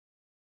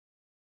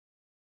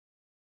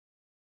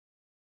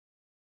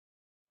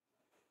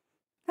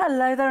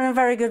Hello there and a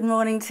very good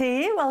morning to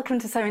you. Welcome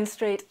to Sewing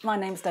Street. My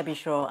name's Debbie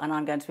Shaw and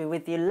I'm going to be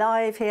with you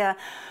live here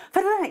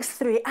for the next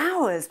 3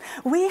 hours.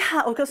 We've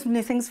got some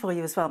new things for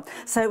you as well.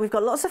 So we've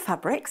got lots of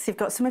fabrics. You've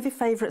got some of your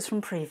favourites from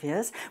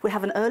previous. We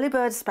have an early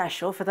bird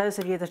special for those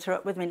of you that are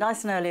up with me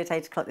nice and early at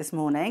 8 o'clock this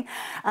morning.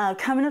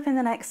 Coming up in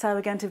the next hour,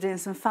 we're going to be doing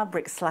some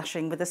fabric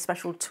slashing with a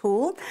special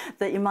tool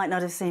that you might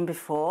not have seen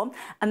before.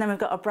 And then we've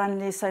got a brand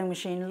new sewing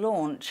machine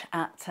launch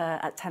at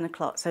 10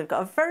 o'clock. So we've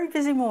got a very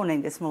busy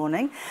morning this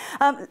morning.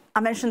 I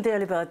mentioned the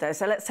early bird though,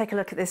 so let's take a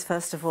look at this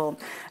first of all.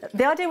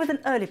 The idea with an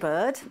early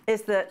bird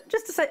is that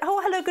just to say, oh,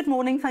 hello, good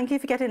morning, thank you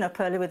for getting up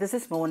early with us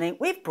this morning.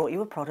 We've brought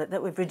you a product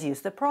that we've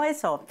reduced the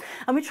price of.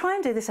 And we try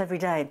and do this every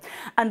day.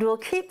 And we'll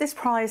keep this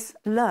price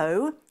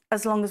low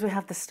as long as we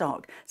have the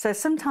stock. So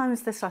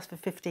sometimes this lasts for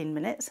 15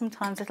 minutes,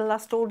 sometimes it'll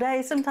last all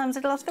day, sometimes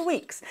it'll last for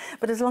weeks.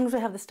 But as long as we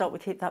have the stock, we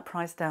keep that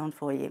price down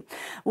for you.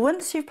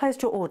 Once you've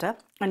placed your order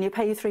and you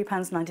pay your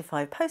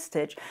 £3.95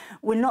 postage,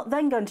 we're not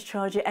then going to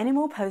charge you any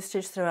more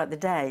postage throughout the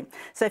day.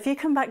 So if you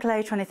come back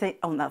later and you think,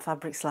 oh, that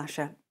fabric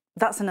slasher,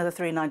 that's another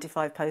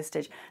 £3.95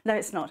 postage. No,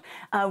 it's not.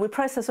 We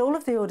process all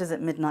of the orders at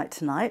midnight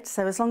tonight.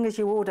 So as long as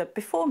you order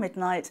before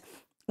midnight,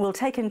 we'll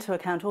take into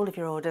account all of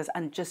your orders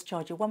and just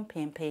charge you 1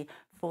 P&P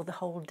for the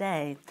whole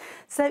day.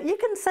 So you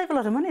can save a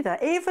lot of money there.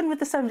 Even with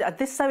the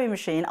this sewing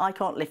machine, I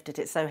can't lift it,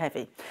 it's so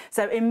heavy.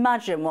 So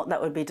imagine what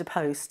that would be to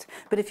post.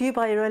 But if you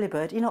buy your early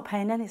bird, you're not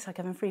paying any, it's like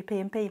having free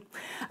P&P.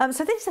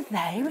 So these are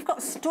there, we've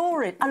got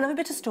storage. I love a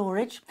bit of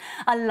storage.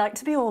 I like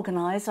to be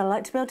organised, I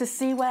like to be able to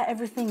see where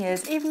everything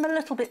is, even the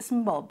little bits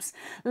and bobs,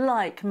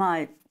 like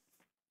my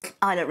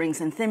eyelet rings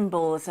and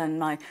thimbles and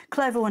my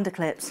clover wonder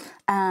clips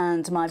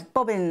and my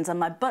bobbins and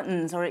my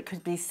buttons, or it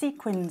could be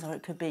sequins, or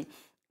it could be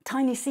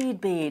tiny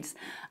seed beads.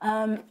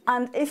 And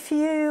if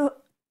you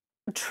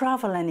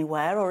travel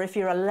anywhere, or if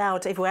you're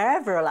allowed to, if we're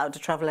ever allowed to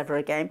travel ever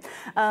again,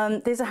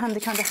 these are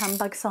handy kind of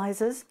handbag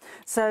sizes.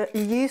 So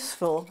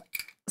useful,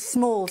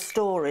 small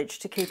storage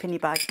to keep in your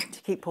bag,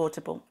 to keep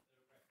portable.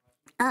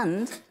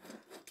 And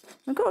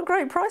we've got a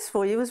great price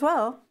for you as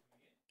well.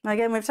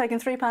 Again, we've taken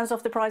 £3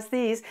 off the price.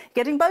 These,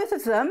 getting both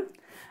of them,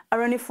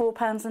 are only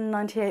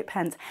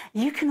 £4.98.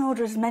 You can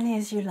order as many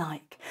as you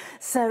like.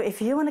 So if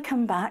you want to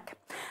come back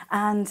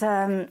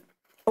and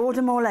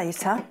order more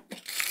later,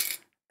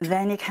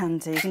 then you can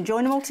do. You can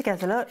join them all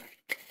together, look.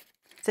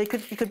 So you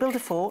could build a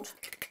fort.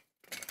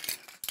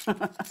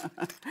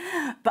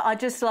 But I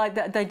just like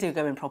that they do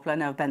go in properly. I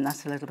know I've bent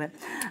that a little bit.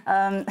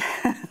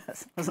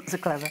 That wasn't so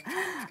clever.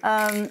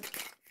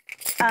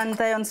 And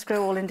they unscrew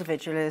all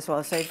individually as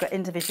well, so you've got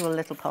individual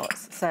little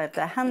parts. So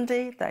they're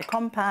handy, they're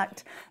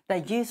compact, they're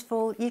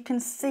useful, you can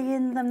see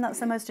in them, that's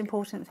the most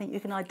important thing. You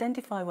can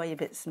identify where your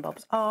bits and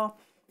bobs are.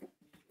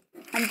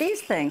 And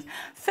these things,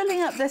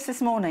 filling up this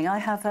morning, I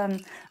have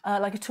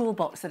like a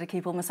toolbox that I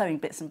keep all my sewing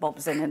bits and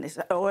bobs in, and it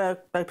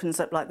opens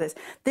up like this.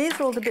 These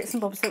are all the bits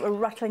and bobs that were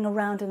rattling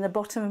around in the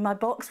bottom of my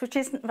box, which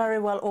isn't very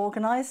well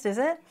organised, is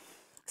it?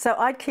 So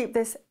I'd keep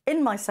this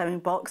in my sewing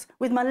box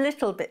with my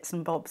little bits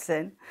and bobs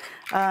in,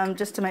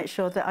 just to make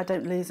sure that I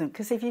don't lose them.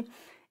 Because if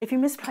you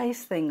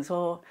misplace things,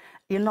 or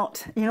you're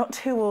not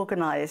too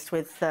organised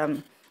with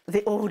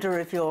the order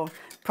of your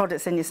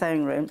products in your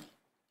sewing room,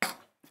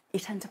 you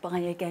tend to buy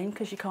again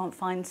because you can't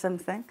find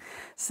something.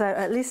 So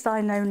at least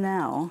I know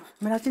now.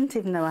 I mean, I didn't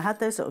even know I had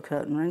those little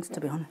curtain rings, to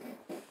be honest.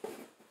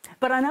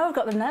 But I know I've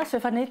got them now, so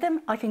if I need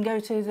them, I can go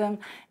to them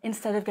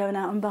instead of going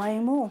out and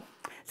buying more.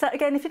 So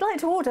again, if you'd like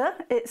to order,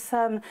 it's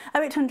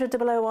 0800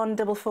 001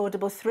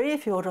 4433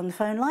 if you order on the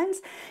phone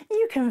lines.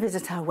 You can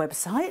visit our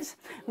website,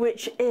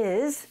 which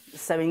is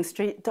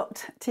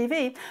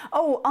sewingstreet.tv.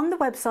 Oh, on the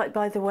website,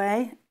 by the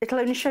way, it'll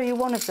only show you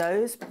one of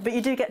those, but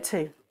you do get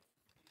two.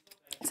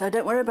 So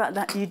don't worry about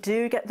that. You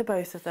do get the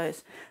both of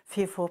those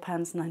for your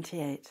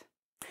 £4.98.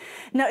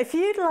 Now, if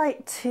you'd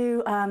like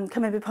to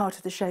come and be part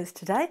of the shows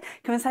today,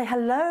 come and say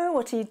hello,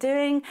 what are you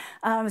doing?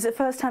 Is it the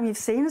first time you've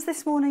seen us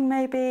this morning,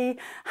 maybe?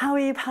 How are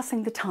you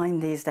passing the time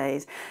these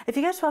days? If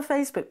you go to our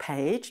Facebook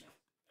page,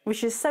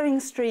 which is Sewing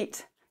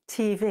Street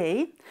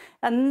TV,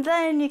 and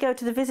then you go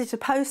to the visitor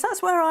post,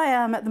 that's where I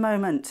am at the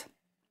moment.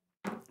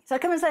 So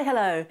come and say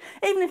hello,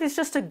 even if it's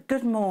just a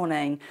good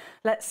morning.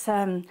 Let's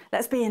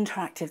be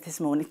interactive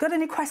this morning. If you've got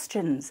any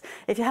questions,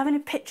 if you have any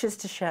pictures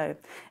to show,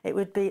 it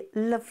would be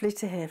lovely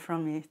to hear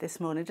from you this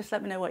morning. Just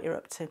let me know what you're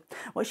up to.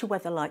 What's your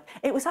weather like?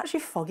 It was actually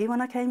foggy when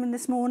I came in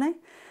this morning.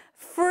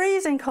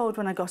 Freezing cold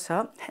when I got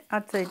up.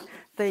 I had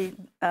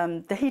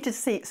the heated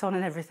seats on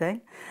and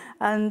everything.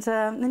 And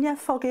yeah,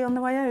 foggy on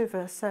the way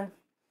over. So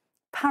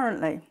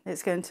apparently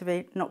it's going to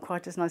be not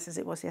quite as nice as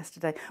it was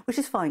yesterday, which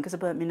is fine because I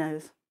burnt my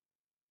nose.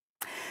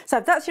 So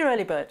that's your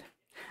early bird,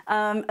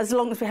 as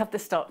long as we have the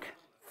stock,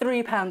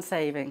 £3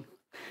 saving.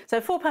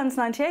 So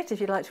 £4.98 if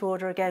you'd like to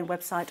order, again,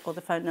 website or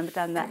the phone number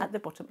down there at the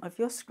bottom of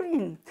your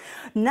screen.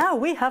 Now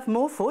we have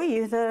more for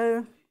you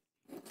though.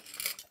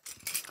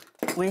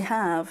 We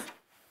have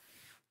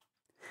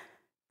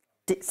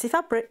Ditsy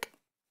fabric.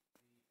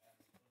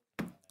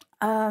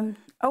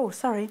 Oh,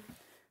 sorry.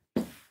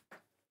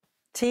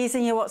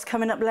 Teasing you what's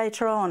coming up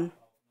later on.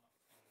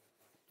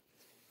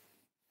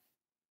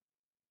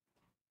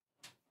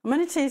 I'm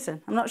only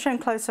teasing. I'm not showing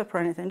close up or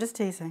anything, just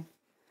teasing.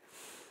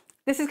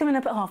 This is coming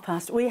up at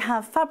 1:30. We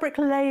have fabric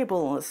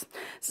labels.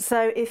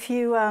 So if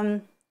you're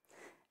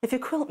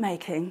quilt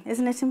making,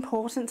 isn't it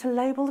important to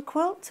label the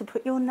quilt, to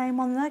put your name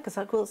on there? Because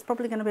that quilt's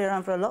probably going to be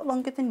around for a lot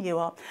longer than you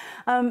are.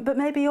 But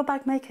maybe you're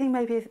bag making,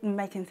 maybe you're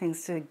making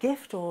things to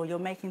gift, or you're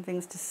making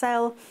things to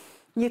sell.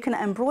 You can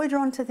embroider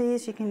onto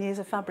these. You can use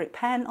a fabric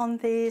pen on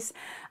these.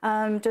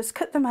 Just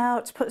cut them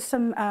out, put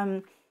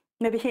some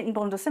maybe heat and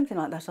bond or something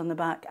like that on the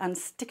back, and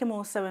stick them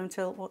also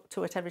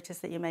to whatever it is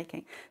that you're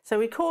making. So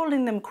we're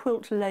calling them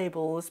quilt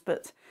labels,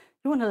 but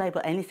you want to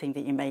label anything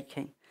that you're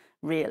making,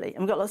 really. And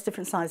we've got lots of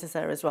different sizes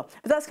there as well.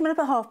 But that's coming up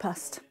at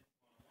 1:30.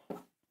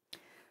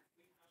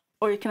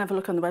 Or you can have a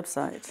look on the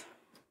website.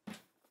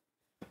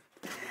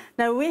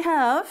 Now we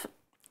have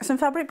some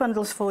fabric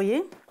bundles for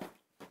you.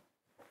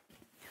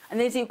 And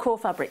these are your core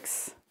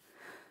fabrics.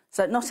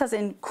 So not as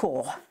in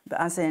core, but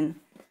as in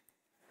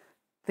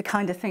the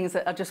kind of things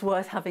that are just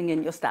worth having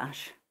in your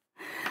stash.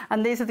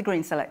 And these are the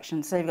green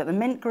selections. So you've got the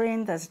mint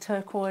green, there's a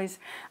turquoise,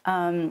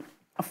 a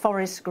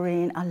forest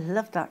green. I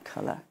love that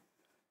colour.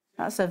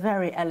 That's a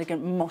very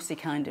elegant, mossy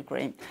kind of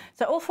green.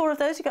 So all 4 of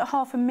those, you've got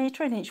 1/2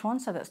 metre in each one,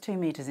 so that's 2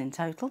 metres in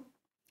total.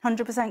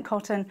 100%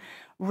 cotton,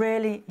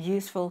 really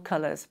useful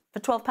colours for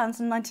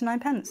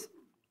 £12.99.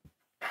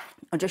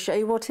 I'll just show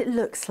you what it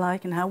looks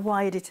like and how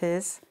wide it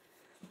is.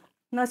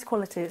 Nice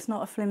quality, it's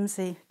not a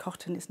flimsy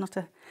cotton, it's not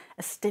a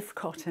stiff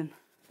cotton.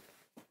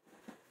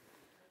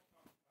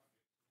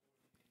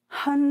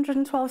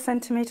 112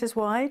 centimetres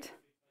wide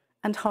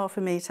and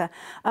 1/2 metre.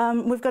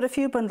 We've got a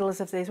few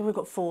bundles of these, well,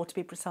 we've got 4 to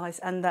be precise,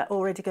 and they're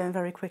already going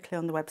very quickly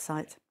on the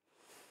website.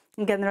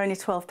 Again, they're only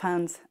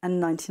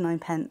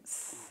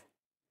 £12.99.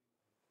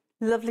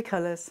 Lovely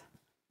colours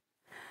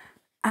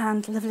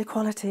and lovely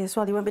quality as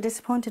well. You won't be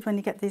disappointed when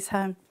you get these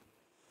home.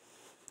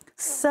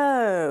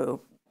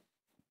 So,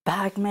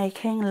 bag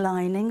making,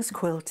 linings,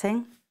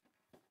 quilting,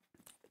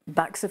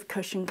 backs of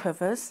cushion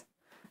covers.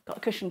 Got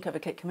a cushion cover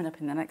kit coming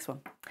up in the next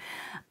one.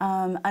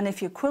 And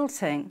if you're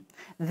quilting,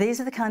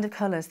 these are the kind of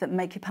colours that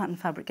make your pattern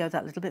fabric go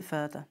that little bit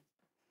further.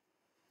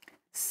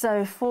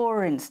 So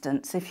for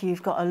instance, if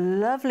you've got a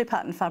lovely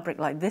pattern fabric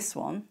like this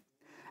one,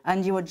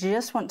 and you would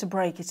just want to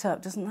break it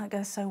up, doesn't that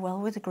go so well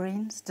with the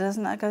greens?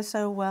 Doesn't that go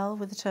so well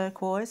with the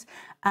turquoise?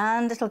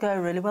 And it'll go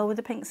really well with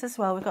the pinks as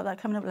well. We've got that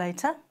coming up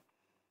later.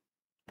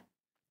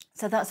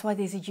 So that's why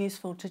these are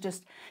useful to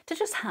just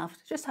have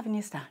in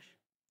your stash.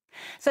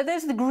 So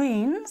those are the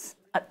greens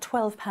at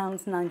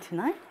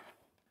 £12.99.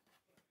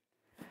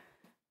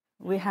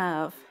 We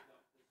have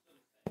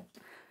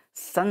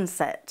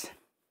sunset.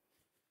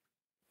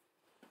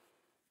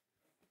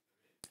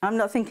 I'm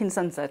not thinking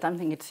sunset, I'm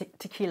thinking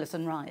tequila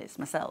sunrise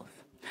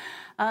myself.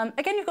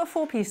 Again, you've got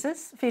 4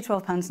 pieces for your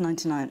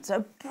 £12.99.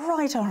 So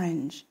bright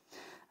orange,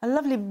 a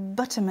lovely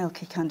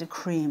buttermilky kind of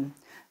cream,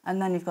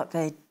 and then you've got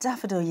the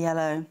daffodil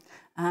yellow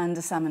and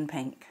a salmon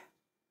pink.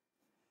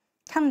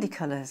 Candy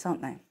colours,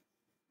 aren't they?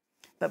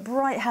 But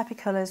bright, happy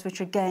colours, which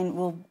again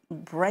will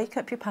break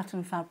up your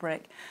pattern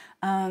fabric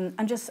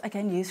and just,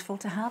 again, useful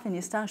to have in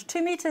your stash.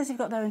 2 metres you've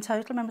got there in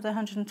total. Remember, they're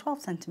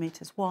 112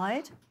 centimetres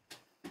wide.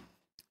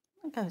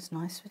 That goes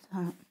nice with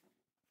that.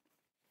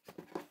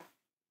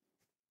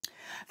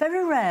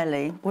 Very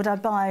rarely would I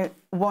buy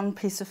one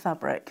piece of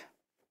fabric.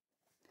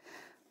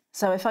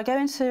 So if I go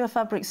into a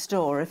fabric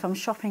store, if I'm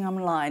shopping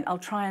online, I'll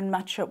try and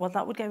match up, well,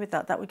 that would go with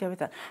that, that would go with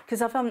that.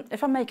 Because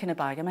if I'm making a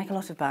bag, I make a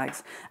lot of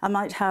bags, I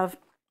might have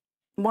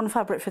one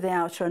fabric for the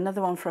outer,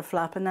 another one for a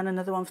flap, and then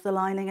another one for the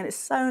lining, and it's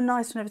so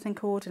nice when everything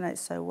coordinates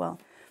so well.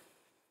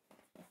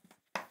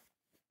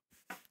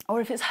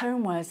 Or if it's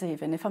homewares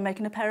even, if I'm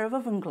making a pair of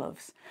oven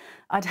gloves,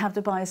 I'd have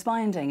the bias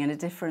binding in a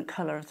different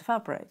colour of the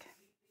fabric.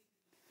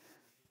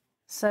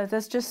 So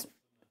there's just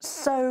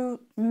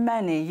so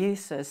many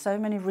uses, so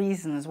many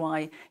reasons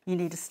why you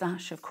need a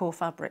stash of core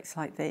fabrics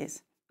like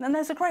these. And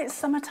there's a great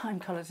summertime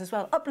colours as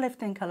well,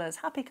 uplifting colours,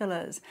 happy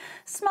colours,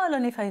 smile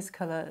on your face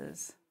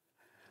colours.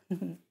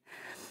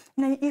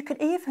 Now, you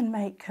could even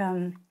make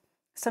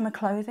summer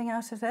clothing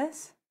out of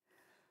this.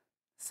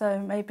 So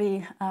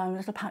maybe a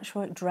little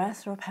patchwork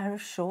dress or a pair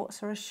of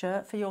shorts or a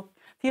shirt for your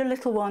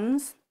little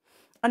ones.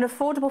 And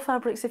affordable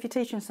fabrics if you're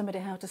teaching somebody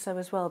how to sew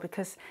as well,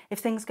 because if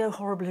things go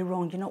horribly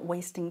wrong, you're not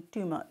wasting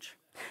too much.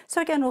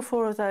 So again, all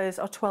 4 of those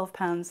are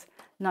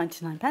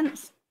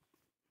 £12.99.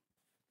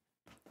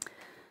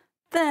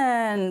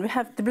 Then we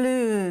have the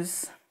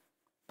blues.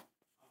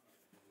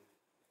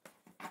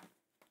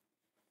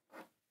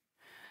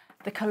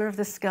 The colour of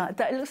the sky.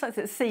 It looks like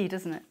it's sea,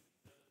 doesn't it?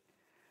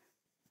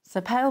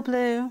 So pale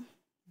blue,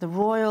 the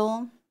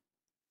royal,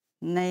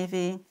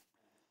 navy,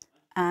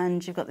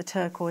 and you've got the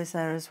turquoise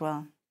there as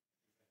well.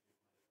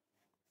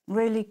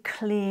 Really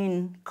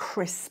clean,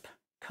 crisp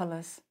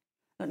colours.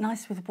 Look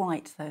nice with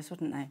white, those,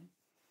 wouldn't they?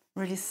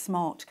 Really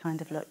smart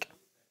kind of look.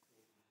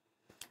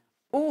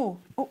 Oh,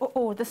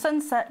 the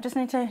sunset, just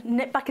need to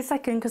nip back a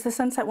second because the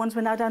sunset ones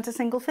were now down to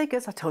single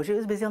figures. I told you it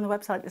was busy on the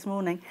website this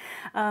morning.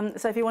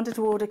 So if you wanted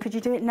to order, could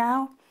you do it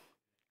now?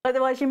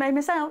 Otherwise you may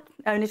miss out.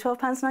 Only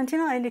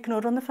 £12.99. You can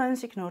order on the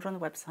phones, you can order on the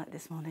website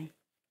this morning.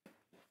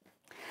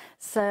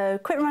 So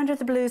quick reminder of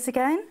the blues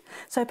again.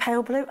 So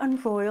pale blue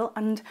and royal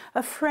and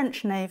a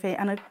French navy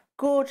and a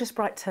gorgeous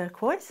bright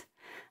turquoise.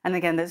 And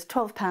again, there's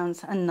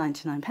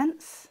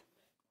 £12.99.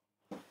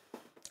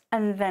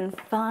 And then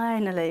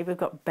finally, we've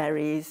got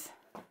berries.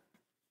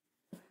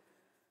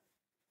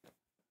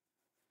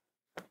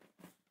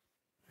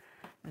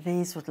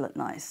 These would look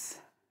nice.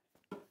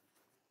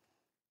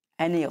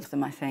 Any of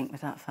them, I think,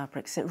 with that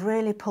fabric. So it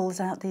really pulls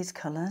out these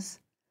colours.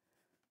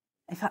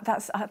 In fact,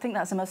 I think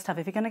that's a must-have.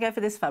 If you're going to go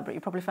for this fabric,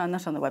 you probably found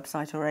that on the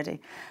website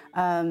already.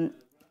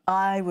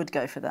 I would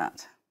go for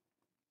that.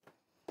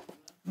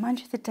 Mind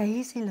you, the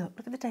daisy, look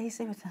at the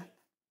daisy with that.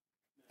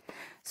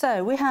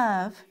 So we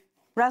have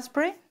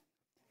raspberry,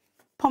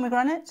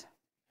 pomegranate,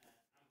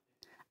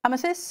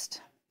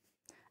 amethyst,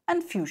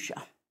 and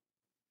fuchsia.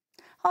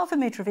 Half a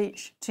metre of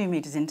each, 2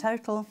 metres in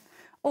total,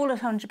 all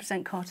at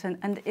 100% cotton,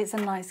 and it's a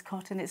nice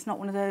cotton. It's not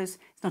one of those,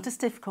 it's not a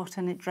stiff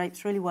cotton, it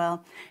drapes really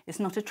well. It's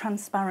not a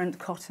transparent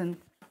cotton.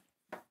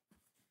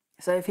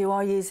 So if you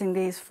are using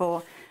these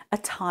for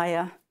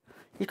attire,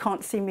 you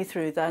can't see me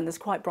through there, and there's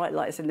quite bright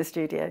lights in the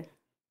studio.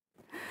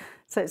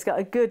 So it's got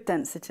a good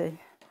density.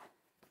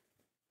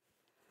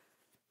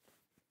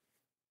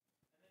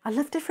 I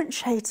love different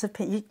shades of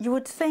pink. You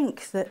would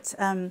think that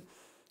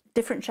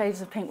different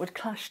shades of pink would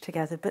clash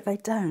together, but they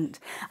don't.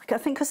 I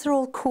think because they're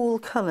all cool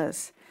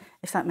colours,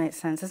 if that makes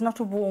sense. There's not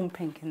a warm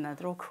pink in there,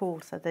 they're all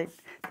cool, so it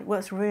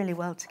works really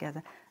well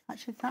together.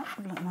 Actually, that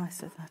would look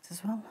nice with that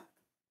as well.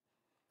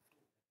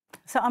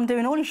 So I'm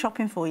doing all your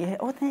shopping for you here.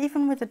 Oh,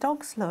 even with the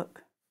dogs,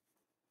 look.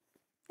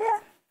 Yeah.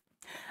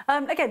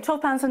 Again,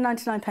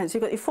 £12.99.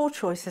 You've got your 4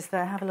 choices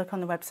there. Have a look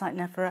on the website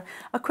now for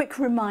a quick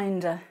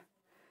reminder,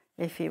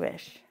 if you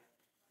wish.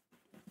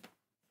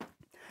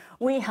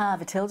 We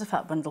have a Tilda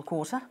Fat Bundle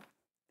quarter,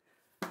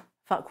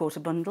 Fat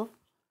Quarter bundle.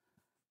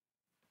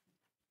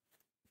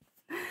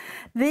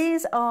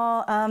 These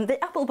are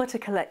the Apple Butter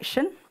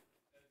collection,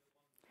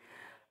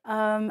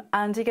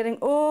 and you're getting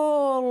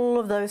all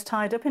of those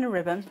tied up in a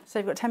ribbon. So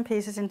you've got 10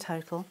 pieces in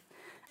total,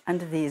 and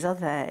these are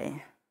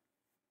they.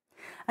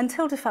 And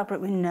Tilda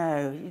fabric, we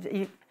know,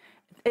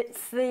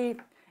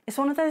 it's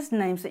one of those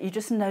names that you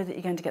just know that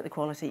you're going to get the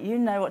quality. You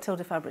know what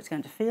Tilda fabric's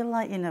going to feel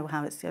like, you know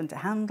how it's going to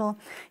handle,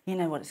 you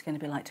know what it's going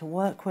to be like to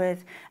work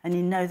with, and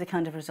you know the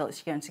kind of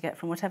results you're going to get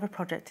from whatever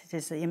project it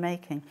is that you're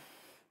making.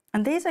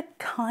 And these are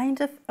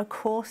kind of a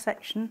core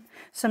section.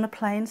 Some are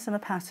plain, some are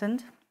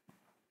patterned.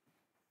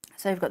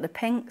 So you've got the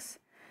pinks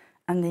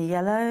and the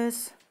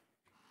yellows,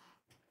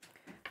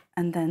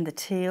 and then the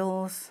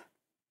teals.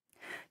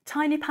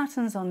 Tiny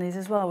patterns on these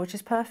as well, which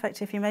is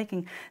perfect if you're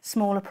making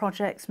smaller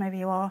projects. Maybe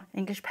you are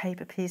English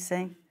paper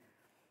piecing.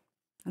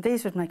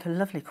 These would make a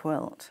lovely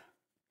quilt.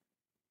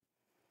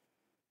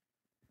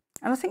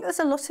 And I think there's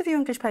a lot of you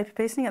English paper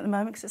piecing at the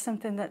moment, because it's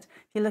something that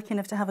if you're lucky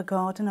enough to have a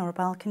garden or a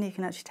balcony, you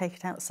can actually take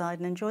it outside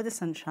and enjoy the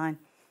sunshine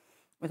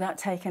without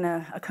taking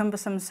a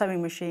cumbersome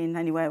sewing machine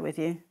anywhere with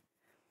you.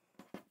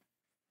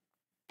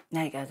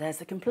 There you go, there's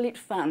the complete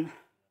fan.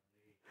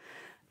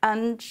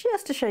 And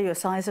just to show you a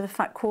size of a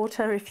fat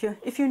quarter, if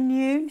you're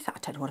new, you say, I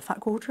don't know what a fat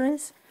quarter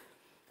is.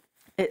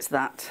 It's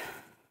that.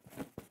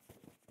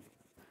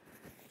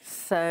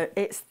 So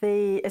it's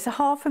a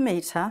half a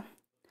metre,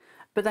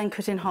 but then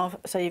cut in half,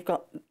 so you've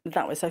got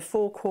that way, so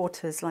 4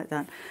 quarters like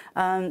that.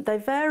 They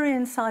vary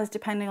in size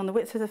depending on the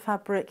width of the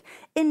fabric.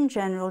 In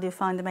general, you'll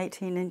find them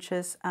 18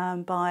 inches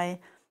by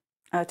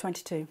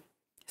 22.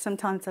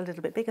 Sometimes they're a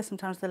little bit bigger,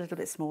 sometimes they're a little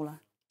bit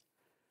smaller.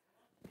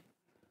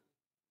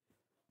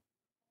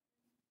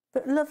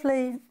 But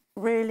lovely,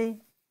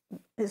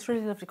 it's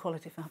really lovely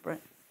quality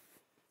fabric.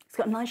 It's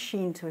got a nice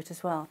sheen to it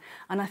as well.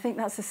 And I think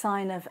that's a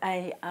sign of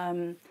a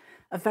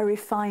very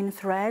fine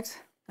thread.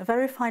 A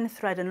very fine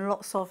thread, and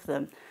lots of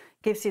them,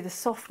 gives you the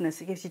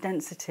softness, it gives you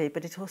density,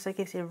 but it also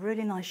gives you a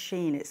really nice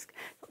sheen. It's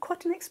got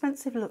quite an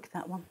expensive look,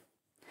 that one.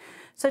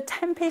 So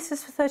 10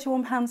 pieces for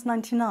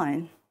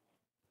 £31.99.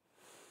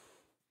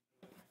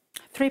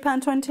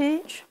 £3.20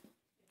 each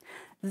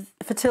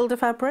for Tilda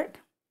fabric.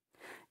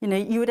 You know,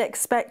 you would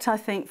expect, I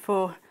think,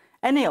 for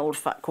any old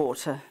fat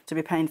quarter to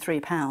be paying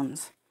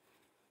 £3.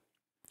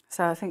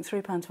 So I think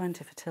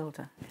 £3.20 for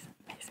Tilda is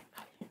amazing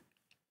value.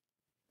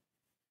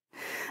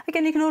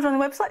 Again, you can order on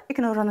the website, you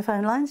can order on the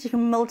phone lines, you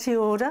can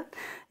multi-order.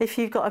 If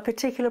you've got a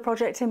particular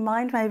project in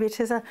mind, maybe it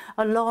is a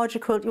larger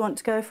quilt you want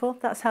to go for,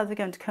 that's how they're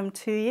going to come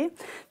to you.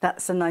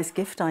 That's a nice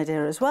gift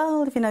idea as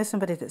well, if you know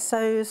somebody that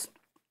sews.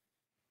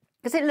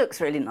 Because it looks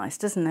really nice,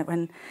 doesn't it,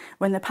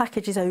 when the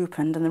package is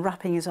opened and the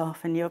wrapping is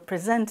off and you're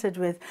presented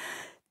with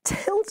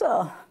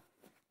Tilda.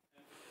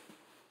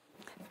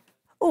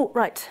 Oh,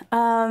 right.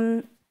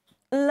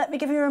 Let me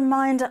give you a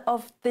reminder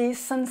of the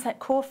Sunset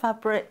Core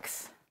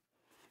fabrics.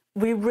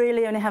 We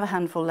really only have a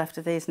handful left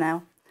of these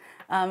now.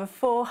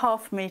 4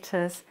 half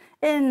meters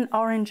in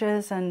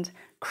oranges and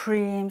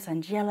creams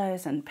and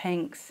yellows and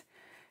pinks.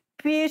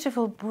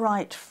 Beautiful,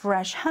 bright,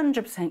 fresh,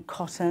 100%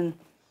 cotton.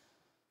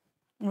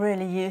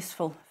 Really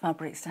useful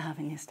fabrics to have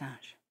in your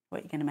stash. What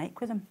are you going to make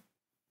with them?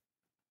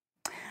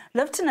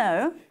 Love to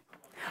know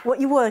what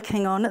you're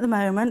working on at the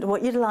moment,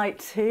 what you'd like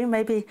to.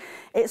 Maybe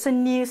it's a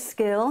new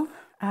skill.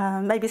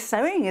 Maybe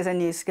sewing is a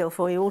new skill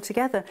for you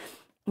altogether.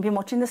 You've been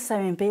watching the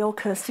sewing bee or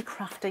Kirsty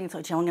crafting,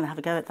 thought, I'm going to have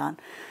a go at that.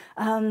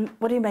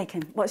 What are you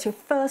making? What's your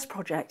first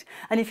project?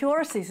 And if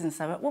you're a seasoned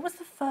sewer, what was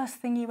the first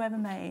thing you ever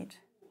made?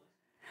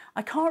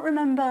 I can't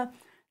remember.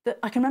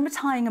 I can remember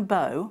tying a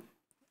bow,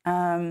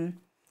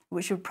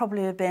 which would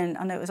probably have been,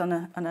 I know it was on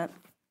a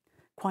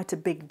quite a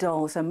big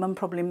doll, so Mum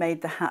probably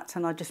made the hat,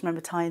 and I just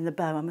remember tying the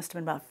bow. I must have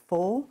been about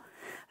 4.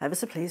 I was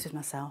so pleased with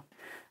myself.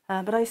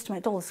 But I used to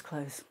make dolls'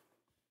 clothes.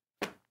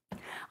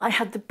 I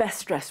had the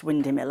best dressed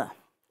Windy Miller.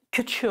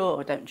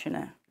 Couture, don't you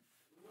know?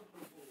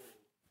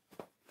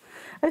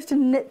 I used to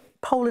knit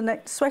polar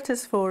neck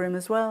sweaters for him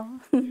as well.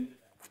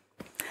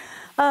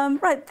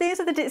 Right, these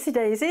are the Ditsy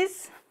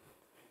Daisies.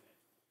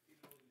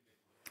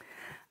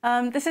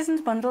 This isn't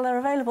a bundle, they're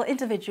available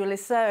individually,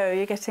 so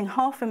you're getting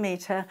half a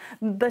metre,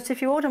 but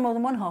if you order more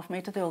than 1/2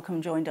 metre, they all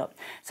come joined up.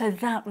 So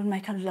that would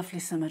make a lovely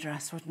summer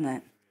dress, wouldn't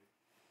it?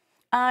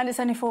 And it's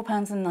only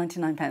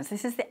 £4.99.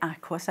 This is the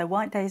aqua, so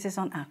white daisies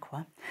on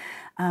aqua.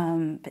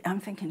 But I'm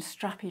thinking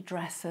strappy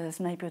dresses,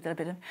 maybe with a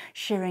bit of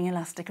shirring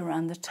elastic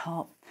around the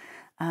top,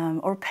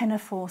 or a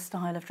pinafore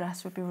style of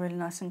dress would be really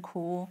nice and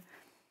cool.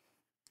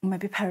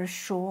 Maybe a pair of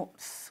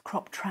shorts,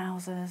 cropped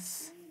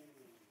trousers.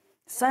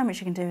 So much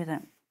you can do with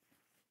it.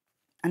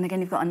 And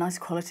again, you've got a nice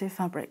quality of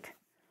fabric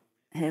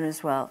here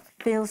as well.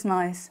 Feels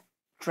nice,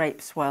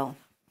 drapes well.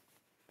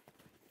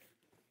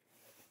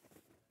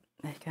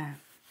 There you go.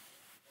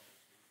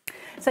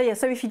 So yeah,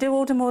 so if you do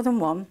order more than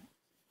one,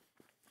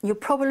 you'll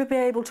probably be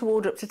able to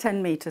order up to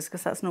 10 metres,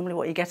 because that's normally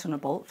what you get on a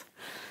bolt.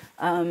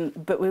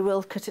 But we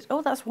will cut it.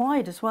 Oh, that's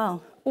wide as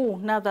well. Oh,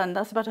 now then,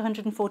 that's about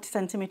 140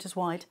 centimetres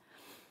wide.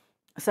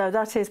 So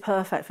that is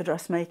perfect for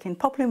dressmaking.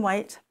 Poplin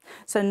weight,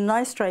 so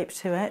nice drape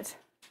to it.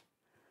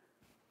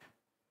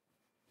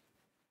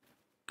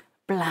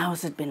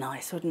 Blouse would be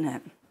nice, wouldn't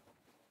it?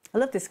 I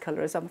love this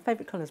colour as well. My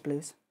favourite colour is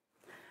blues.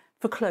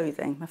 For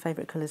clothing, my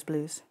favourite colour is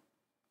blues.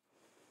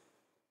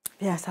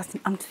 Yes,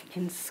 I'm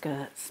thinking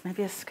skirts,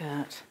 maybe a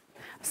skirt.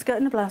 A skirt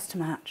and a blouse to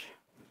match.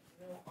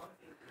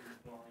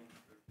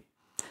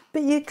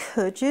 But you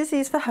could use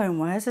these for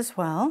homewares as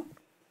well.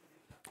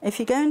 If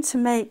you're going to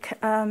make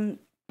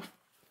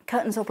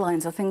curtains or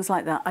blinds or things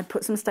like that, I'd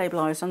put some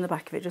stabilisers on the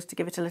back of it just to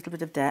give it a little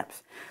bit of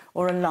depth,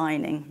 or a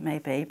lining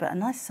maybe. But a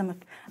nice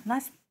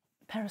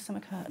pair of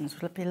summer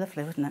curtains would be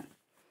lovely, wouldn't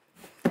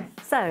it?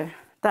 So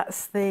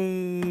that's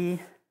the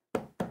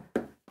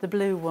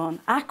blue one,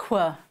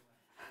 aqua.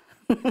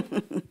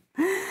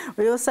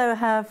 We also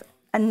have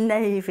a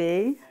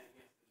navy,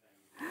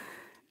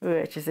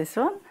 which is this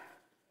one.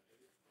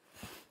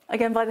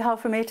 Again, by the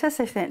 1/2 metre,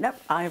 so if you think, nope,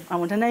 I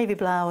want a navy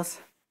blouse,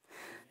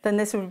 then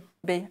this would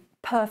be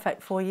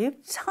perfect for you.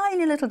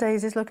 Tiny little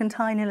daisies looking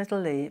tiny little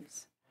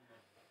leaves.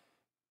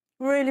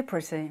 Really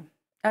pretty.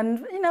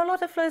 And, you know, a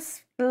lot of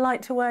us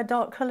like to wear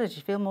dark colours.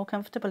 You feel more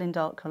comfortable in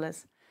dark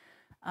colours.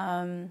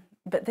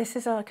 But this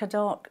is like a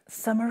dark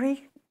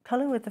summery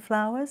colour with the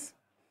flowers.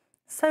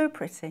 So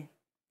pretty.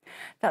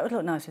 That would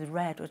look nice with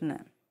red,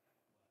 wouldn't it?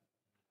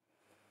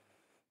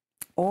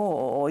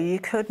 Or you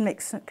could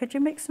could you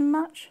mix and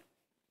match?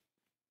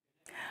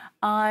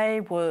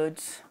 I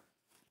would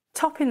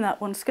top in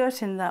that one,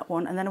 skirt in that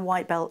one, and then a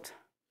white belt,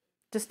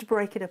 just to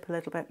break it up a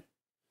little bit.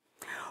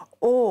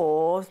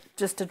 Or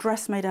just a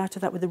dress made out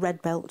of that with a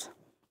red belt.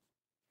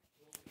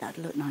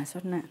 That'd look nice,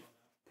 wouldn't it?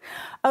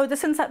 Oh, the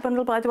sunset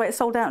bundle, by the way, it's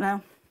sold out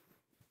now.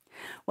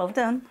 Well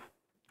done.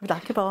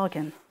 Like a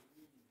bargain.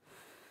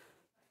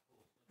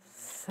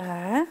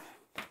 So,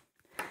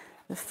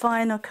 the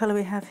final colour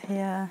we have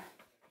here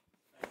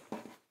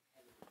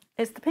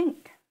is the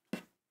pink,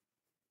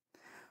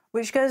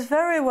 which goes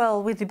very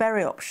well with the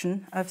berry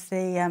option of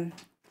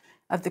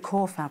the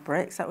core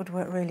fabrics. That would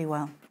work really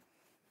well.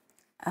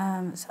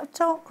 So a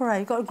dark grey.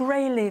 You've got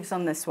grey leaves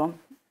on this one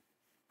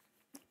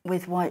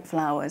with white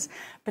flowers,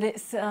 but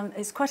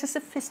it's quite a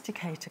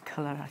sophisticated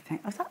colour, I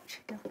think. Oh, that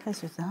actually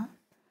goes with that.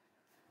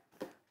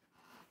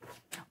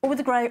 Or with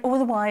the grey, or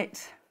with the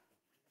white.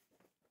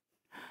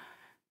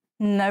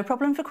 No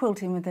problem for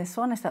quilting with this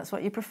one, if that's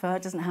what you prefer.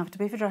 It doesn't have to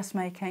be for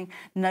dressmaking.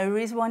 No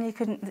reason why you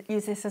couldn't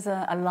use this as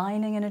a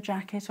lining in a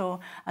jacket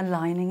or a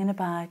lining in a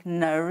bag.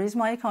 No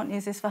reason why you can't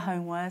use this for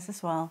homewares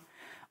as well.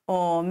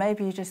 Or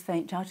maybe you just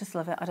think, I just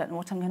love it, I don't know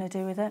what I'm going to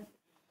do with it.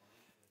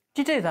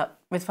 Do you do that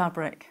with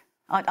fabric?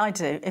 I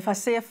do. If I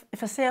see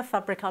a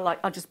fabric I like,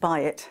 I just buy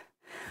it.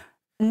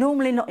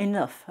 Normally not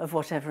enough of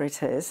whatever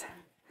it is.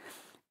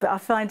 But I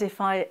find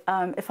if I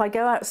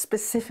go out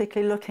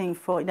specifically looking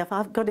for, you know, if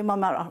I've got in my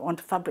mind, I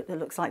want a fabric that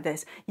looks like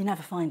this, you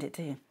never find it,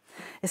 do you?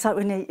 It's like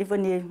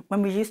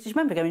when we used to, do you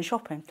remember going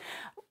shopping?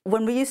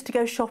 When we used to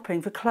go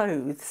shopping for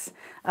clothes,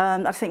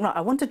 I'd think, right, I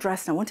want a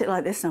dress and I want it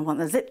like this and I want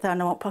the zip there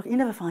and I want pocket. You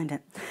never find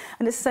it.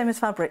 And it's the same as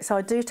fabric. So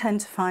I do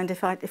tend to find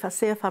if I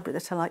see a fabric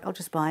that I like, I'll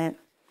just buy it.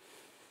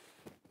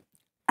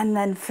 And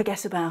then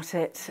forget about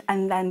it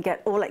and then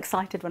get all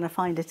excited when I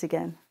find it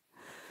again.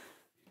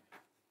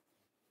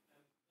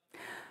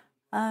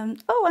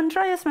 Oh,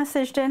 Andrea's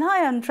messaged in.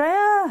 Hi,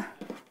 Andrea.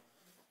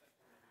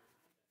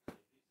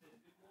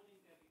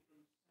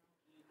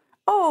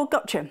 Oh,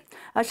 gotcha.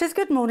 She says,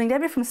 good morning,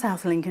 Debbie from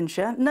South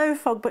Lincolnshire. No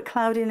fog, but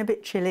cloudy and a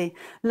bit chilly.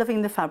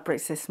 Loving the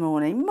fabrics this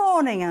morning.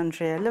 Morning,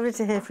 Andrea. Lovely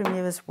to hear from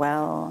you as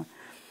well.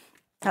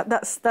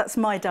 That's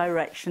my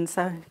direction,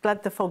 so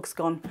glad the fog's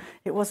gone.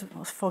 It was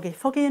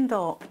foggy and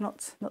dark,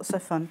 not so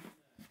fun.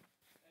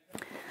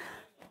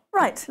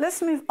 Right,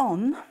 let's move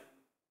on.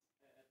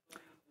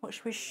 What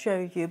should we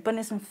show you?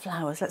 Bunnies and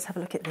flowers. Let's have a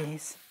look at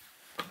these.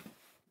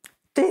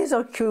 These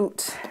are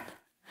cute.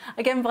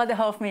 Again, by the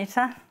 ½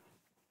 metre.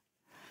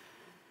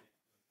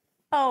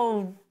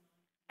 Oh,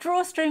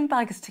 drawstring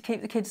bags to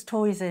keep the kids'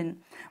 toys in.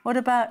 What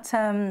about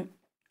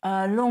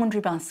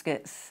laundry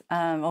baskets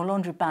or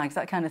laundry bags,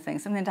 that kind of thing?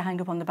 Something to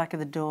hang up on the back of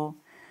the door.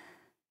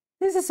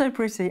 These are so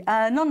pretty.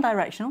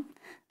 Non-directional,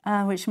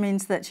 which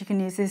means that you can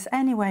use this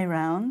any way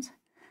round.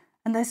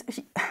 And there's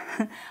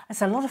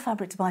it's a lot of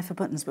fabric to buy for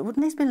buttons, but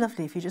wouldn't these be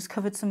lovely if you just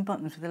covered some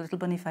buttons with a little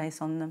bunny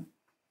face on them?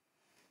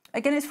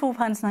 Again, it's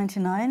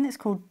 £4.99. It's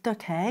called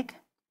Duck Egg.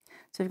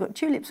 So you've got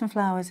tulips and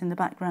flowers in the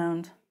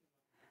background.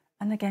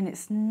 And again,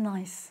 it's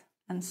nice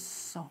and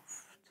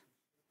soft.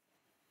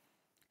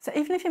 So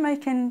even if you're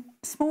making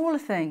smaller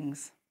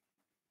things,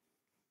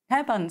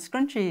 hairbands,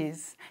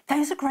 scrunchies,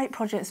 those are great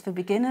projects for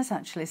beginners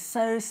actually,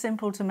 so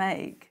simple to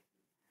make.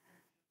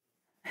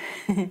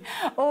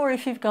 Or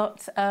if you've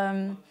got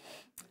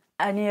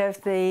any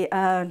of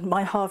the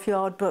My Half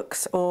Yard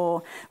books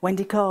or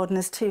Wendy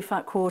Gardner's Two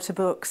Fat Quarter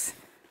books,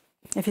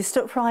 if you're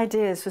stuck for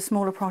ideas for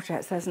smaller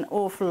projects, there's an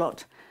awful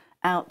lot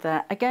out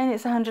there. Again,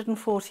 it's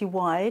 140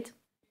 wide.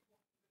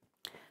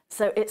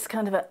 So it's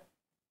kind of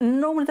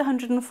normally the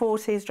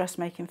 140 is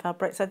dressmaking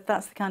fabric, so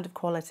that's the kind of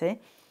quality.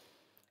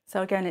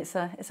 So again, it's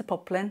a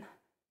poplin,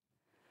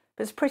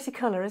 but it's a pretty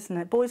colour, isn't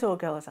it? Boys or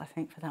girls, I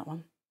think, for that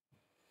one.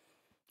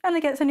 And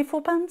again, it's only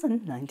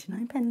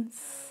 £4.99.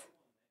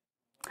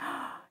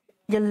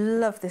 You'll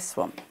love this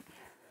one.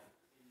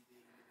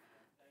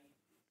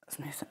 Let's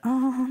move it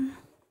on.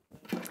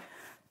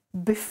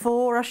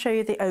 Before I show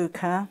you the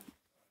ochre,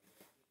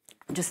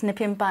 just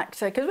nipping back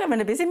to, because we're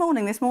having a busy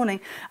morning this morning.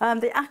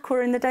 The aqua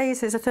in the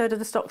daisies, a third of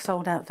the stock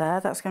sold out there.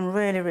 That's going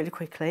really, really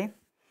quickly.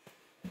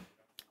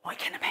 What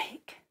can I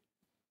make?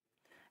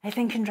 Are you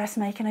thinking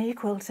dressmaking? Are you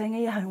quilting? Are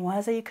you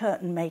homewares? Are you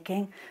curtain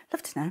making?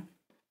 Love to know.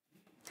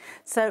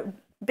 So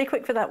be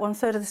quick for that one.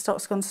 Third of the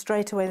stock's gone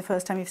straight away the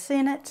first time you've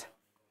seen it.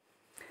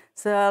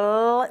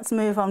 So let's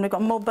move on. We've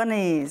got more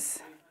bunnies.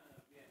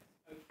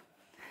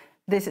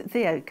 This is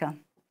the ochre.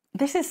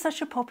 This is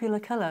such a popular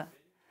colour.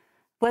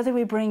 Whether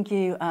we bring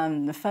you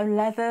the faux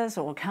leathers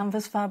or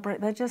canvas fabric,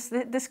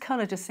 this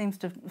colour just seems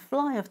to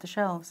fly off the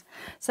shelves.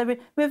 So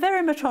we're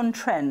very much on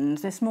trend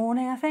this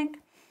morning, I think.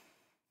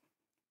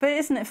 But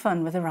isn't it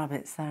fun with the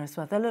rabbits there as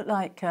well? They look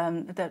like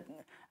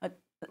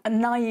a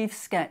naive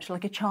sketch,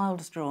 like a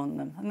child's drawn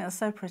them. I think that's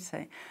so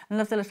pretty. I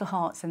love the little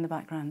hearts in the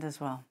background as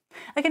well.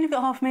 Again, you've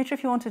got ½ metre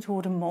if you wanted to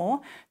order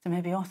more. So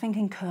maybe you're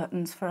thinking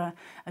curtains for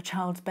a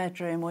child's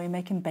bedroom, or you're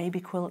making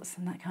baby quilts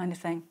and that kind of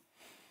thing.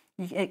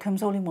 It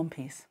comes all in one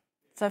piece.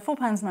 So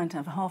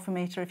 £4.99 for ½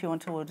 metre. If you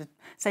want to order,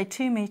 say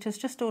 2 metres,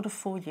 just order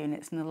 4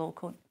 units and they'll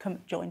all come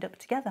joined up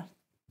together.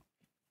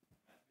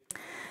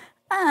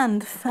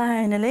 And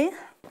finally,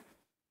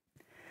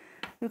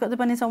 we've got the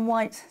bunnies on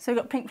white. So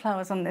we've got pink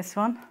flowers on this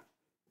one.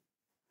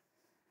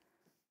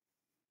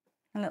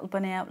 And little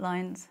bunny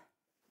outlines.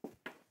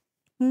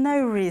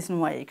 No reason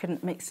why you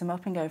couldn't mix them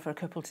up and go for a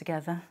couple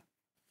together.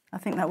 I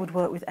think that would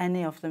work with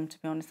any of them, to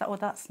be honest. Oh,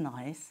 that's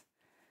nice.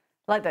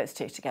 I like those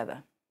two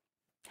together.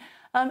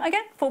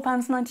 Again,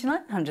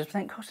 £4.99,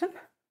 100% cotton.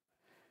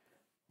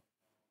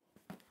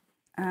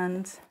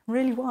 And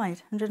really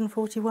wide,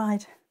 140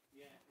 wide.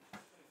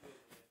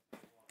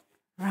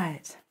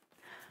 Right.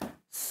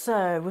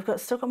 So we've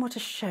still got more to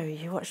show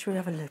you. What should we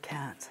have a look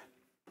at?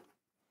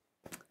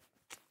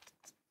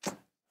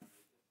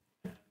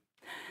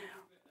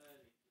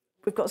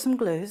 We've got some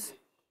glues.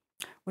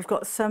 We've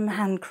got some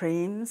hand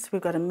creams.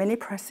 We've got a mini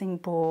pressing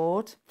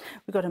board.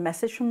 We've got a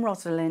message from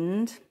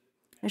Rosalind.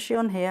 Is she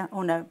on here?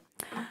 Oh, no.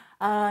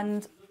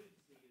 And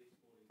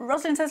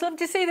Rosalind says, lovely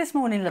to see you this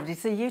morning. Lovely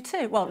to see you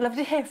too. Well,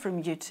 lovely to hear from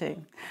you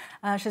too.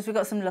 She says, we've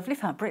got some lovely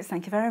fabrics.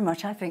 Thank you very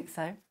much. I think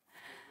so.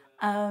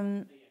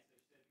 And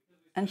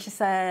she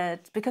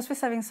said, because we're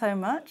saving so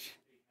much,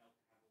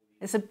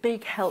 it's a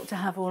big help to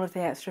have all of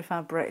the extra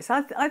fabrics.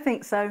 I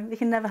think so. You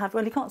can never have,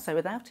 well, you can't sew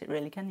without it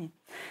really, can you?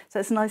 So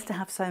it's nice to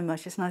have so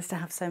much. It's nice to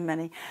have so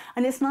many.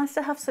 And it's nice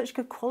to have such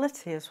good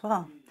quality as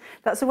well.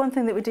 That's the one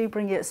thing that we do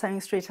bring you at Sewing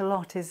Street a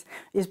lot is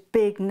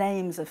big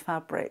names of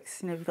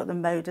fabrics. You know, we've got the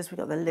Moders, we've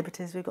got the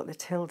Liberties, we've got the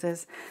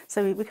Tildas.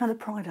 So we kind of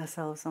pride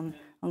ourselves on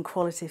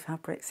quality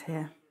fabrics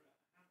here.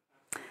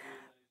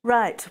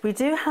 Right, we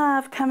do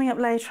have, coming up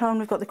later on,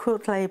 we've got the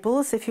quilt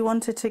labels. If you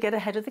wanted to get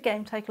ahead of the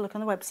game, take a look on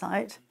the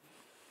website.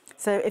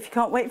 So if you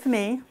can't wait for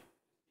me,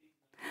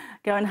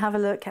 go and have a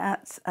look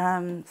at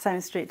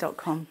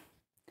sewingstreet.com.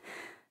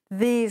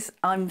 These,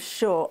 I'm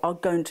sure, are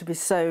going to be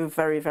so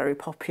very, very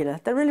popular.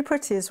 They're really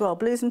pretty as well,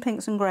 blues and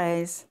pinks and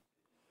greys.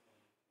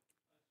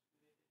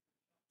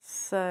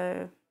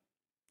 So,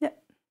 yeah.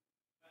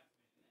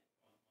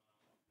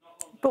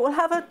 But we'll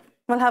have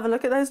We'll have a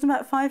look at those in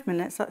about 5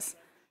 minutes. That's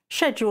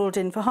scheduled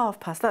in for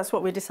past. That's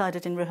what we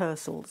decided in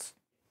rehearsals.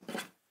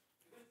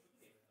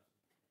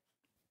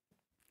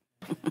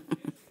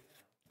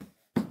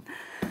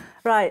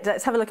 Right,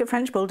 let's have a look at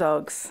French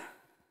Bulldogs.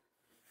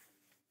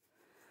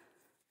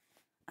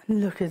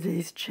 And look at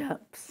these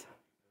chaps.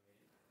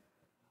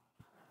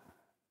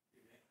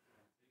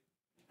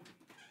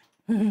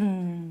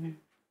 I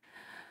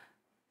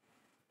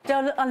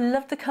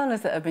love the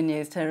colours that have been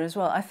used here as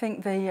well. I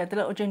think the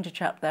little ginger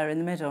chap there in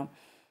the middle,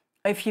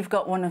 if you've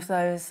got one of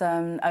those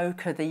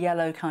ochre, the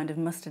yellow kind of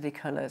mustardy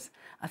colours,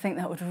 I think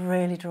that would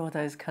really draw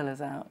those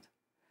colours out.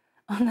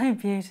 Aren't they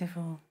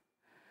beautiful?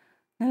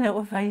 The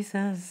little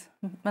faces.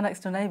 My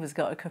next door neighbour's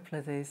got a couple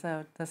of these.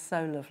 They're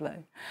so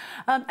lovely.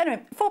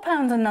 Anyway,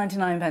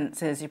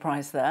 £4.99 is your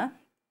price there.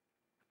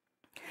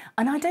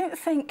 And I don't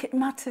think it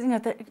matters, you know,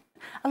 that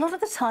a lot of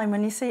the time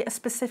when you see a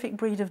specific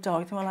breed of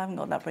dog, well, I haven't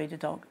got that breed of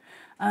dog,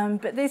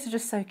 but these are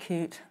just so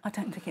cute. I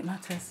don't think it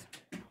matters.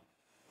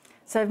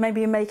 So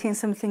maybe you're making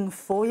something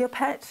for your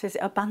pet. Is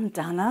it a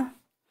bandana?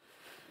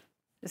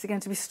 Is it going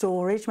to be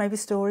storage? Maybe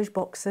storage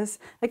boxes.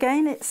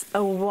 Again, it's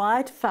a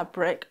wide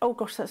fabric. Oh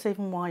gosh, that's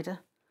even wider.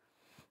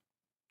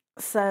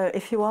 So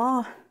if you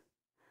are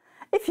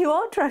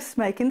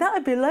dressmaking, that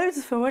would be loads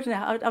of fun, wouldn't it?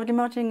 I would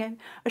imagine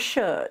a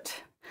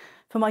shirt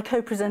for my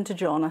co-presenter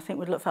John, I think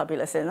would look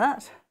fabulous in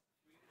that.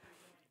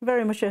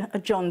 Very much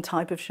a John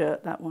type of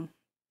shirt, that one.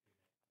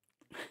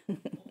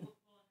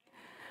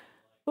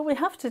 But we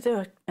have to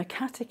do a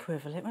cat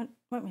equivalent,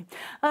 won't we?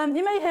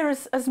 You may hear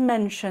us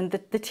mention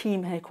the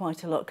team here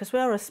quite a lot because we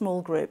are a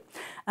small group.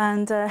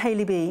 And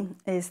Hayley B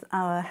is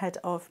our head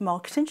of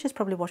marketing. She's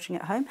probably watching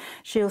at home.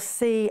 She'll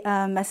see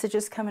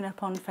messages coming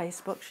up on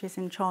Facebook. She's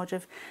in charge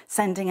of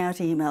sending out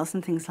emails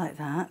and things like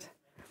that.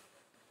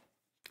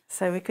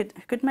 So we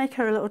could make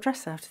her a little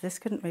dress out of this,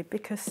 couldn't we?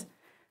 Because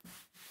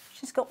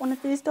she's got one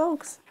of these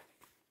dogs.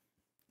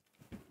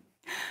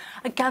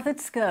 A gathered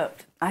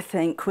skirt, I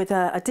think, with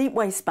a deep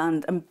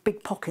waistband and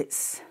big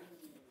pockets.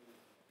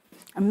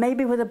 And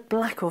maybe with a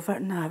black or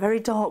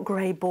very dark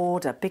grey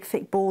border, big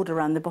thick border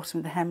around the bottom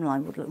of the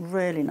hemline would look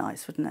really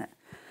nice, wouldn't it?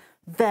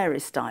 Very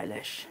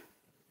stylish.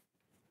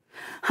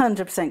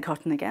 100%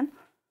 cotton again.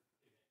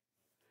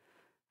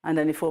 And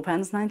only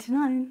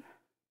 £4.99.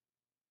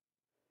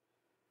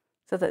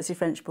 So that's your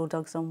French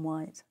Bulldogs on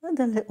white. And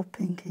the little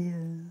pink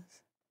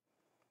ears.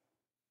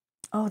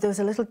 Oh, there was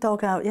a little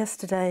dog out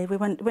yesterday. We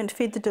went to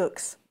feed the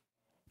ducks.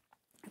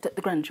 Took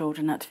the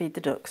grandchildren out to feed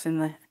the ducks in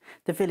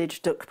the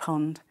village duck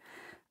pond.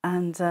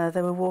 And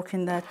they were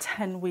walking their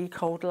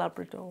 10-week-old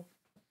Labrador.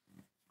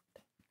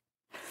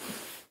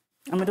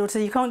 And my daughter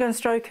said, "You can't go and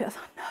stroke it." I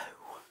thought, no,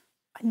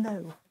 I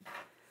know.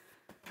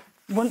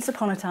 Once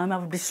upon a time, I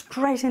would be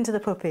straight into the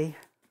puppy.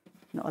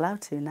 Not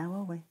allowed to now,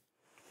 are we?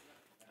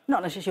 Not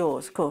unless it's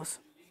yours, of course.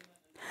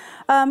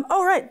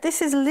 All right,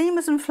 this is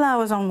lemurs and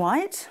flowers on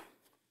white.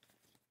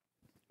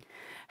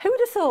 Who would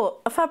have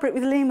thought a fabric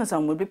with lemurs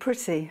on would be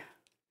pretty?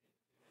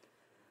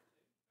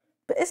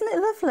 But isn't it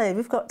lovely?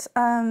 We've got,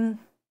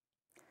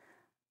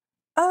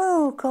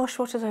 oh gosh,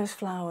 what are those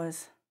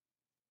flowers?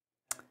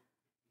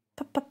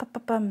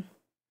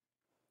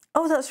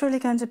 Oh, that's really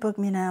going to bug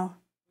me now.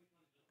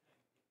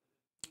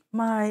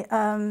 My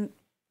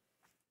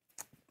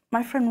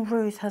friend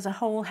Ruth has a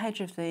whole hedge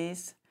of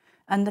these,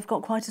 and they've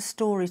got quite a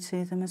story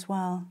to them as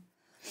well.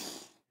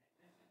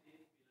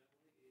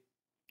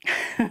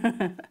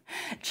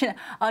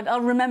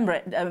 I'll remember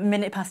it a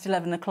minute past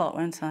 11 o'clock,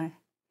 won't I?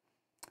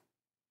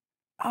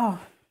 Oh.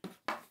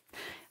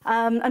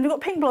 And we've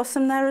got pink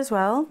blossom there as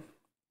well.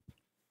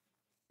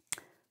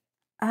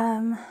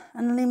 And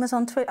lemurs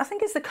on twig. I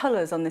think it's the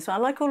colours on this one. I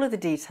like all of the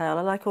detail.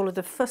 I like all of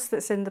the fuss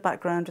that's in the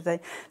background with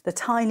the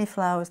tiny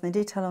flowers and the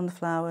detail on the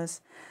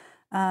flowers.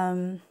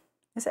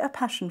 Is it a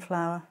passion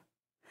flower?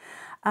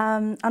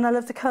 And I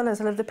love the colours.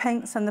 I love the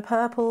pinks and the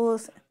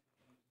purples.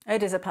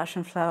 It is a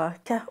passion flower.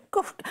 Yeah,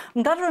 gosh,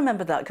 I'm glad I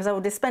remembered that because I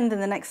will be spending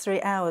the next 3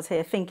 hours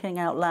here thinking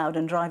out loud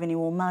and driving you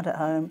all mad at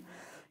home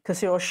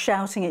because you're all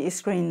shouting at your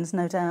screens,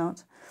 no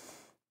doubt.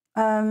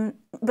 But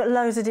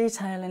loads of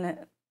detail in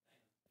it.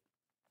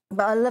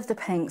 But I love the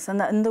pinks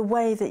and the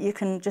way that you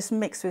can just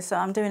mix with, so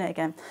I'm doing it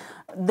again,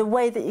 the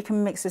way that you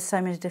can mix with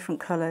so many different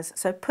colours.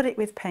 So put it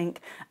with pink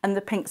and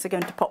the pinks are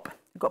going to pop.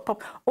 You've got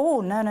pop.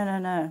 Oh,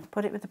 no.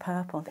 Put it with the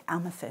purple, the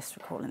amethyst,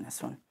 we're calling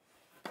this one.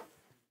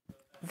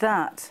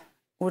 That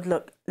would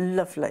look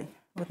lovely,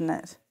 wouldn't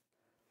it?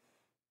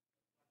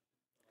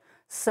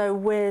 So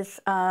with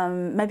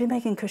maybe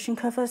making cushion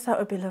covers, that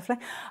would be lovely.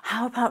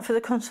 How about for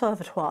the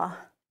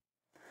conservatoire?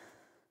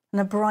 And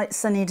a bright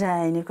sunny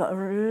day, and you've got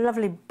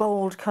lovely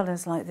bold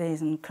colours like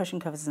these, and cushion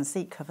covers and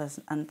seat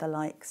covers and the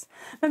likes.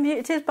 Remember,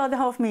 it is by the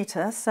 ½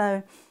 metre,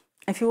 so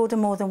if you order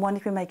more than one,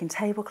 you can be making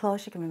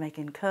tablecloths, you can be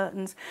making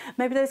curtains.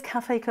 Maybe those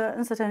cafe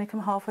curtains that only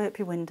come halfway up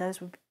your windows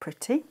would be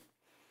pretty.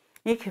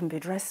 You can be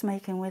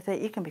dressmaking with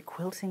it, you can be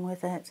quilting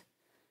with it.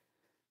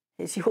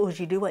 It's yours,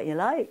 you do what you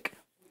like.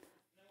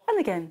 And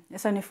again,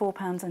 it's only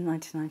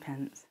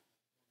 £4.99.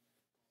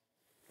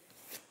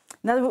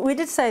 Now, we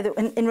did say that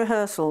in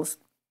rehearsals,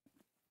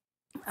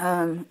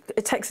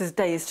 It takes us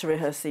days to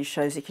rehearse these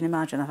shows, you can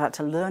imagine. I've had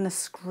to learn a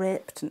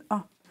script and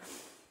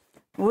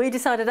we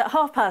decided at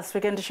 5:30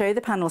 we're going to show you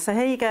the panels. So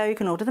here you go, you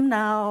can order them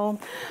now.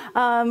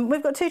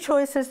 We've got two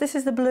choices. This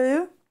is the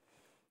blue,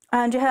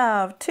 and you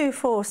have 2,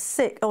 4,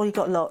 6. Oh, you've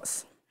got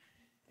lots.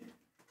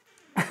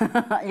 You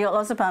got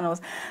lots of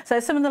panels. So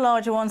some of the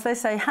larger ones, they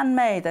say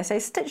handmade. They say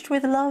stitched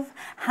with love,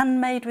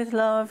 handmade with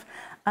love,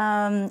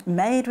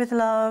 made with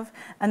love.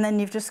 And then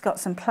you've just got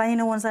some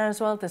plainer ones there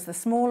as well. There's the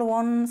smaller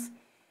ones,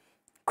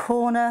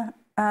 corner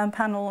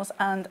panels,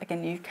 and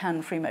again you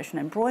can free motion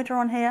embroider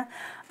on here.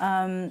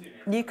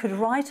 You could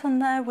write on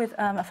there with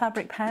a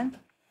fabric pen,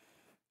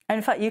 and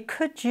in fact you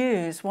could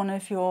use one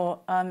of your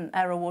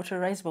air or water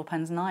erasable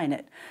pens and iron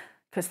it,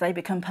 because they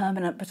become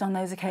permanent, but on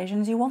those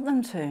occasions you want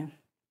them to.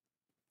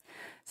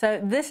 So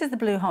this is the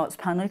blue hearts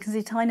panel. You can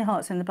see tiny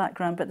hearts in the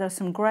background, but there's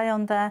some grey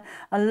on there.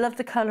 I love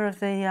the colour of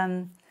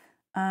the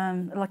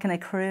like an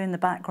ecru in the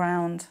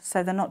background,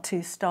 so they're not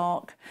too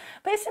stark.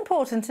 But it's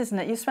important, isn't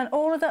it? You spent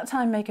all of that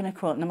time making a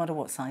quilt, no matter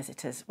what size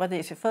it is, whether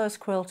it's your first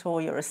quilt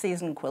or you're a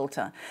seasoned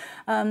quilter.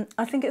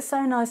 I think it's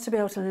so nice to be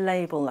able to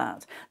label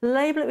that.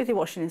 Label it with your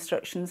washing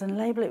instructions and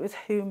label it with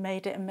who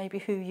made it and maybe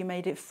who you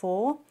made it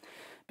for,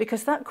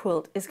 because that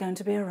quilt is going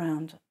to be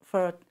around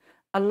for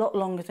a lot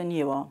longer than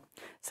you are.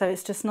 So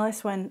it's just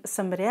nice when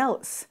somebody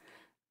else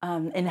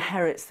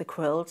inherits the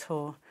quilt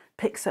or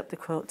picks up the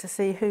quilt to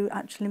see who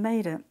actually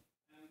made it.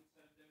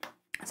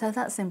 So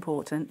that's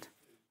important.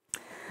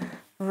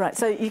 Right,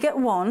 so you get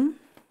one.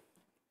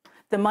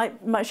 They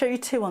might show you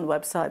two on the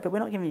website, but we're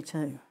not giving you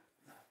two.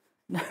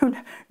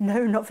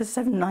 No, not for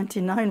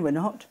 $7.99, we're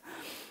not.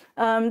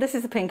 This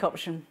is the pink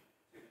option.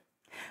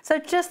 So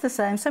just the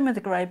same with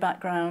the grey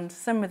background,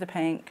 some with the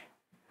pink,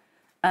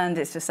 and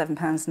it's just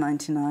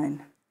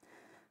 £7.99.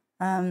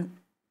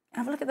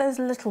 Have a look at those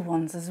little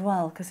ones as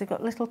well, because they've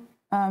got little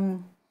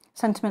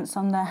sentiments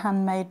on there,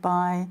 handmade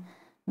by,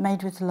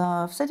 made with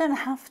love. So you don't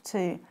have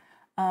to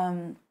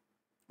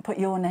put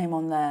your name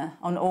on there,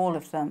 on all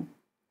of them.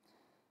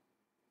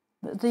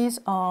 But these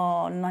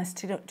are nice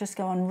to just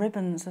go on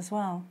ribbons as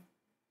well.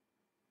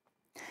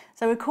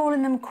 So we're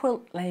calling them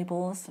quilt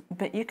labels,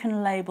 but you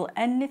can label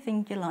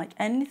anything you like,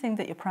 anything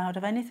that you're proud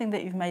of, anything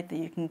that you've made that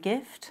you can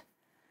gift.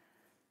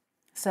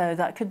 So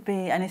that could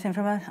be anything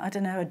from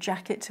a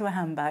jacket to a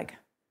handbag.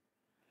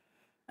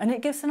 And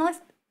it gives a nice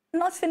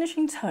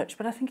finishing touch,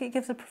 but I think it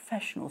gives a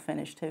professional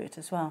finish to it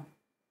as well.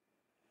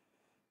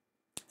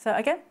 So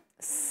again,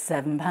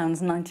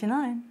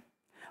 £7.99,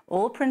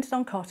 all printed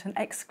on cotton,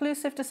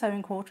 exclusive to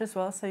Sewing Quarter as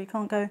well, so you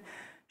can't go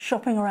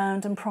shopping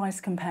around and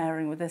price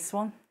comparing with this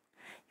one.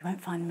 You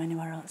won't find them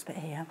anywhere else but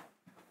here.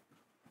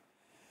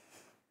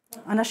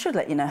 And I should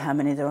let you know how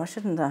many there are,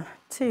 shouldn't I?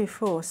 2,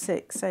 4,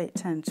 6, 8,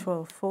 10,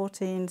 12,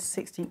 14,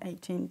 16,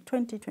 18,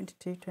 20,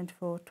 22,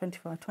 24,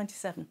 25,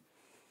 27.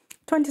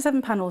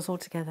 27 panels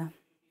altogether.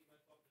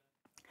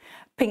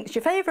 Pink's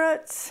your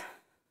favourites.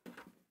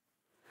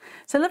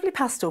 So lovely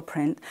pastel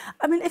print.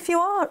 I mean, if you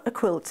are a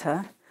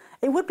quilter,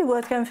 it would be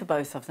worth going for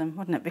both of them,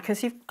 wouldn't it?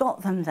 Because you've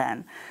got them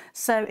then.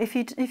 So if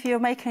you're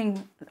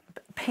making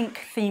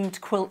pink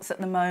themed quilts at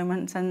the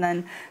moment, and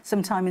then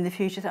sometime in the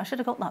future, I should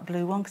have got that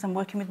blue one because I'm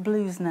working with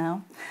blues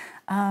now,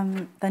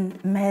 then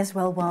may as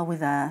well while we're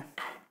there.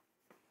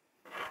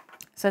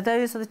 So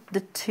those are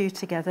the two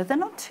together. They're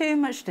not too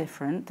much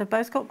different. They've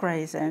both got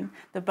greys in.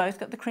 They've both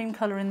got the cream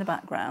colour in the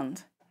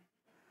background.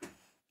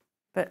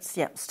 But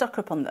yeah, stock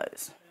up on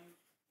those.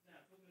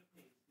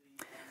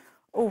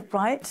 All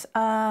right,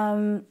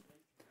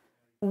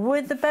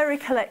 with the berry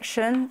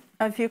collection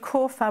of your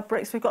core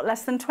fabrics, we've got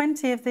less than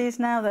 20 of these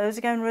now. Those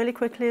are going really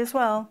quickly as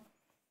well.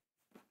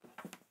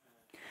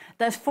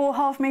 There's 4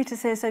 half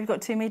metres here, so you've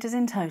got 2 metres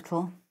in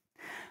total.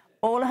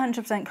 All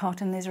 100%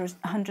 cotton. These are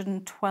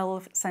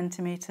 112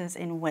 centimetres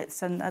in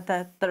width, and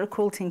they're a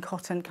quilting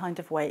cotton kind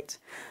of weight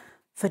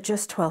for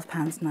just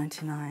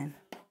 £12.99.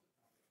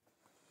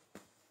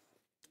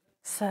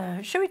 So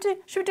should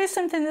we do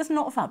something that's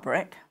not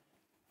fabric?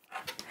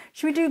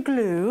 Should we do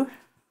glue?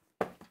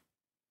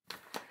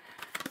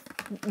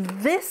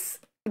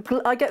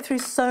 I get through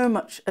so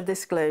much of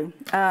this glue.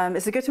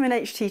 It's a Gutermann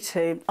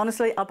HT2.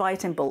 Honestly, I buy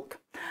it in bulk.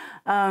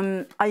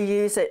 I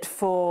use it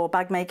for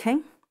bag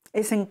making.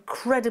 It's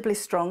incredibly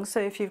strong,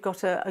 so if you've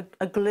got a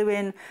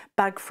glue-in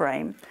bag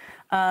frame,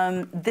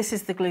 this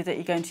is the glue that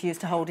you're going to use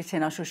to hold it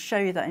in. I shall show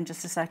you that in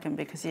just a second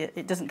because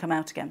it doesn't come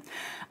out again.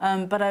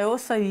 But I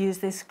also use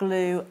this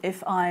glue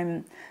if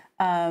I'm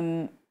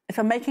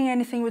making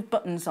anything with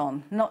buttons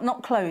on,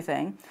 not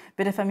clothing,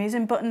 but if I'm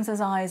using buttons as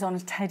eyes on a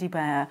teddy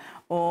bear,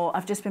 or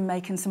I've just been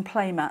making some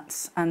play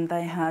mats and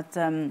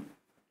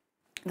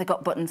they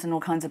got buttons and all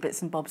kinds of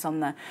bits and bobs on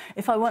there.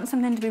 If I want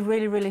something to be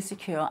really, really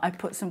secure, I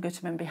put some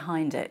Gutermann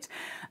behind it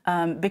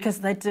because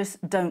they just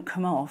don't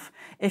come off.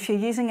 If you're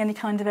using any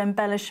kind of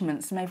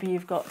embellishments, maybe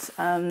you've got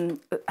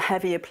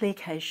heavier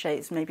plique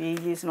shapes, maybe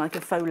you're using like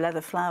a faux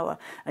leather flower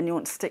and you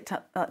want to stick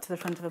that to the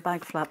front of a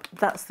bag flap,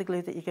 that's the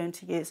glue that you're going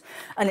to use.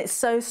 And it's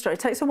so strong.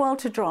 It takes a while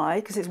to dry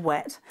because it's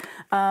wet.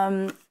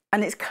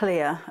 and it's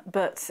clear,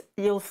 but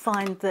you'll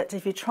find that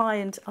if you try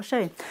and, I'll show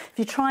you, if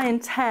you try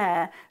and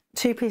tear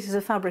two pieces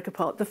of fabric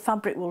apart, the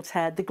fabric will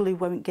tear, the glue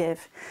won't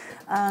give.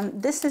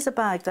 This is a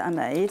bag that I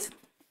made,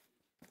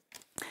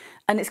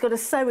 and it's got a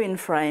sew-in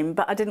frame,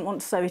 but I didn't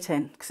want to sew it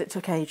in because it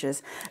took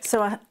ages.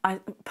 So I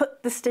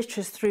put the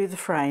stitches through the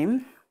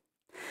frame,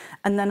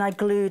 and then I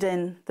glued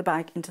in the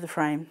bag into the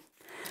frame.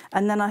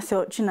 And then I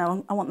thought, you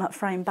know, I want that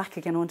frame back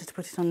again. I wanted to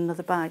put it on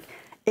another bag.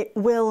 It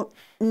will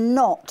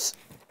not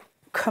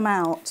come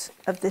out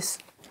of this.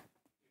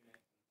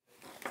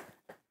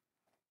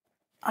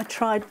 I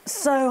tried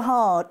so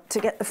hard to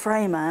get the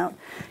frame out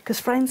because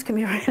frames can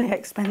be really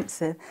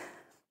expensive,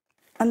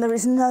 and there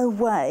is no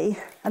way,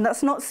 and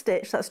that's not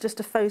stitched, that's just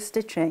a faux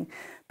stitching,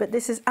 but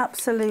this is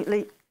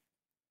absolutely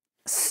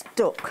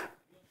stuck.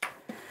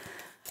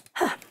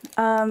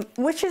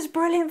 Which is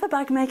brilliant for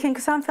bag making,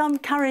 because if I'm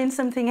carrying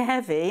something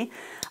heavy,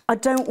 I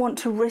don't want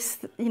to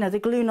risk, you know, the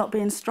glue not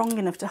being strong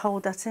enough to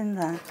hold that in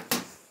there.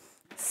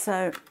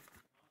 So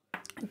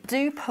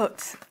do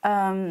put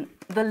the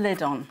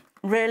lid on.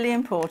 Really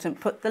important,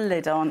 put the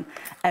lid on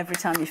every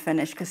time you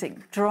finish, because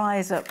it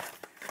dries up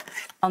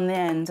on the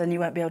end and you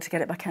won't be able to get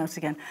it back out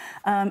again.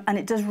 And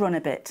it does run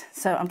a bit.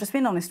 So I'm just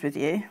being honest with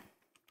you.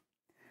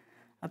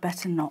 I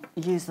better not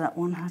use that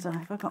one, had I?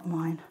 Have I got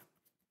mine?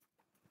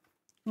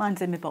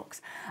 Mine's in my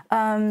box.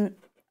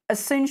 As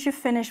soon as you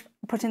finish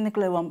putting the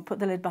glue on, put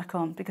the lid back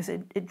on, because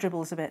it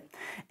dribbles a bit.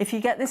 If you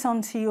get this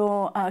onto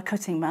your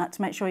cutting mat,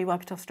 make sure you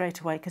wipe it off straight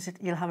away, because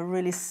you'll have a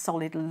really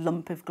solid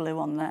lump of glue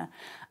on there.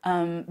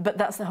 But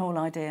that's the whole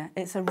idea.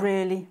 It's a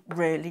really,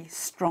 really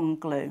strong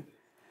glue.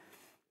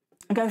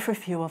 Go for a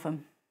few of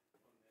them.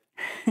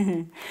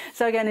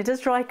 So again, it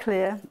does dry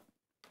clear.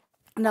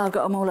 Now I've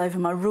got them all over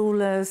my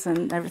rulers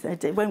and everything.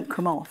 It won't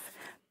come off.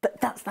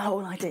 But that's the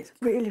whole idea. It's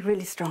really,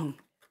 really strong.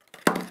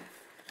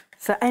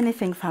 So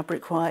anything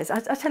fabric-wise, I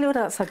tell you what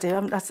else I do.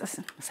 As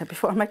I said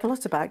before, I make a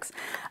lot of bags.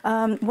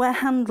 Where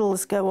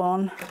handles go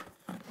on,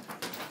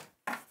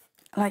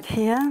 like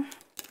here.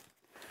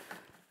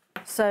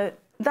 So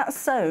that's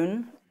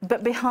sewn,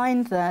 but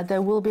behind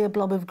there will be a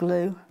blob of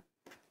glue.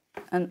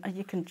 And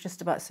you can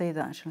just about see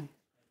that, actually.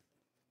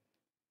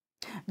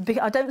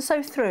 I don't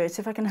sew through it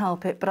if I can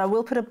help it, but I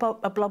will put a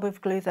blob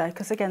of glue there,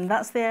 because again,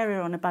 that's the area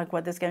on a bag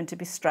where there's going to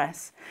be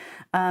stress,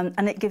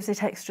 and it gives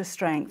it extra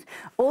strength.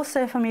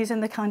 Also, if I'm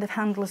using the kind of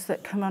handles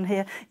that come on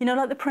here, you know,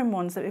 like the prim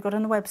ones that we've got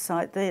on the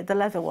website, the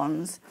leather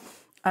ones,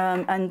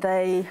 and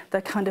they're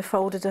kind of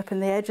folded up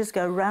and the edges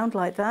go round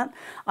like that,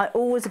 I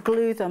always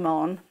glue them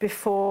on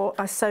before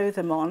I sew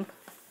them on,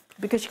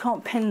 because you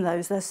can't pin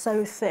those, they're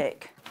so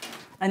thick.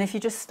 And if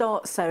you just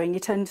start sewing, you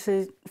tend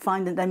to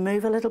find that they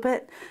move a little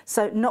bit.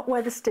 So not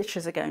where the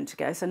stitches are going to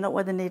go, so not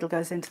where the needle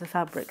goes into the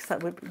fabrics.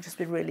 That would just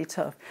be really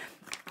tough.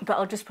 But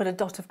I'll just put a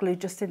dot of glue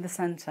just in the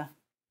centre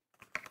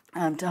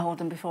to hold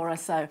them before I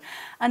sew.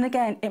 And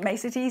again, it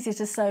makes it easier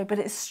to sew, but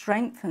it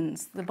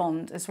strengthens the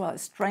bond as well. It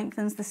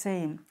strengthens the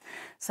seam.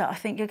 So I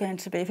think you're going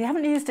to be, if you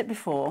haven't used it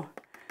before,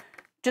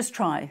 just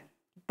try.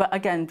 But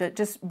again,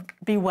 just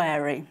be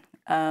wary.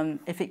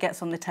 If it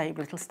gets on the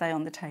table, it'll stay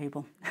on the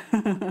table.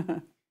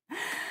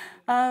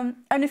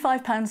 Only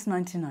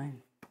 £5.99.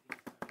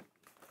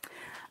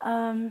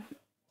 I'll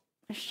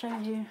show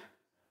you.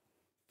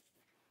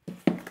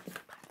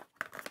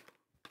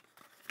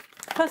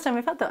 First time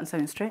we've had that on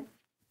Sewing Street.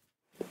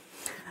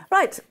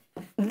 Right,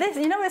 this,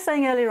 you know, we were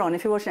saying earlier on,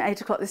 if you're watching at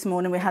 8 o'clock this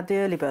morning, we had the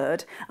early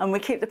bird, and we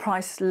keep the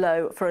price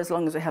low for as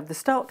long as we have the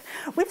stock.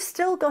 We've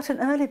still got an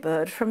early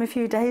bird from a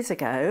few days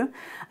ago,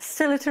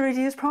 still at a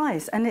reduced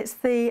price, and it's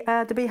the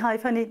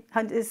beehive honey.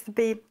 It's the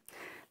bee.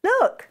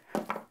 Look,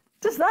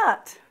 just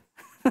that.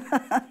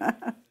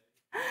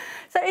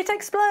 So it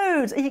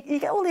explodes. You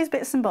get all these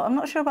bits and bobs. I'm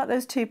not sure about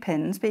those two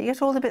pins, but you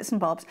get all the bits and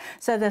bobs.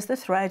 So there's the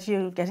thread,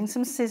 you're getting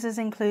some scissors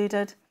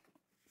included,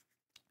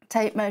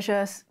 tape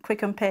measure,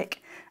 quick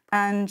unpick,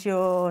 and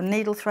your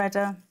needle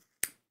threader.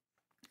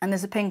 And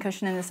there's a pin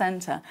cushion in the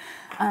centre.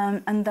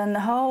 And then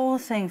the whole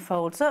thing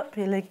folds up,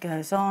 your lid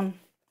goes on.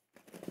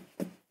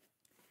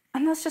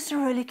 And that's just a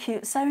really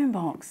cute sewing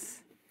box.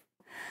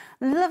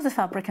 Love the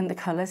fabric and the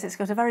colours. It's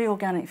got a very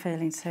organic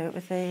feeling to it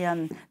with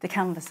the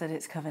canvas that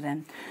it's covered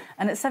in.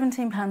 And it's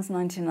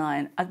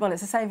 £17.99. Well,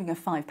 it's a saving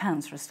of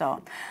 £5 for a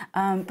start.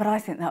 But I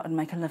think that would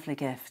make a lovely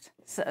gift.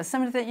 So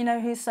somebody that you know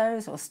who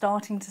sews or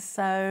starting to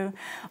sew,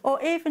 or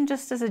even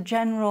just as a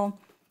general,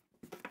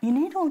 you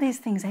need all these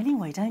things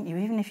anyway, don't you?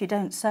 Even if you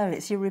don't sew,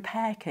 it's your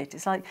repair kit.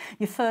 It's like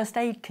your first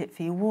aid kit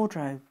for your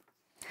wardrobe.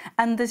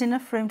 And there's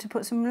enough room to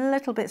put some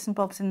little bits and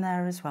bobs in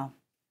there as well.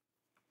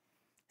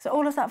 So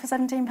all of that for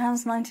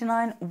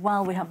 £17.99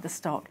 while we have the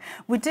stock.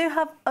 We do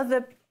have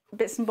other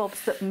bits and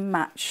bobs that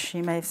match.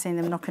 You may have seen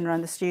them knocking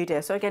around the studio.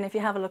 So again, if you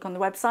have a look on the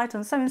website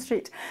on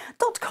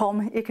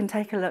sewingstreet.com, you can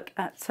take a look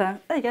at, there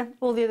you go,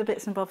 all the other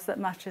bits and bobs that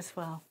match as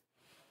well.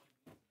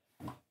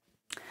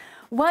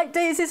 White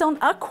daisies on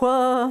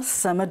aqua,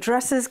 summer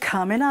dresses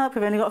coming up.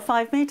 We've only got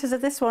 5 metres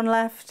of this one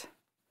left.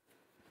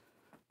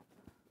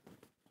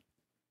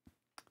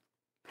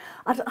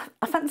 I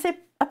fancy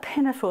a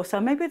pinafore, so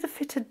maybe with a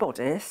fitted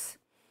bodice.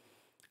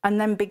 And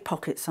then big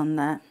pockets on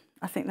there.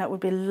 I think that would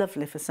be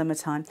lovely for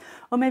summertime.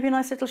 Or maybe a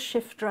nice little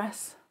shift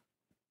dress.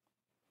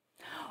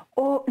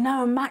 Or,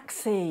 no, a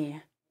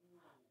maxi.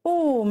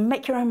 Oh,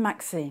 make your own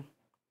maxi.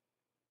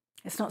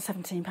 It's not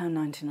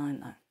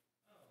 £17.99 though.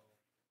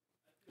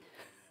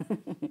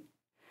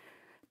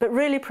 But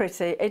really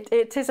pretty.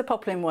 It is a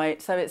poplin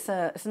weight, so it's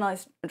a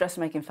nice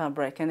dressmaking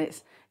fabric, and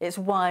it's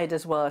wide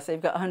as well, so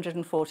you've got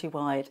 140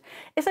 wide.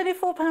 It's only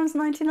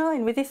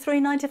 £4.99 with your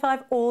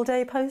 £3.95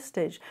 all-day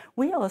postage.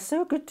 We are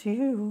so good to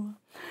you.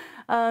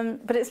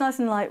 But it's nice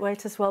and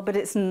lightweight as well, but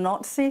it's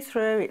not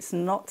see-through, it's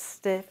not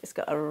stiff. It's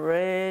got a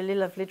really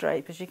lovely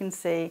drape, as you can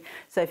see.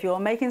 So if you're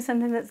making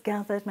something that's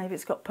gathered, maybe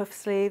it's got puff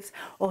sleeves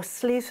or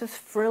sleeves with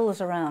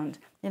frills around,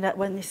 you know,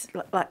 when this,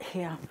 like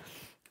here.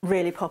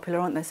 Really popular,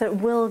 aren't they? So it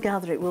will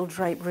gather, it will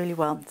drape really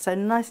well. So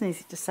nice and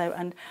easy to sew,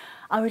 and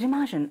I would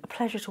imagine a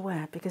pleasure to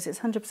wear because it's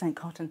 100%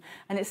 cotton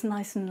and it's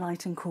nice and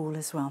light and cool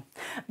as well.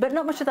 But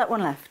not much of that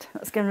one left.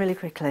 Let's go really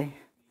quickly.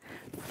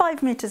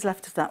 5 meters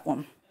left of that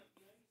one.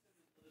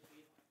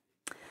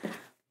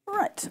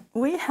 Right,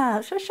 we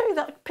have, shall I show you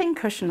that pin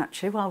cushion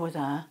actually while we're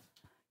there?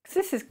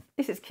 Because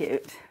this is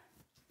cute.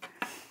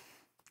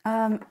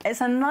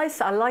 It's a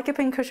nice, I like a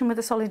pin cushion with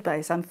a solid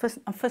base. I'm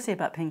fussy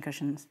about pin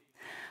cushions.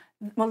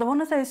 Well, they're one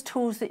of those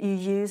tools that you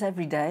use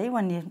every day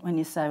when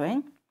you're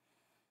sewing.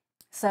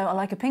 So I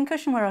like a pin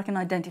cushion where I can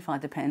identify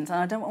the pins, and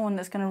I don't want one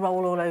that's going to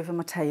roll all over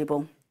my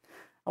table.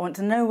 I want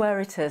to know where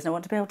it is, and I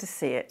want to be able to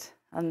see it.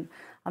 And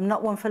I'm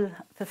not one for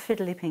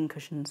fiddly pin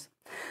cushions.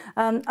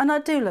 And I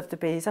do love the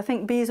bees. I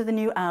think bees are the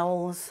new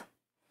owls.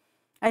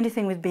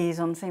 Anything with bees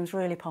on seems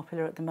really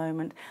popular at the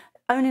moment.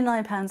 Only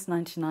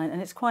 £9.99,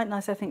 and it's quite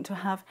nice, I think, to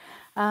have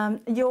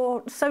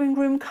your sewing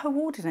room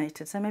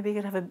coordinated. So maybe you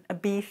could have a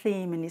bee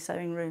theme in your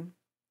sewing room.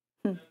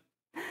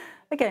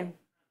 Again,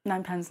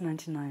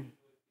 £9.99.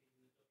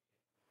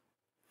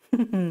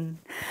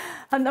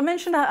 And I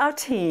mentioned our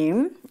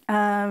team.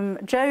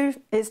 Joe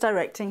is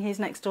directing, he's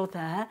next door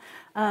there.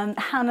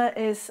 Hannah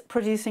is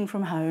producing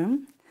from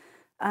home.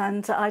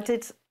 And I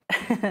did,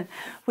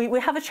 we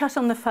have a chat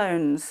on the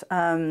phones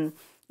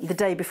the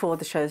day before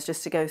the shows,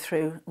 just to go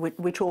through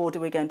which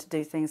order we're going to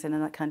do things in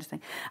and that kind of thing.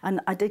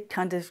 And I did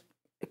kind of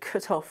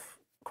cut off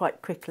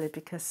quite quickly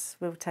because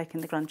we were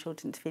taking the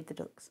grandchildren to feed the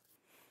ducks.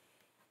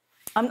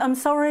 I'm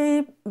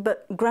sorry,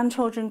 but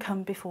grandchildren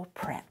come before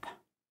prep.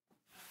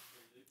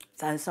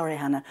 So sorry,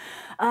 Hannah.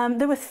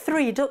 There were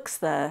 3 ducks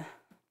there.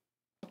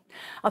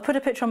 I put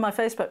a picture on my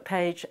Facebook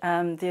page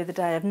the other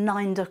day of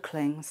 9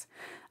 ducklings,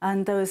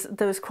 and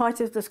there's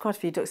quite a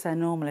few ducks there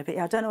normally, but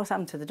yeah, I don't know what's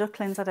happened to the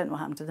ducklings. I don't know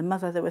what happened to the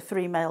mother. There were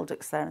 3 male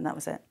ducks there, and that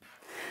was it.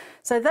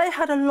 So they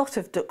had a lot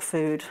of duck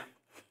food.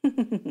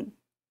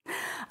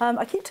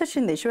 I keep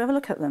touching these. Should we have a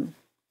look at them?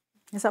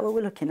 Is that what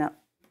we're looking at?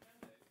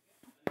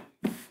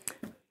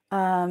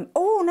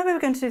 Oh no, we were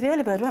going to do the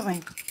early bird, weren't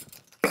we?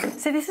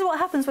 See, this is what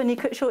happens when you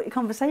cut short your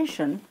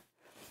conversation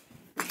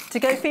to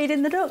go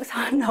feeding the ducks.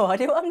 I have no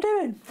idea what I'm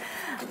doing.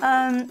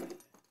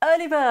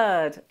 Early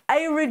bird,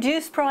 a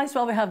reduced price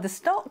while we have the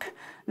stock,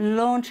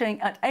 launching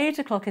at 8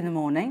 o'clock in the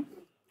morning.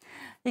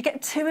 You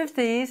get 2 of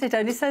these. It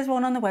only says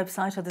 1 on the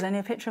website, or there's only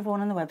a picture of 1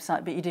 on the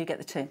website, but you do get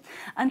the 2.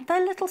 And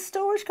they're little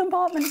storage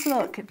compartments,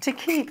 look, to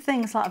keep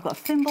things like, I've got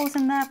thimbles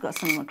in there, I've got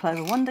some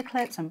Clover Wonder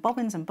clips and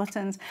bobbins and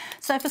buttons.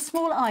 So for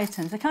small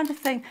items, the kind of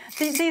thing,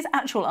 these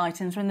actual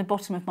items are in the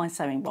bottom of my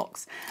sewing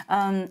box.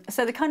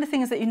 So the kind of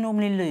things that you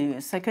normally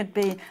lose, so it could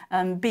be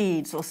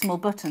beads or small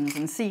buttons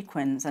and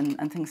sequins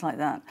and things like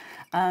that.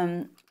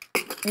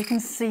 You can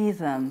see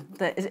them.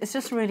 It's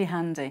just really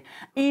handy.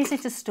 Easy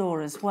to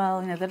store as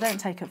well. You know, they don't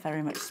take up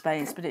very much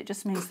space, but it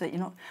just means that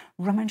you're not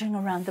rummaging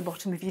around the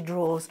bottom of your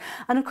drawers.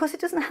 And of course, it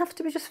doesn't have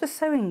to be just for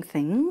sewing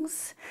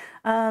things.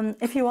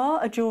 If you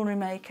are a jewellery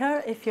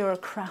maker, if you're a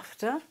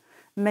crafter,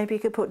 maybe you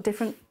could put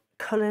different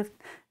coloured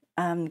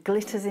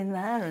glitters in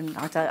there. And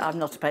I'm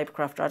not a paper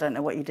crafter, I don't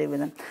know what you do with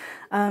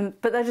them.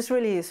 But they're just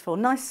really useful.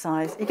 Nice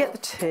size. You get the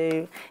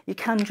 2. You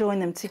can join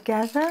them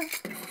together,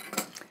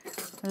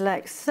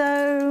 like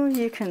so.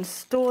 You can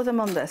store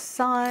them on their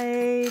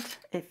side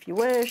if you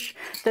wish.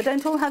 They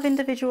don't all have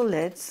individual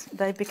lids.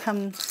 They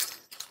become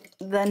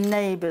their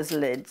neighbours'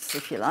 lids,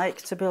 if you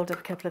like, to build up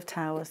a couple of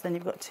towers. Then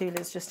you've got 2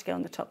 lids just to go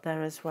on the top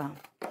there as well.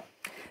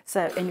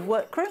 So in your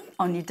workroom,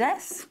 on your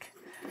desk,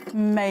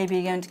 maybe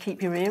you're going to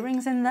keep your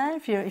earrings in there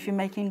if you're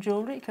making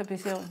jewellery. It could be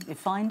your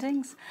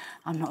findings.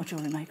 I'm not a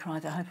jewellery maker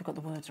either. I hope I've got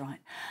the words right.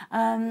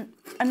 And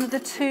the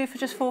 2 for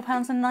just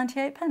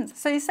 £4.98.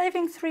 So you're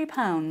saving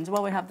 £3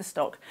 while we have the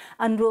stock,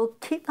 and we'll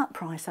keep that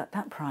price at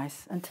that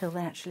price until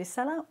they actually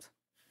sell out.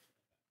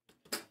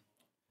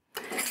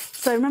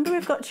 So remember,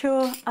 we've got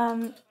your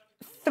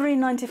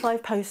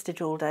 £3.95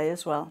 postage all day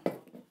as well.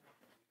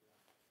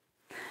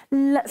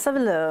 Let's have a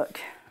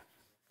look.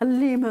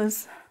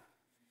 Lemurs.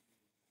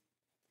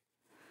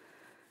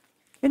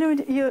 You know,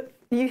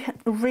 you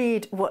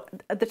read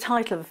the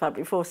title of the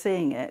fabric before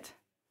seeing it,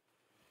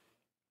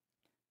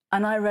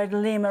 and I read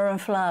lemur and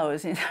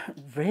flowers.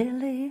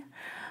 Really?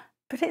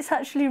 But it's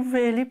actually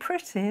really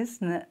pretty,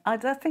 isn't it? I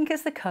think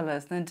it's the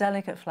colours, the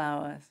delicate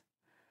flowers.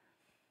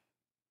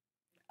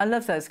 I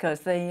love those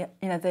colours. The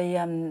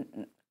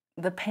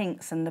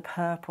pinks and the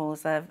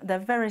purples. They're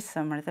very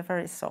summery. They're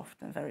very soft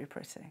and very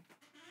pretty.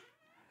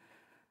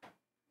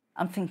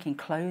 I'm thinking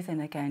clothing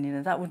again. You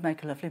know, that would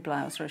make a lovely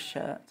blouse or a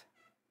shirt.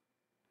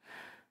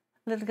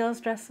 Little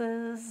girls'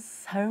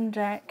 dresses, home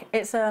deck.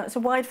 It's a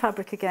wide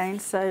fabric again,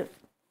 so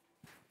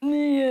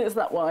yeah, it's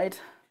that wide.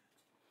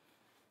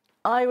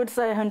 I would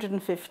say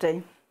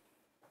 150.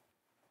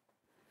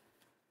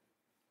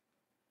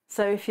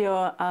 So if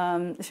you're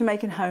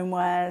making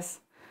homewares,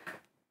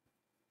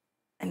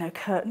 you know,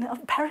 a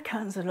pair of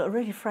curtains would look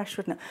really fresh,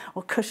 wouldn't it?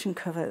 Or cushion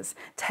covers,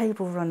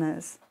 table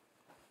runners.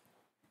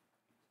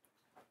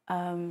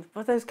 What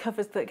are those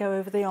covers that go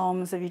over the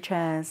arms of your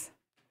chairs?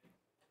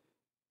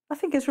 I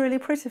think it's really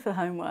pretty for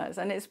homewares,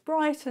 and it's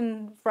bright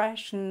and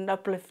fresh and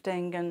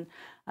uplifting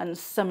and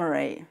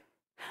summery,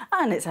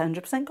 and it's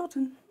 100%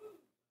 cotton.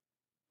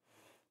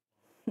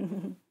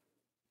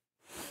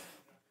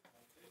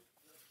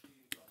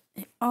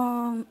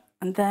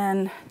 And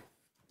then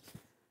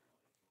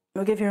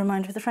we'll give you a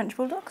reminder of the French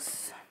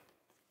bulldogs.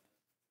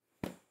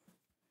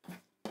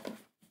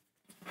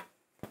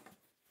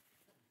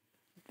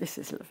 This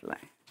is lovely.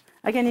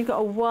 Again, you've got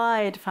a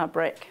wide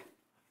fabric.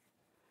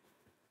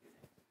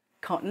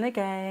 Cotton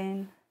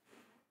again.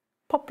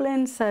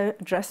 Poplin, so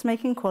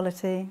dressmaking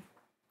quality.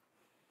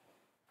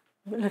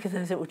 Look at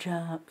those little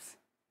chaps.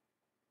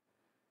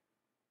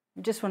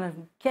 You just want to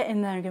get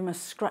in there and give them a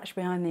scratch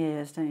behind the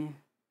ears, don't you?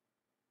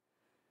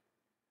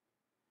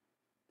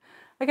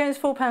 Again, it's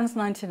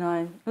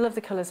 £4.99. I love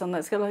the colours on that.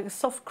 It's got like a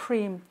soft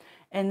cream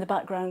in the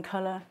background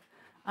colour.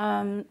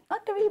 Are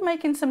you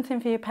making something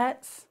for your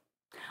pets?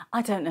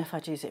 I don't know if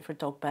I'd use it for a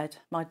dog bed.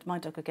 My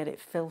dog would get it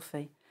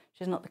filthy.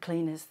 She's not the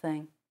cleanest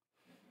thing.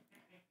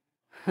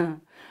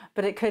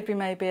 But it could be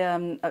maybe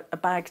a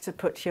bag to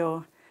put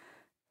your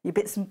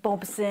bits and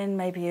bobs in.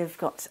 Maybe you've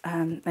got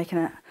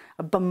making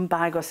a bum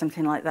bag or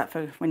something like that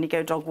for when you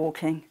go dog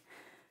walking,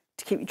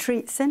 to keep your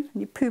treats in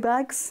and your poo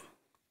bags.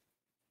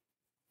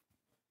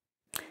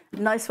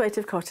 Nice weight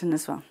of cotton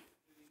as well.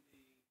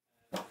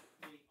 Right,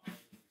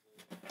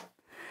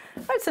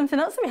 something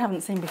else that we haven't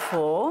seen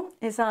before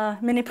is our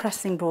mini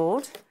pressing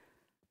board.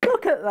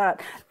 Look at that.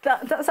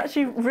 That's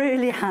actually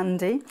really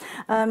handy.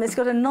 It's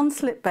got a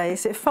non-slip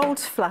base. It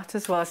folds flat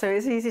as well, so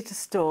it's easy to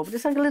store. But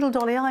it's like a little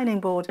dolly ironing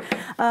board.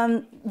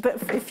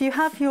 But if you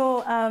have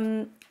your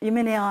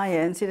mini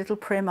irons, your little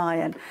prim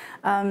iron,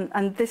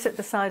 and this at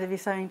the side of your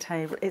sewing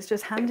table, it's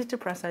just handy to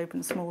press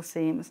open small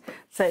seams.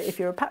 So if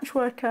you're a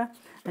patchworker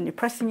and you're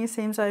pressing your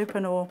seams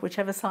open, or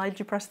whichever side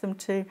you press them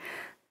to,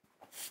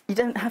 you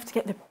don't have to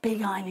get the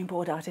big ironing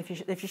board out if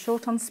you're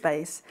short on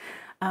space.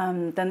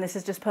 Then this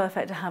is just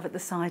perfect to have at the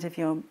side of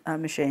your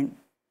machine.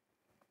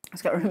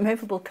 It's got a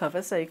removable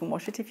cover, so you can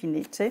wash it if you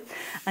need to,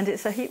 and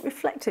it's a heat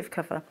reflective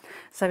cover,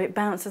 so it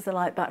bounces the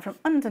light back from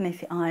underneath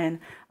the iron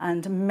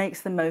and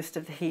makes the most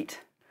of the heat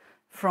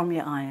from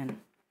your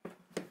iron.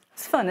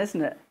 It's fun,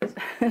 isn't it?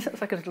 It looks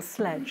like a little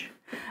sledge.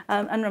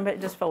 And remember, it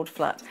just folds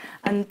flat.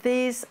 And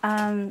these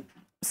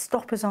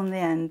stoppers on the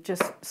end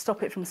just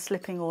stop it from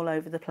slipping all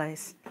over the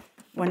place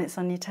when it's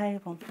on your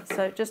table.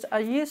 So just a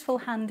useful,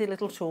 handy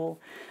little tool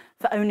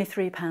for only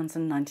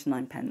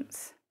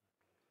 £3.99.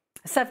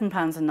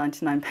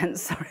 £7.99,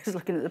 sorry, I was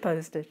looking at the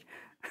postage.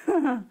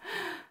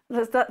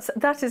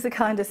 That is the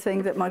kind of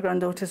thing that my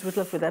granddaughters would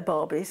love with their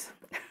Barbies.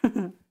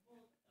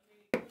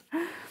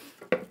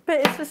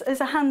 But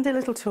it's a handy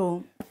little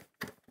tool.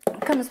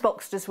 It comes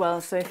boxed as well,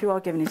 so if you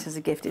are giving it as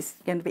a gift, it's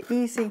going to be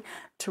easy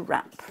to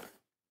wrap.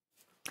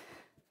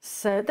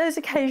 So those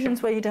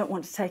occasions where you don't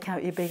want to take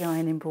out your big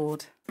ironing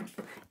board,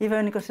 you've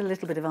only got a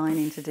little bit of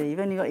ironing to do, you've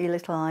only got your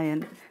little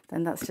iron,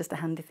 then that's just a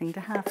handy thing to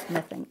have.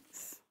 No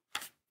thanks.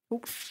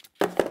 Oops.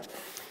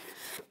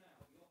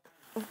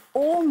 I've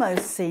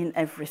almost seen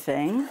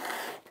everything.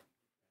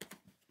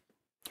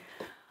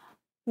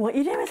 What are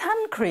you doing with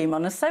hand cream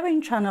on a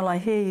sewing channel, I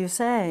hear you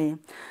say?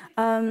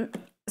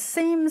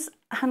 Seams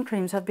hand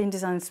creams have been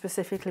designed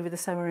specifically with the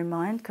sewer in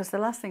mind, because the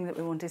last thing that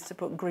we want is to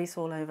put grease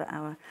all over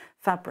our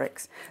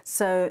fabrics.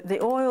 So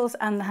the oils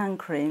and the hand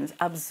creams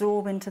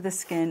absorb into the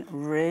skin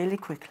really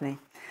quickly.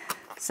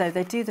 So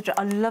they do the job.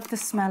 I love the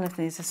smell of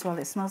these as well.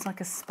 It smells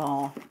like a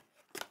spa.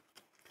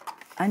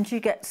 And you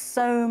get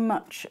so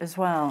much as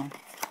well.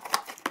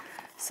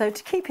 So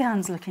to keep your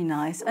hands looking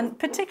nice, and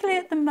particularly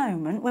at the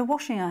moment, we're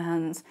washing our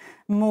hands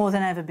more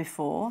than ever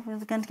before. We're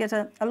going to get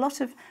a lot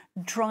of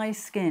dry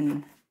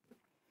skin.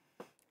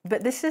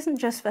 But this isn't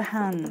just for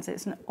hands,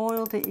 it's an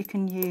oil that you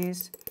can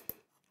use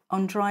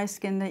on dry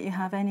skin that you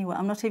have anywhere.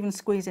 I'm not even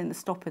squeezing the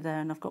stopper there,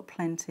 and I've got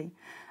plenty.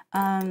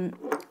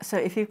 So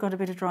if you've got a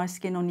bit of dry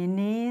skin on your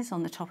knees,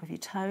 on the top of your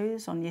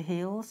toes, on your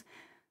heels,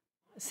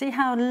 see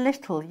how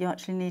little you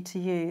actually need to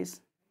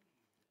use.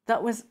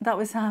 That was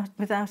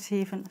without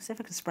even, see if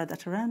I can spread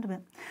that around a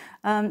bit.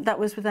 That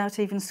was without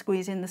even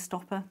squeezing the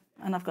stopper,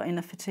 and I've got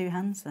enough for 2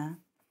 hands there.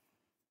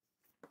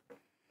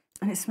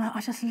 And it smells, I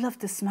just love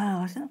the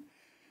smell.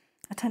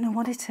 I don't know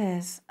what it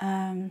is.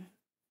 Oh,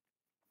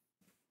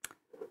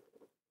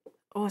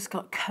 it's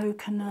got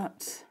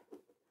coconut,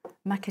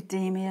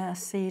 macadamia,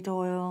 seed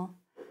oil,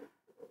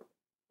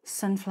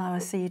 sunflower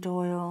seed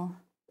oil.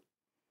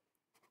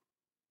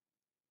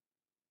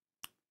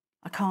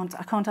 I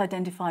can't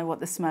identify what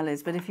the smell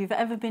is, but if you've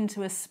ever been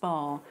to a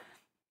spa,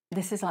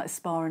 this is like a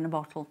spa in a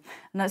bottle.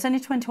 And it's only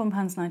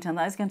 £21.99.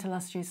 That is going to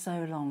last you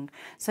so long.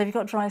 So if you've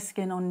got dry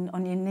skin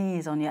on your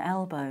knees, on your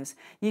elbows,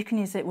 you can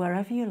use it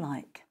wherever you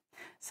like.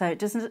 So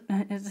it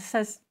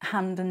says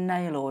hand and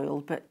nail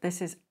oil, but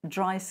this is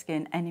dry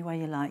skin anywhere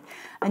you like.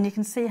 And you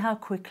can see how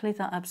quickly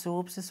that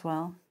absorbs as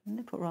well.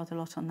 They put rather a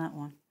lot on that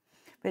one.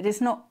 But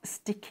it's not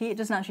sticky, it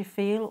doesn't actually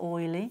feel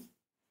oily.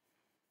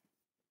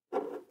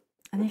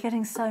 And you're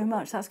getting so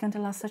much, that's going to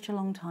last such a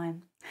long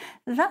time.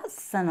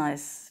 That's a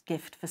nice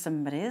gift for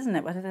somebody, isn't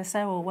it? Whether they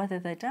say or whether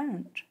they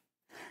don't.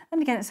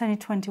 And again, it's only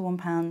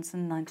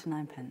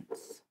 £21.99.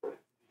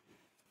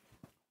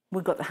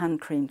 We've got the hand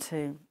cream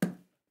too.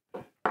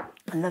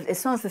 I love it. It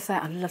smells the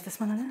same. I love the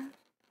smell of it.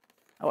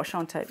 Oh, I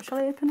shan't open. Shall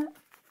I open it?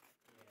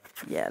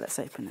 Yeah, let's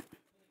open it.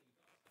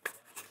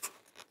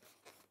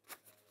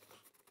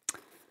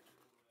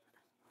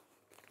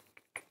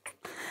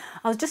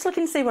 I was just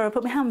looking to see where I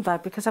put my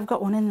handbag because I've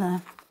got one in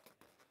there.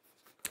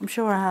 I'm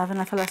sure I have,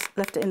 unless I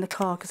left it in the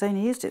car because I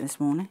only used it this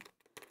morning.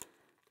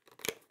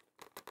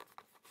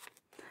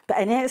 But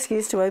any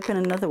excuse to open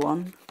another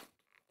one.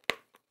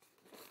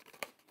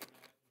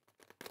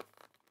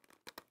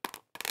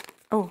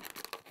 Oh,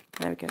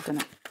 there we go,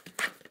 done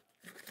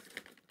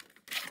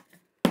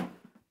it.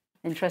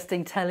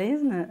 Interesting telly,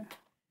 isn't it?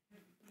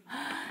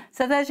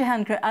 So there's your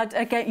hand cream.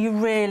 Again, you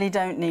really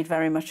don't need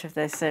very much of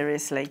this,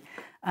 seriously.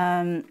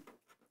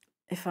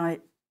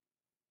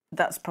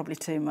 That's probably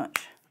too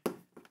much.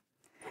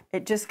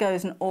 It just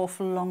goes an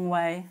awful long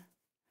way.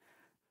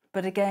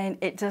 But again,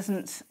 it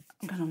doesn't,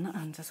 I'm going on that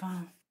hand as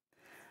well.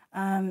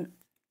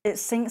 It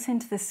sinks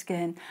into the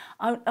skin.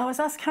 I was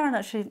asked, Karen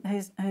actually,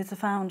 who's the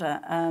founder,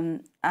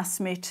 asked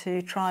me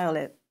to trial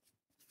it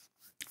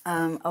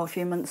a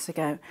few months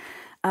ago.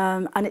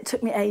 And it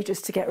took me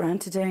ages to get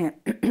around to doing it,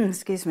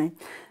 excuse me.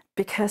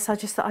 Because I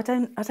just thought, I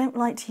don't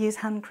like to use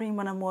hand cream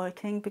when I'm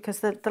working because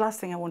the last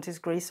thing I want is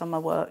grease on my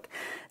work.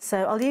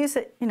 So I'll use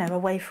it, you know,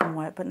 away from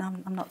work, but no,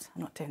 I'm not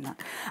doing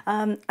that.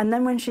 And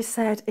then when she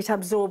said it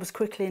absorbs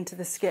quickly into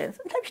the skin, I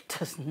thought, no, it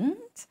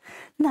doesn't.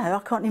 No, I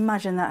can't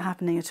imagine that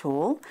happening at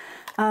all.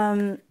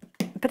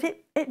 But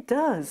it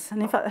does.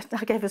 And in fact,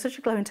 I gave her such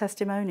a glowing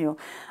testimonial.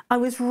 I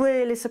was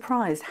really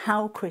surprised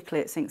how quickly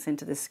it sinks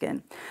into the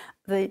skin.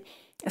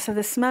 So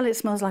the smell, it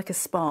smells like a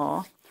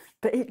spa,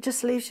 but it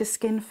just leaves your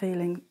skin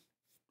feeling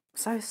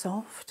so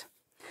soft.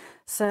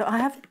 So I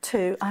have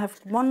two. I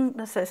have one,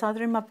 let's say it's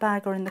either in my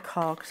bag or in the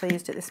car because I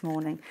used it this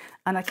morning,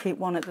 and I keep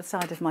one at the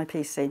side of my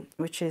PC,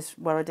 which is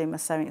where I do my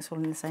sewing. It's all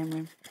in the same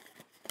room.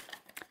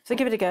 So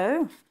give it a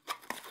go.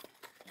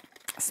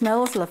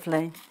 Smells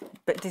lovely,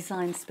 but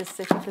designed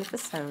specifically for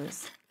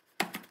sewers.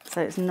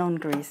 So it's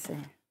non-greasy.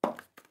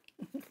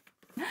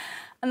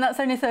 And that's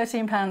only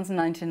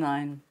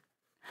 £13.99.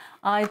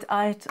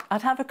 I'd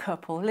have a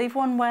couple. Leave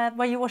one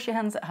where you wash your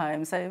hands at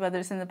home, so whether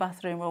it's in the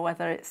bathroom or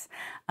whether it's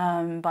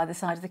by the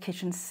side of the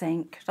kitchen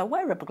sink. So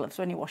wear rubber gloves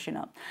when you're washing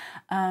up.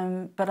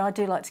 But I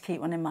do like to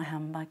keep one in my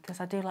handbag because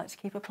I do like to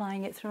keep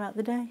applying it throughout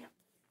the day.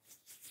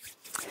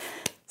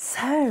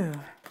 So,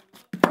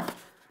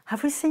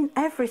 have we seen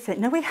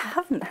everything? No, we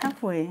haven't,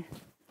 have we?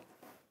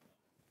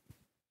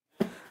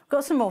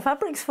 Got some more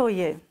fabrics for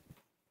you.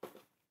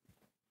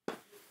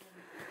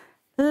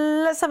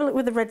 Let's have a look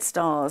with the red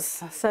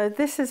stars. So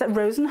this is a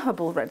Rose and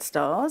Hubble red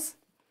stars,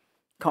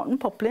 cotton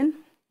poplin,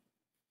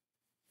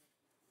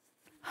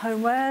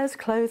 homewares,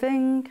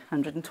 clothing,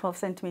 112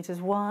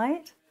 centimetres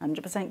wide,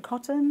 100%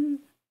 cotton.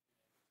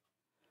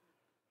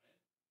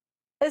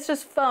 It's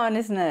just fun,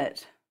 isn't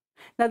it?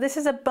 Now this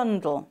is a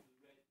bundle.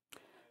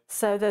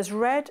 So there's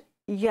red,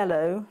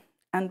 yellow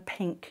and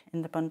pink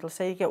in the bundle.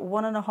 So you get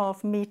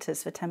 1.5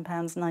 metres for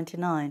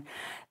 £10.99.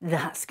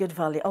 That's good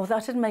value. Oh,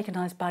 that'd make a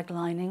nice bag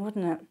lining,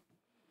 wouldn't it?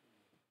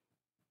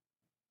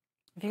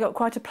 If you've got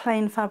quite a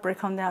plain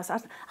fabric on the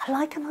outside, I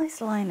like a nice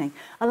lining.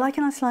 I like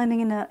a nice lining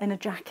in a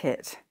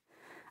jacket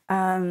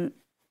because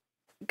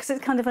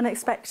it's kind of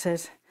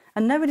unexpected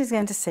and nobody's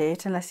going to see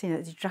it unless, you know,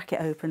 your jacket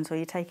opens or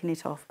you're taking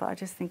it off. But I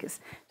just think it's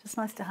just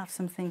nice to have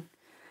something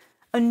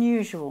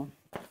unusual.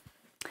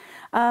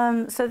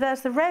 So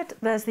there's the red,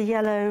 there's the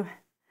yellow,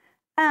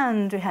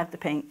 and we have the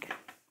pink.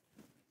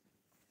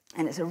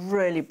 And it's a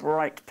really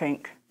bright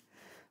pink.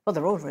 Well,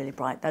 they're all really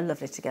bright. They're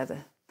lovely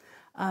together.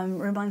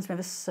 Reminds me of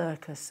a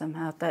circus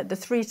somehow. The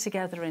three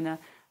together in a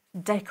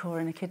decor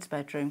in a kid's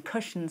bedroom,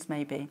 cushions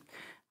maybe,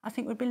 I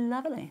think would be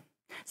lovely.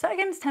 So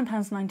again, it's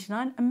 £10.99,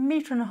 1.5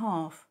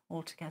 metres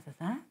altogether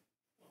there.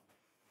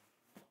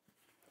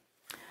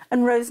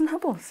 And Rose and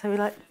Hubble, so we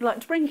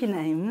like to bring you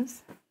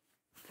names.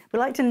 We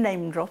like to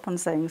name drop on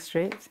Sewing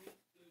Street.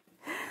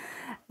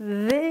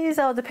 These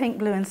are the pink,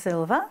 blue and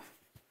silver.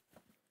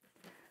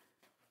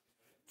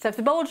 So if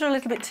the bolds are a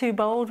little bit too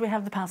bold, we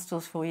have the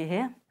pastels for you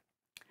here.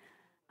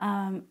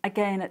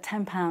 Again at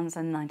 £10.99,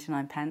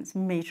 1.5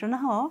 metres,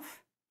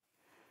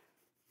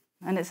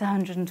 and it's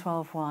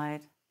 112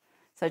 wide.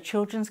 So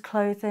children's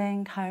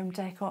clothing, home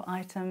decor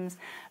items,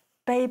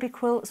 baby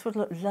quilts would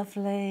look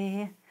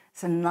lovely.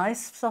 It's a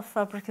nice soft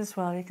fabric as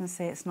well. You can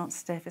see it's not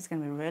stiff. It's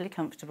going to be really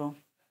comfortable.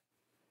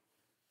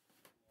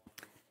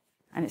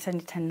 And it's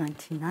only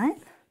 £10.99.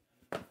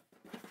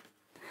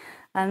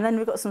 And then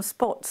we've got some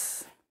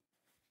spots.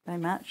 They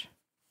match.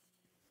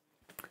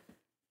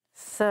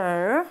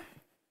 So,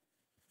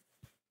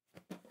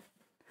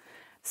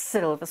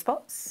 silver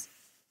spots,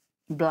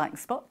 black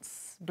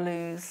spots,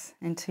 blues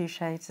in 2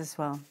 shades as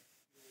well.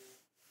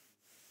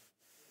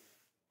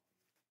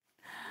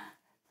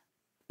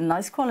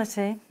 Nice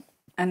quality.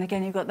 And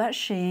again, you've got that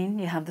sheen,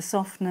 you have the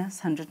softness,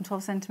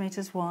 112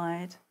 centimetres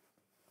wide.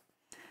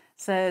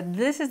 So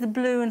this is the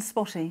blue and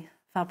spotty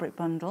fabric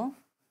bundle.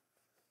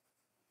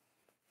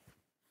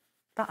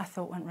 That I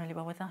thought went really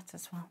well with that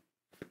as well.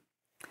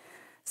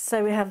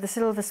 So we have the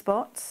silver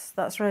spots,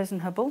 that's Rose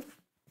and Hubble.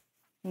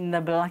 And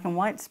the black and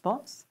white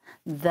spots,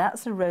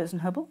 that's a Rose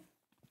and Hubble.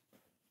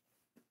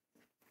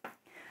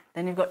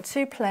 Then you've got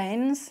 2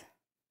 plains,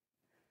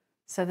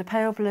 so the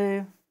pale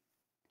blue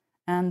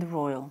and the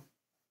royal.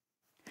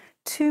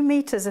 2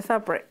 meters of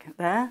fabric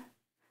there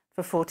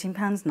for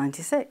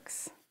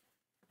 £14.96.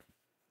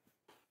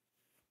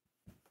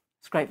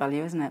 It's great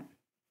value, isn't it?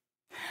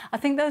 I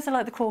think those are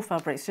like the core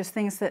fabrics, just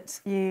things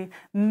that you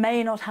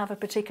may not have a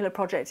particular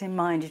project in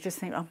mind. You just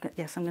think, oh,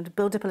 yes, I'm going to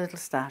build up a little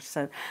stash.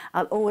 So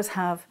I'll always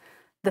have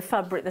the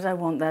fabric that I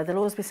want there. There'll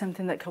always be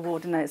something that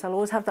coordinates. I'll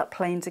always have that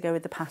plain to go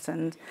with the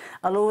pattern.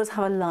 I'll always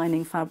have a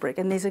lining fabric.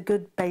 And these are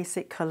good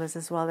basic colours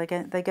as well.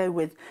 They go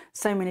with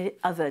so many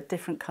other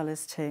different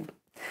colours too.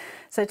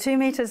 So 2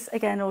 meters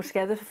again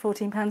altogether for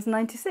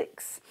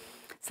 £14.96.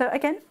 So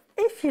again,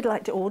 if you'd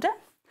like to order,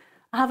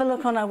 have a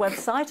look on our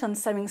website on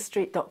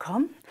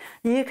sewingstreet.com.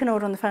 You can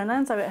order on the phone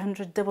line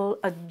 0800 double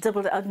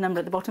number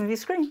at the bottom of your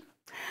screen.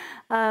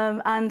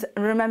 And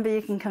remember,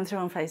 you can come through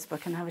on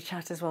Facebook and have a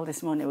chat as well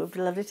this morning. It would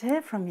be lovely to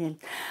hear from you.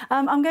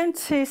 I'm going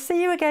to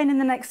see you again in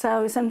the next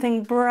hour with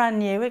something brand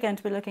new. We're going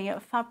to be looking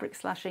at fabric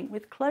slashing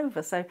with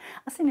clover. So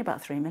I'll see you in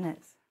about 3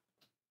 minutes.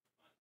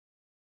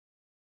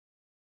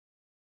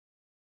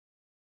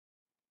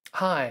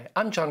 Hi,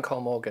 I'm John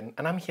Cole Morgan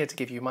and I'm here to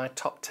give you my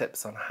top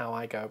tips on how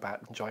I go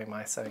about enjoying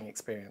my sewing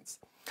experience.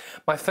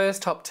 My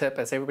first top tip,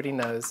 as everybody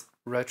knows,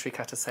 rotary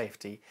cutter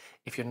safety.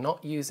 If you're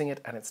not using it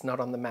and it's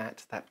not on the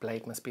mat, that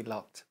blade must be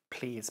locked.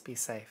 Please be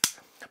safe.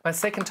 My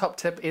second top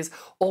tip is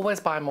always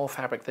buy more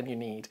fabric than you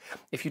need.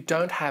 If you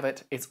don't have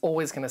it, it's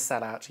always going to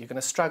sell out. You're going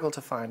to struggle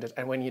to find it,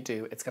 and when you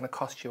do, it's going to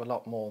cost you a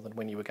lot more than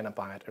when you were going to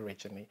buy it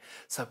originally.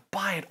 So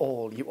buy it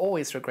all. You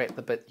always regret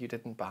the bit you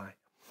didn't buy.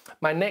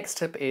 My next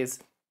tip is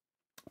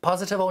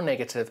positive or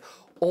negative,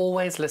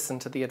 always listen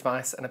to the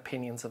advice and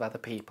opinions of other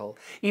people.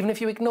 Even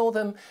if you ignore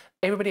them,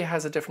 everybody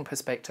has a different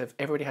perspective,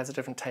 everybody has a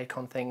different take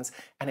on things,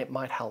 and it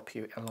might help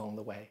you along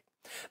the way.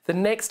 The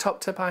next top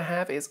tip I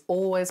have is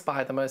always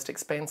buy the most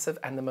expensive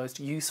and the most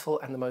useful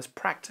and the most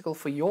practical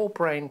for your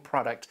brain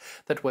product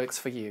that works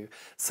for you.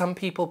 Some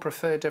people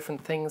prefer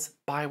different things,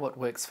 buy what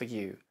works for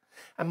you.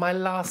 And my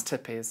last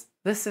tip is,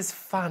 this is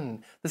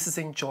fun, this is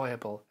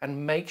enjoyable,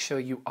 and make sure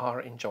you are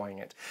enjoying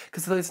it.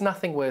 Because there's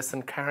nothing worse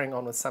than carrying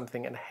on with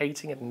something and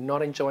hating it and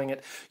not enjoying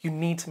it. You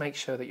need to make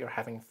sure that you're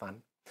having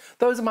fun.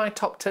 Those are my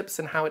top tips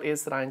and how it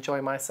is that I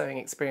enjoy my sewing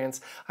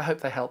experience. I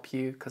hope they help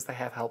you, because they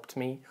have helped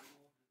me.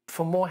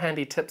 For more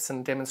handy tips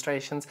and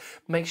demonstrations,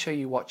 make sure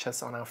you watch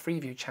us on our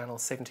Freeview channel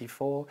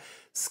 74,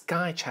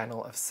 Sky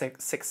channel of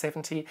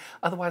 670,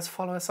 otherwise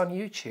follow us on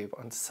YouTube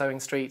on Sewing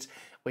Street,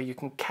 where you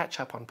can catch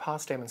up on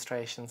past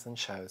demonstrations and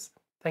shows.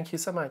 Thank you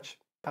so much.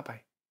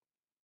 Bye-bye.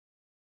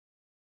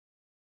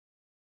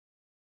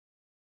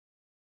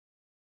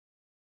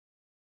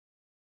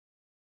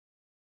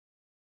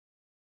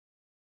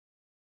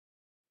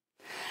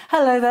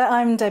 Hello there,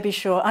 I'm Debbie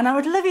Shaw, and I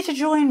would love you to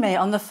join me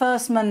on the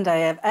first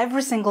Monday of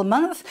every single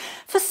month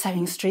for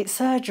Sewing Street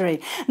Surgery.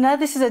 Now,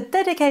 this is a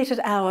dedicated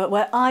hour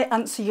where I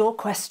answer your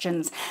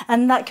questions,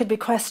 and that could be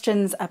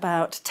questions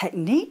about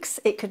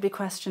techniques, it could be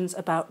questions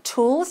about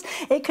tools,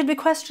 it could be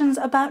questions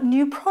about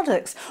new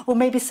products, or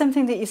maybe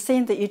something that you've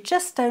seen that you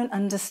just don't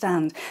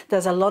understand.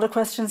 There's a lot of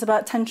questions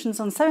about tensions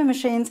on sewing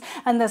machines,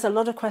 and there's a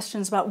lot of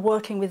questions about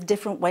working with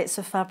different weights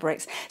of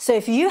fabrics. So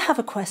if you have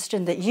a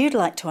question that you'd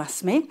like to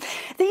ask me,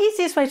 the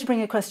easiest way to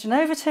bring a question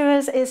over to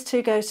us is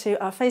to go to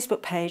our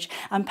Facebook page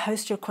and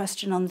post your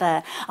question on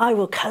there. I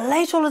will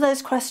collate all of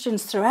those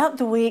questions throughout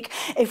the week.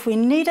 If we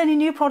need any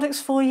new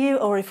products for you,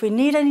 or if we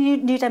need any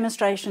new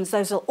demonstrations,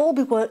 those will all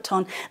be worked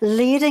on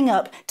leading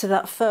up to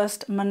that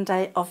first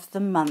Monday of the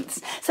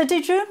month. So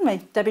do join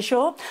me, Debbie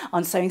Shaw,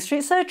 on Sewing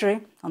Street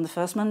Surgery on the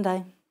first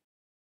Monday.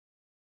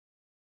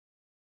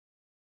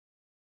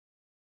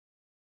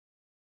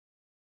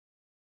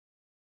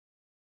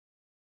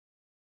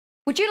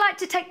 Would you like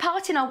to take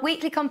part in our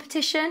weekly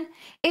competition?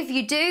 If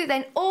you do,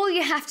 then all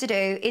you have to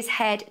do is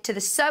head to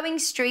the Sewing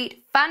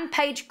Street fan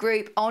page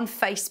group on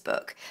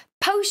Facebook.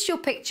 Post your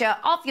picture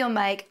of your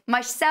make.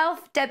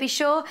 Myself, Debbie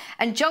Shaw,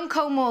 and John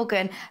Cole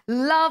Morgan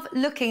love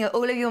looking at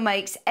all of your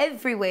makes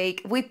every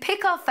week. We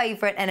pick our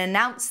favourite and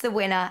announce the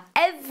winner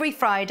every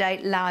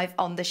Friday live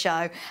on the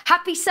show.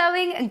 Happy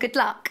sewing and good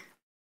luck.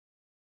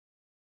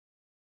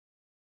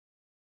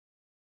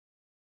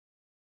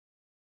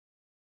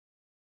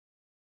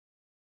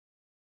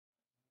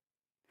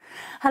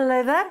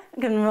 Hello there,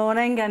 good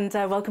morning and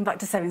welcome back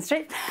to Sewing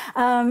Street.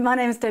 My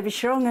name is Debbie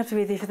Shaw. I'm going to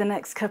be with you for the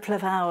next couple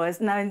of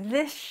hours. Now in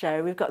this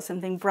show we've got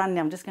something brand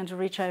new. I'm just going to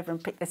reach over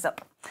and pick this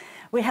up.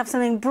 We have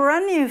something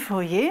brand new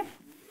for you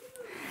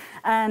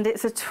and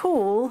it's a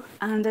tool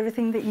and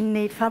everything that you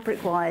need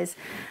fabric wise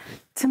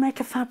to make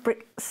a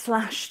fabric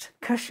slashed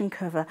cushion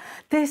cover.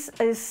 This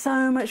is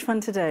so much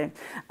fun to do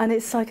and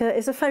it's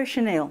a faux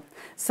chenille.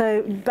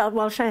 So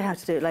I'll show you how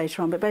to do it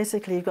later on, but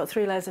basically you've got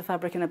 3 layers of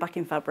fabric and a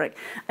backing fabric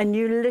and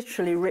you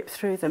literally rip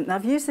through them. Now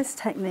I've used this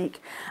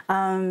technique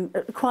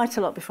quite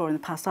a lot before in the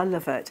past. I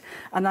love it,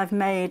 and I've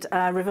made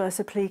reverse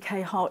applique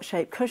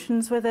heart-shaped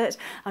cushions with it.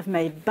 I've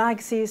made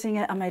bags using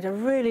it. I made a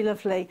really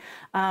lovely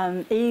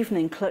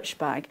evening clutch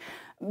bag.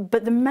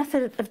 But the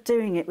method of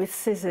doing it with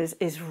scissors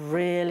is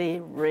really,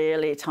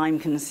 really time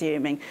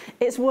consuming.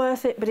 It's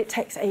worth it, but it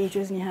takes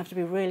ages and you have to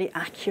be really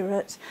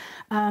accurate.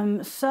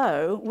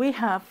 So we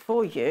have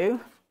for you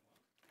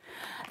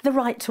the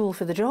right tool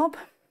for the job.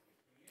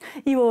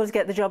 You always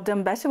get the job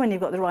done better when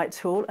you've got the right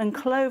tool, and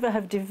Clover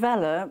have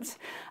developed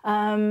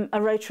a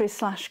rotary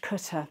slash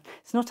cutter.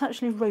 It's not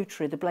actually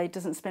rotary, the blade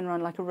doesn't spin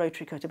around like a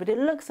rotary cutter, but it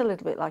looks a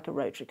little bit like a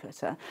rotary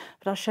cutter.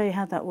 But I'll show you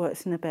how that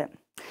works in a bit.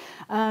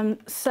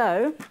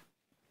 So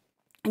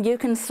you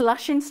can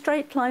slash in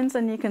straight lines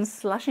and you can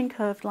slash in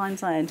curved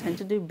lines. I intend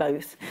to do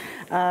both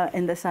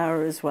in this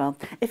hour as well.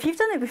 If you've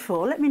done it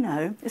before, let me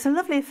know. It's a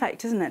lovely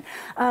effect, isn't it?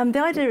 The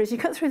idea is you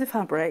cut through the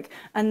fabric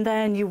and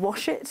then you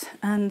wash it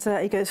and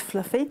it goes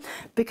fluffy.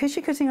 Because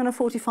you're cutting on a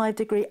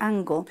 45-degree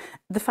angle,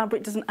 the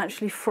fabric doesn't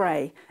actually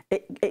fray.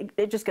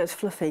 It just goes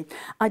fluffy.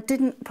 I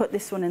didn't put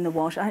this one in the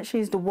wash. I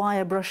actually used a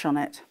wire brush on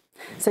it.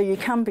 So you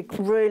can be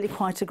really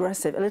quite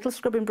aggressive. A little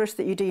scrubbing brush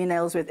that you do your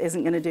nails with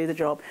isn't going to do the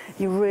job.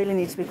 You really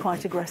need to be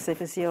quite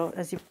aggressive as you're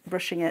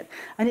brushing it,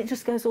 and it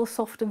just goes all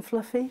soft and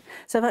fluffy.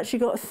 So I've actually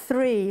got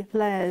 3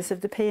 layers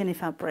of the peony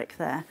fabric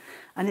there,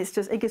 and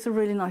it gives a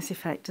really nice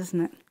effect,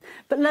 doesn't it?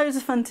 But loads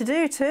of fun to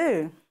do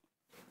too.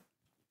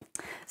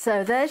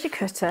 So there's your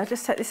cutter.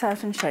 Just take this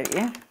out and show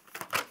you.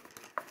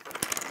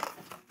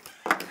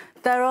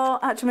 There are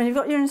actually, when you've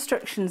got your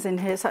instructions in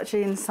here, it's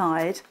actually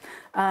inside.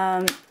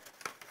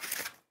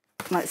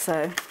 Like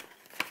so.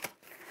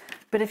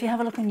 But if you have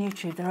a look on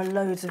YouTube, there are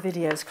loads of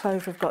videos.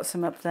 Clover have got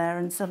some up there,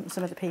 and some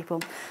other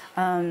people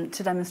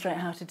to demonstrate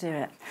how to do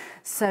it.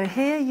 So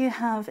here you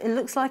have, it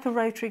looks like a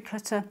rotary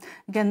cutter.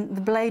 Again,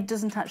 the blade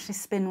doesn't actually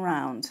spin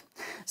round.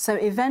 So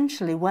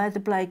eventually, where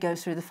the blade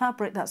goes through the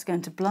fabric, that's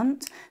going to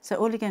blunt. So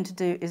all you're going to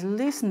do is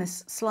loosen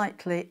this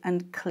slightly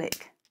and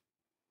click.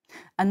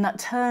 And that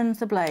turns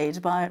the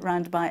blade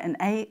round by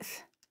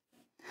 1/8.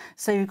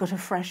 So you've got a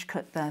fresh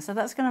cut there. So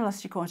that's going to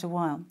last you quite a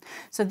while.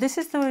 So this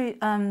is the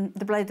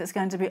blade that's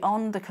going to be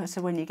on the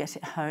cutter when you get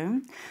it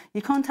home.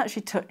 You can't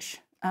actually touch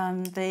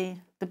the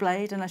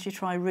blade unless you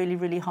try really,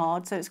 really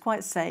hard. So it's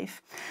quite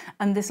safe.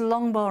 And this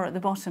long bar at the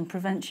bottom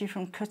prevents you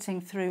from cutting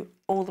through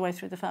all the way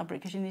through the fabric,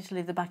 because you need to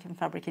leave the backing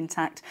fabric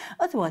intact.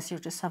 Otherwise, you'll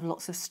just have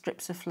lots of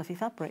strips of fluffy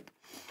fabric.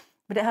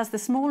 But it has the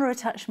smaller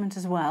attachment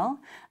as well.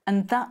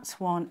 And that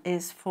one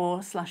is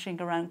for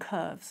slashing around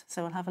curves.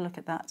 So we'll have a look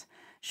at that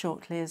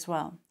shortly as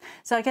well.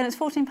 So again, it's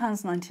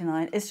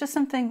 £14.99. It's just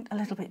something a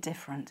little bit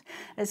different.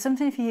 It's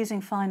something, if you're using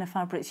finer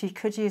fabrics, you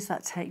could use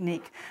that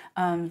technique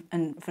and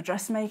for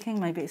dressmaking,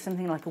 maybe it's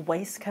something like a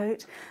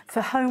waistcoat.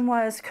 For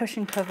homewares,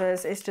 cushion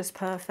covers, it's just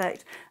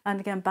perfect. And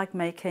again, bag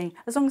making,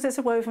 as long as it's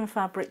a woven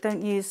fabric,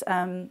 don't use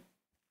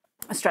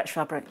a stretch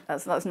fabric.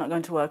 That's not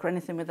going to work, or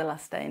anything with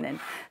elastane in.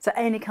 So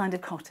any kind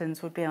of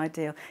cottons would be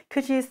ideal.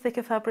 Could use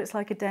thicker fabrics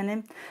like a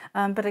denim,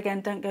 but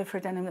again, don't go for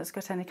a denim that's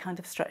got any kind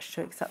of stretch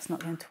to it, because that's not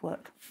going to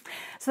work.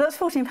 So that's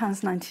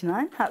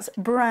 £14.99. That's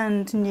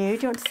brand new.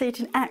 Do you want to see it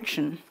in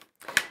action?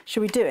 Should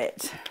we do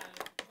it?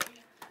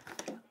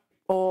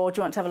 Or do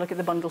you want to have a look at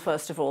the bundle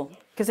first of all?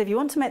 Because if you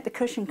want to make the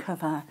cushion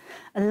cover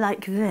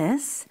like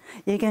this,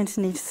 you're going to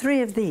need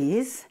 3 of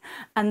these,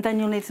 and then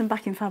you'll need some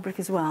backing fabric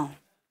as well.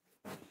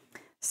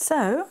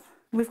 So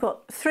we've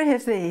got 3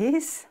 of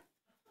these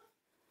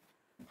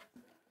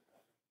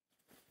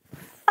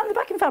and the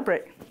backing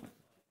fabric.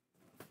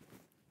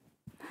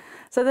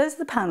 So those are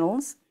the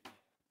panels.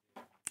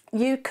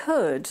 You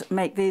could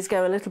make these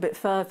go a little bit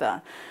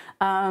further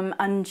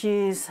and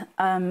use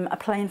a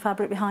plain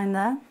fabric behind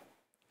there.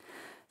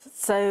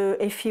 So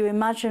if you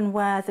imagine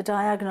where the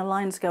diagonal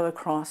lines go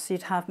across,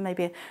 you'd have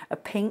maybe a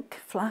pink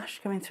flash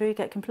coming through. You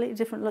get completely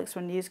different looks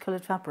when you use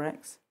coloured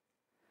fabrics.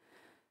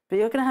 But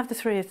you're going to have the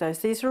 3 of those.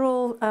 These are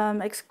all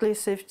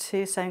exclusive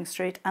to Sewing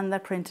Street, and they're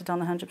printed on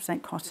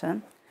 100%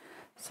 cotton.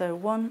 So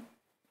 1,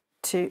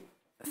 2,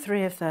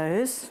 3 of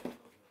those.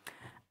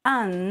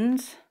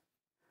 And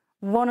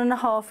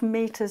 1.5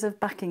 metres of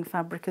backing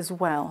fabric as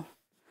well.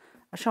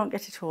 I shan't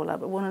get it all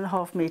out, but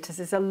 1.5 metres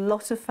is a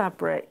lot of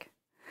fabric.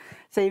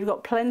 So you've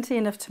got plenty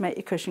enough to make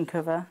your cushion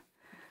cover,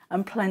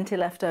 and plenty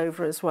left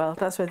over as well.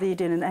 That's whether you're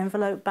doing an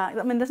envelope back.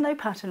 I mean, there's no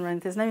pattern or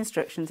anything, there's no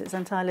instructions, it's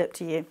entirely up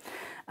to you.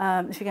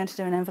 If you're going to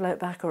do an envelope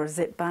back or a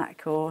zip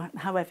back, or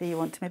however you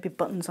want to, maybe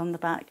buttons on the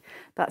back,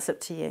 that's up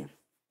to you.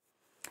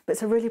 But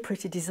it's a really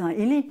pretty design.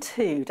 You need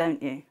 2,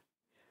 don't you?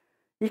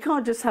 You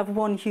can't just have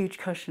one huge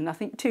cushion. I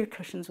think 2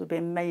 cushions would be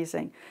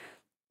amazing.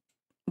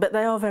 But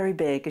they are very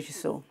big, as you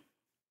saw.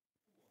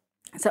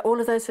 So all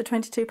of those for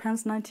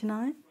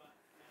 £22.99?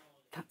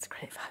 That's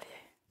great value.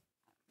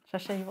 Shall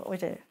I show you what we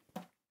do?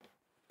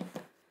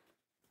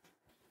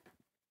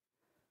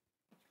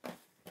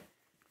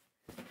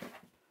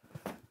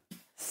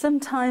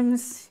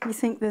 Sometimes you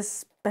think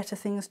there's better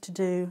things to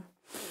do.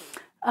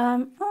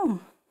 Oh,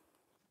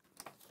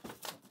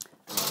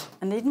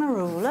 I need my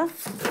ruler.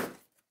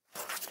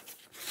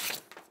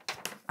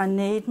 I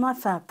need my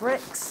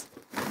fabrics.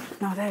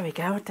 Oh, there we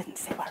go. I didn't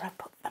see where I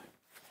put them.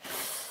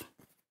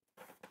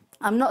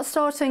 I'm not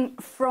starting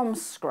from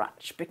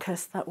scratch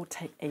because that will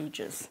take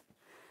ages.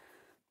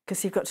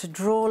 Because you've got to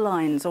draw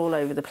lines all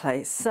over the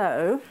place.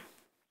 So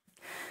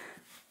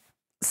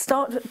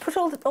put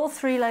all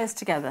 3 layers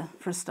together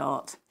for a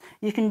start.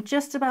 You can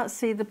just about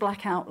see the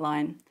black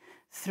outline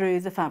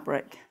through the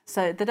fabric.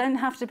 So they don't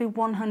have to be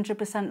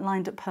 100%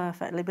 lined up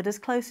perfectly, but as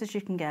close as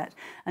you can get,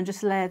 and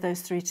just layer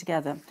those 3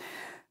 together.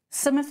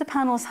 Some of the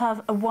panels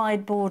have a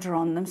wide border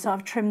on them, so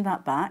I've trimmed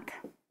that back.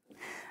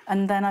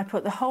 And then I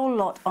put the whole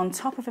lot on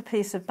top of a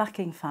piece of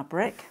backing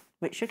fabric,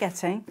 which you're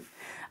getting,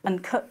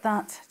 and cut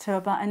that to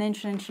about 1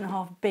 inch, 1.5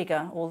 inches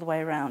bigger all the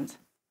way around.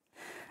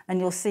 And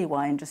you'll see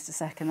why in just a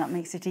second. That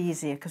makes it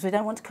easier, because we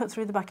don't want to cut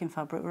through the backing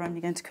fabric, we're only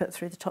going to cut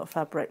through the top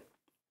fabric.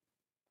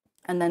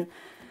 And then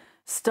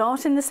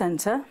start in the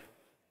centre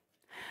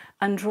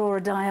and draw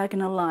a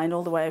diagonal line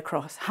all the way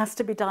across. Has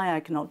to be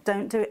diagonal,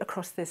 don't do it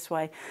across this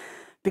way,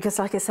 because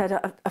like I said,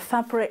 a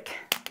fabric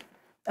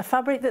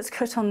that's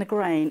cut on the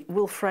grain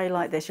will fray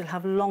like this. You'll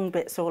have long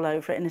bits all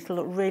over it and it'll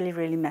look really,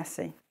 really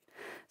messy.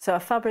 So a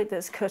fabric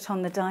that's cut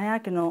on the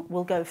diagonal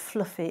will go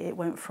fluffy, it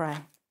won't fray.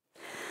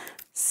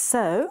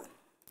 So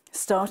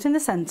start in the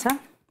centre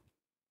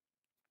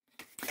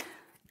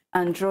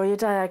and draw your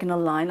diagonal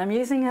line. I'm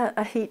using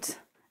a heat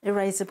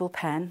erasable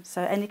pen,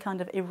 so any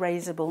kind of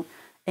erasable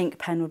ink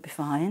pen would be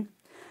fine.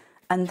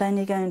 And then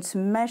you're going to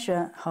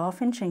measure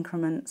 1/2 inch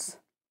increments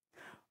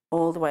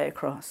all the way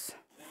across.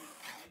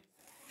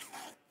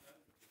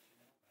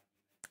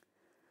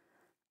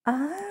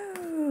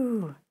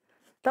 Oh,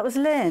 that was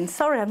Lynn.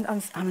 Sorry,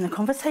 I'm in a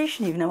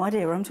conversation. You've no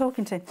idea who I'm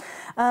talking to.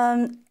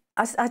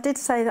 I did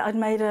say that I'd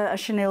made a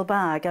chenille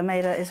bag.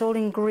 It's all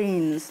in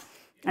greens,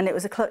 and it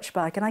was a clutch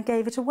bag, and I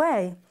gave it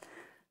away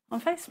on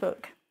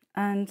Facebook.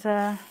 And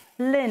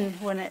Lynn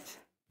won it,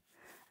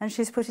 and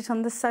she's put it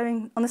on the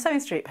Sewing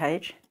Street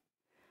page.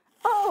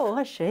 Oh,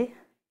 has she?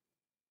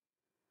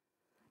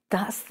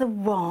 That's the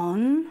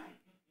one.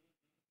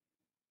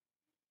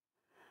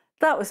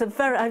 That was if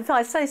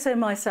I say so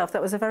myself,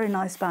 that was a very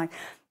nice bag.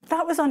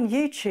 That was on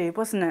YouTube,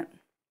 wasn't it?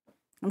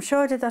 I'm sure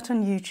I did that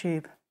on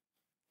YouTube.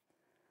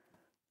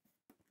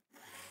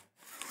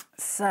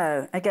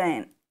 So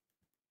again,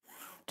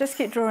 just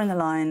keep drawing the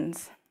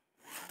lines.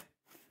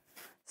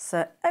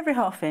 So every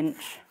 1/2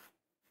 inch.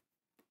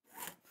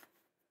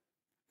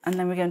 And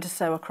then we're going to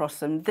sew across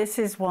them. This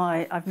is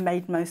why I've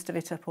made most of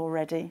it up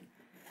already,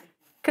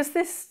 because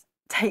this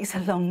takes a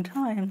long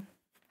time.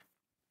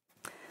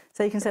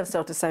 So you can see I've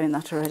started sewing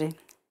that already.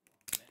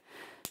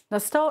 Now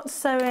start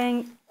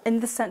sewing in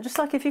the centre, just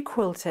like if you're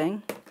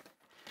quilting.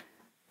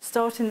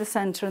 Start in the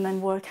centre and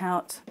then work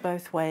out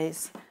both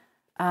ways,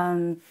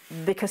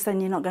 because then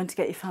you're not going to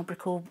get your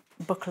fabric all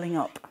buckling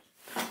up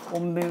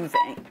or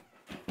moving.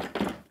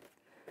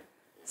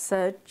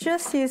 So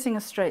just using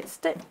a straight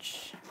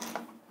stitch,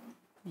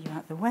 you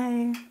out the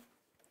way,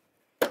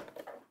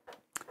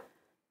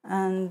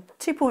 and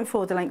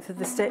 2.4 the length of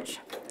the stitch.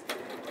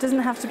 Doesn't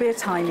have to be a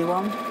tiny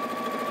one.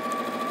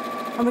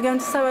 And we're going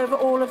to sew over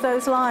all of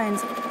those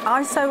lines.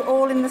 I sew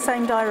all in the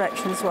same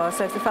direction as well,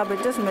 so if the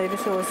fabric does move,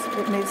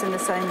 it moves in the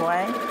same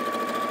way.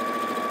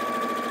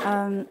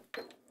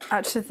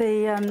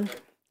 Actually,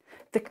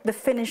 the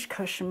finished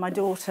cushion, my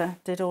daughter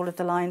did all of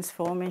the lines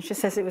for me, and she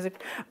says it was a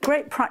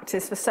great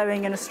practice for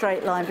sewing in a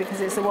straight line,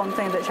 because it's the one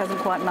thing that she hasn't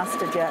quite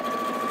mastered yet.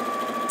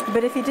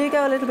 But if you do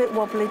go a little bit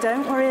wobbly,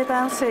 don't worry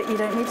about it. You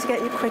don't need to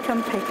get your quick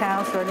unpick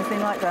out or anything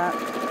like that.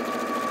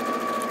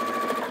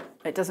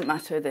 It doesn't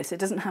matter with this. It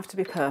doesn't have to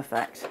be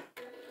perfect.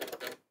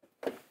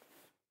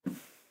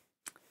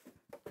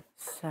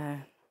 So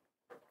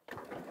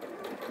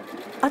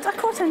I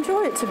quite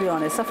enjoy it, to be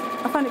honest. I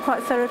find it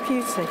quite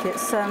therapeutic.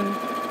 It's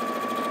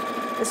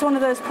one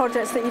of those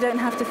projects that you don't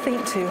have to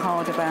think too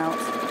hard about.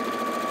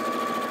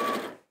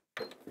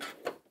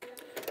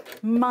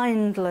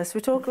 Mindless.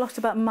 We talk a lot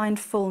about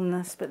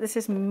mindfulness, but this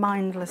is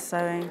mindless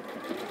sewing.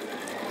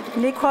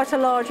 You need quite a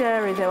large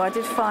area, though. I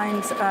did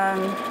find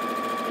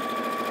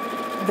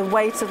the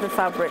weight of the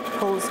fabric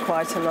pulls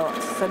quite a lot,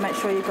 so make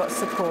sure you've got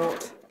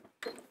support.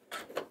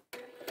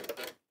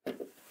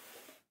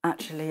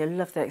 Actually, I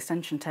love the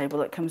extension table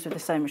that comes with the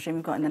sewing machine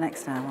we've got in the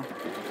next hour.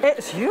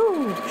 It's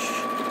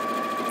huge!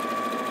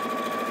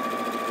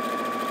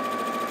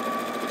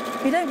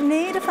 You don't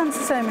need a fancy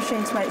sewing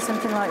machine to make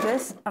something like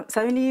this. It's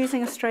only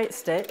using a straight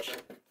stitch.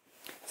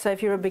 So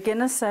if you're a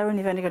beginner sewer and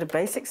you've only got a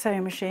basic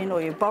sewing machine,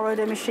 or you've borrowed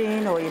a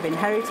machine, or you've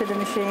inherited a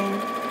machine,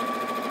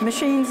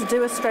 machines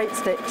do a straight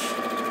stitch.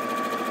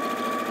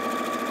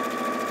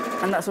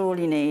 And that's all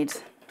you need.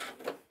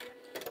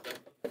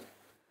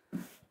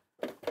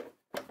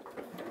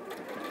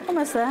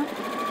 Almost there.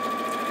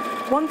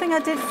 One thing I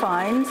did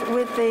find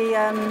with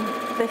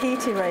the heat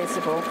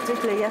erasable,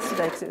 particularly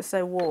yesterday because it was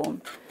so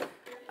warm,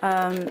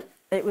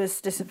 it was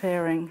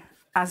disappearing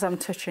as I'm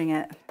touching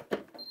it.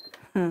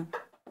 But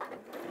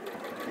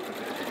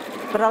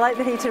I like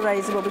the heat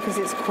erasable because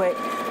it's quick.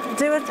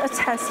 Do a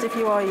test if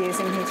you are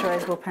using heat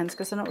erasable pens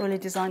because they're not really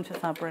designed for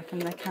fabric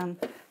and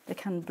they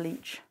can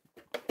bleach.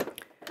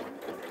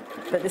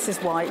 But this is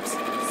white,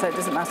 so it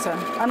doesn't matter.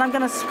 And I'm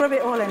going to scrub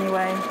it all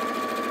anyway.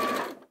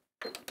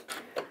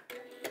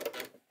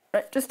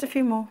 Right, just a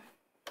few more.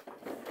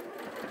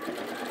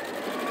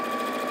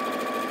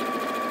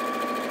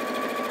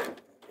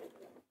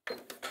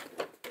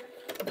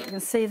 You can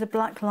see the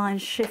black line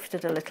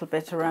shifted a little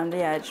bit around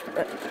the edge,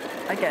 but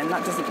again,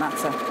 that doesn't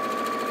matter.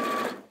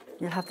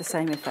 You'll have the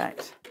same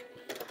effect.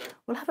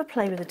 We'll have a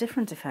play with a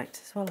different effect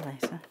as well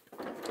later.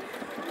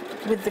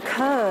 With the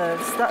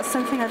curves, that's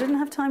something I didn't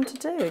have time to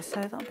do,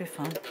 so that'll be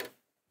fun.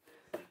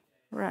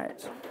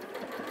 Right.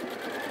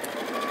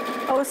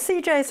 Oh,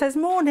 CJ says,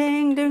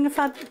 morning, doing a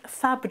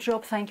fab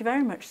job. Thank you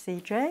very much,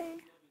 CJ.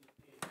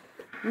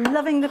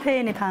 Loving the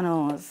peony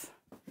panels.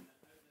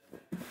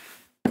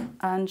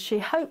 And she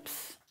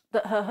hopes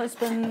that her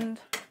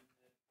husband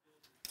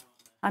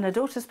and her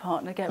daughter's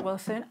partner get well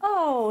soon.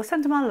 Oh,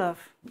 send them our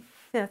love.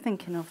 Yeah,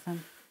 thinking of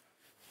them.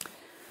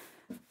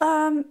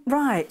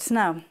 Right,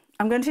 now,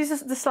 I'm going to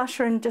use the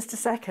slasher in just a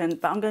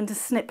second, but I'm going to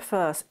snip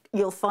first.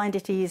 You'll find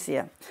it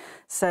easier.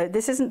 So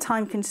this isn't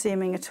time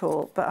consuming at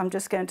all, but I'm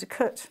just going to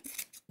cut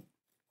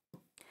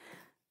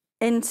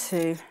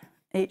into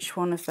each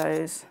one of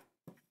those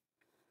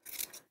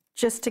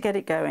just to get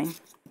it going.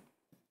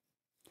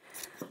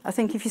 I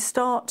think if you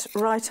start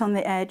right on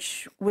the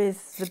edge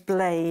with the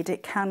blade,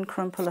 it can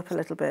crumple up a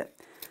little bit.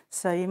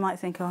 So you might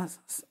think, oh,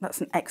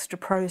 that's an extra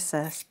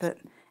process, but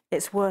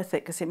it's worth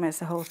it because it makes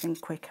the whole thing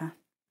quicker.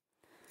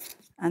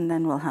 And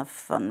then we'll have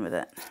fun with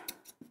it.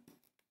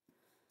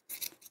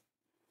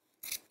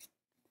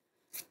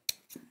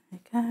 There you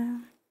go.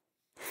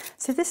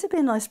 So this would be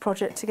a nice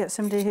project to get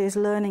somebody who's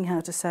learning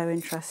how to sew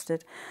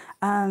interested.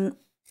 I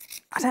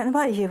don't know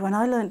about you, when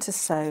I learned to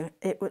sew,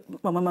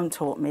 well, my mum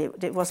taught me,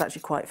 it was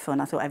actually quite fun.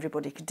 I thought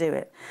everybody could do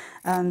it.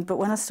 But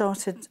when I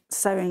started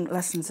sewing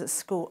lessons at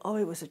school, oh,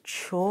 it was a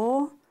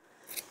chore.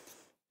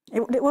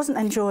 It wasn't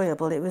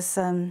enjoyable. It was,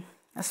 I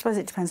suppose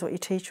it depends what your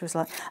teacher was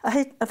like.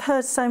 I've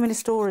heard so many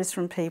stories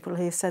from people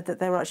who said that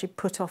they were actually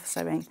put off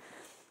sewing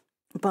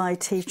by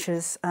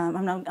teachers.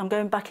 I'm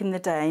going back in the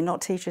day,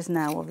 not teachers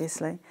now,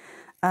 obviously.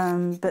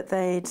 But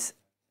they'd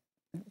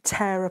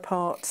tear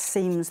apart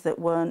seams that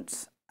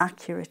weren't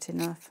accurate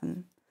enough.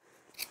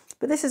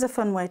 But this is a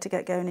fun way to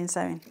get going in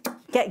sewing.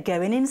 Get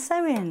going in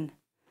sewing.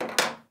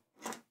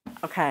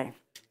 Okay.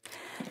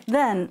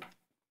 Then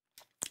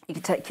you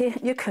can take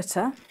your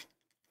cutter.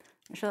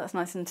 Make sure that's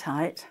nice and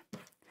tight.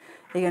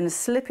 You're going to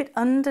slip it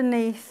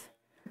underneath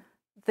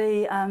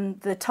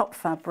the top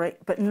fabric,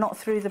 but not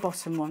through the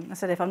bottom one. I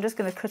said if I'm just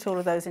going to cut all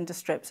of those into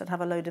strips, I'd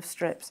have a load of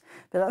strips.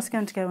 But that's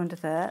going to go under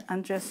there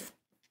and just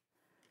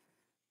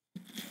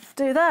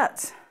do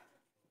that.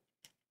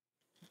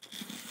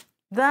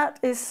 That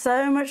is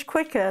so much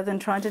quicker than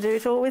trying to do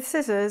it all with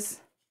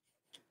scissors.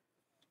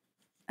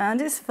 And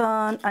it's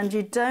fun, and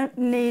you don't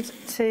need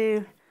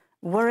to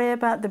worry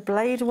about the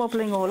blade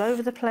wobbling all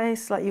over the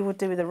place like you would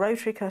do with a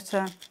rotary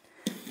cutter.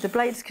 The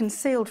blade's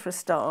concealed for a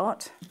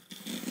start.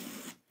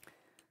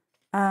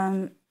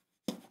 But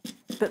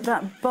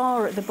that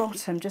bar at the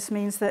bottom just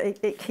means that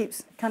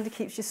it kind of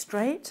keeps you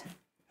straight.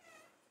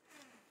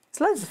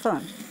 It's loads of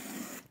fun.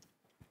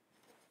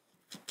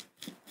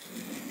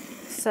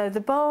 So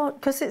the bar,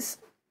 because it's,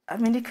 I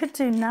mean, you could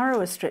do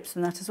narrower strips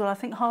than that as well. I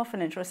think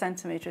 1/2 inch or 1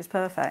 centimetre is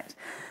perfect.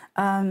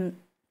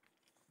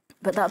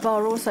 But that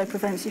bar also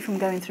prevents you from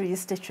going through your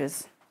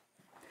stitches.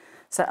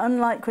 So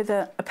unlike with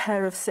a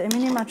pair of, I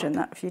mean, imagine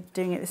that if you're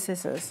doing it with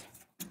scissors,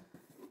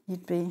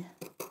 you'd be...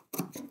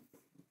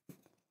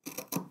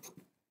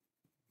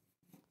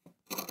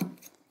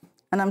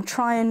 And I'm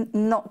trying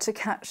not to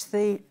catch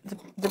the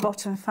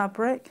bottom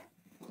fabric.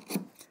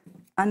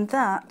 And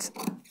that,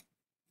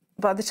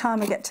 by the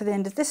time I get to the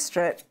end of this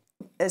strip,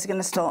 is going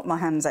to start my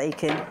hands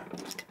aching.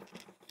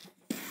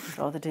 I'd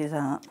rather do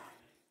that.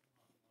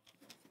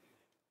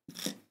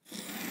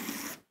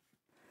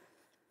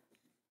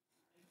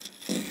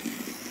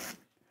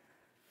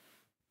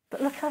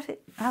 But look at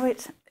it, how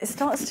it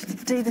starts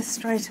to do this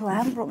straight away. I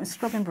haven't brought my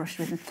scrubbing brush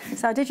with me.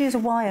 So I did use a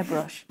wire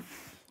brush.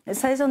 It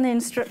says on the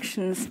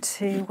instructions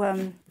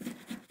to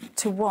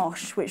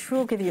wash, which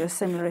will give you a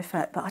similar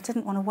effect, but I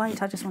didn't want to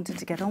wait, I just wanted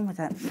to get on with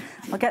it.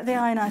 I'll get the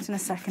iron out in a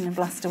second and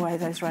blast away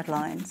those red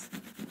lines.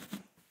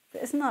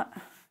 But isn't that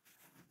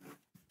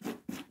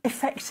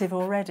effective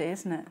already,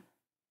 isn't it?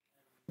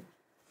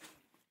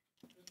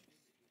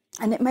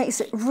 And it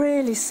makes it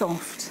really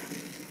soft.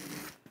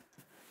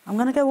 I'm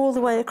going to go all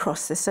the way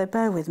across this, so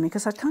bear with me,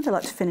 because I'd kind of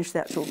like to finish the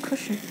actual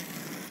cushion.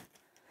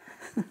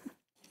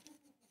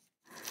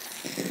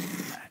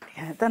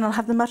 Then I'll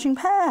have the matching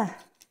pair.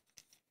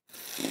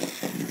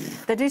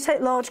 They do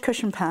take large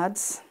cushion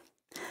pads,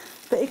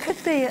 but it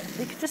could be,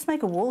 you could just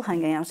make a wall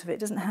hanging out of it. It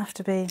doesn't have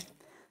to be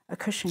a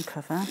cushion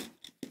cover.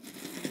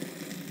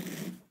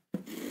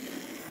 There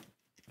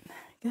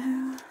we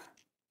go.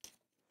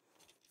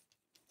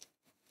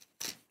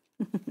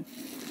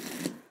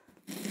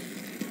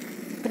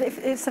 But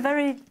it's a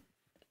very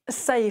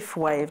safe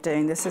way of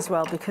doing this as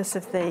well because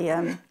of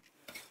the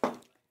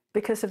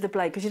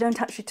blade, because you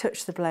don't actually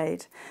touch the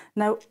blade.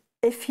 Now,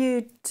 if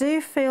you do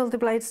feel the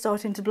blade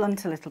starting to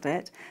blunt a little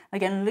bit,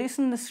 again,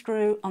 loosen the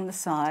screw on the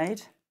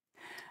side,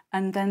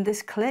 and then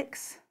this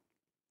clicks.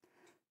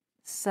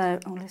 So,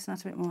 I'll loosen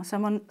that a bit more. So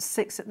I'm on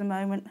 6 at the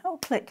moment. Oh,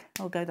 click.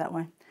 I'll go that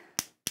way.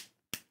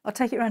 I'll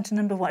take it around to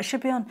number 1. It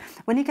should be on,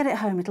 when you get it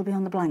home, it'll be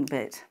on the blank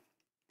bit.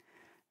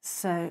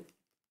 So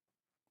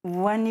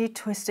when you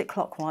twist it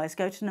clockwise,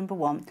 go to number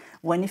 1.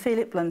 When you feel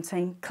it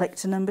blunting, click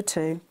to number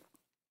 2.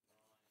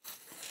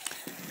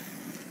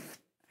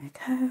 There you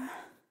go.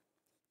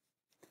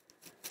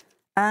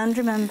 And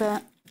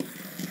remember,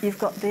 you've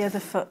got the other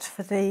foot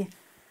for the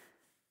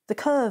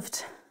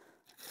curved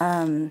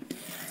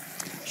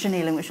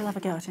chenilling, which we'll have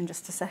a go at in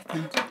just a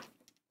second.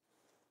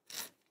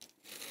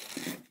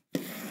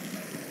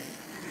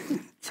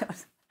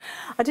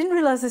 I didn't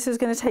realise this was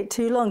going to take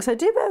too long, so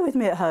do bear with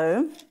me at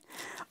home.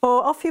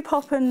 Or off you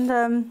pop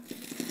and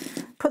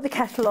put the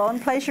kettle on,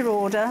 place your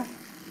order,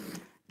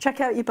 check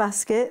out your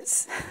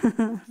baskets.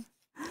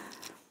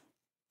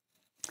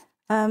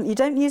 You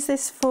don't use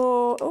this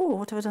for, oh,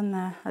 what have I done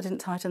there? I didn't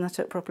tighten that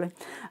up properly.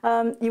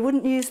 You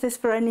wouldn't use this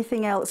for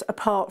anything else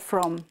apart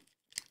from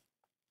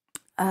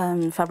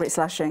fabric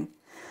slashing.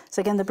 So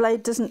again, the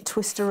blade doesn't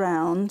twist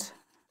around,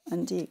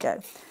 and you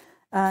go.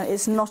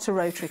 It's not a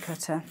rotary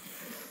cutter.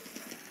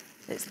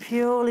 It's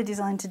purely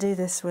designed to do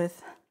this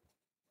with,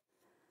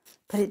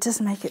 but it does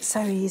make it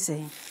so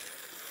easy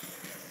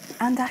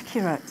and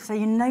accurate. So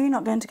you know you're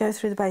not going to go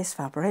through the base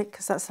fabric,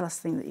 because that's the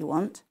last thing that you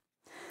want.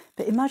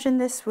 But imagine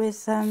this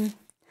with, I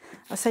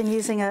was saying,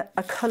 using a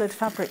coloured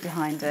fabric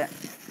behind it.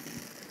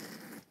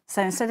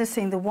 So instead of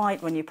seeing the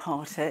white when you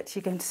part it,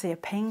 you're going to see a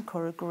pink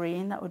or a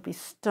green. That would be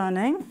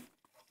stunning.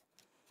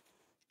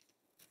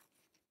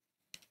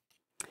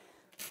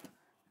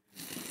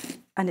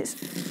 And it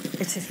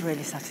is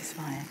really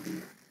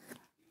satisfying.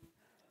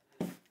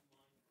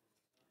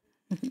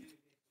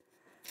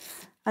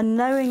 And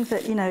knowing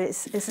that, you know,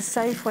 it's a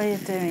safe way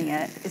of doing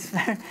it,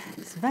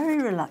 it's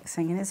very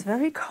relaxing and it's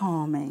very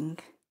calming.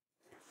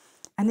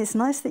 And it's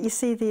nice that you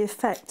see the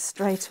effect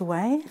straight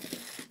away.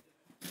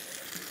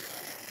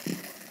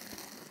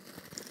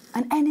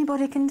 And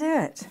anybody can do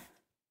it.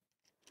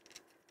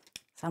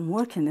 So I'm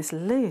working this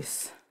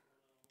loose.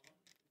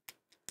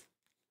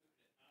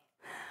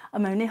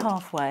 I'm only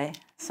halfway.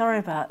 Sorry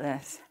about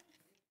this.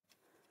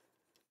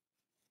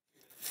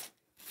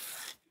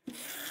 There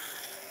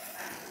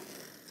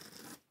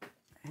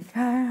we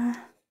go.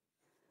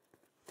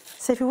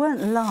 So if you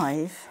weren't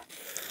live,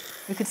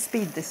 you could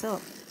speed this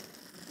up.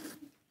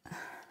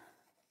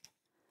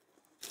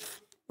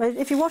 But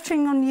if you're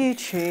watching on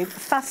YouTube,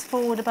 fast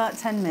forward about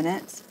 10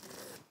 minutes.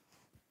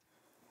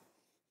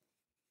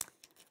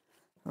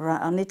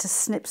 Right, I'll need to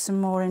snip some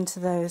more into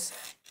those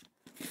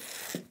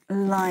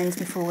lines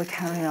before we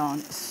carry on.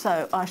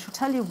 So I shall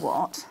tell you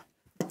what,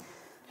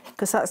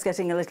 because that's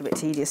getting a little bit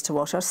tedious to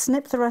watch. I'll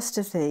snip the rest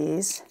of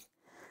these,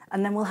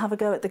 and then we'll have a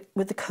go at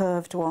with the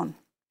curved one.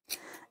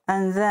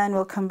 And then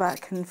we'll come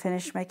back and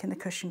finish making the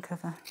cushion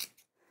cover.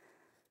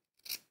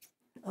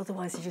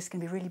 Otherwise, you're just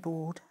going to be really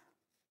bored.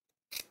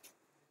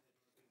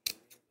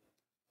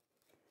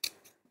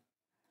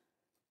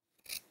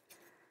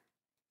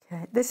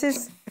 Okay, this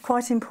is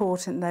quite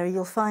important though.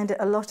 You'll find it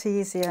a lot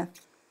easier.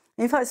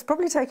 In fact, it's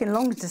probably taking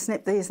longer to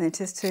snip these than it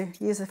is to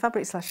use a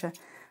fabric slasher.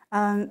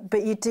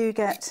 But you do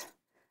get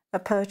a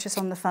purchase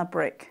on the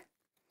fabric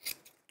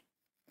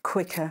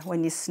quicker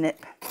when you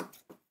snip.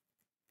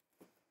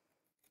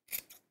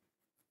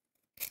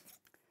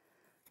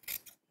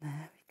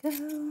 There we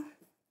go.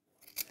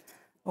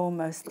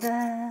 Almost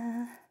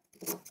there.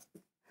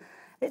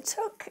 It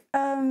took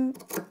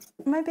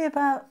maybe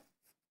about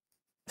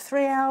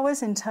 3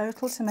 hours in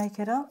total to make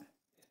it up.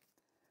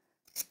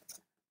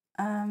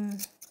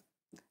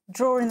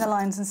 Drawing the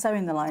lines and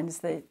sewing the line is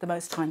the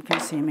most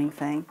time-consuming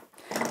thing.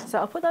 So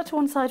I'll put that to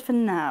one side for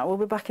now. We'll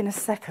be back in a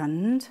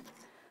second.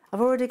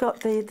 I've already got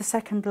the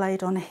second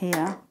blade on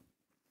here,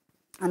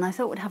 and I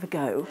thought we'd have a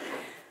go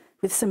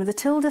with some of the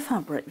tilde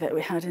fabric that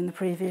we had in the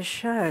previous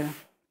show.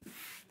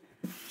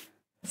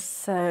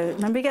 So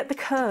remember, you get the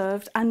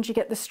curved and you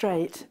get the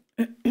straight.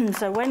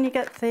 So when you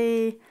get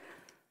the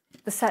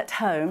set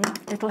home,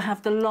 it'll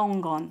have the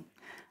long on.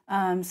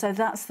 So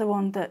that's the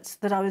one that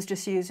I was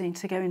just using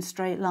to go in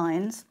straight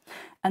lines.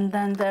 And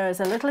then there is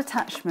a little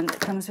attachment that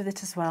comes with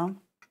it as well.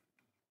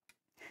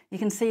 You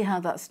can see how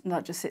that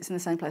just sits in the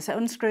same place. So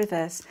unscrew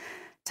this,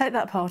 take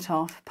that part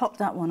off, pop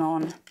that one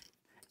on,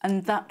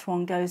 and that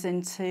one goes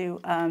into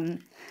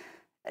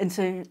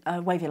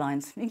wavy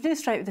lines. You can do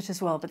straight with it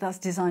as well, but that's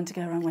designed to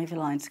go around wavy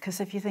lines, because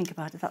if you think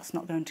about it, that's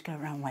not going to go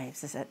around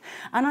waves, is it?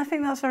 And I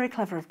think that's very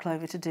clever of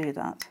Clover to do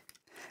that.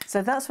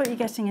 So that's what you're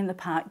getting in the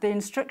pack. The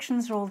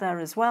instructions are all there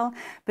as well,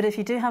 but if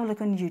you do have a look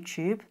on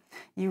YouTube,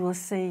 you will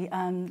see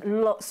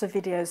lots of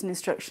videos and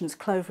instructions.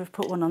 Clover have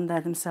put one on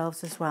there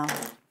themselves as well.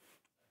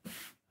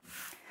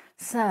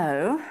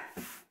 So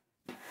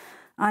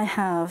I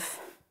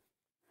have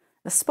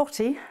a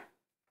spotty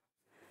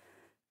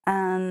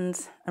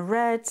and a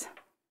red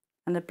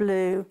and a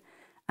blue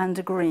and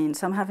a green.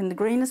 So I'm having the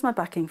green as my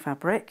backing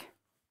fabric,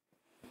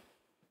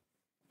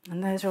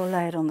 and those are all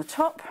layered on the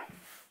top.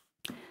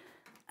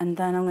 And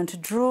then I'm going to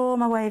draw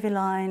my wavy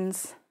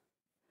lines.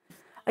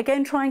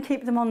 Again, try and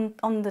keep them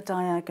on the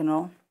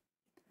diagonal.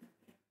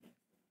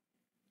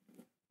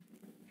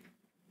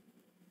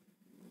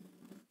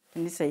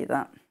 Can you see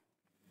that?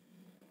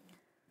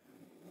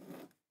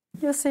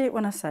 You'll see it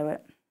when I sew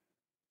it.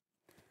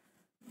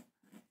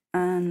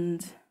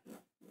 And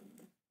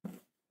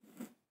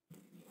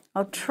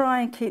I'll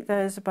try and keep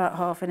those about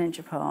 1/2 inch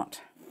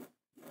apart.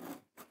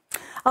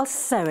 I'll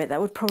sew it,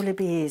 that would probably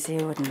be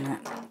easier, wouldn't it?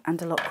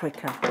 And a lot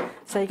quicker.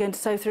 So you're going to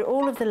sew through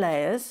all of the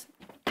layers.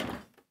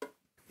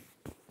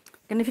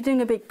 And if you're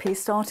doing a big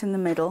piece, start in the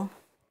middle,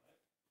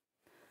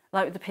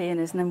 like with the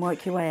peonies, and then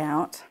work your way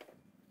out.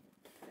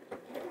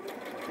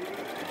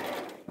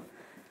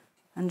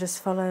 And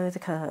just follow the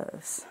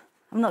curves.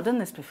 I've not done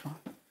this before.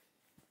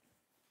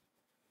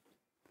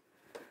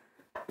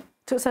 It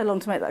took so long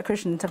to make that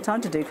cushion, didn't have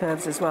time to do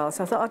curves as well.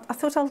 So I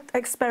thought I'll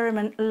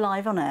experiment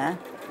live on air.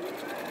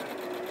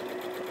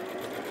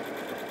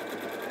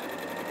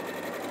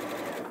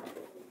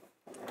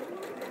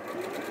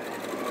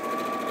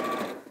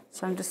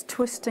 So I'm just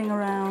twisting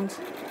around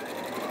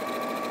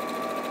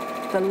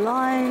the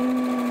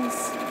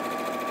lines.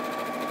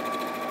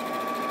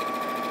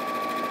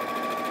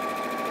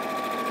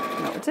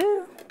 That'll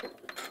do.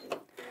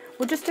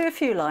 We'll just do a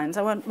few lines.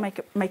 I won't make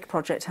a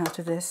project out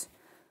of this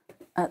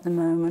at the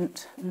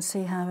moment, and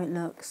see how it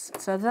looks.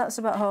 So that's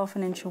about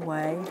 1/2 inch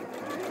away.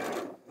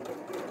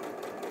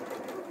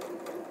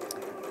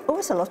 Oh,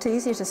 it's a lot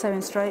easier to sew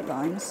in straight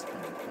lines.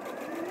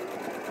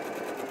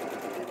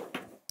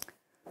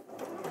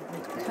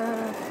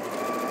 Curve.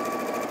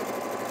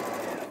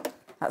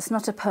 That's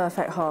not a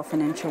perfect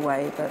 1/2 inch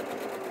away, but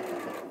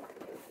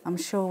I'm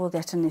sure we'll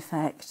get an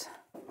effect.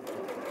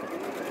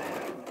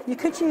 You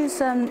could use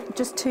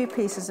just 2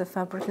 pieces of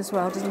fabric as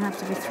well, doesn't have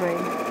to be 3.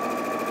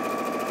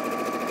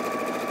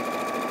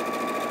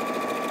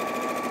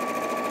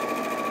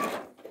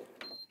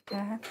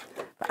 Okay.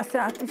 But I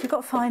think if you've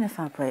got finer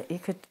fabric, you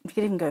could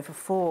even go for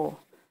 4.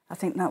 I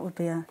think that would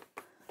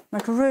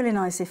make a really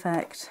nice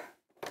effect.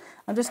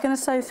 I'm just going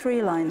to sew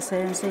 3 lines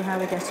here and see how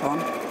we get on.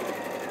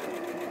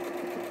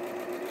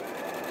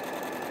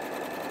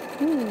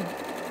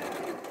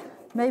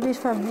 Maybe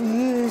if I've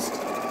used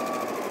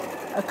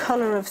a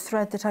colour of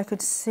thread that I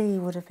could see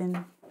would have been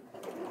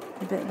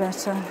a bit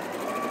better.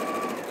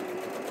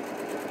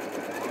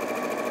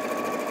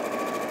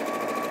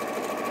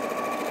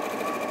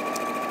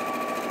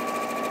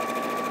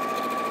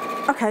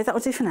 Okay, that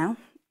will do for now.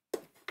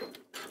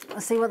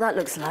 Let's see what that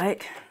looks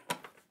like.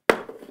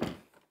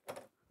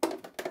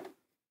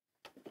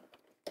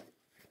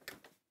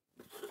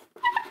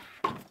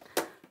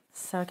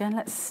 So again,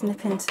 let's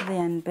snip into the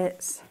end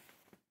bits.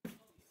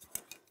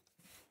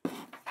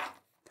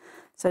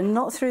 So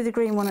not through the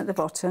green one at the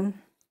bottom.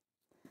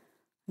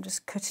 I'm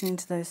just cutting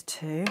into those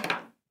 2.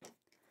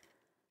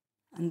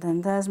 And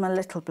then there's my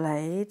little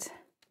blade.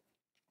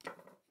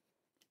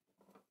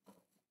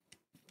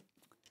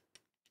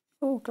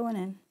 Oh, going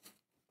in.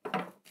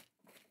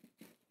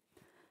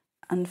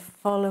 And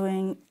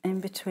following in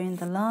between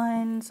the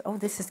lines. Oh,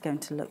 this is going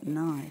to look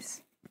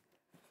nice.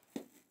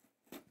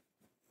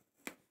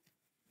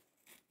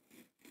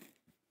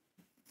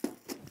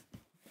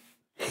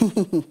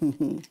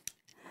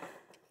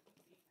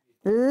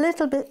 A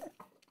little bit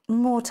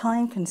more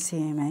time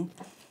consuming,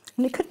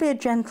 and it could be a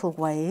gentle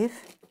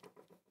wave.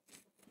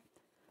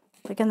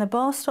 But again, the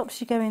bar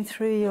stops you going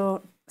through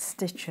your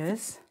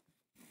stitches,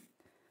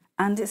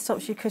 and it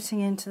stops you cutting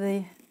into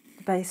the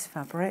base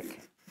fabric.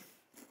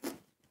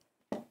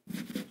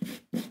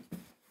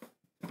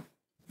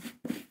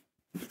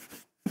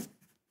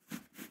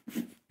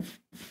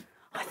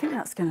 I think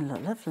that's going to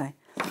look lovely.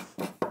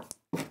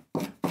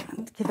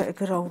 And give it a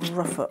good old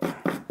rough up.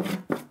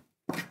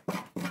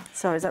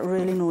 Sorry, is that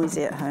really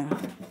noisy at home?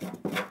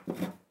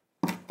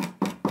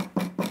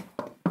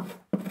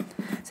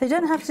 So you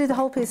don't have to do the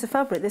whole piece of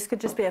fabric. This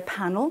could just be a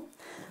panel,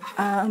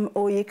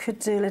 or you could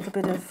do a little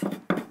bit of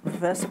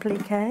reverse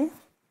applique.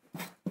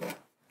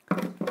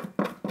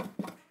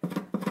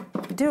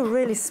 You do a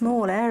really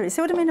small area.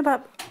 See what I mean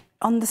about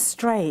on the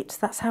straight?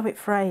 That's how it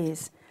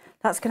frays.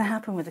 That's going to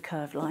happen with a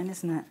curved line,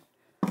 isn't it?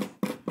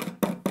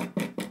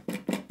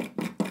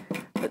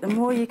 But the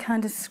more you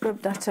kind of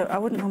scrub that up, I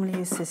wouldn't normally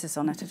use scissors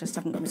on it, I just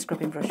haven't got my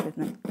scrubbing brush with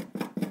me.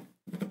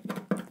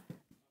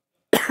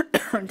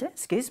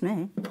 Excuse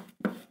me.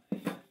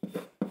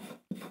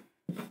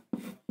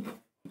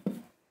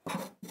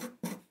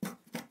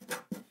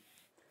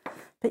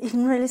 But you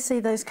can really see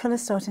those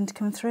colours starting to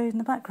come through in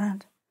the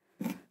background.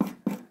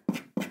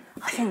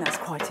 I think that's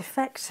quite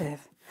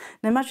effective.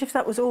 Now imagine if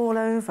that was all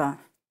over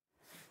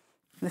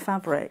the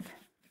fabric.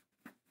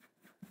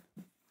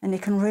 And you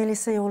can really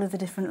see all of the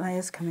different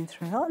layers coming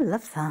through. Oh, I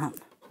love that.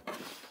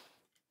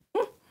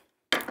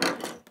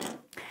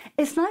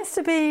 It's nice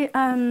to be,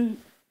 I'm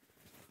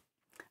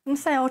going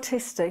to say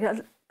artistic,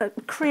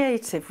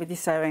 creative with your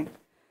sewing.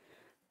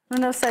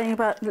 When I was saying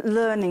about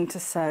learning to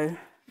sew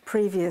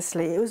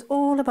previously, it was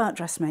all about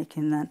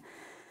dressmaking then.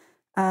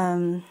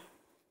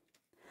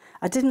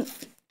 I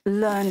didn't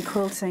learn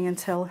quilting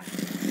until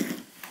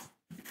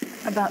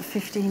about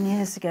 15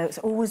 years ago. It's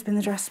always been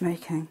the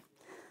dressmaking.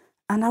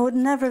 And I would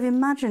never have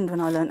imagined when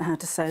I learned how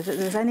to sew that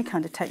there was any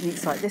kind of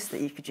techniques like this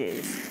that you could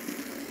use.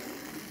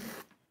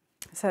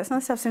 So it's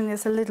nice to have something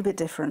that's a little bit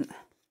different.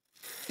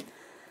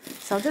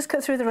 So I'll just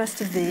cut through the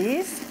rest of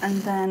these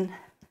and then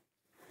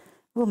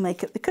we'll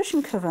make up the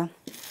cushion cover.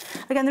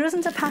 Again, there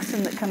isn't a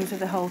pattern that comes with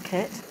the whole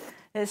kit.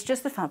 It's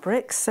just the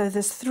fabrics. So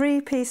there's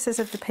 3 pieces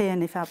of the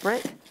Peony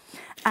fabric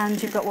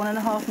and you've got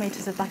 1.5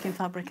 meters of backing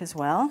fabric as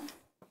well.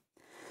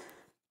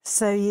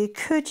 So you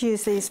could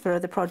use these for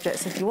other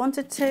projects if you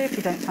wanted to, if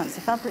you don't fancy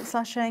fabric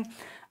slashing.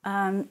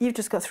 You've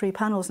just got 3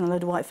 panels and a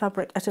load of white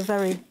fabric at a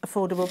very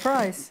affordable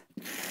price.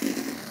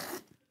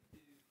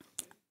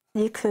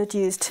 You could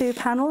use 2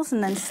 panels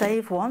and then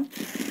save 1.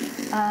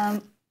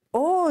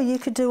 Or you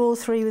could do all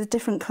 3 with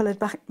different coloured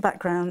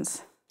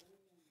backgrounds.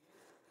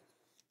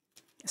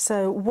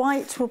 So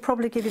white will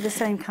probably give you the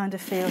same kind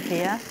of feel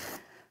here.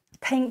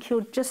 Pink,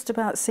 you'll just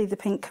about see the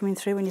pink coming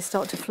through when you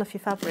start to fluff your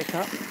fabric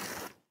up.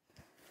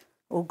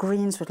 Or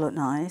greens would look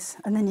nice.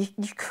 And then you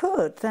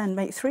could then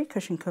make 3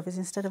 cushion covers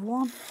instead of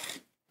 1.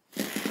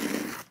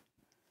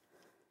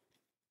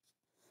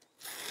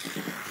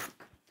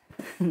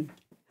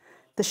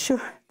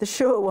 The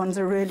short ones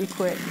are really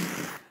quick.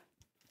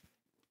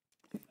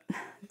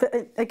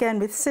 But again,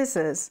 with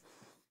scissors,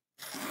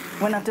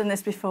 when I've done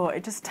this before,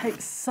 it just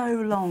takes so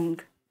long.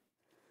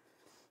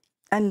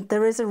 And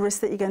there is a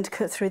risk that you're going to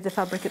cut through the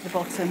fabric at the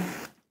bottom,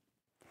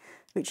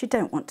 which you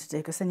don't want to do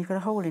because then you've got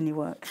a hole in your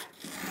work.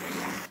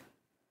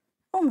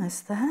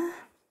 Almost there.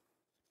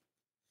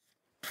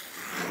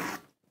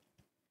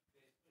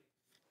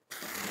 There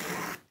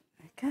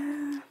we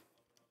go.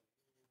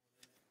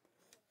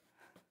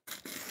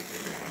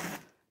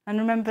 And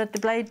remember, the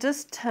blade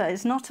does turn.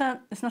 It's not a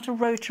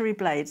rotary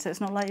blade, so it's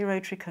not like your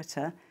rotary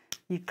cutter.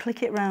 You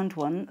click it round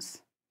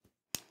once,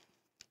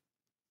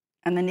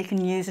 and then you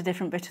can use a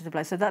different bit of the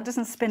blade. So that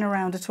doesn't spin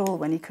around at all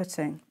when you're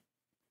cutting.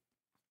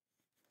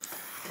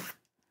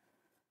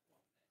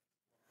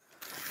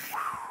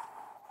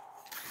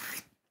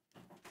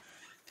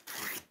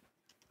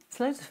 It's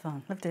loads of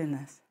fun. Love doing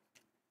this.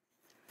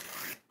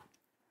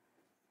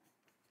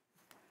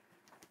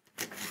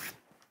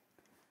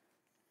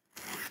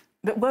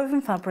 But woven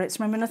fabrics,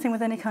 remember, nothing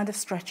with any kind of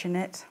stretch in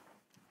it,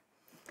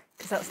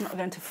 because that's not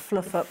going to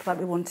fluff up like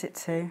we want it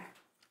to.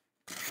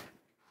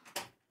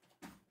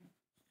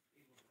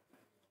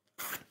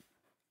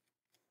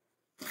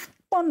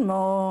 One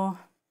more,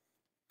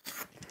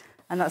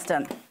 and that's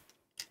done.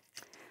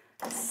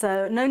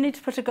 So no need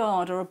to put a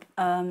guard or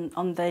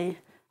on the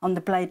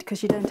blade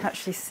because you don't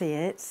actually see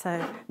it,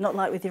 so not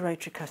like with your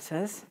rotary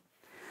cutters.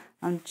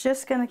 I'm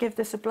just going to give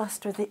this a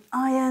blast with the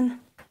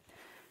iron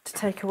to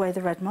take away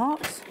the red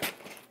marks.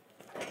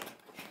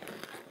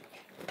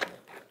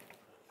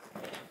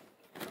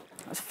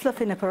 It's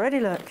fluffing up already,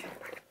 look.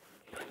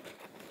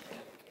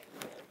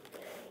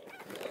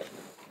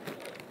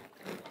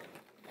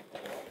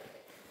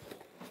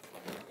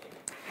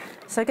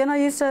 So again, I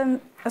use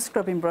a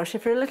scrubbing brush.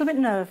 If you're a little bit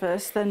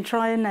nervous, then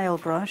try a nail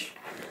brush.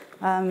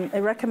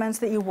 It recommends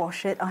that you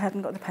wash it. I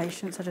hadn't got the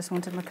patience, I just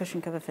wanted my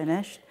cushion cover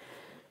finished.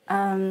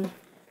 And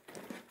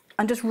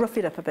just rough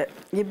it up a bit.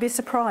 You'd be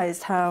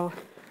surprised how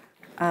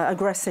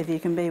aggressive you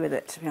can be with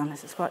it, to be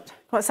honest. It's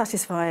quite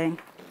satisfying.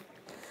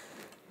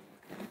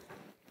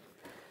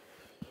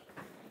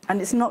 And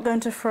it's not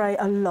going to fray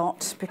a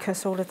lot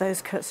because all of those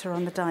cuts are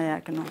on the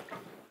diagonal.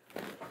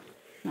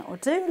 That will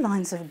do.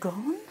 Lines have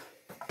gone.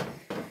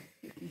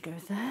 You can go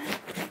there.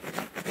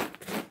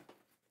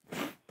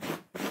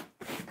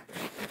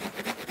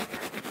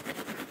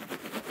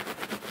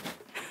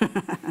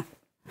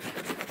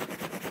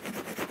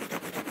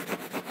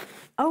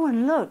 Oh,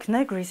 and look,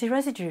 no greasy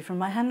residue from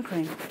my hand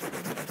cream.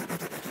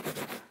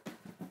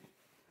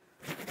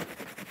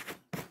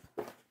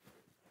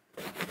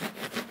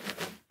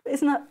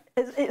 Isn't that,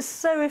 it's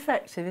so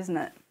effective, isn't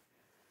it?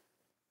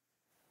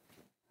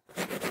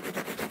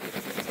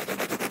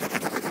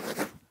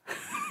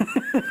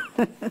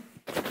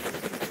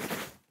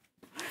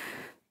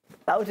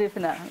 That'll do for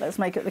now. Let's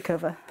make up the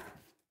cover.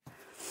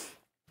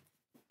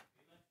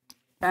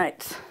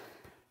 Right.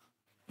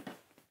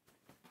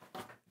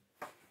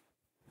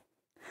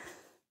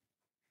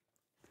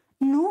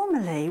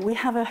 Normally we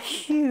have a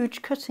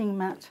huge cutting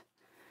mat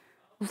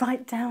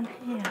right down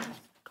here.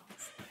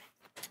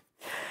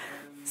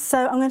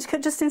 So I'm going to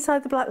cut just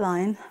inside the black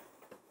line.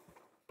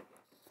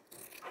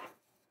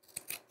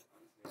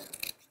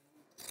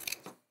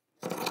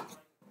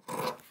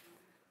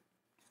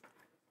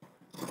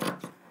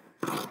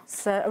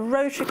 So a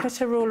rotary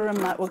cutter, ruler and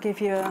mat will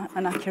give you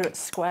an accurate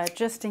square,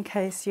 just in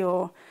case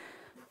your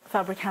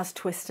fabric has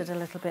twisted a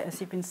little bit as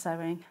you've been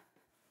sewing.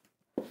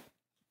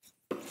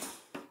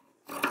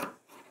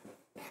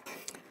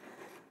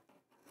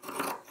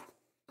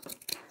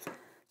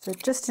 So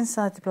just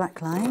inside the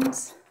black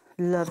lines.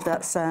 Love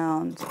that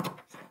sound.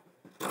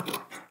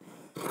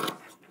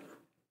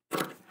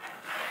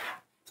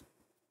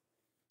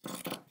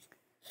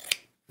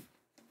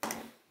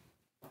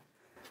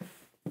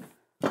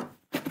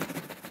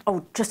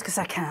 Oh, just because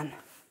I can.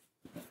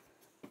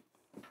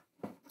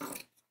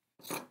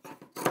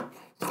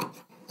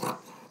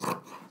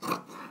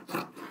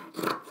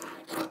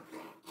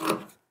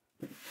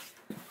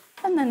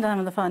 And then down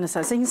on the finer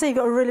side. So you can see you've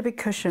got a really big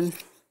cushion.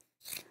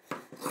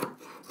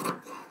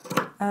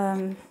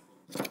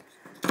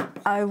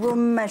 I will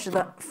measure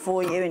that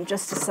for you in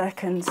just a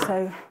second,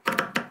 so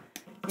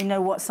you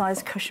know what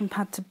size cushion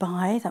pad to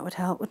buy. That would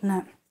help,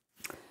 wouldn't it?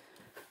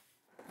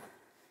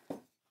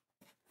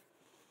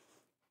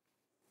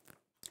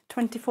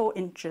 24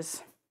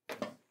 inches.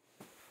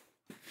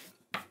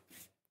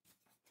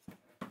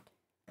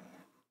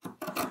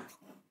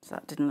 So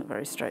that didn't look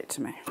very straight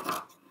to me.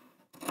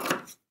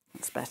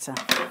 That's better.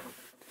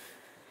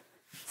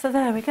 So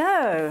there we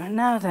go.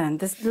 Now then,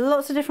 there's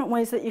lots of different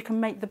ways that you can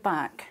make the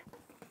back.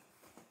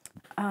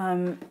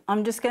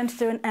 I'm just going to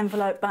do an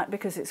envelope back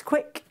because it's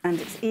quick and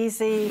it's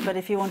easy, but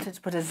if you wanted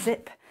to put a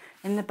zip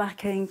in the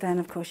backing, then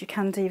of course you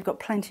can do. You've got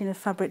plenty of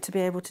fabric to be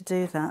able to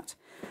do that.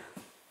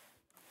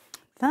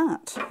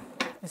 That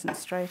isn't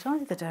straight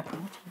either, Deborah.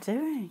 What are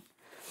you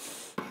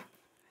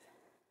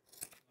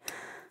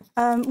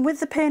doing? With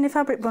the Peony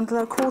fabric bundle,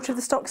 a quarter of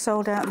the stock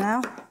sold out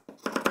now.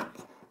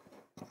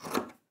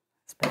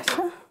 That's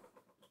better.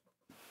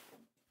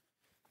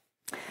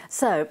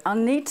 So I'll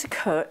need to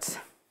cut.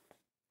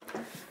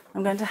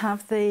 I'm going to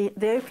have the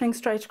opening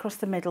straight across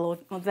the middle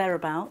or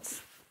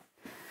thereabouts.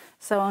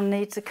 So I'll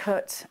need to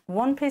cut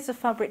one piece of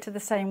fabric to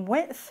the same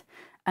width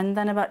and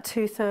then about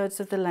 2/3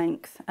 of the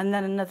length, and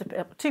then another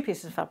two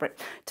pieces of fabric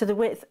to the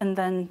width and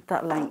then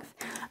that length.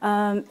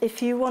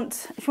 If you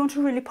want a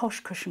really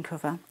posh cushion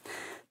cover,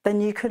 then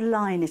you could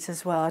line it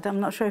as well. I'm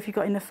not sure if you've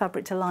got enough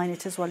fabric to line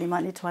it as well. You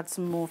might need to add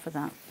some more for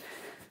that.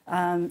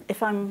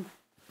 If I'm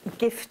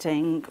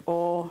gifting,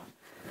 or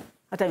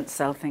I don't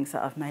sell things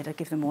that I've made, I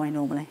give them away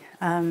normally.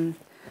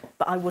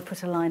 But I would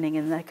put a lining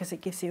in there because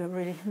it gives you a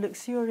really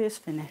luxurious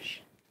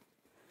finish.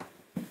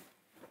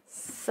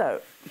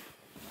 So,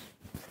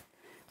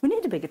 we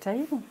need a bigger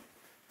table.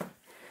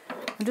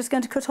 I'm just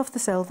going to cut off the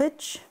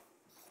selvage.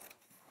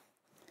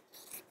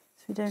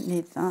 So we don't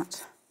need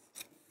that.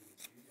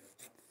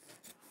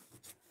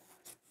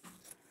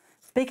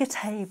 Bigger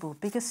table,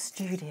 bigger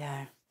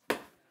studio.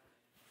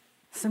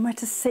 Somewhere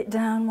to sit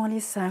down while you're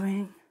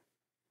sewing.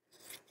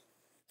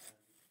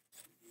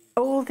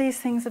 All these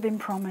things have been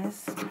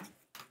promised.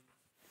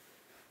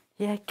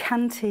 Yeah,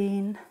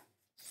 canteen.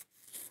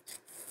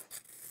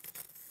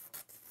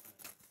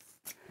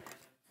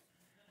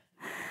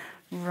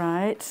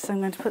 Right, so I'm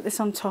going to put this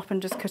on top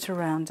and just cut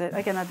around it.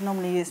 Again, I'd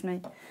normally use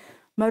my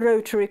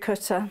rotary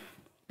cutter.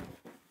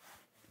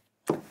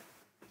 But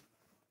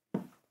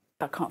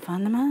I can't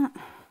find them out.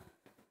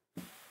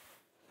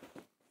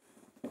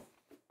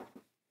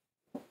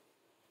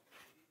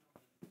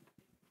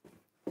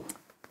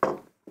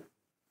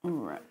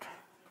 Right.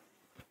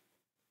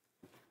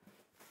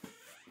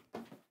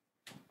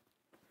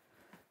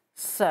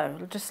 So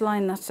we'll just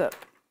line that up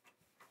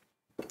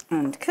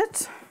and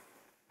cut.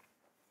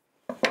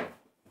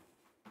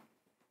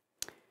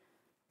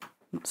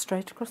 Not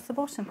straight across the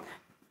bottom.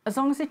 As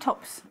long as the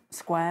top's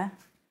square,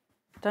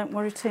 don't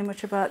worry too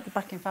much about the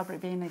backing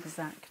fabric being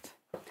exact.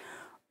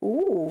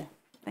 Ooh,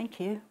 thank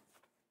you.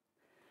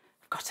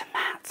 I've got a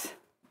mat.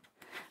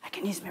 I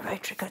can use my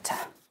rotary cutter.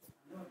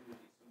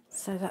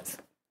 So that's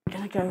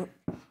going to go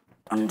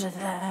under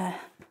there.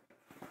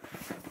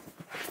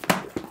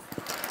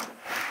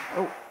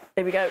 Oh,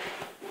 here we go.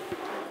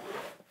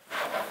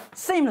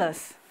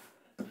 Seamless.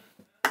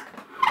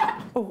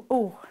 Oh,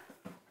 oh.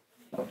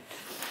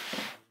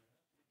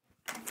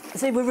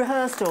 See, we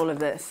rehearsed all of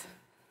this.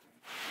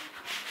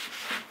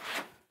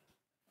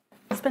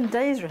 I spend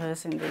days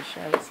rehearsing these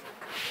shows.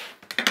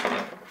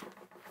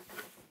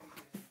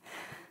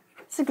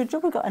 It's a good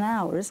job we've got an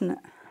hour, isn't it?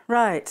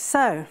 Right,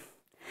 so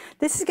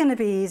this is going to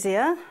be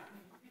easier.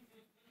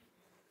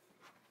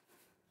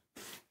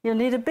 You'll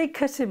need a big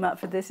cutting mat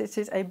for this. It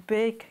is a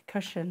big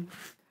cushion.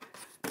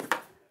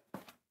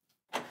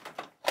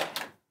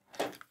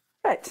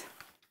 Right.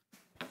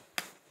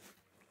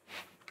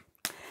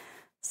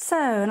 So,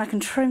 and I can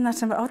trim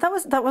that. Oh,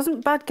 that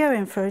wasn't bad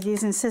going for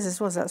using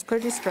scissors, was it? That's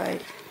pretty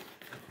straight.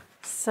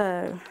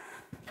 So,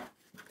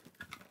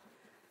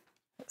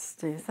 let's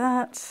do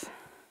that.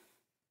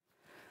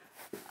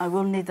 I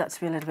will need that to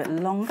be a little bit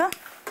longer,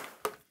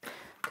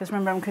 because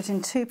remember I'm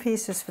cutting two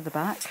pieces for the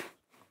back.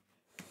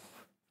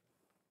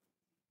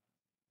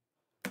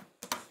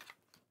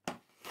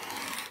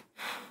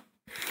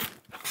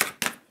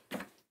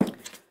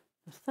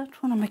 The third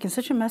one, I'm making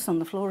such a mess on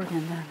the floor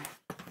again now.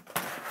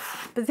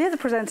 But the other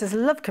presenters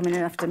love coming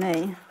in after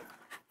me.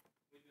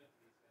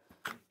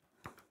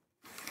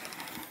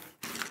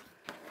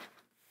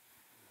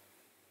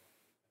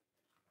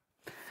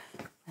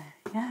 There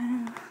we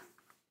go.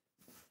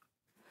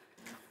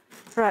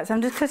 Right, so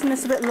I'm just cutting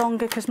this a bit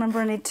longer because remember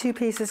I need 2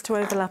 pieces to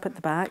overlap at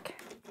the back.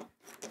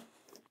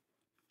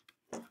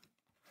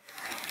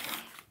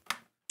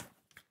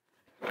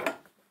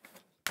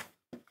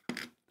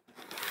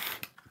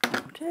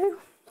 Do.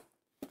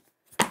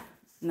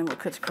 And then we'll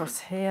cut across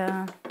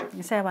here. You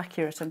can see how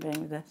accurate I'm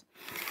being with this.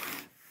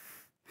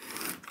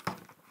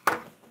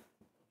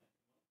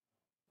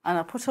 And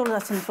I'll put all of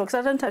that on the floor because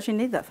I don't actually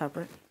need that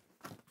fabric.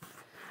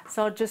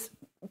 So I'll just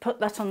put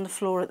that on the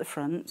floor at the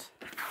front.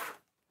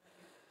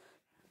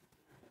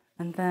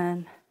 And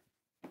then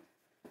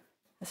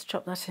let's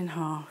chop that in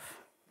half.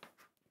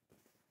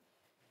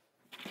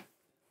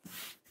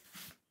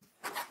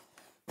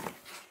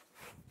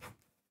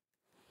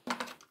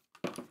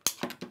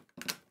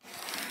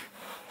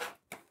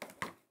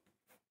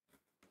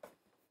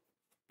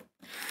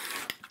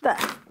 There.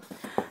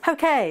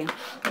 Okay,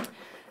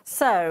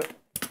 so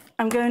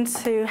I'm going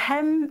to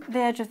hem the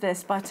edge of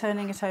this by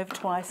turning it over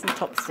twice and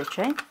top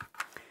stitching.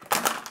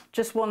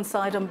 Just one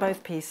side on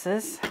both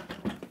pieces.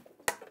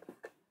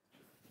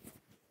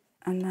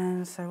 And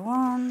then so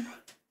 1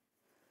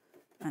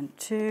 and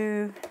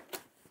 2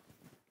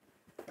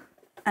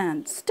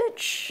 and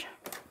stitch.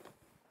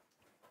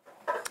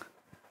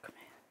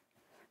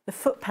 The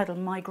foot pedal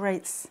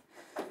migrates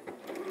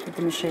with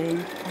the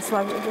machine. That's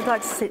why we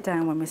like to sit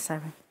down when we're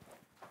sewing.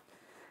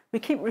 We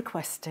keep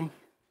requesting.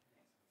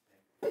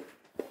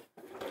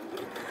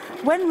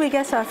 When we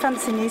get our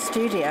fancy new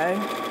studio,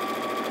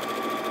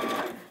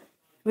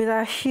 with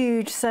our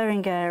huge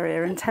sewing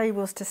area and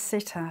tables to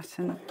sit at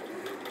and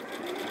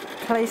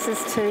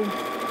places to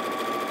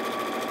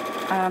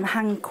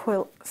hang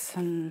quilts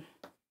and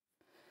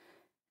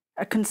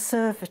a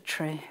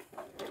conservatory.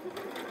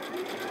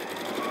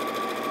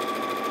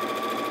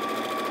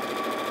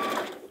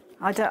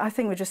 I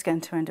think we're just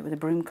going to end up with a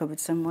broom cupboard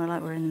somewhere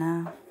like we're in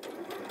now.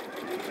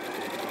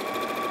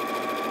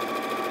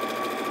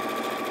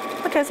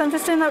 Okay, so I'm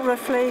just doing that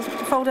roughly,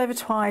 fold over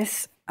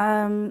twice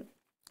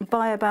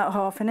by about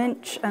 ½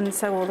 inch and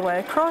sew all the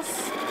way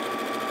across.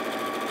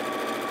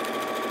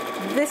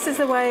 This is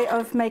a way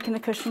of making a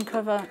cushion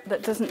cover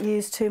that doesn't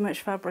use too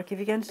much fabric. If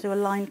you're going to do a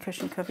lined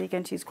cushion cover, you're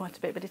going to use quite a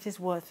bit, but it is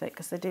worth it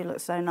because they do look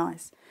so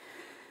nice.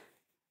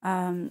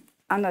 And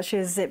actually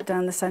a zip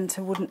down the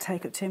centre wouldn't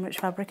take up too much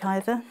fabric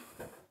either.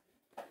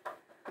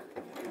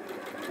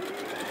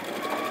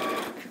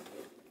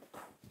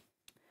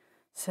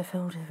 So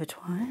fold over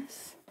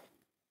twice.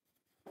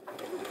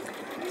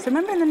 So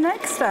remember in the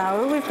next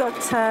hour we've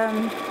got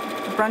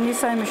a brand new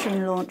sewing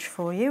machine launch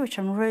for you, which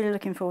I'm really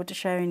looking forward to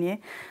showing you.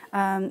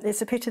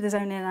 It's a pity there's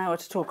only an hour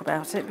to talk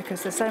about it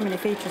because there's so many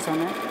features on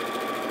it.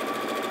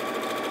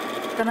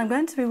 Then I'm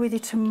going to be with you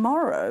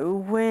tomorrow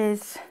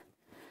with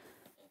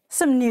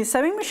some new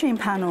sewing machine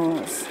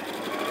panels.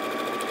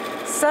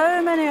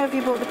 So many of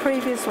you bought the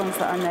previous ones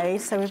that I made,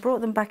 so we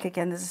brought them back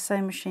again. There's a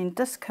sewing machine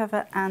dust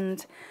cover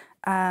and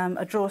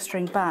a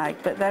drawstring bag,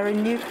 but they're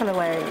in new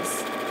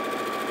colourways.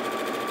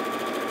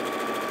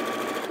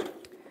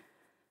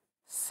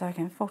 So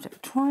again, fold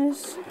it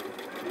twice.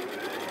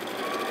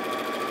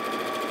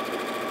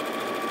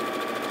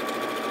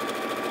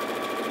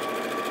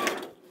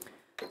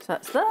 So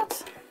that's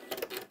that.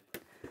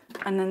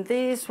 And then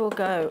these will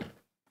go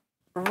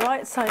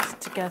right sides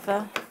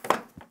together.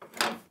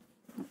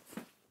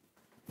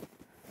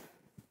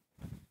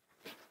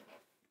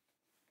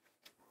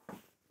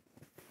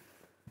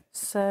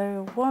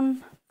 So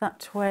one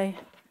that way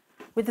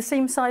with the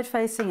seam side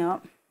facing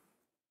up.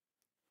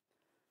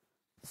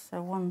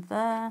 So one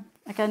there.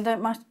 Again,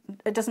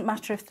 it doesn't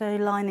matter if the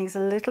lining's a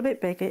little bit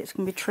bigger, it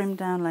can be trimmed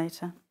down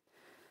later.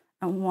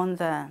 And one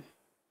there.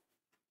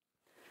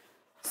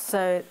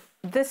 So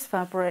this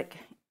fabric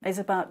is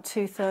about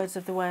 2/3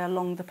 of the way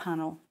along the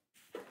panel.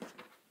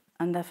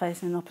 And they're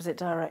facing in opposite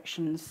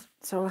directions.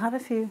 So we'll have a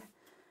few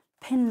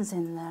pins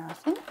in there, I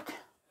think.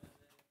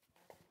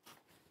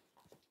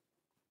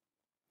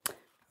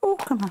 Oh,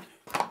 come on.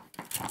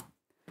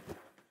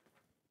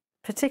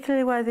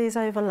 Particularly where these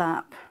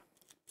overlap.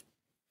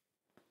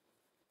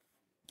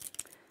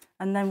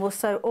 And then we'll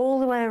sew all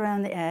the way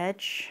around the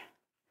edge.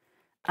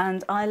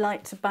 And I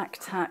like to back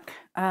tack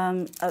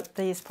at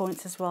these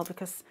points as well,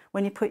 because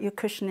when you put your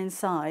cushion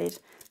inside,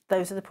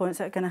 those are the points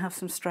that are going to have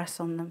some stress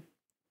on them.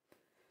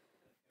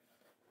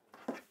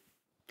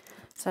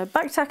 So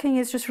back tacking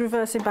is just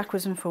reversing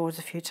backwards and forwards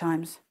a few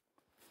times,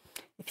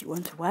 if you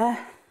weren't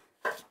aware.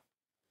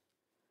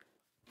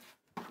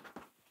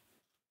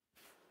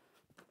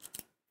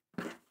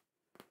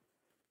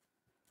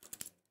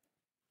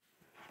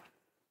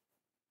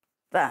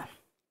 There.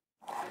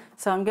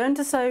 So I'm going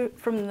to sew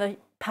from the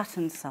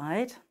pattern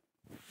side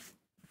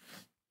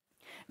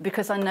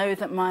because I know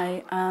that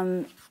my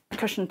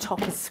cushion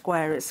top is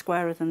square, it's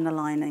squarer than the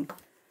lining.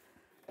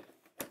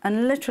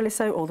 And literally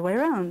sew all the way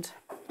around.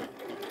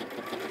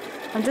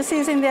 I'm just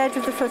using the edge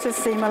of the foot as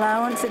seam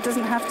allowance, it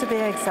doesn't have to be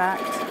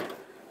exact.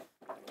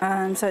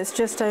 So it's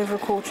just over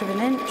 1/4 of an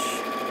inch.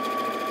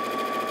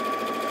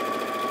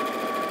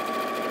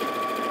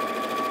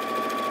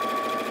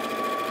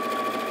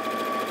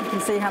 You can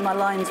see how my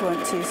lines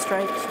weren't too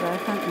straight there,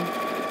 can't you?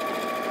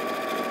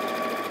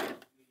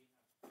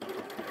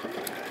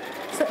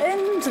 So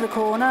into the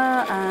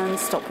corner and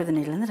stop with the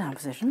needle in the down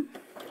position.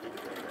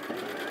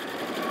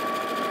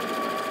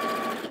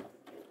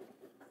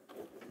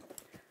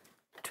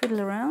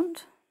 Twiddle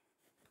around.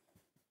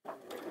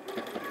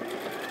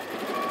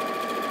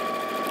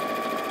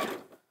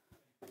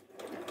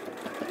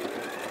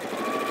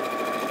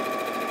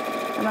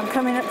 And I'm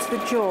coming up to the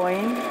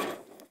join.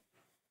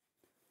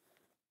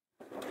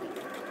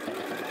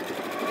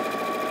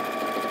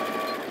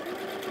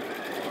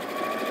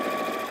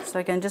 So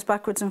again, just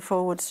backwards and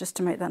forwards just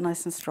to make that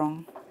nice and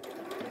strong.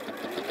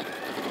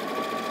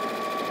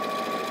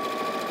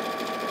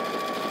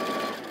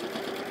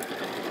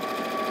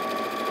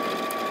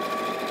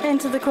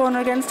 Into the corner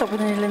again, stop with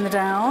the needle in the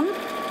down.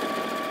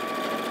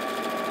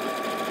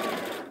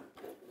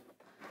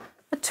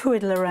 A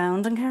twiddle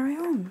around and carry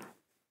on.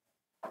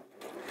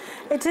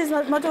 It is,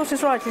 like my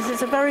daughter's right,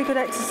 it's a very good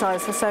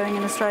exercise for sewing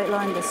in a straight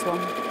line, this one.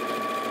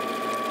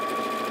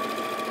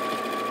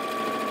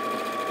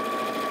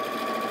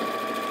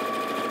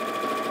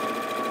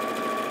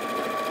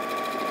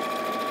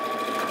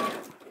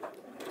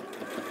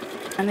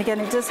 And again,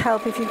 it does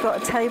help if you've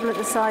got a table at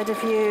the side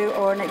of you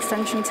or an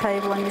extension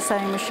table on your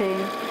sewing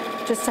machine,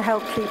 just to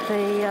help keep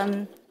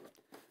the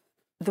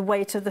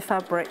weight of the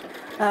fabric.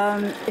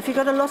 If you've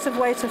got a lot of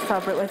weight of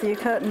fabric, whether you're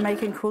curtain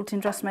making, quilting,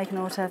 dressmaking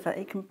or whatever,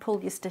 it can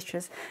pull your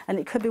stitches, and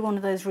it could be one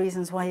of those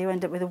reasons why you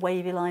end up with a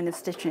wavy line of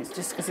stitching. It's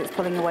just because it's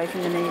pulling away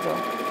from the needle.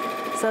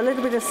 So a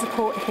little bit of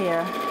support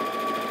here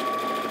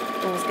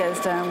always goes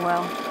down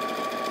well.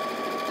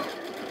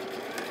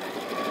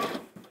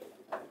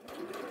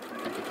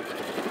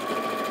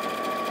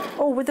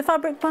 Oh, with the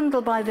fabric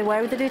bundle, by the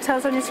way, with the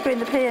details on your screen,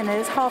 the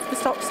peonies, half the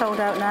stock sold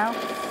out now.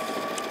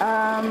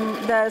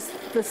 There's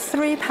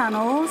 3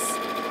 panels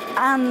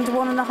and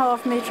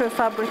 1.5 metre of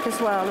fabric as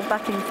well, of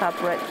backing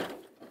fabric,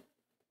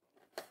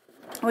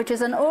 which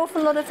is an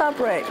awful lot of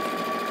fabric.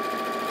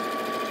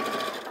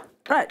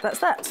 Right, that's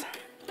that.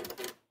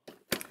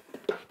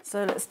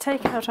 So let's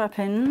take out our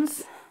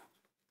pins.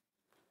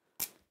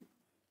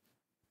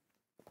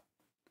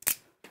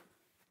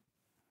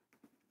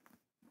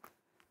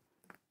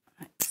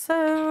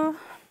 So,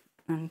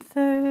 and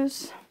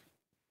those,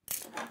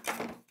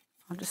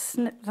 I'll just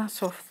snip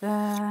that off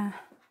there,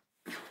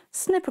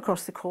 snip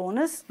across the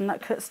corners, and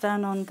that cuts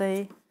down on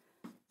the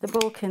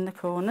bulk in the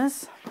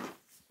corners.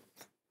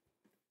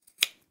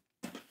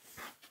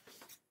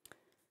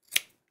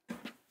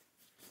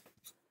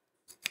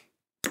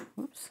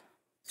 Oops.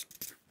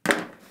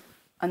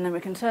 And then we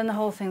can turn the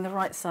whole thing the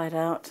right side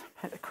out,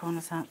 poke the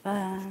corners out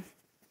there,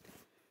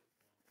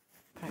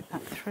 poke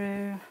that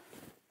through.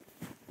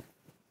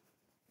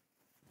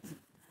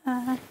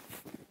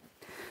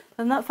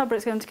 And that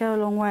fabric's going to go a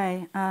long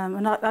way,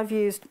 and I've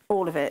used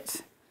all of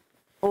it,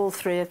 all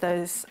 3 of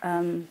those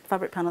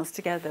fabric panels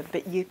together,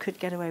 but you could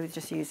get away with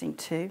just using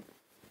 2.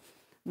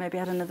 Maybe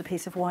add another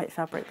piece of white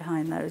fabric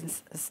behind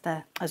those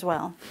as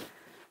well.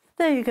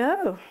 There you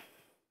go.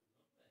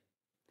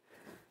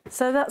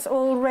 So that's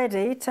all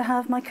ready to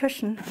have my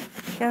cushion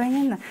going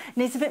in there. It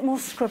needs a bit more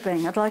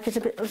scrubbing. I'd like it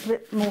a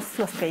bit more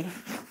fluffy.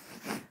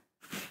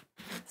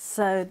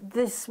 So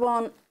this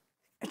one,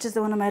 which is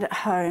the one I made at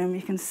home,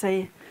 you can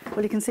see,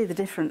 well, you can see the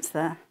difference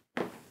there.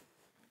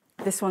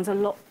 This one's a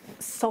lot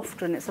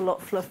softer and it's a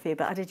lot fluffier,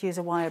 but I did use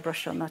a wire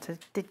brush on that. I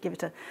did give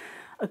it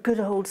a good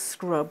old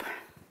scrub.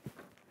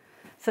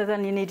 So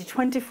then you need a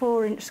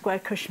 24-inch square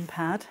cushion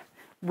pad,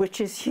 which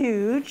is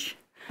huge,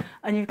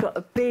 and you've got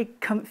a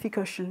big comfy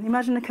cushion.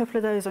 Imagine a couple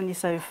of those on your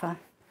sofa.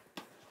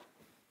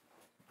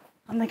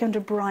 And they're going to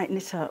brighten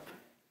it up.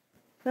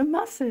 They're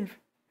massive.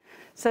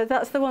 So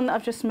that's the one that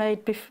I've just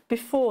made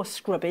before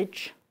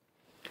scrubbage.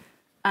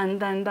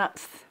 And then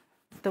that's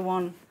the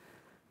one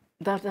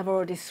that I've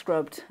already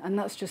scrubbed, and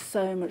that's just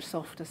so much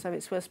softer, so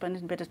it's worth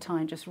spending a bit of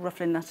time just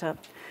ruffling that up.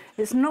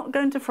 It's not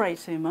going to fray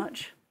too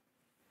much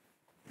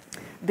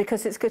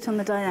because it's cut on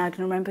the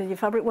diagonal. Remember, your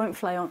fabric won't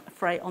fray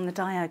on the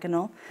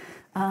diagonal.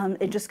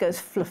 It just goes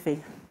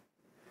fluffy,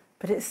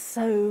 but it's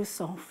so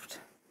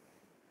soft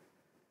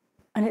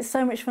and it's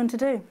so much fun to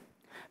do.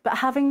 But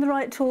having the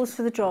right tools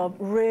for the job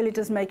really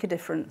does make a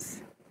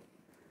difference.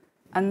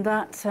 And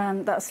that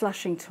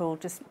slashing tool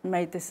just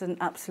made this an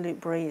absolute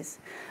breeze.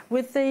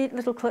 With the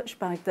little clutch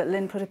bag that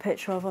Lynn put a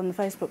picture of on the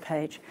Facebook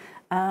page,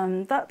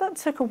 that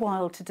took a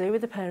while to do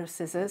with a pair of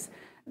scissors.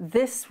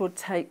 This would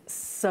take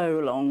so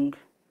long.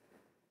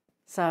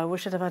 So I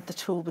wish I'd have had the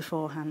tool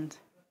beforehand.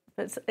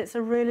 But it's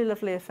a really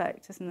lovely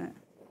effect, isn't it?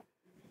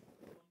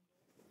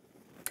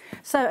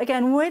 So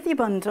again, with your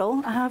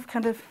bundle, I have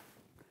kind of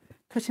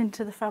cut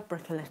into the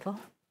fabric a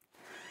little.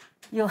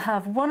 You'll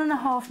have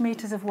 1.5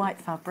 meters of white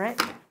fabric,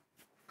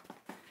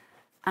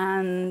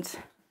 and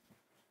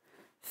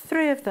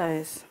 3 of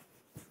those,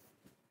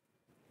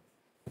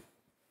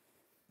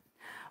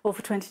 all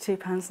for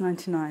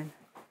 £22.99.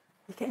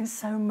 You're getting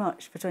so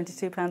much for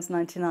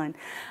 £22.99.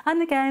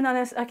 And again,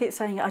 I keep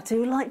saying, I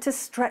do like to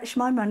stretch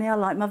my money. I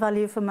like my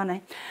value for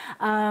money.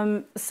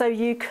 So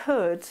you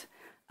could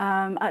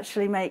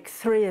actually make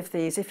 3 of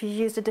these if you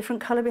used a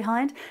different colour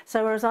behind.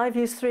 So whereas I've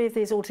used 3 of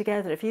these all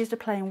together, if you used a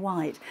plain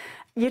white,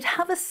 you'd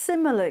have a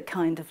similar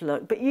kind of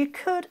look, but you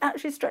could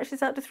actually stretch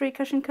this out to 3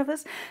 cushion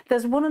covers.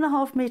 There's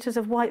 1.5 metres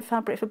of white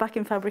fabric for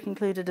backing fabric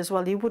included as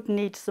well. You would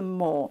need some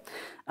more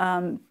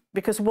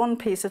because one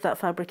piece of that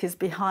fabric is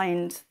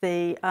behind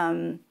the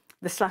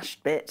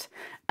slashed bit,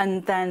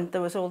 and then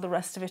there was all the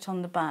rest of it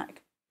on the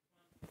back.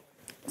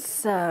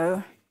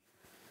 So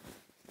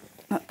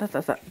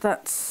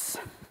that's...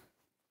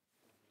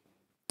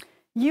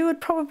 You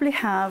would probably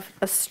have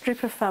a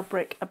strip of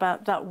fabric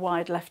about that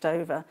wide left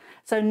over,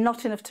 so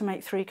not enough to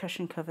make 3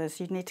 cushion covers.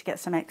 You'd need to get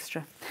some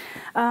extra.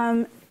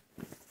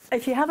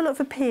 If you have a look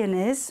for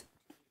peonies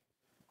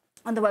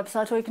on the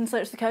website, or you can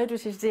search the code,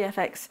 which is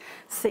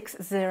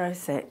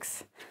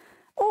DFX606.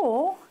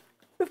 Or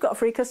we've got a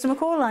free customer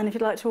call line if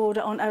you'd like to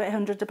order on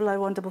 0800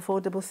 001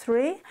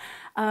 4433.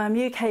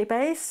 UK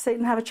based, so you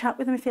can have a chat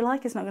with them if you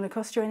like. It's not going to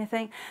cost you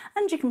anything,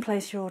 and you can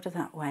place your order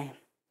that way.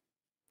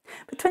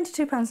 But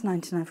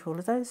 £22.99 for all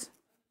of those.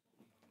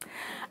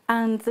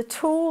 And the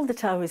tool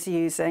that I was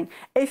using,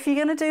 if you're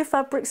going to do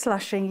fabric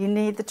slashing, you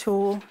need the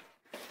tool.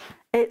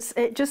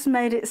 It just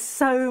made it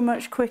so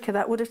much quicker.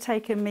 That would have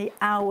taken me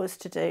hours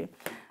to do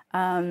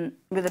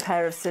with a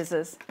pair of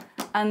scissors.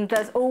 And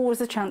there's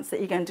always a chance that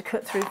you're going to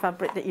cut through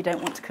fabric that you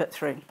don't want to cut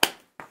through.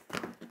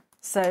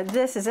 So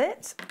this is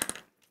it.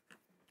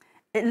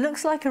 It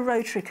looks like a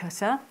rotary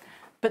cutter,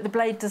 but the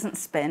blade doesn't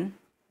spin.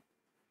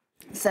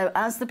 So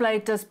as the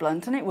blade does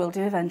blunt, and it will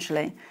do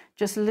eventually,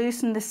 just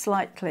loosen this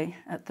slightly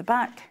at the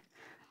back,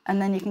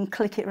 and then you can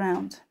click it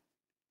round.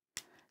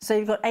 So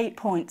you've got 8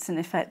 points in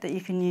effect that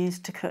you can use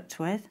to cut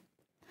with.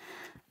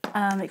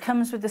 It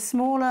comes with a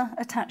smaller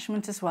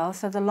attachment as well.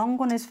 So the long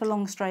one is for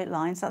long straight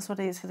lines. That's what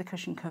it is for the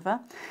cushion cover.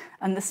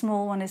 And the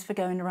small one is for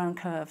going around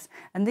curves.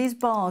 And these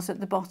bars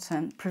at the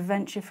bottom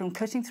prevent you from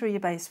cutting through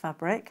your base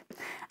fabric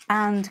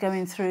and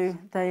going through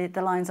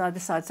the lines either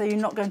side. So you're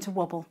not going to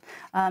wobble.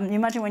 You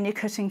imagine when you're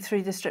cutting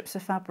through the strips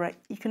of fabric,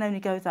 you can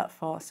only go that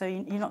far. So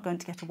you're not going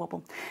to get a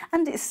wobble.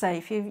 And it's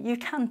safe. You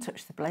can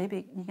touch the blade,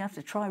 but you have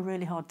to try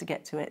really hard to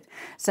get to it.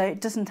 So it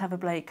doesn't have a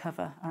blade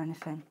cover or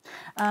anything.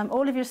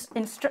 All of your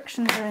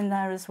instructions are in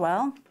there as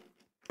well.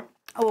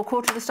 Oh, a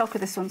quarter of the stock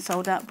of this one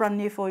sold out, brand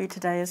new for you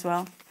today as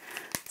well.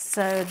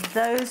 So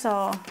those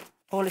are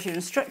all of your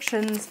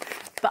instructions,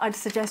 but I'd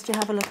suggest you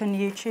have a look on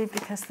YouTube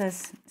because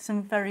there's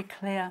some very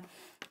clear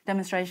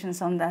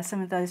demonstrations on there,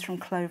 some of those from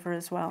Clover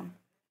as well.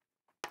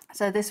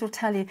 So this will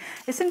tell you,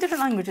 it's in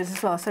different languages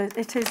as well, so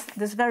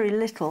there's very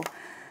little.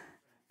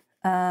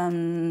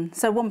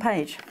 So 1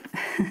 page,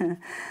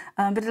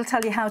 but it'll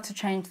tell you how to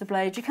change the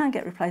blade. You can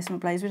get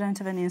replacement blades, we don't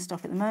have any in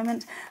stock at the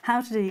moment,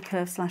 how to do your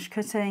curve slash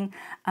cutting,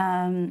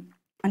 and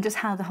just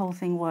how the whole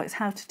thing works,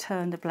 how to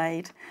turn the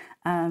blade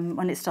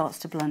when it starts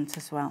to blunt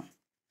as well.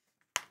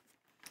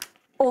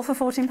 All for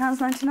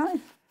 £14.99.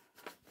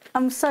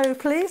 I'm so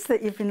pleased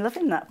that you've been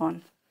loving that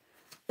one.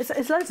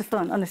 It's loads of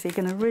fun, honestly.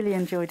 You're going to really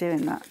enjoy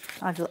doing that.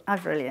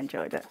 I've really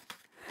enjoyed it.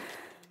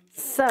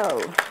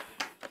 So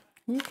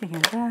you can go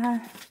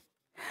there.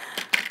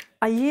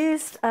 I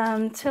used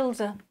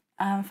Tilda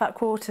fat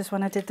quarters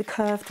when I did the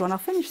curved one. I'll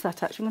finish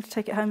that actually. I'm going to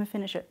take it home and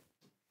finish it.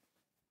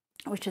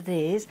 Which are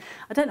these?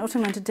 I don't know what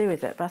I'm going to do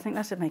with it, but I think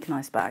that would make a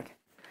nice bag.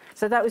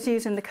 So that was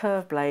using the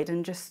curved blade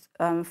and just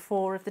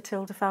 4 of the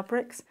Tilda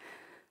fabrics.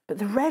 But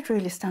the red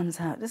really stands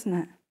out, doesn't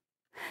it?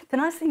 The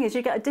nice thing is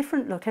you get a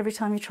different look every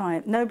time you try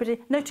it. No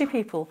 2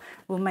 people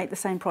will make the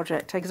same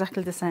project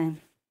exactly the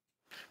same.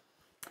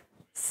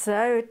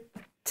 So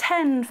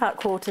 10 fat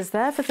quarters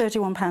there for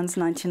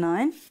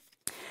 £31.99,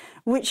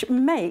 which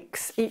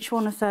makes each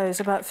one of those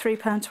about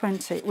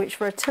 £3.20, which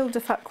for a Tilda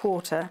fat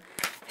quarter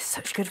is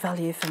such good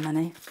value for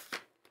money.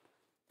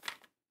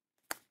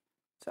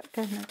 So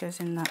that goes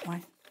in that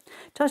way.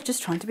 I was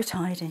just trying to be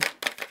tidy.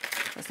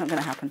 That's not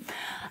going to happen.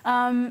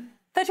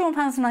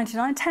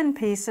 £31.99, 10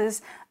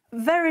 pieces.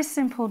 Very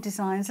simple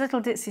designs,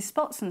 little ditzy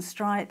spots and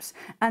stripes,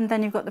 and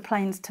then you've got the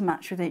plains to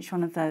match with each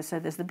one of those. So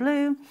there's the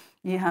blue,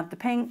 you have the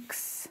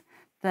pinks,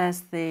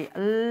 there's the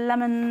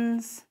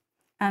lemons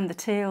and the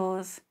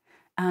teals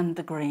and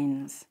the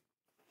greens.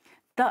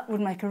 That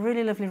would make a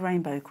really lovely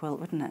rainbow quilt,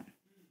 wouldn't it?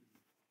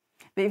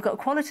 But you've got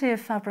quality of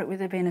fabric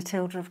with it being a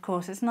Tilda, of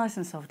course. It's nice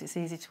and soft, it's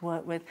easy to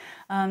work with.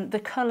 The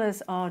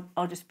colours are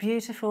just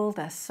beautiful,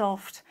 they're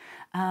soft,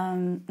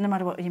 no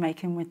matter what you're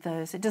making with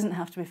those. It doesn't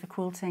have to be for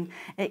quilting.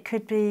 It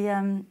could be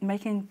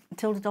making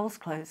Tilda doll's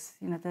clothes.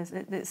 You know,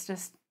 it's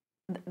just,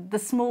 the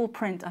small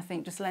print, I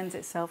think, just lends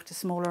itself to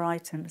smaller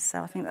items.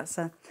 So I think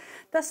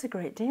that's a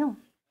great deal.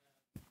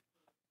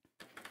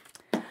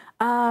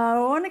 I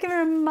want to give a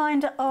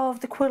reminder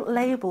of the quilt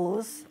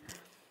labels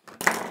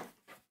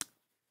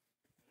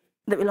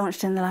that we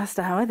launched in the last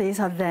hour. These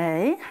are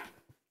they.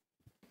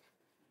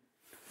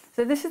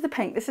 So this is the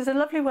pink. This is a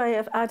lovely way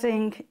of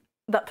adding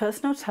that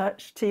personal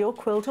touch to your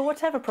quilt or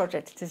whatever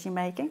project it is you're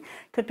making.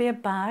 Could be a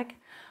bag.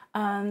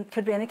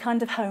 could be any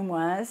kind of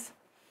homewares.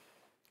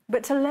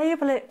 But to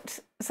label it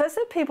so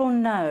that people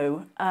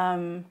know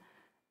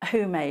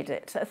who made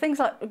it. So things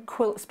like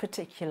quilts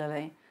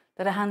particularly,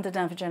 that are handed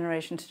down from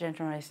generation to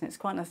generation. It's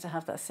quite nice to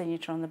have that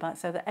signature on the back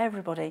so that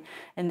everybody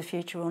in the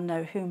future will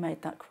know who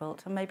made that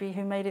quilt and maybe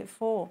who made it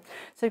for.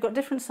 So you've got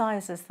different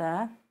sizes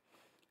there.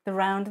 The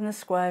round and the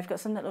square. You've got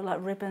some that look like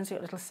ribbons. You've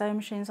got little sewing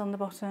machines on the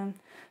bottom.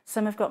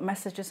 Some have got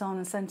messages on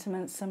and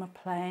sentiments. Some are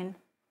plain.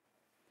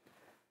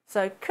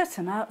 So cut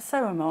them out,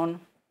 sew them on,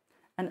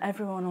 and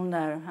everyone will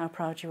know how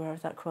proud you are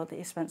of that quilt that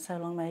you spent so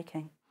long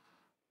making.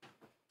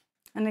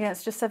 And again,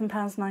 it's just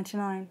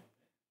 £7.99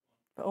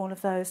 for all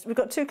of those. We've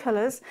got two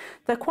colours.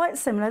 They're quite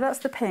similar. That's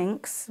the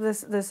pinks.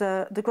 There's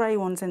the grey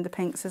ones in the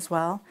pinks as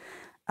well.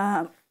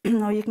 Or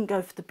you can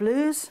go for the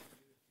blues,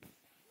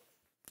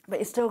 but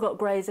you've still got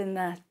greys in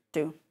there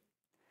too.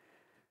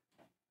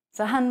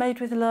 So handmade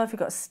with love. You've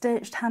got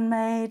stitched,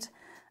 handmade,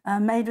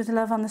 made with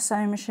love on the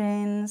sewing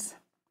machines,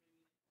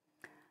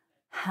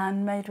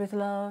 handmade with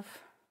love,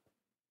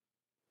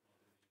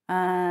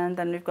 and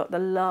then we've got the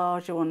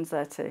larger ones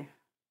there too.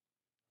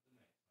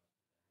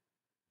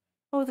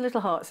 All the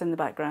little hearts in the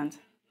background.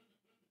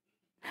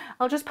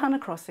 I'll just pan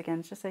across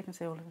again just so you can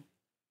see all of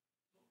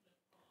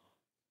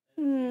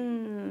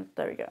them.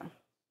 There we go.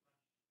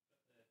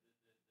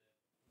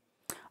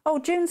 Oh,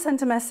 June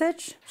sent a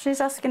message. She's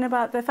asking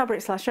about the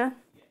fabric slasher.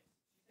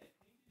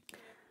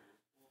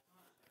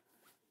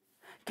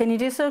 Can you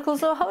do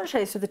circles or heart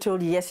shapes with the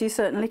tool? Yes, you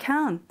certainly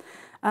can.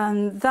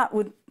 That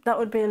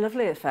would be a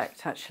lovely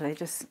effect, actually.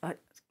 Just like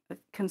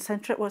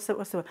concentric, what's the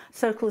word?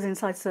 Circles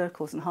inside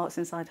circles and hearts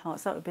inside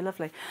hearts. That would be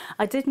lovely.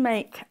 I did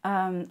make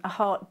a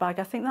heart bag.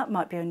 I think that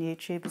might be on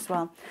YouTube as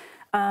well.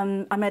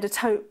 I made a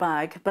tote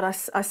bag, but I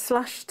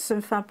slashed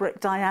some fabric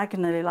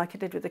diagonally like I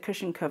did with the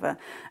cushion cover,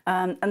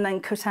 and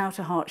then cut out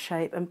a heart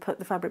shape and put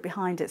the fabric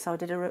behind it. So I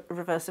did a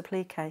reverse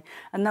applique,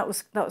 and that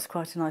was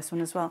quite a nice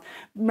one as well.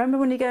 Remember,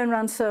 when you're going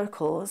around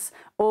circles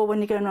or when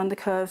you're going around the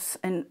curves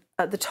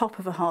at the top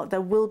of a heart, there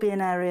will be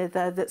an area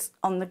there that's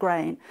on the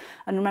grain.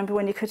 And remember,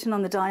 when you're cutting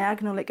on the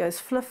diagonal, it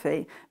goes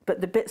fluffy, but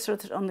the bits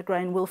on the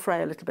grain will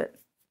fray a little bit.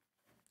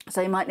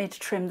 So you might need to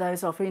trim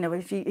those off. You know,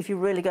 if you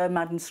really go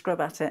mad and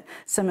scrub at it,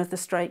 some of the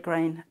straight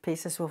grain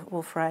pieces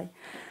will fray.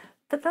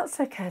 But that's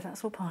okay,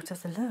 that's all part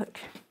of the look.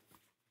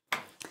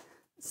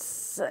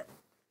 So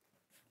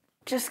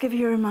just give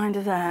you a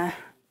reminder there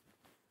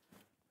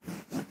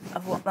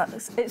of what that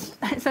looks. It's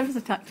ever so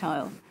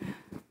tactile.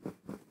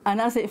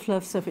 And as it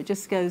fluffs up, it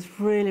just goes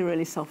really,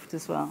 really soft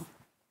as well.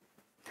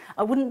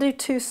 I wouldn't do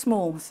too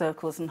small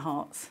circles and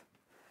hearts.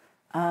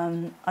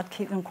 I'd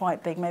keep them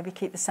quite big, maybe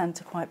keep the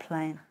centre quite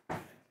plain.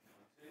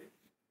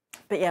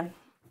 But yeah,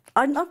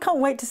 I can't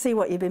wait to see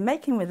what you've been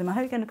making with them. I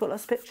hope you're going to put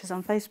lots of pictures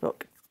on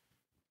Facebook.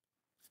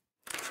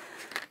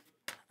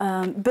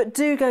 But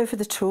do go for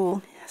the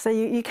tool. So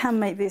you can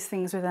make these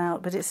things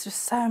without, but it's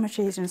just so much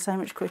easier and so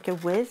much quicker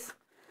with.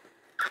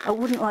 I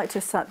wouldn't like to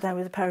have sat there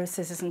with a pair of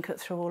scissors and cut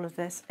through all of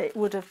this. It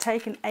would have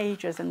taken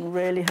ages and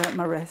really hurt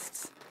my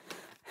wrists.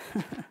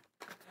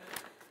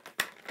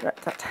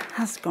 That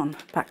has gone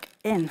back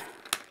in.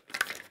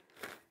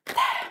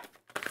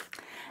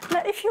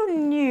 Now, if you're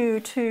new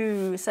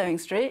to Sewing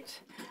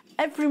Street,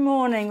 every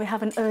morning we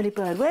have an early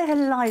bird. We're here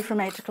live from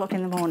 8 o'clock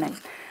in the morning.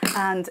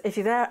 And if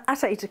you're there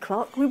at 8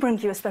 o'clock, we bring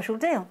you a special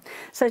deal.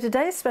 So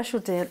today's special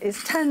deal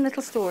is 10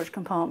 little storage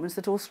compartments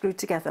that all screwed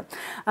together.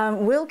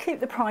 We'll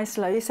keep the price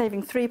low. You're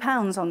saving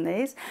 £3 on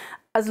these,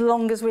 as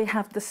long as we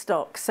have the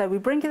stock. So we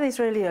bring you these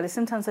really early.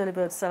 Sometimes early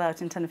birds sell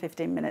out in 10 or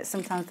 15 minutes.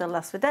 Sometimes they'll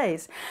last for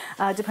days,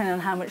 depending on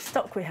how much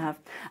stock we have.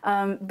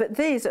 But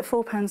these at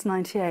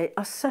 £4.98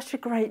 are such a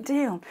great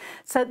deal.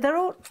 So they're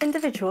all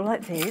individual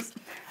like these.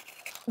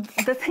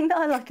 The thing that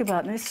I like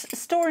about them is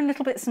storing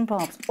little bits and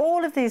bobs.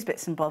 All of these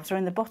bits and bobs are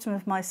in the bottom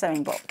of my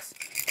sewing box.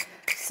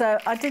 So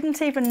I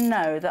didn't even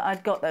know that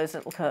I'd got those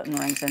little curtain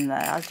rings in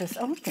there. I was just,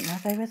 oh, I didn't know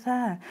they were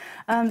there.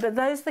 But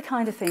those are the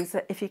kind of things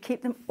that if you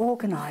keep them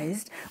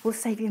organised will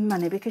save you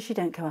money because you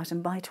don't go out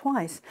and buy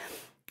twice.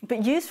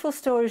 But useful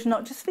storage,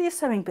 not just for your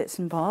sewing bits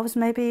and bobs.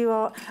 Maybe you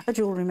are a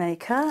jewellery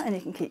maker and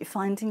you can keep your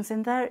findings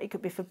in there. It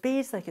could be for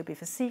beads, they could be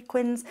for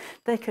sequins,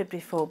 they could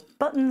be for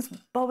buttons,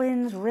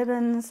 bobbins,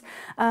 ribbons.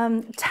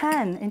 10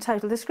 in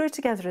total. They're screwed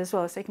together as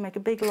well, so you can make a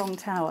big long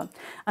tower.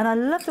 And I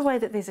love the way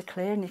that these are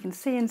clear and you can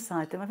see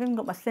inside them. I've even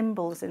got my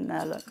thimbles in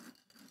there, look.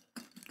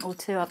 Or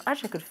two.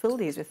 Actually, I could fill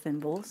these with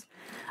thimbles.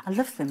 I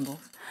love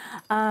thimbles.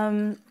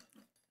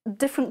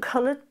 Different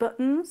coloured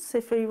buttons,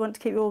 if you want to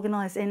keep it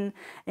organised in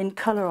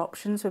colour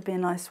options, would be a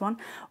nice one.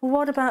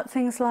 What about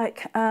things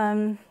like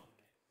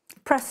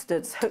press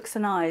studs, hooks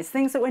and eyes,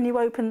 things that when you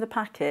open the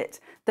packet,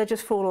 they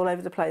just fall all over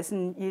the place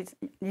and you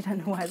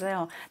don't know where they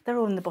are. They're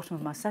all in the bottom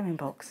of my sewing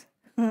box.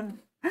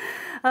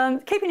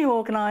 Keeping you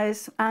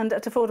organised and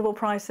at affordable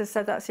prices,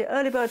 so that's your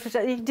early bird.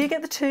 You do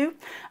get the two.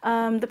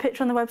 The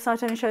picture on the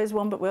website only shows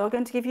one, but we are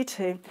going to give you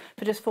two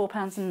for just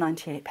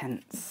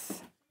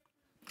 £4.98.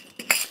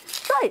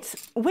 Right,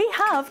 we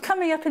have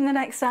coming up in the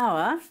next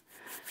hour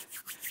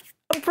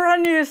a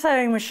brand new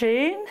sewing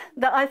machine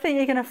that I think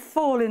you're going to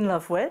fall in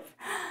love with.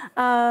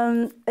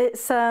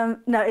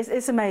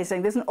 It's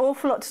amazing. There's an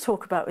awful lot to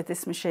talk about with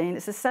this machine.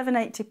 It's a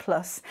 780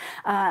 plus,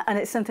 and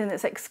it's something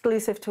that's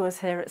exclusive to us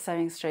here at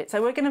Sewing Street.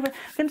 So we're going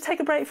to take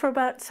a break for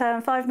about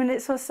 5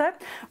 minutes or so.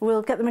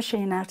 We'll get the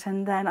machine out,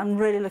 and then I'm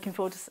really looking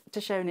forward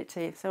to showing it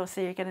to you. So I'll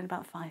see you again in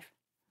about 5.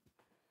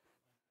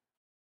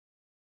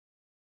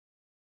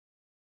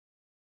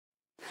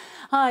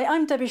 Hi,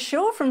 I'm Debbie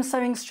Shaw from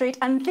Sewing Street,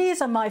 and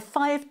these are my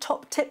 5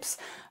 top tips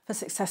for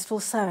successful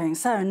sewing.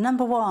 So,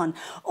 number 1,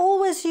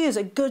 always use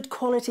a good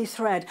quality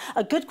thread.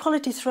 A good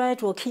quality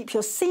thread will keep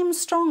your seams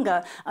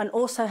stronger and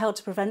also help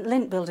to prevent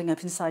lint building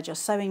up inside your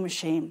sewing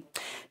machine.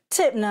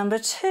 Tip number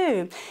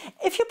 2,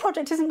 if your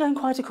project isn't going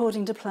quite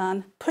according to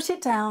plan, put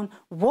it down,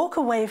 walk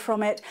away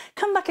from it,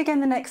 come back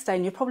again the next day,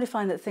 and you'll probably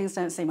find that things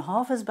don't seem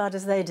half as bad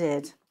as they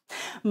did.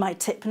 My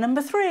tip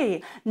number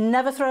 3,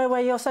 never throw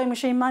away your sewing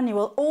machine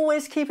manual,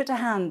 always keep it to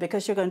hand,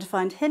 because you're going to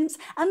find hints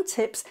and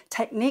tips,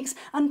 techniques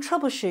and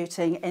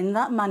troubleshooting in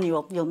that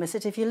manual. You'll miss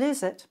it if you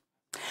lose it.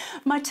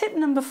 My tip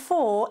number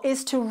 4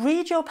 is to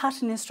read your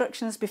pattern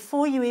instructions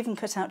before you even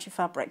cut out your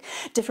fabric.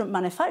 Different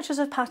manufacturers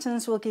of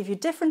patterns will give you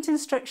different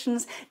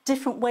instructions,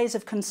 different ways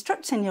of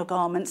constructing your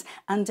garments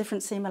and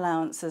different seam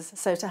allowances.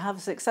 So to have a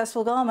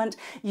successful garment,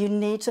 you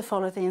need to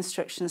follow the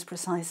instructions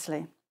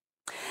precisely.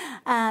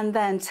 And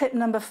then tip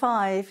number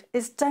 5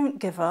 is don't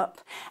give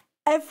up.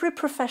 Every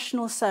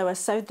professional sewer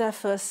sewed their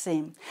first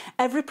seam.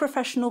 Every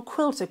professional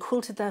quilter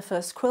quilted their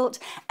first quilt.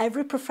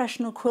 Every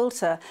professional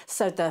quilter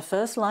sewed their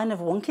first line of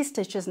wonky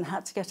stitches and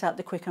had to get out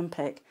the quick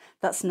unpick.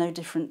 That's no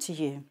different to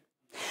you.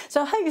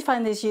 So I hope you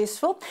find these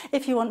useful.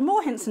 If you want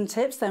more hints and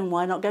tips, then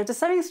why not go to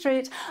Sewing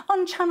Street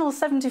on channel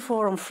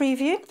 74 on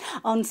Freeview,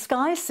 on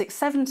Sky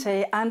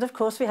 670, and of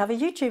course we have a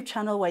YouTube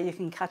channel where you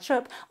can catch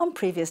up on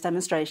previous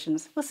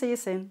demonstrations. We'll see you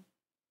soon.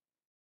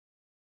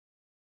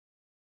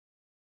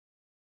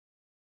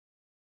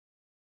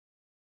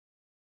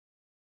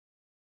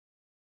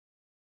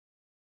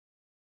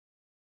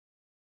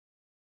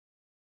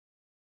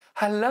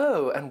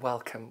 Hello and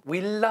welcome.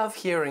 We love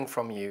hearing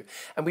from you,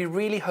 and we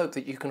really hope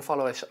that you can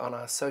follow us on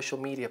our social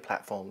media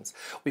platforms.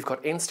 We've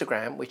got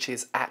Instagram, which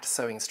is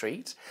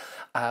 @SewingStreet.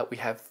 We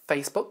have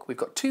Facebook. We've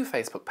got 2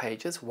 Facebook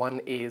pages. One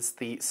is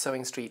the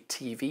Sewing Street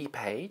TV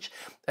page,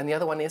 and the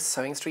other one is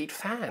Sewing Street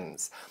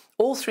Fans.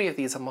 All 3 of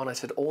these are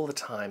monitored all the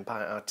time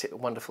by our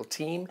wonderful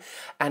team,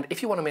 and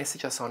if you want to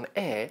message us on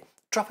air,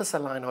 drop us a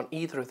line on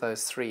either of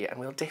those 3 and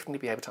we'll definitely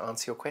be able to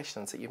answer your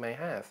questions that you may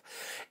have.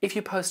 If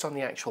you post on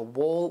the actual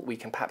wall, we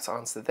can perhaps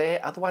answer there.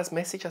 Otherwise,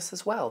 message us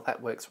as well.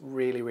 That works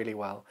really, really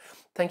well.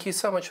 Thank you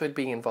so much for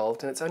being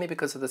involved, and it's only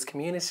because of this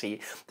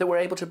community that we're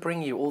able to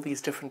bring you all these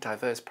different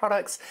diverse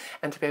products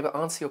and to be able to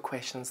answer your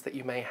questions that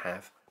you may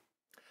have.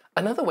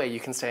 Another way you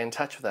can stay in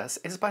touch with us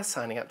is by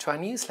signing up to our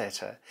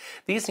newsletter.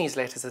 These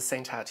newsletters are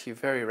sent out to you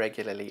very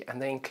regularly,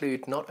 and they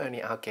include not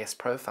only our guest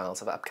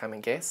profiles of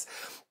upcoming guests,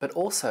 but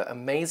also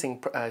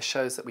amazing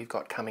shows that we've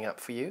got coming up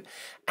for you.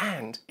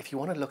 And if you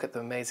want to look at the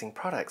amazing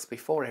products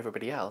before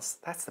everybody else,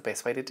 that's the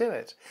best way to do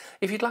it.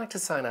 If you'd like to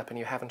sign up and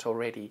you haven't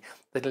already,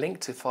 the link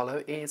to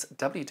follow is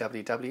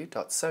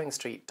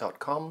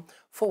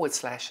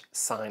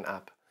www.sewingstreet.com/sign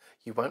up.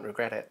 You won't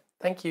regret it.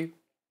 Thank you.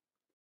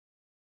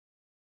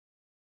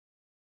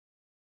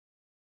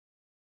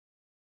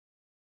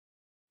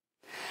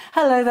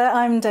 Hello there,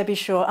 I'm Debbie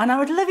Shaw, and I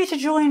would love you to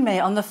join me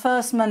on the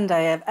first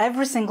Monday of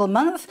every single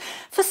month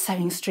for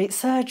Sewing Street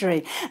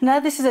Surgery.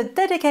 Now, this is a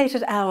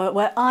dedicated hour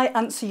where I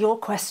answer your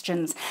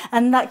questions,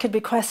 and that could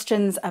be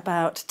questions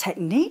about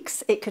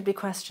techniques, it could be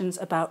questions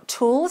about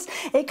tools,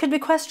 it could be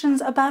questions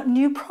about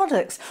new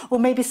products, or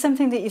maybe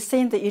something that you've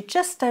seen that you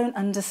just don't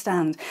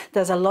understand.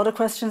 There's a lot of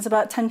questions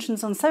about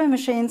tensions on sewing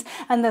machines,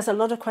 and there's a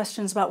lot of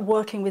questions about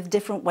working with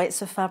different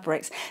weights of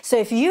fabrics. So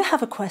if you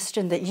have a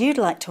question that you'd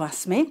like to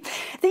ask me,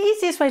 the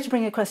easiest way to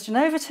bring a question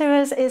over to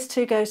us is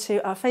to go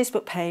to our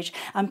Facebook page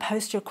and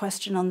post your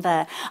question on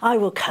there. I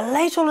will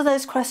collate all of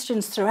those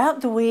questions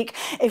throughout the week.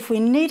 If we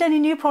need any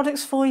new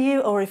products for you,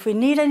 or if we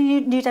need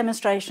any new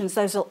demonstrations,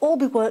 those will all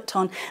be worked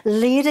on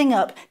leading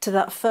up to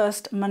that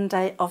first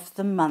Monday of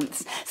the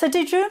month. So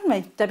do join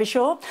me, Debbie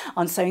Shaw,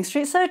 on Sewing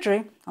Street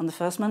Surgery on the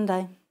first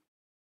Monday.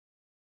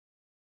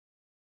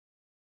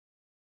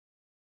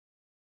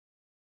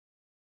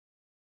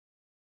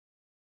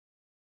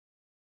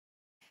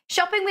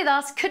 Shopping with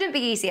us couldn't be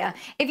easier.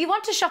 If you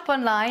want to shop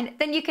online,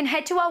 then you can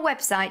head to our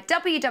website,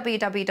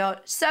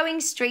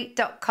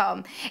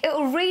 www.sewingstreet.com. It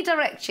will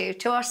redirect you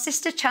to our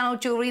sister channel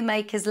Jewellery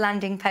Makers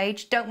landing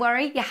page. Don't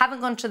worry, you haven't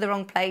gone to the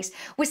wrong place.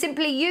 We're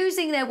simply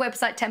using their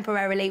website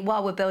temporarily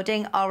while we're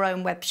building our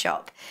own web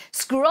shop.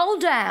 Scroll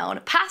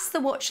down past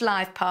the Watch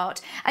Live part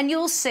and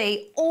you'll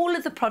see all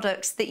of the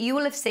products that you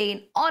will have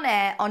seen on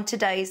air on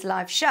today's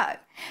live show.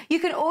 You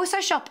can also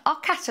shop our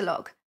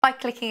catalogue by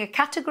clicking a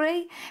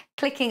category,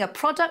 clicking a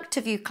product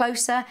to view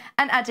closer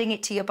and adding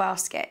it to your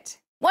basket.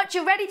 Once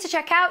you're ready to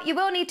check out, you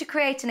will need to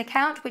create an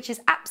account, which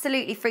is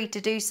absolutely free to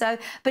do so,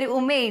 but it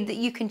will mean that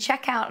you can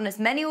check out on as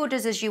many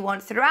orders as you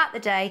want throughout the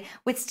day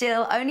with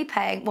still only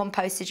paying one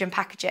postage and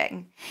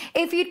packaging.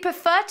 If you'd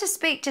prefer to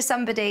speak to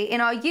somebody in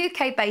our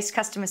UK-based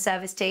customer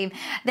service team,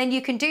 then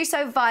you can do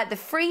so via the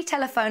free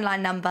telephone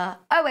line number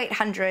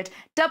 0800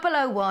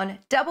 001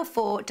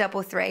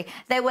 4433.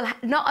 They will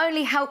not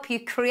only help you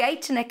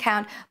create an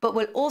account, but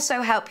will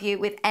also help you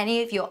with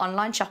any of your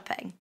online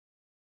shopping.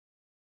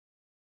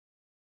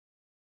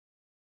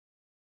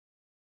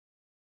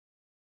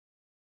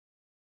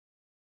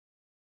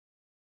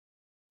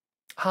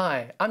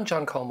 Hi, I'm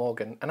John Cole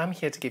Morgan, and I'm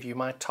here to give you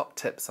my top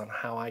tips on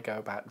how I go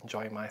about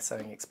enjoying my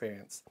sewing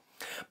experience.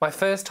 My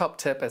first top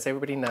tip, as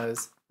everybody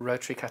knows,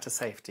 rotary cutter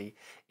safety.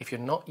 If you're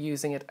not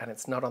using it and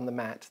it's not on the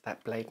mat,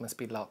 that blade must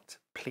be locked.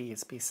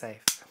 Please be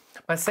safe.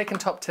 My second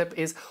top tip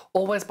is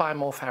always buy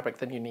more fabric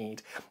than you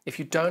need. If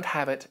you don't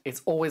have it,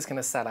 it's always going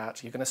to sell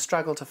out. You're going to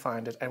struggle to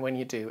find it, and when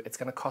you do, it's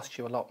going to cost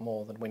you a lot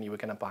more than when you were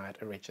going to buy it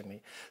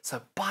originally.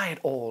 So buy it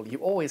all. You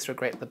always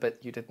regret the bit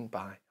you didn't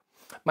buy.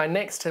 My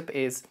next tip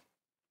is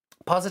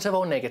positive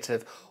or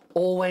negative,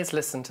 always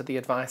listen to the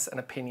advice and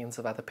opinions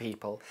of other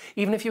people.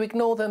 Even if you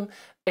ignore them,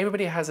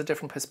 everybody has a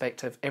different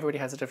perspective, everybody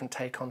has a different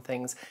take on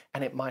things,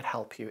 and it might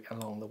help you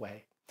along the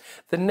way.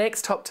 The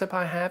next top tip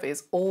I have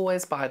is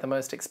always buy the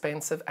most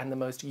expensive and the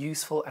most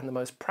useful and the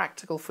most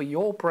practical for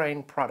your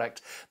brain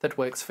product that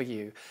works for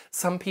you.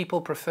 Some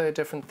people prefer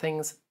different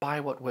things, buy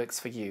what works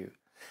for you.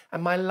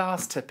 And my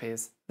last tip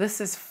is, this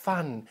is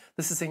fun,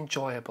 this is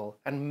enjoyable,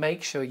 and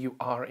make sure you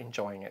are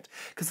enjoying it.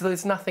 Because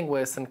there's nothing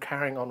worse than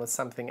carrying on with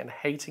something and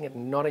hating it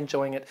and not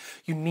enjoying it.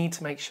 You need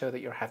to make sure that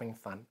you're having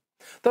fun.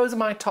 Those are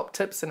my top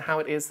tips and how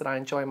it is that I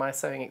enjoy my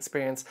sewing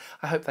experience.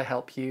 I hope they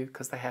help you,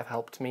 because they have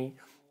helped me.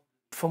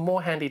 For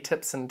more handy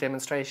tips and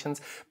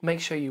demonstrations,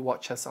 make sure you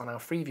watch us on our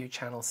Freeview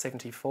channel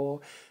 74,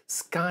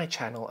 Sky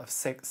channel of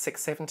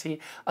 670,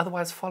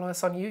 otherwise follow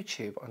us on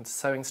YouTube on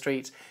Sewing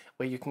Street,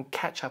 where you can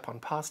catch up on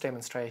past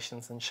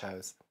demonstrations and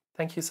shows.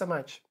 Thank you so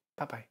much.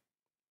 Bye-bye.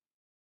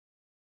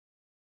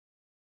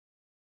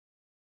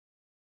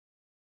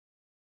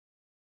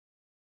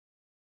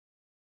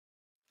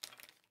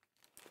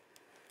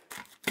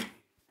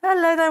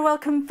 Hello there,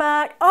 welcome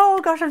back. Oh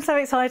gosh, I'm so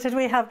excited.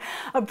 We have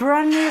a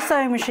brand new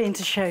sewing machine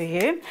to show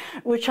you,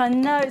 which I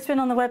know it's been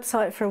on the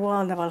website for a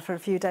while now, well, for a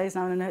few days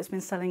now, and I know it's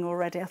been selling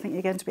already. I think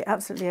you're going to be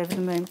absolutely over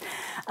the moon.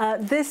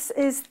 This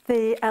is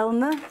the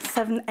Elna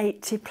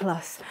 780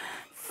 Plus.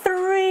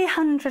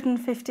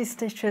 350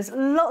 stitches,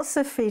 lots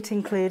of feet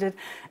included.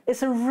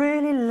 It's a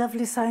really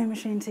lovely sewing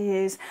machine to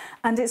use,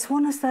 and it's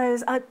one of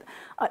those,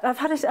 I've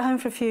had it at home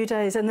for a few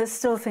days, and there's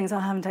still things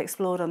I haven't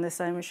explored on this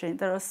sewing machine.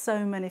 There are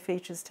so many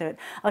features to it.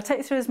 I'll take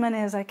you through as many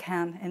as I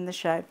can in the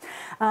show.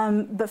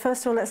 But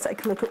first of all, let's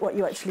take a look at what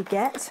you actually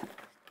get.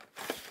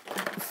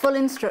 Full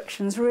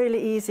instructions,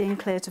 really easy and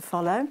clear to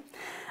follow.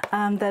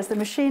 There's the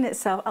machine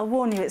itself. I'll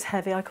warn you, it's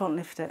heavy. I can't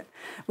lift it,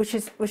 which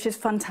is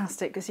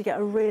fantastic, because you get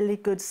a really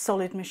good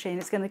solid machine.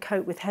 It's going to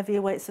cope with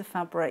heavier weights of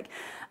fabric,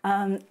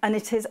 and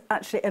it is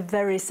actually a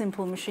very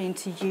simple machine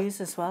to use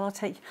as well.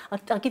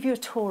 I'll give you a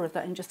tour of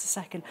that in just a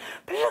second.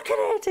 But look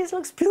at it! It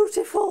looks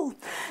beautiful.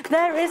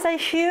 There is a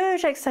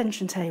huge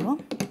extension table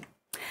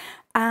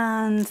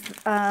and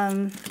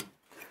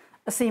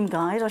a seam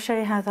guide. I'll show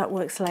you how that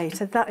works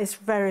later. That is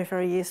very,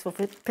 very useful,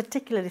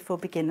 particularly for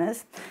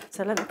beginners.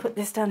 So let me put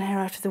this down here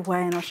out of the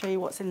way, and I'll show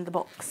you what's in the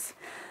box.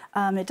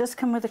 It does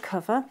come with a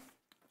cover,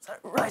 so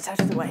right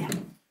out of the way.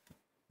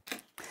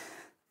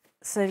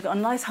 So you've got a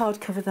nice hard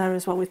cover there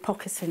as well with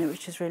pockets in it,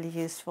 which is really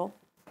useful.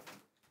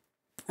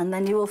 And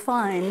then you will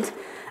find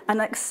an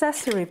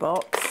accessory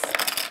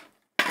box.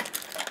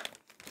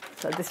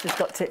 So this just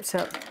got tipped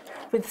up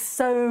with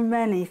so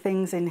many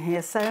things in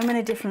here, so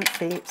many different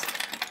feet,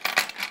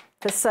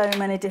 for so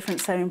many different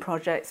sewing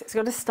projects. It's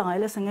got a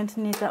stylus. I'm going to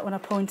need that when I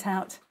point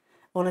out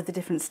all of the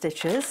different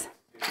stitches.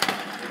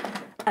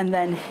 And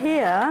then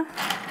here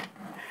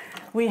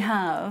we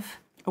have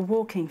a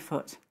walking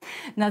foot.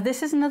 Now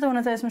this is another one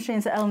of those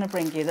machines that Elna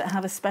bring you that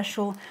have a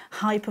special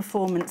high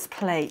performance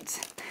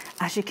plate.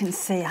 As you can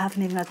see, I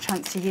haven't even had a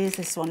chance to use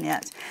this one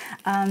yet,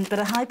 but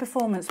a high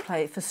performance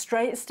plate for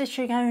straight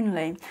stitching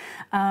only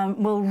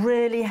will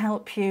really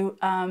help you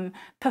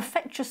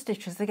perfect your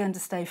stitches. They're going to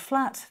stay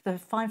flat. The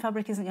fine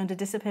fabric isn't going to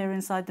disappear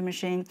inside the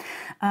machine.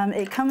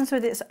 It comes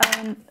with its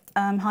own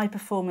high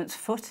performance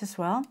foot as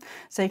well.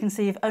 So you can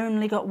see you've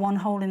only got one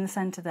hole in the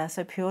centre there,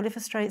 so purely for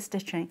straight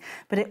stitching.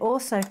 But it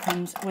also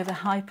comes with a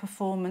high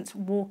performance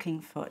walking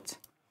foot.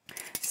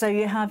 So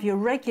you have your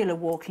regular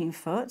walking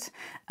foot,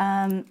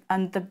 and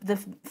the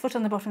foot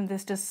on the bottom of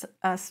this does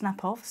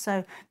snap off.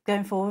 So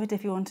going forward,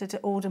 if you wanted to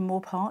order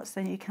more parts,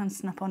 then you can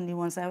snap on new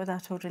ones there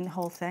without ordering the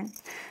whole thing.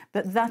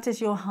 But that is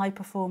your high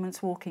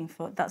performance walking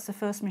foot. That's the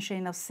first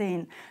machine I've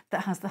seen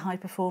that has the high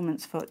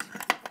performance foot.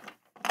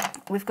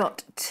 We've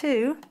got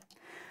two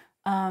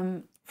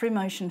free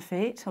motion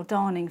feet or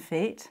darning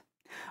feet.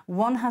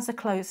 One has a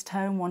closed toe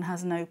and one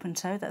has an open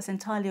toe. That's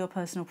entirely your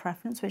personal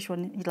preference, which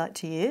one you'd like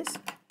to use.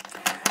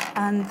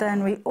 And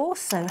then we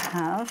also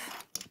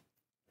have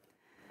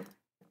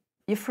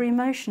your free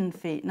motion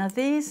feet. Now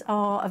these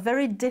are a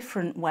very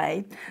different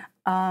way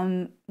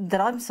that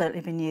I've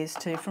certainly been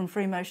used to from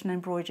free motion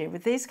embroidery.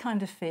 With these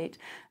kind of feet,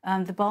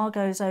 the bar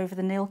goes over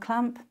the needle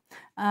clamp,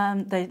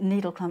 and they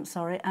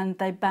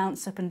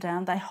bounce up and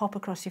down, they hop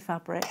across your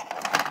fabric.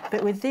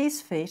 But with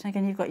these feet,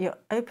 again, you've got your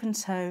open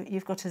toe,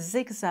 you've got a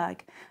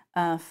zigzag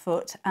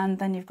foot, and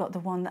then you've got the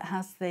one that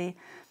has the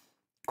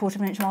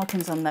 1/4 inch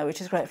markings on there, which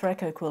is great for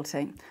echo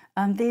quilting.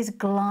 These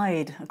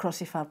glide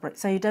across your fabric,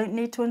 so you don't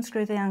need to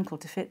unscrew the ankle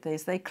to fit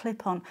these. They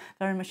clip on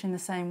very much in the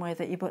same way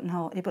that your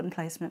button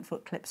placement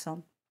foot clips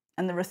on.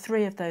 And there are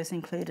 3 of those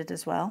included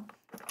as well.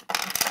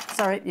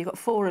 Sorry, you've got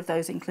 4 of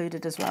those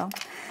included as well.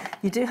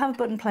 You do have a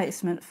button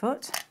placement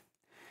foot.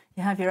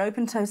 You have your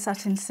open toe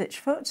satin stitch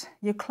foot,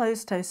 your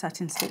closed toe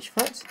satin stitch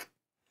foot.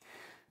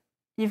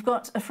 You've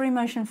got a free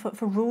motion foot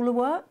for ruler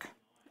work.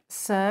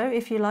 So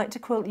if you like to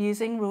quilt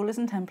using rulers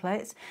and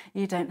templates,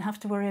 you don't have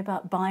to worry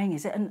about buying,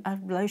 is it a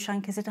low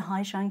shank, is it a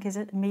high shank, is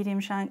it a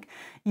medium shank?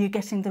 You're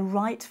getting the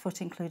right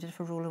foot included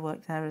for ruler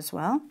work there as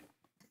well.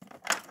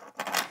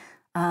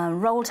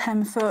 Rolled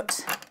hem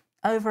foot,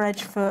 over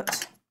edge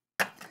foot.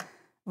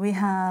 We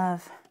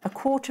have a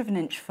 1/4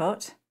 inch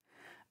foot,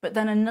 but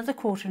then another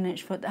 1/4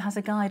 inch foot that has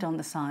a guide on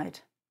the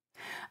side.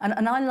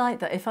 And I like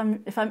that if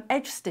I'm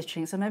edge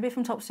stitching, so maybe if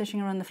I'm top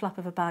stitching around the flap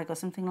of a bag or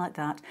something like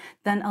that,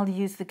 then I'll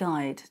use the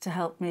guide to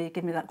help me,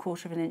 give me that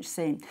 1/4 inch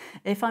seam.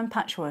 If I'm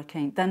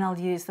patchworking, then I'll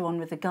use the one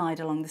with the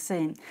guide along the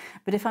seam.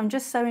 But if I'm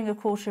just sewing a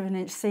 1/4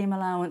 inch seam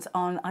allowance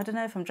on, I don't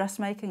know, if I'm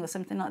dressmaking or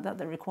something like that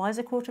that requires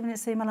a 1/4 inch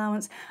seam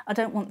allowance, I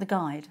don't want the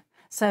guide.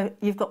 So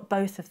you've got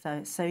both of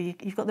those. So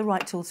you've got the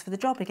right tools for the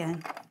job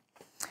again.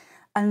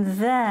 And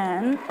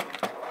then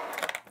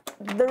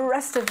the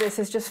rest of this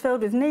is just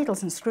filled with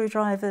needles and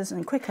screwdrivers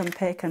and quick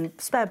unpick and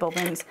spare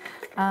bobbins,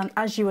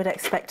 as you would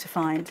expect to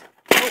find.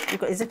 Oh,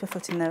 you've got your zipper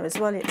foot in there as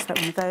well, you expect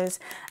one of those,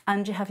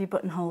 and you have your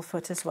buttonhole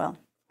foot as well.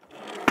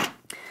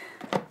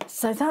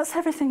 So that's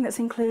everything that's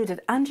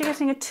included, and you're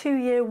getting a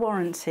 2-year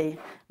warranty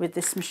with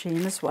this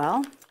machine as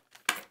well.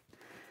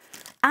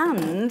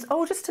 And,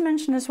 oh, just to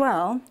mention as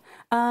well,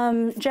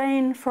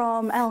 Jane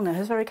from Elna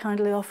has very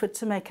kindly offered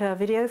to make a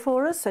video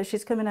for us, so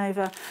she's coming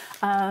over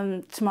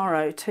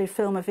tomorrow to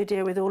film a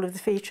video with all of the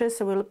features,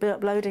 so we'll be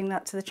uploading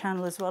that to the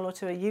channel as well, or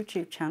to a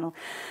YouTube channel.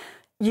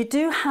 You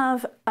do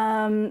have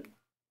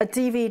a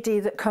DVD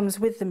that comes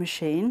with the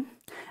machine,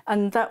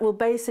 and that will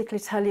basically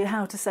tell you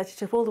how to set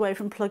it up, all the way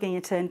from plugging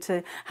it in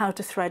to how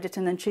to thread it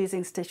and then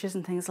choosing stitches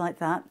and things like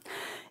that.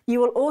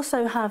 You will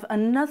also have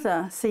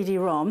another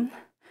CD-ROM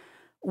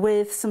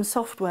with some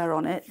software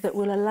on it that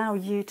will allow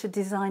you to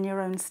design your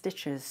own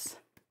stitches.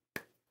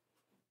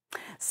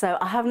 So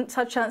I haven't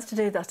had a chance to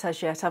do that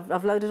as yet.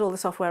 I've loaded all the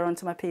software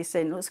onto my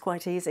PC and it looks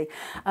quite easy.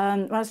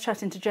 When I was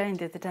chatting to Jane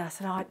the other day, I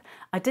said,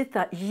 I did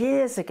that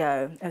years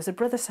ago. It was a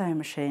brother sewing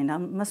machine. I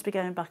must be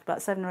going back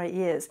about 7 or 8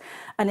 years.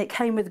 And it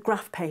came with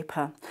graph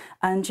paper,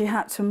 and you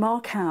had to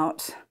mark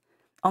out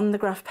on the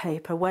graph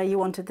paper where you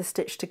wanted the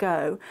stitch to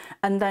go,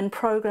 and then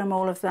program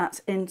all of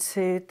that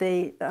into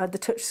the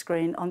touch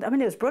screen. I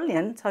mean, it was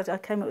brilliant. I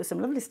came up with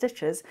some lovely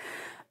stitches.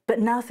 But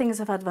now things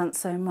have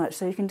advanced so much,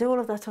 so you can do all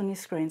of that on your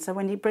screen. So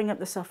when you bring up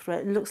the software,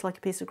 it looks like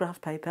a piece of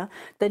graph paper.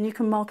 Then you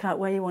can mark out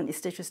where you want your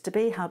stitches to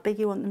be, how big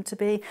you want them to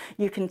be.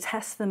 You can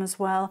test them as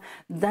well,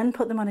 then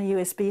put them on a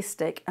USB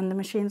stick, and the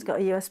machine's got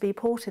a USB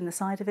port in the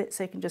side of it,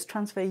 so you can just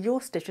transfer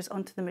your stitches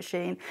onto the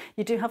machine.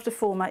 You do have to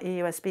format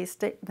your USB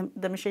stick.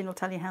 The machine will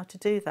tell you how to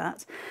do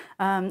that.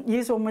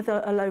 Use one with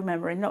a low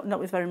memory, not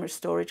with very much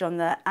storage on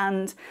there,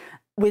 and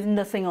with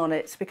nothing on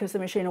it, because the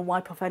machine will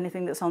wipe off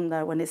anything that's on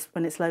there when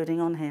it's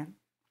loading on here.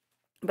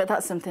 But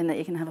that's something that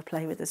you can have a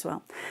play with as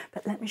well.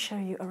 But let me show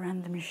you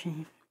around the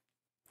machine,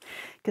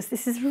 because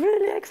this is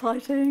really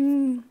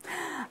exciting.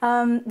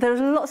 There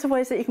are lots of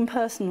ways that you can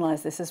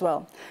personalise this as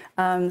well.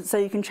 So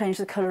you can change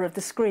the colour of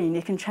the screen,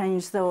 you can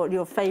change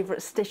your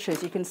favourite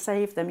stitches, you can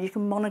save them, you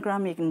can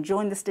monogram, you can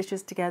join the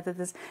stitches together.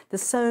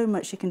 There's so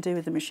much you can do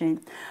with the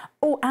machine.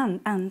 Oh,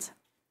 and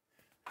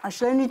I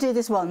shall only do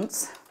this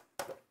once.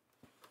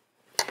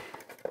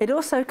 It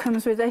also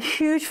comes with a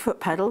huge foot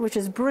pedal, which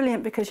is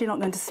brilliant because you're not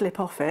going to slip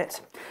off it.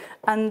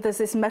 And there's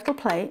this metal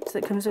plate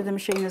that comes with the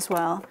machine as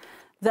well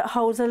that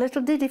holds a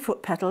little diddy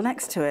foot pedal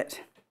next to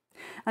it.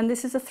 And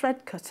this is a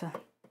thread cutter.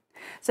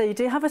 So you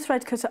do have a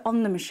thread cutter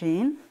on the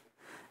machine,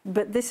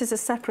 but this is a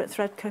separate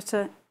thread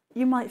cutter.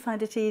 You might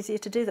find it easier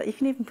to do that. You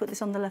can even put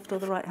this on the left or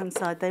the right hand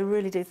side. They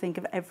really do think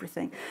of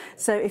everything.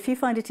 So if you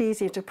find it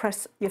easier to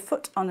press your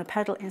foot on a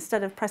pedal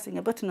instead of pressing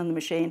a button on the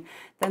machine,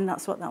 then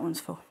that's what that one's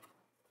for.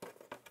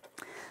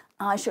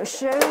 I shall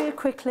show you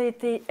quickly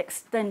the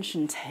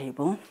extension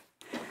table,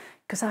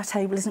 because our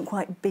table isn't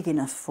quite big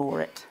enough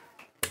for it.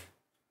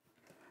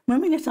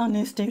 When we get our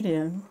new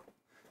studio.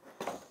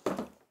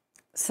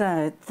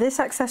 So this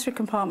accessory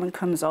compartment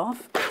comes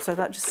off, so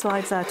that just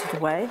slides out of the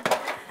way.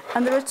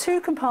 And there are 2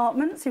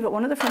 compartments. You've got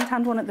one at the front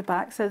and one at the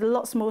back, so there's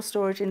lots more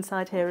storage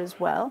inside here as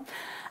well.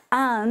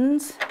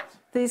 And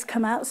these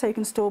come out so you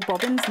can store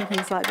bobbins and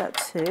things like that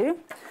too.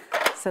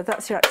 So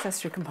that's your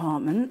accessory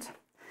compartment.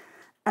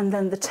 And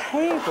then the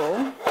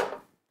table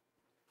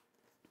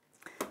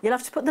You'll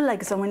have to put the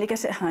legs on when you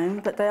get it home,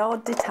 but they are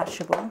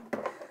detachable.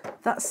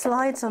 That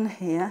slides on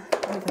here,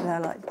 over there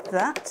like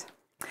that.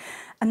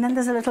 And then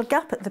there's a little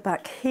gap at the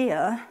back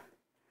here,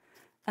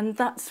 and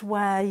that's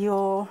where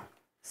your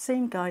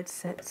seam guide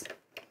sits.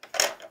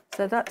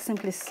 So that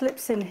simply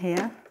slips in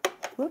here.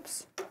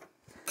 Whoops.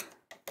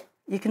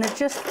 You can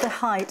adjust the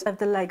height of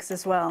the legs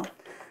as well.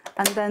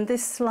 And then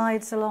this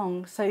slides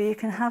along, so you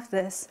can have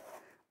this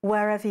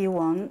wherever you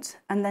want,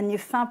 and then your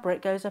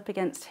fabric goes up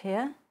against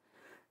here.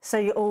 So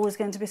you're always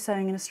going to be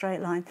sewing in a straight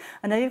line.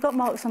 I know you've got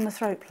marks on the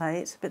throat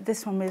plate, but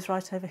this one moves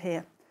right over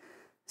here.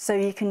 So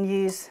you can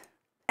use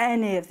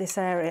any of this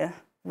area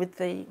with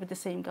the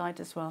seam guide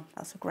as well.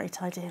 That's a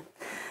great idea.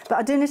 But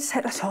I do need to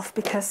take that off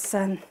because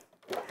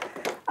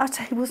our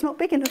table's not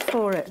big enough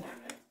for it.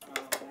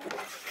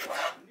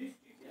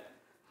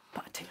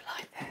 But I do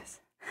like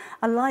this.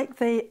 I like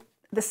the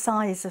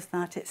size of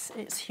that.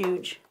 It's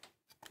huge.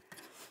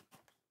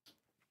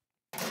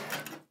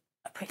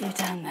 I'll put you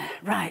down there.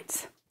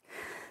 Right.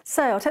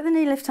 So I'll take the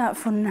knee lift out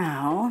for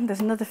now. There's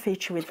another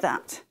feature with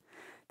that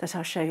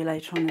I'll show you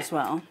later on as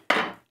well.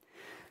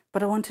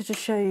 But I wanted to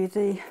show you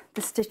the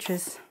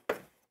stitches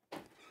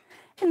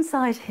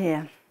inside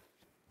here.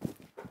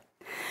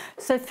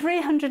 So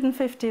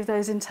 350 of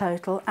those in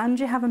total, and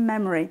you have a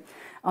memory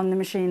on the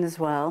machine as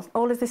well.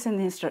 All of this in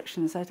the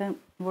instructions, so don't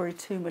worry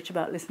too much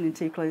about listening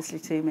too closely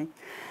to me.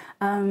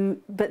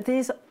 But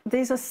these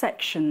are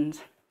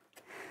sectioned.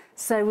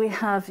 So we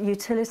have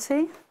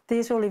utility.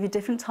 These are all of your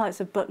different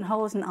types of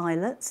buttonholes and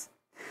eyelets.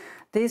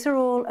 These are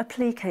all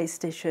applique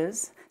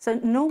stitches. So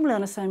normally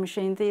on a sewing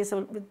machine,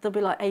 they'll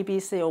be like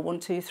ABC or 1,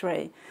 2,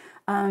 3.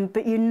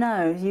 But you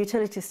know,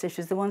 utility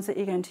stitches, the ones that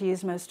you're going to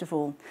use most of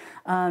all.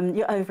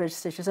 Your overedge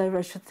stitches,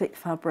 overedge for thick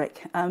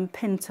fabric,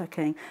 pin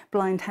tucking,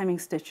 blind hemming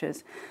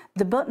stitches.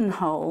 The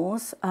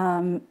buttonholes,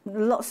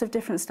 lots of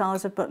different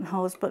styles of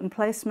buttonholes, button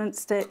placement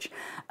stitch,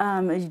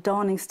 your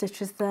darning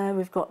stitches there.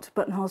 We've got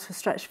buttonholes for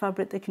stretched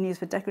fabric they can use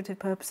for decorative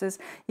purposes.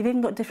 You've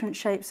even got different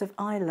shapes of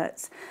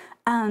eyelets.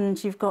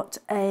 And you've got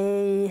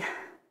a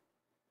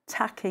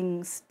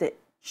tacking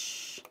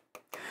stitch.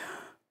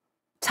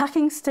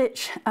 Tacking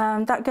stitch,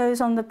 that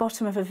goes on the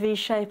bottom of a V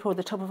shape or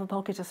the top of a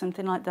pocket or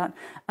something like that.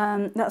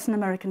 That's an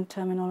American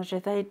terminology.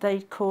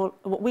 They call,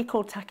 what we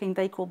call tacking,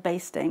 they call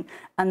basting,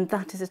 and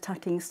that is a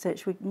tacking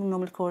stitch. We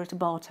normally call it a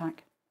bar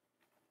tack.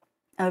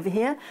 Over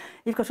here,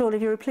 you've got all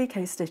of your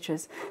applique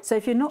stitches. So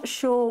if you're not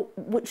sure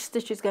which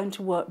stitch is going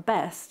to work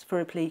best for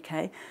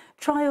applique,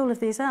 try all of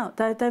these out.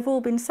 They've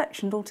all been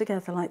sectioned all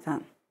together like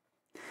that.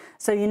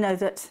 So you know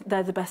that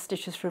they're the best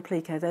stitches for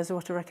applique. Those are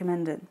what are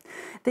recommended.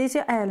 These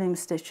are heirloom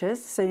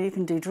stitches, so you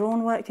can do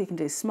drawn work, you can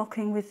do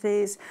smocking with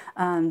these,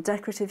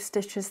 decorative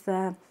stitches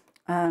there,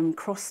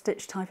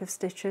 cross-stitch type of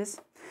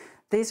stitches.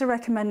 These are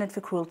recommended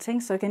for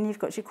quilting, so again you've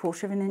got your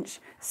 1/4 of an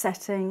inch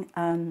setting,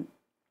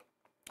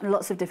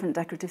 lots of different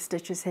decorative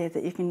stitches here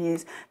that you can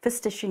use for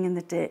stitching in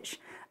the ditch,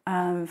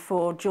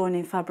 for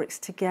joining fabrics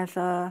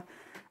together.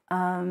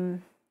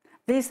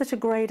 These that are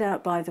greyed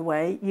out, by the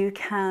way, you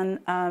can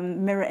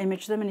mirror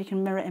image them, and you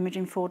can mirror image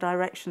in 4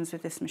 directions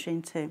with this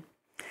machine too.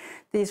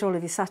 These are all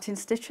of your satin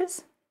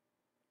stitches.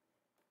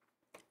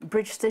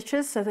 Bridge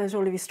stitches, so those are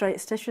all of your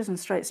straight stitches and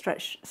straight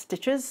stretch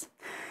stitches.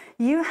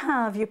 You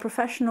have your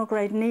professional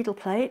grade needle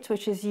plate,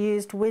 which is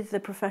used with the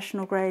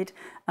professional grade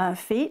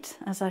feet,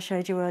 as I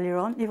showed you earlier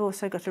on. You've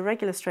also got a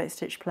regular straight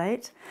stitch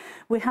plate.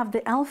 We have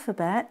the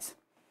alphabet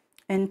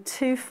in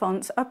 2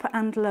 fonts, upper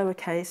and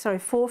lowercase, sorry,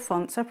 4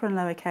 fonts, upper and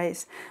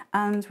lowercase,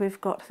 and we've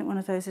got, I think one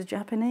of those is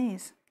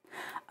Japanese.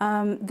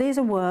 These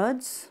are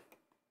words,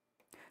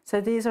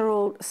 so these are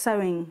all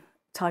sewing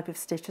type of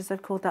stitches.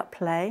 They've called that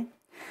play.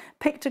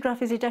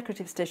 Pictograph is your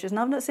decorative stitches, and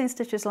I've not seen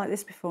stitches like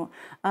this before.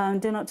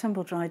 Do not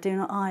tumble dry, do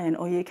not iron,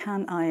 or you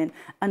can iron,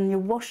 and your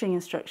washing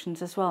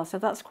instructions as well. So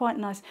that's quite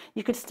nice.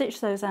 You could stitch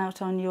those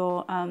out on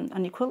your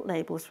quilt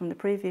labels from the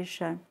previous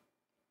show.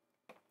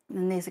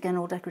 And these again,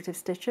 all decorative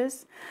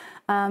stitches.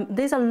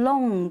 These are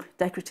long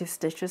decorative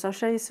stitches. I'll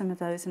show you some of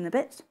those in a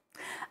bit.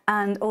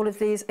 And all of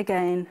these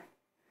again,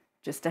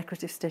 just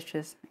decorative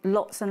stitches.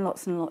 Lots and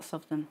lots and lots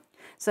of them.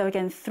 So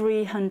again,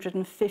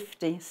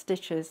 350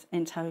 stitches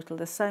in total.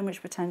 There's so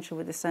much potential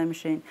with this sewing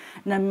machine,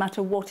 no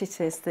matter what it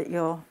is that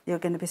you're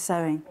going to be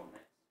sewing.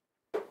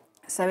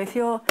 So if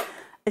you're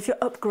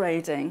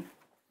upgrading,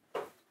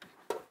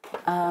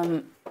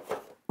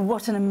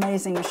 what an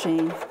amazing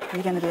machine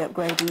you're going to be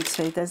upgrading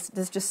to.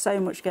 There's just so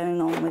much going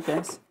on with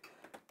this.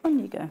 On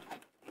you go.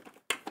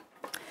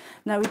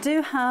 Now we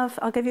do have,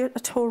 I'll give you a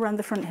tour around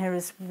the front here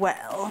as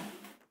well.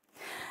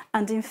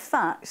 And in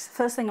fact,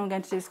 first thing I'm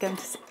going to do is going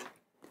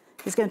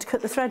to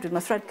cut the thread with my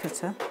thread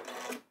cutter.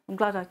 I'm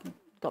glad I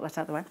got that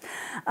out of the way.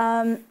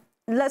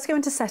 Let's go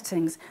into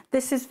settings.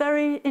 This is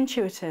very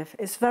intuitive,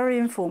 it's very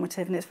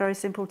informative, and it's very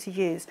simple to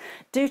use.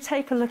 Do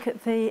take a look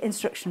at the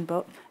instruction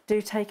book.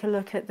 Do take a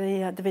look at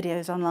the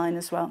videos online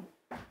as well,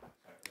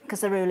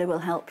 because they really will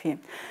help you.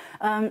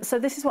 So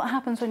this is what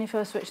happens when you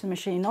first switch the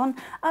machine on.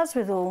 As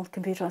with all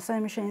computerized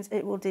sewing machines,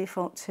 it will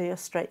default to a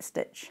straight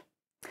stitch.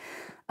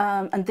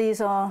 And these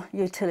are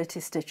utility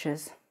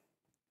stitches.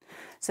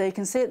 So you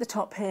can see at the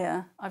top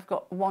here, I've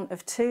got one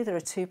of two. There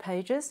are 2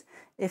 pages.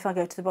 If I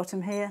go to the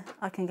bottom here,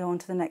 I can go on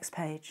to the next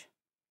page.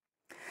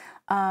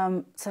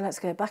 So let's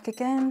go back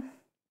again.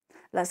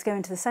 Let's go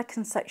into the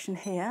second section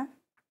here.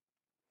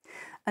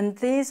 And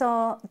these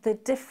are the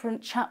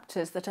different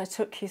chapters that I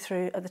took you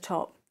through at the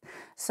top.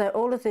 So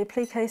all of the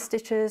applique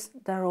stitches,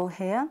 they're all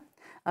here.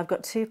 I've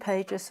got 2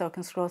 pages, so I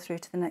can scroll through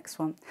to the next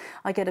one.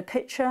 I get a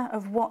picture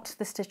of what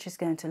the stitch is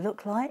going to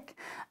look like,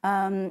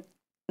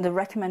 the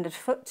recommended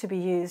foot to be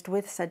used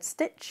with said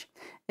stitch.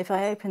 If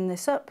I open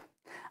this up,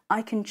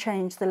 I can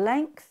change the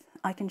length,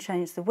 I can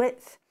change the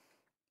width,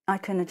 I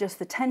can adjust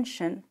the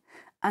tension,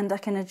 and I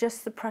can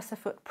adjust the presser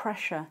foot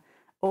pressure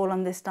all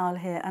on this dial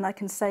here, and I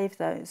can save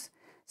those.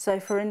 So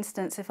for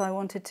instance, if I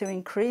wanted to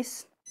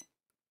increase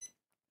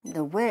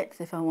the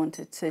width, if I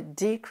wanted to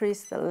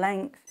decrease the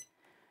length,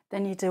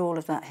 then you do all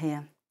of that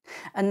here.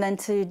 And then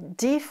to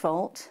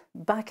default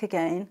back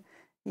again,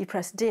 you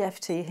press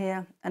DFT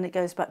here and it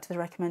goes back to the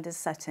recommended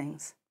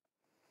settings.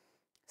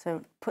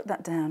 So put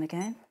that down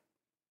again.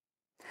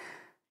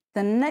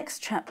 The next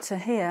chapter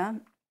here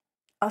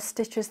are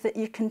stitches that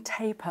you can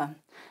taper,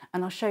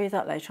 and I'll show you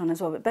that later on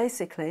as well. But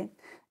basically,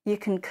 you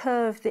can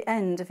curve the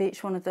end of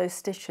each one of those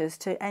stitches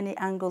to any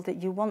angle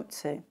that you want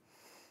to.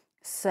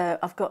 So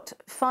I've got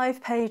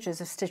 5 pages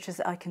of stitches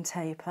that I can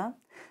taper.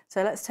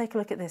 So let's take a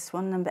look at this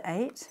one, number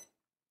 8.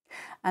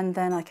 And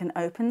then I can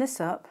open this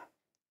up.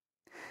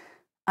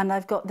 And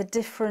I've got the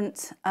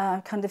different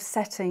kind of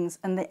settings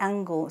and the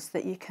angles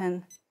that you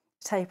can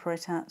taper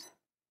it at.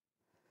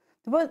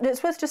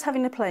 It's worth just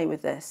having a play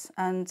with this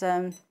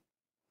and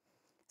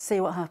see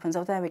what happens.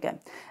 Oh, there we go.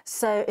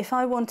 So if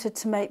I wanted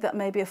to make that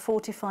maybe a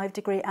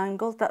 45-degree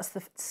angle, that's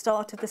the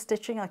start of the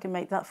stitching, I can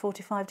make that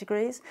 45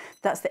 degrees.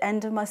 That's the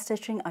end of my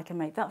stitching, I can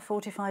make that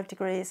 45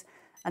 degrees,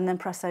 and then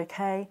press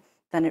OK.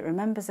 Then it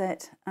remembers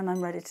it, and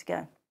I'm ready to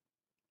go.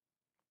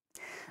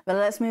 But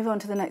let's move on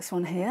to the next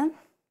one here.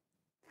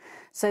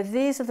 So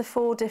these are the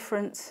 4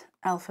 different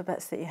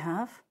alphabets that you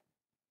have.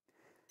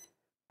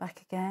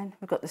 Back again,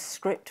 we've got the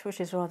script, which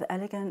is rather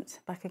elegant.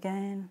 Back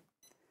again,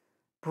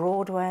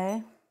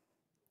 Broadway,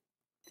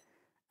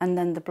 and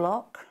then the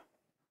block.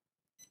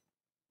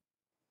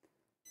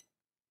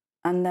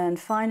 And then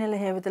finally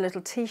here with the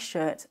little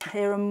t-shirt,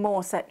 here are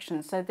more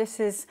sections. So this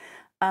is,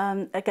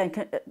 again,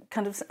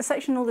 kind of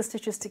section all the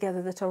stitches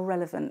together that are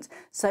relevant.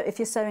 So if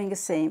you're sewing a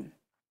seam,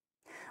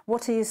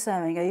 what are you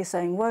sewing? Are you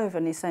sewing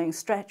woven? Are you sewing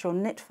stretch or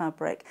knit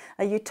fabric?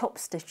 Are you top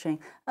stitching?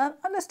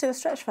 Let's do a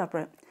stretch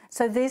fabric.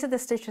 So these are the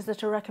stitches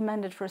that are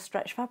recommended for a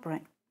stretch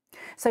fabric.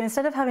 So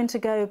instead of having to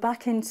go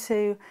back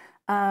into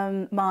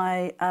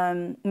my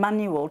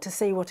manual to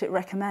see what it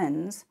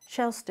recommends,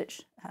 shell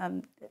stitch,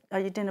 are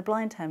you doing a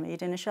blind hem? Are you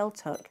doing a shell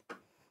tuck?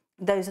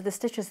 Those are the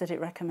stitches that it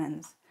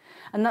recommends.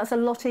 And that's a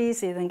lot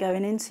easier than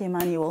going into your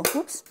manual,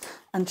 whoops,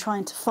 and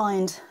trying to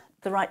find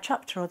the right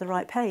chapter or the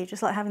right page.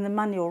 It's like having the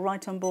manual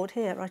right on board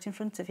here, right in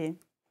front of you.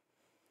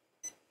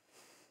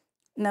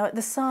 Now at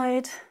the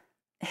side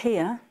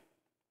here,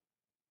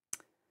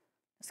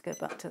 let's go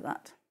back to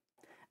that.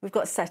 We've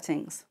got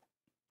settings.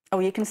 Oh,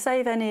 you can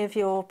save any of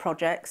your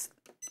projects.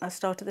 I'll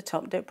start at the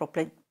top, do it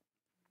properly.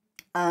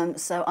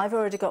 So I've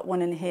already got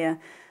one in here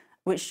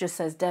which just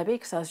says Debbie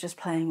because I was just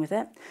playing with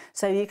it.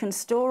 So you can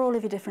store all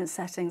of your different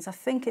settings. I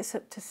think it's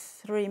up to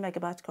 3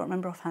 megabytes, I can't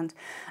remember offhand.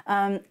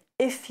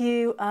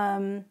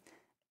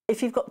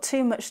 If you've got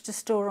too much to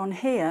store on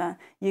here,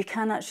 you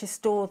can actually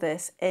store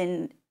this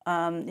in a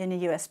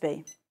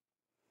USB.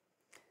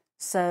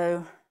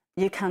 So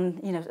you can,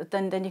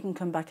 then you can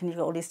come back and you've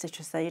got all these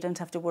stitches there. You don't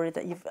have to worry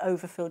that you've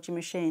overfilled your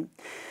machine.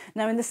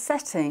 Now in the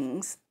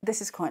settings, this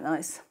is quite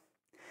nice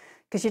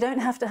because you don't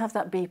have to have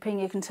that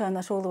beeping. You can turn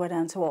that all the way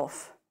down to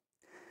off.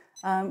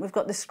 We've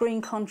got the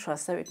screen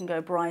contrast, so we can go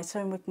brighter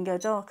and we can go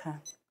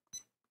darker.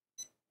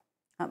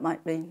 That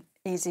might be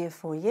easier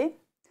for you.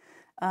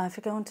 If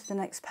we go on to the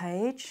next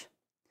page,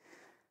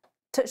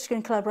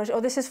 touchscreen collaboration.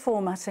 Oh, this is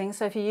formatting.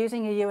 So if you're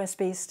using a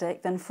USB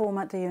stick, then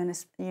format the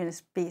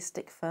USB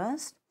stick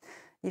first.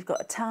 You've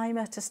got a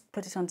timer to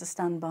put it onto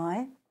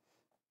standby.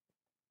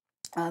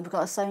 We've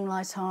got a sewing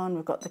light on.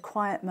 We've got the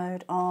quiet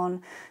mode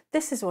on.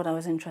 This is what I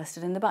was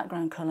interested in, the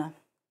background colour.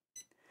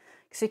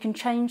 So you can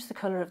change the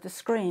colour of the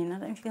screen. I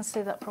don't know if you can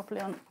see that properly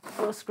on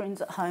your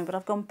screens at home, but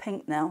I've gone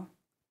pink now.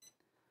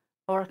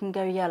 Or I can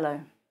go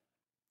yellow.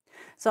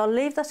 So I'll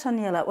leave that on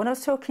yellow. When I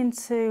was talking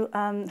to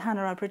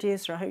Hannah, our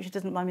producer, I hope she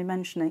doesn't mind me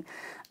mentioning,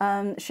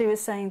 she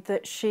was saying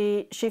that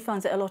she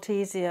finds it a lot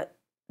easier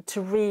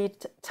to read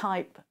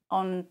type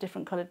on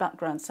different coloured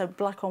backgrounds. So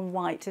black on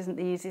white isn't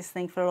the easiest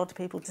thing for a lot of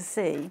people to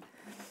see.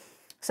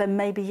 So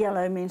maybe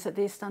yellow means that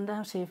these stand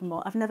out even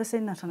more. I've never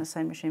seen that on a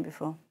sewing machine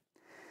before.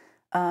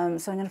 So I'm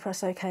going to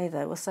press OK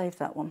there. We'll save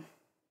that one.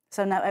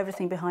 So now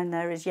everything behind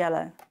there is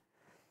yellow.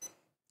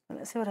 But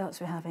let's see what else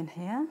we have in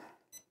here.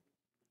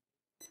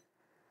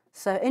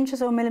 So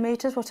inches or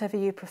millimetres, whatever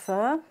you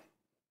prefer.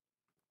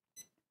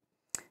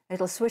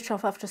 It'll switch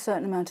off after a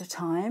certain amount of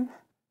time.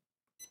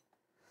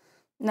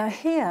 Now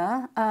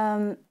here,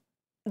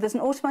 there's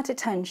an automatic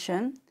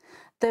tension.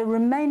 the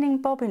remaining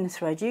bobbin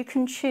thread, you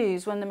can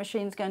choose when the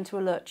machine's going to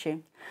alert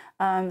you.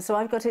 So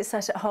I've got it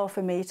set at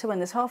 1/2 metre. When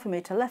there's 1/2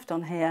 metre left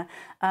on here,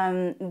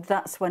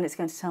 that's when it's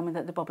going to tell me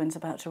that the bobbin's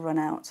about to run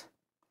out.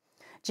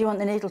 Do you want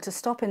the needle to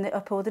stop in the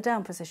up or the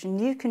down position?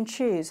 You can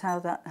choose how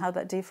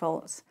that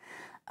defaults.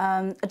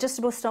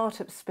 Adjustable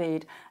startup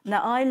speed.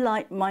 Now I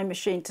like my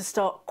machine to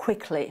start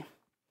quickly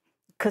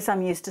because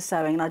I'm used to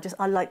sewing, and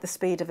I like the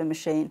speed of a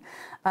machine,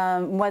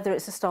 whether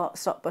it's a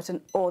stop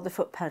button or the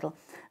foot pedal.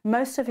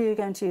 Most of you are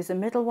going to use the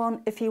middle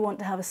one. If you want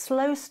to have a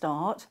slow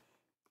start,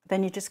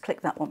 then you just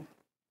click that one.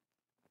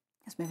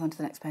 Let's move on to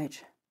the next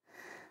page.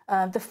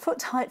 The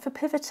foot height for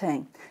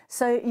pivoting.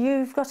 So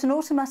you've got an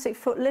automatic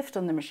foot lift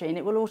on the machine.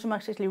 It will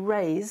automatically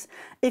raise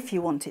if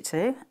you want it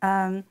to,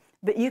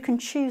 but you can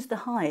choose the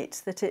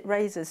height that it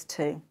raises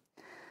to.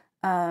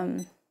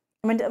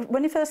 I mean,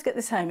 when you first get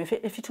this home, if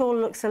it all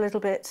looks a little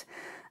bit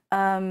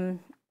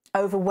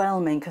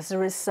overwhelming because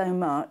there is so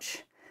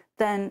much,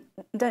 then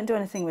don't do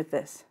anything with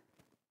this.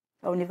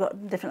 Oh, and you've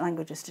got different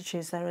languages to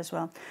choose there as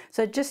well.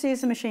 So just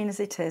use the machine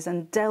as it is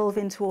and delve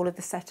into all of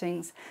the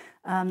settings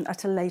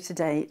at a later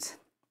date.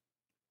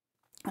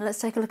 And let's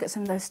take a look at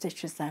some of those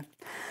stitches there.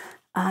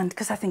 And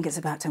because I think it's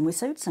about time we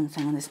sewed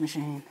something on this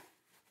machine.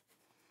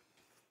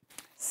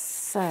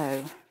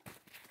 So,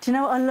 do you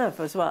know what I love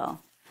as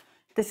well?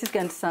 This is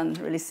going to sound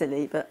really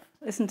silly, but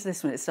listen to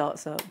this when it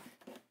starts up.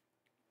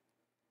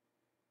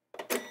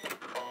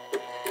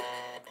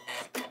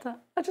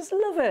 I just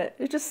love it.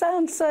 It just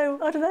sounds so,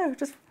 I don't know,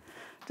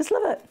 just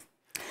love it.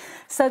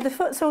 So the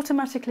foot's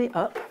automatically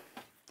up.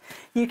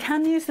 You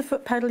can use the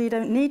foot pedal, you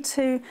don't need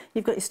to.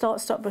 You've got your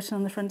start-stop button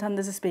on the front and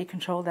there's a speed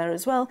control there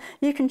as well.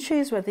 You can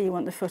choose whether you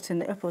want the foot in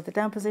the up or the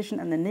down position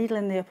and the needle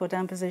in the up or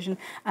down position,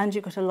 and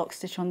you've got a lock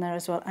stitch on there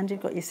as well, and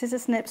you've got your scissor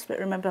snips, but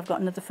remember I've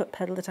got another foot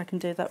pedal that I can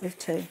do that with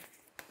too.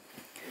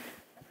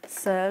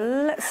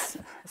 So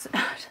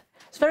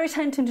it's very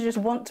tempting to just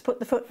want to put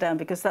the foot down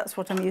because that's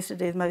what I'm used to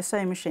do with most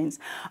sewing machines.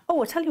 Oh,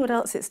 I'll tell you what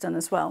else it's done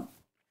as well.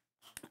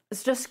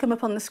 It's just come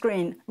up on the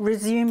screen,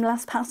 resume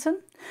last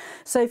pattern.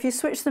 So if you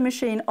switch the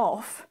machine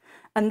off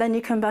and then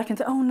you come back and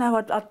say, oh no,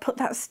 I'd put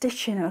that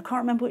stitch in and I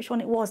can't remember which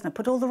one it was, and I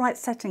put all the right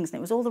settings and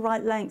it was all the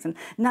right length, and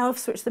now I've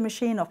switched the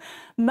machine off.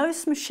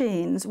 Most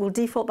machines will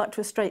default back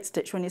to a straight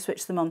stitch when you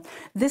switch them on.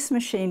 This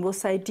machine will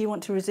say, do you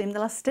want to resume the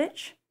last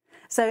stitch?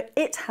 So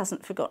it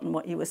hasn't forgotten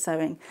what you were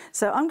sewing.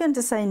 So I'm going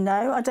to say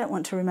no, I don't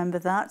want to remember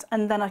that,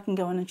 and then I can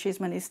go on and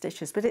choose my new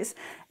stitches. But it's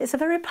a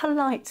very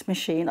polite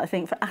machine, I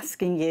think, for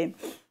asking you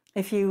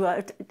if you'd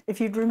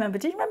remember.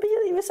 Do you remember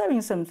that you were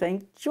sewing something?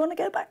 Do you want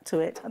to go back to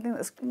it? I think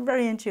that's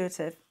very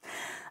intuitive.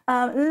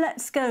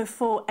 Let's go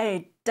for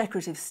a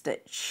decorative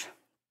stitch.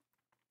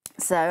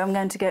 So I'm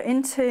going to go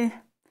into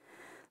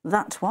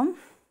that one,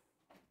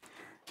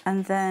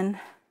 and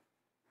then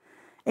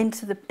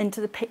into the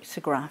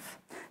pictograph.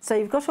 So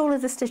you've got all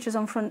of the stitches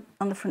on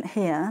the front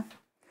here,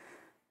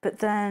 but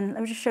then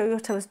let me just show you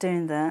what I was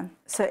doing there.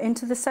 So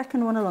into the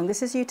second one along,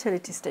 this is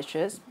utility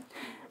stitches,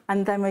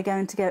 and then we're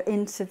going to go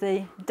into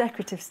the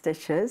decorative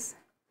stitches,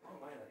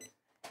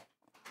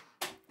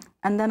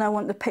 and then I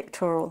want the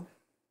pictorial.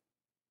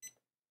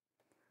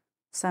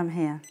 So I'm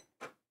here.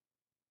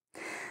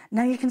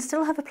 Now you can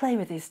still have a play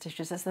with these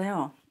stitches as they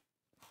are.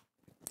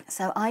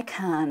 So I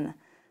can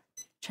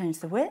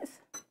change the width.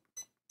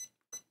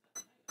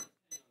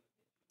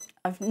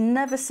 I've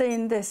never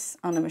seen this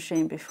on a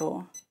machine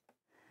before.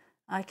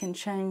 I can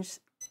change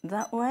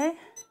that way.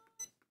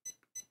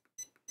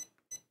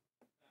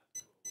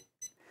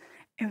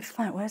 It was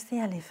like, where's the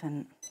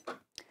elephant?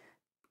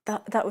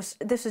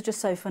 This was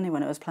just so funny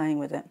when I was playing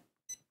with it.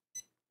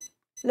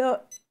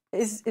 Look,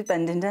 it's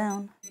bending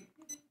down.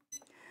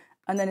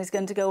 And then it's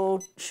going to go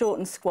all short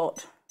and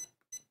squat.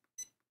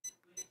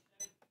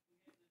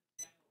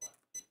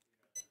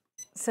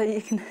 So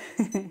you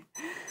can...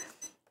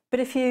 But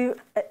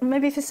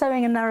maybe if you're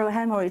sewing a narrow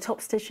hem or you're top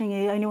stitching,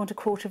 you only want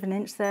 1/4 of an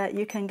inch there,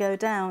 you can go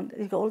down.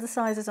 You've got all the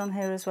sizes on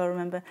here as well,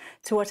 remember,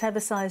 to whatever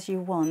size you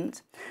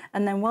want.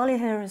 And then while you're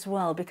here as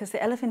well, because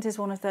the elephant is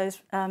one of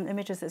those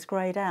images that's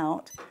greyed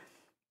out,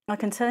 I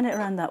can turn it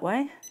around that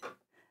way,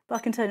 but I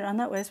can turn it around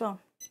that way as well.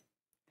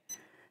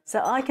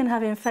 So I can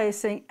have him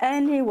facing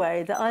any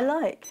way that I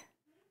like.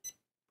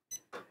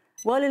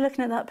 While you're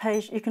looking at that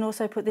page, you can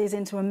also put these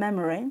into a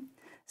memory.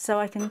 So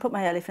I can put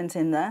my elephant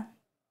in there.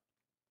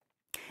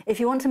 If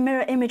you want to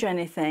mirror image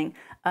anything,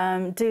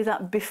 do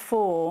that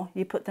before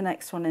you put the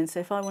next one in.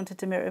 So if I wanted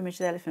to mirror image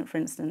the elephant, for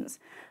instance,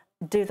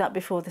 do that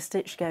before the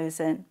stitch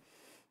goes in.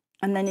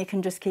 And then you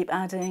can just keep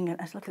adding,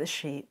 and look at the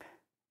sheep.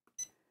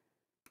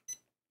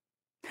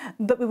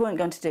 But we weren't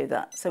going to do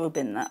that, so we'll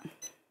bin that.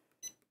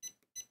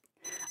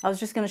 I was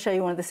just going to show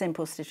you one of the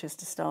simple stitches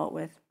to start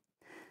with.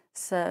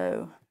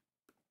 So,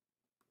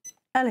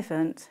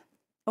 elephant.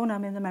 Oh no,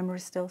 I'm in the memory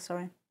still,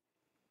 sorry.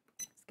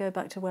 Let's go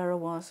back to where I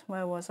was.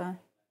 Where was I?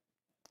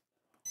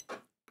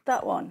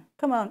 That one.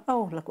 Come on.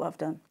 Oh, look what I've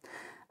done.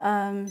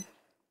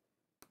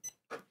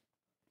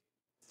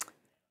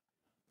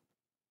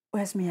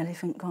 Where's my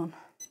elephant gone?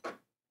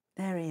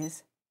 There he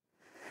is.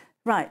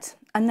 Right,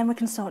 and then we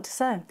can start to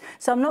sew.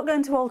 So I'm not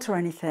going to alter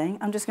anything.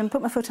 I'm just going to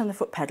put my foot on the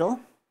foot pedal.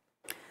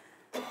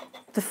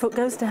 The foot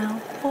goes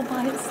down all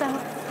by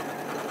itself.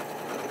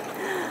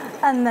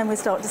 And then we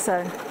start to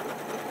sew.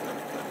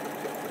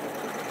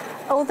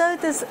 Although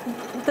there's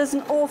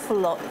an awful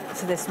lot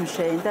to this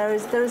machine, there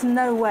is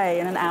no way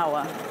in an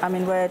hour, I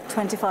mean we're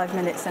 25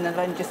 minutes in and I've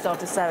only just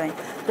started sewing,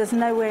 there's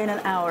no way in an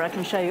hour I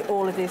can show you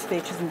all of these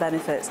features and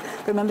benefits.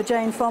 Remember,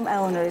 Jane from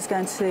Elna is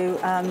going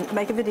to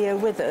make a video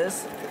with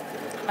us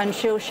and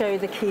she'll show you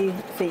the key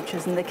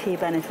features and the key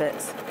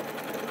benefits.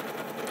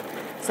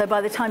 So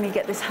by the time you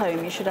get this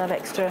home, you should have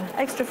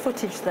extra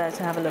footage there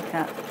to have a look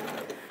at.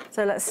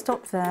 So let's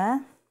stop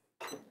there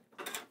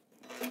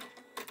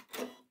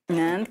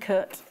and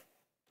cut.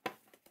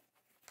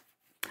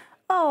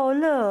 Oh,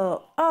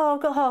 look. Oh,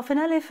 I've got half an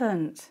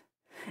elephant.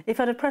 If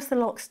I'd have pressed the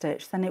lock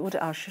stitch, then it would...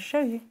 I should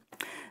show you.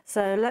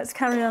 So let's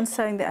carry on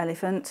sewing the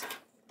elephant.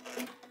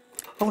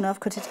 Oh, no,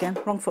 I've cut it again.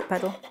 Wrong foot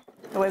pedal.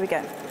 Away we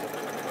go.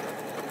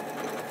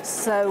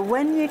 So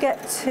when you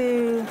get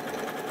to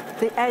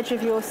the edge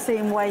of your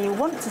seam where you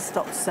want to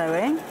stop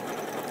sewing,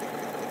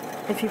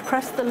 if you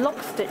press the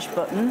lock stitch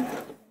button,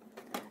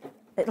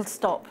 it'll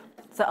stop.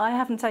 So I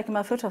haven't taken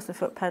my foot off the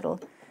foot pedal.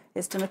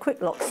 It's done a quick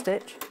lock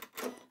stitch.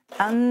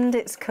 And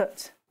it's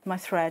cut my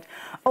thread.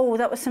 Oh,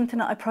 that was something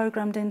that I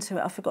programmed into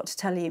it. I forgot to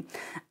tell you.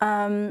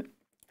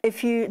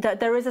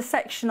 There is a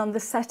section on the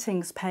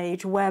settings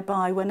page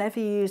whereby whenever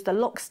you use the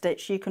lock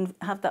stitch, you can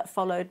have that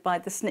followed by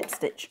the snip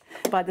stitch,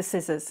 by the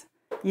scissors.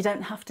 You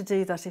don't have to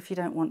do that if you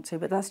don't want to,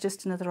 but that's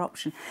just another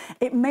option.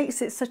 It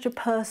makes it such a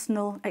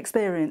personal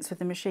experience with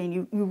the machine.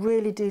 You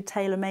really do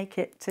tailor make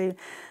it to,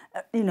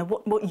 you know,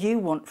 what you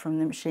want from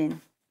the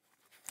machine.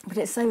 But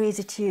it's so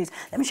easy to use.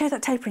 Let me show you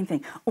that tapering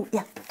thing. Oh,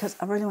 yeah, because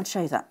I really want to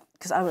show you that,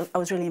 because I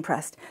was really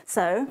impressed.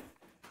 So,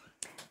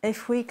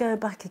 if we go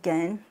back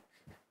again,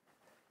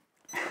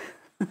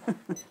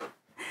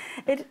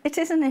 it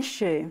is an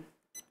issue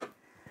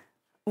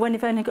when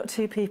you've only got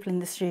two people in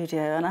the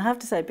studio. And I have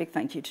to say a big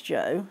thank you to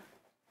Joe.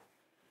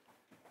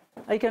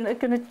 Are you going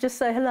to just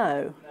say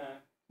hello?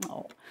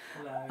 No.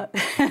 Oh.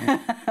 Hello.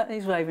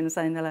 He's waving and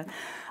saying hello.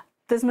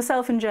 There's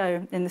myself and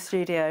Joe in the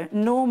studio.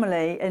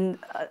 Normally,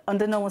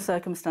 under normal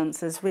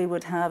circumstances, we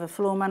would have a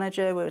floor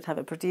manager, we would have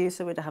a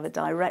producer, we'd have a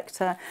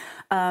director.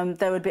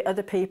 There would be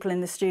other people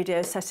in the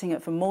studio setting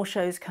up for more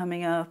shows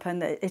coming up,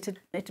 and it'd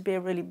be a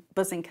really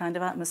buzzing kind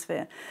of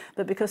atmosphere.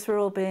 But because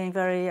we're all being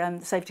very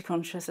safety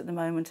conscious at the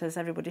moment, as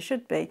everybody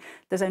should be,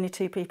 there's only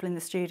two people in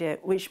the studio,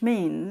 which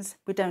means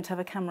we don't have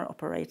a camera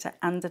operator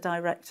and a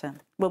director.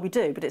 Well, we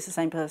do, but it's the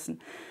same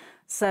person.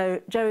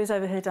 So Joe is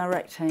over here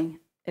directing,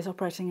 is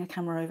operating a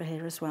camera over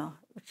here as well,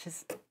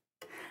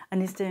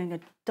 and he's doing a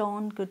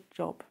darn good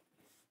job.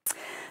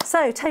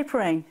 So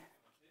tapering,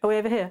 are we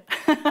over here?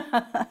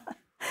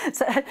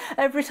 So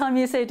every time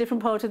you see a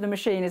different part of the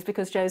machine is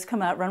because Joe's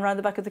come out, run around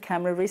the back of the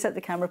camera, reset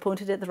the camera,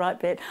 pointed at the right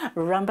bit,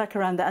 run back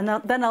around there, and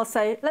then I'll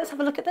say, let's have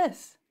a look at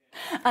this.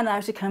 And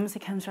out he comes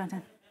round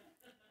in.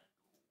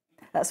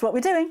 That's what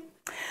we're doing.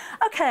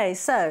 Okay,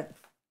 so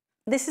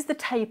this is the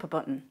taper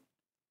button.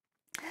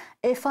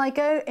 If I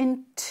go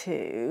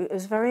into, it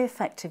was very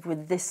effective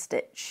with this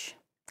stitch,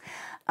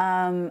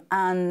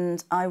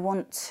 and I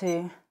want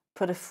to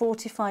put a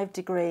 45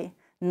 degree,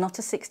 not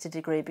a 60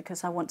 degree,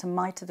 because I want to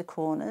miter the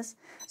corners.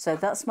 So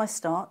that's my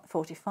start,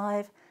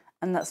 45,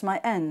 and that's my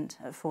end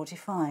at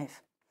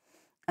 45.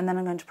 And then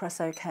I'm going to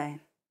press OK.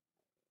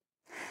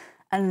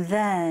 And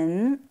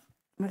then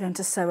we're going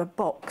to sew a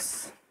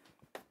box.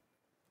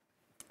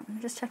 Let me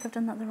just check I've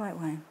done that the right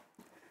way.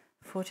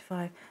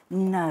 45,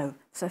 no,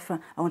 so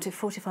far I wanted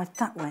 45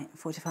 that way,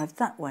 45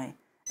 that way,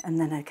 and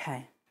then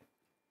OK.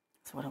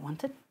 That's what I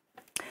wanted.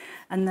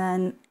 And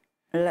then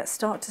let's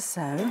start to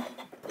sew.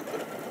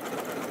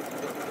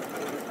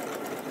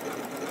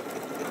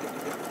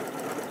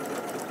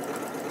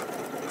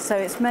 So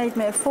it's made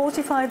me a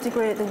 45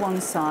 degree at the one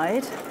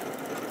side,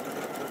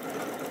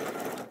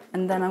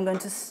 and then I'm going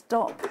to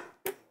stop.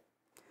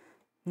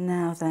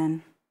 Now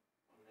then.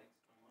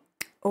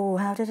 Oh,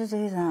 how did I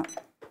do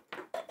that?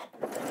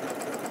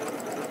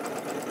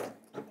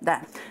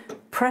 There.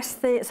 Press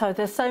the... So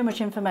there's so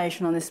much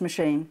information on this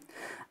machine.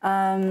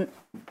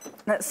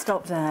 Let's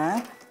stop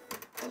there.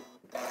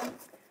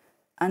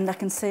 And I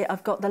can see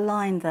I've got the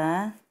line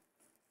there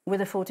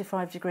with a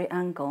 45 degree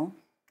angle.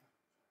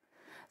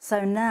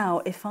 So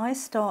now if I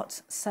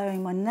start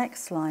sewing my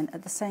next line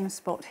at the same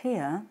spot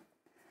here,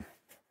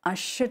 I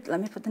should... Let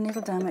me put the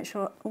needle down, make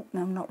sure... Oh,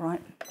 no, I'm not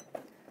right.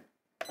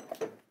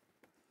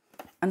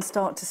 And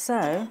start to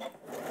sew.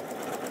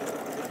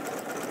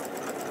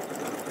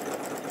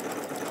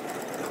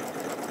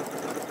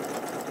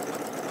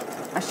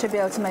 I should be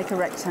able to make a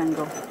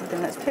rectangle.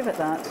 Then let's pivot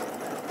that.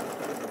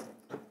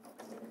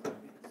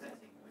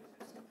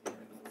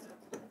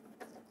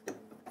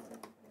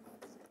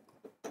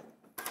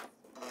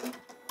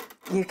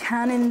 You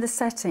can, in the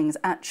settings,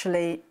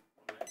 actually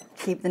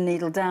keep the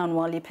needle down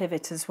while you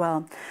pivot as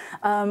well.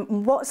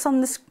 What's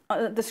on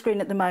the screen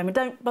at the moment?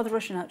 Don't bother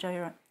rushing out, Joe,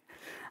 you're right.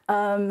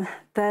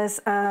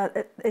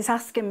 it's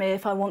asking me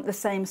if I want the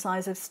same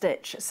size of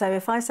stitch. So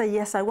if I say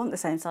yes, I want the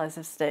same size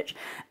of stitch,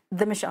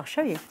 I'll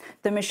show you.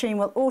 The machine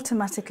will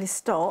automatically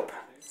stop.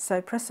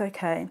 So press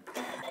OK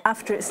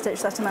after it's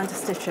stitched that amount of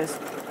stitches.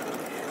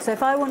 So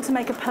if I want to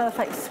make a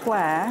perfect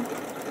square,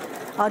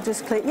 I'll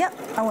just click, yep,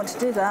 I want to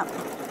do that.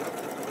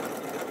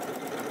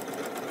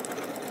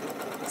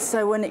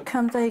 So when it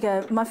comes, there you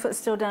go, my foot's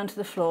still down to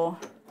the floor.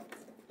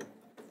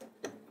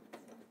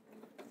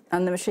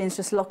 And the machine's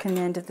just locking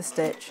the end of the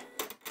stitch.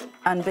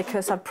 And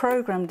because I've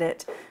programmed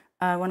it,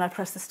 when I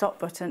press the stop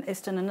button, it's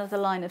done another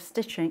line of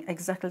stitching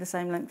exactly the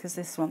same length as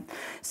this one.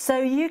 So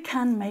you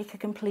can make a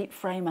complete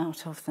frame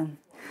out of them.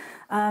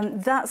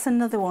 That's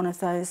another one of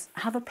those.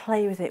 Have a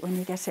play with it when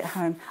you get it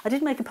home. I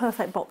did make a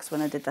perfect box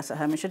when I did that at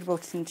home. I should have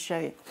brought it in to show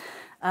you.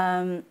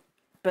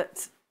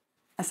 But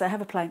I say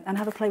have a play, and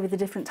have a play with the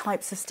different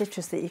types of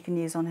stitches that you can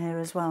use on here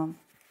as well.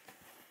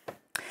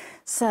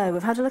 So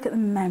we've had a look at the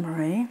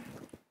memory.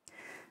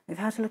 We've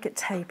had a look at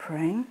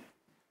tapering.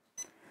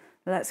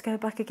 Let's go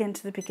back again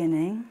to the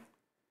beginning.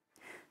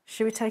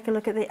 Should we take a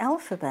look at the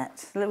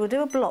alphabet? We'll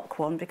do a block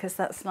one because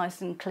that's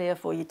nice and clear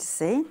for you to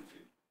see.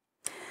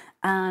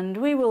 And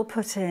we will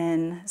put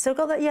in, so I've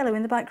got that yellow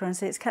in the background,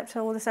 so it's kept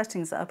all the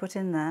settings that I put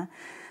in there.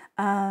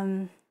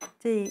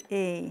 D,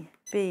 E,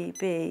 B,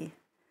 B,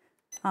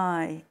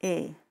 I,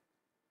 E.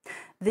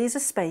 These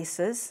are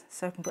spaces,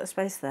 so I can put a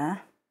space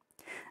there.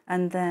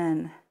 And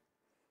then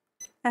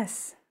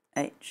S,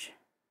 H,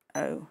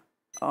 O,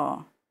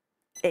 R,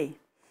 E.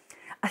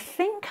 I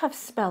think I've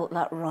spelt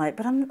that right,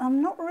 but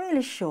I'm not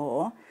really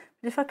sure.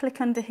 But if I click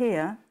under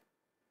here,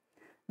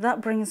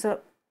 that brings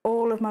up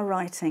all of my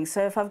writing.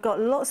 So if I've got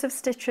lots of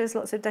stitches,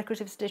 lots of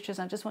decorative stitches,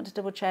 I just want to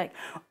double check,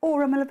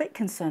 or I'm a bit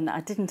concerned that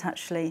I didn't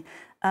actually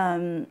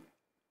get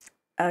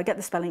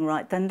the spelling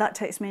right, then that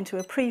takes me into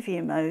a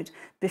preview mode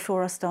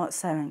before I start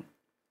sewing.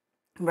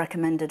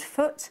 Recommended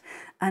foot,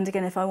 and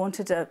again, if I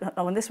wanted to,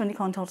 on this one you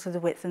can't alter the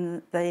width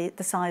and the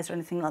size or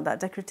anything like that.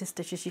 Decorative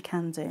stitches you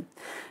can do.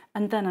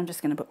 And then I'm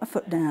just going to put my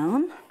foot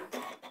down.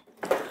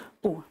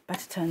 Oh,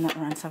 better turn that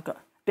around so I've got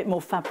a bit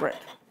more fabric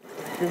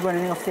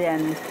running off the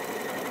end.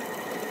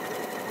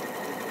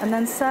 And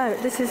then sew.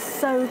 This is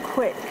so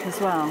quick as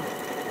well.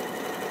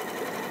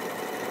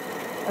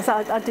 So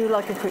I do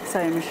like a quick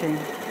sewing machine.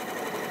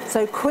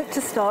 So quick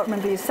to start,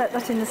 remember you set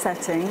that in the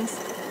settings,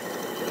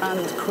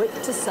 and quick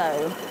to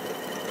sew.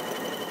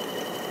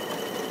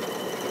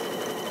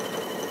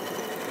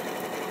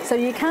 So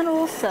you can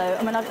also,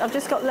 I mean, I've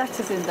just got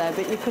letters in there,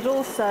 but you could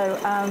also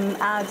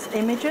add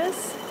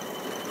images.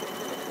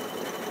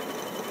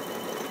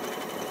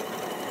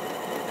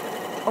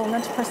 Oh, I'm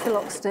going to press the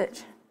lock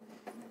stitch.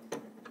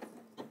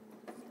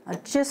 I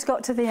just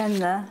got to the end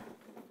there,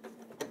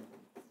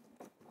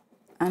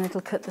 and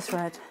it'll cut the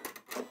thread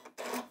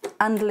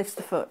and lifts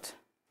the foot.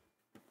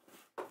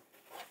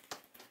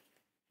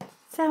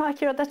 See how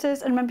accurate that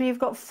is? And remember, you've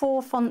got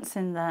 4 fonts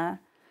in there.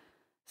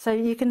 So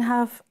you can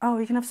have,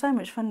 you can have so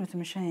much fun with the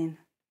machine.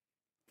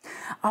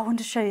 I want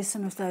to show you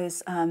some of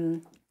those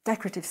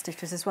decorative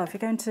stitches as well. If you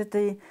go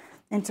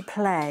into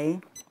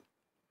play,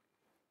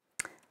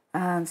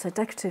 so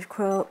decorative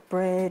quilt,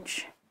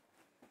 bridge,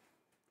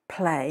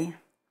 play.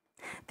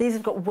 These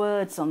have got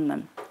words on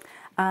them.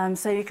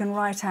 So you can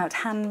write out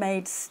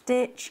handmade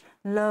stitch,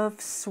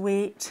 love,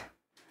 sweet.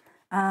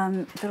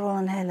 They're all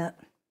on here, look.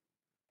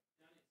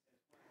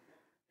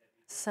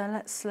 So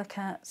let's look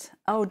at,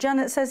 oh,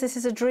 Janet says this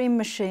is a dream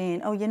machine.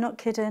 Oh, you're not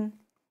kidding.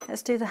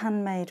 Let's do the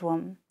handmade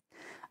one.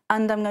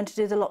 And I'm going to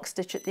do the lock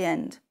stitch at the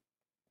end.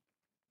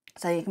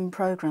 So you can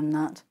program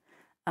that.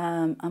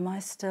 Am I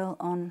still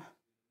on?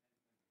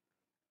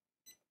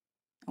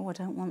 Oh, I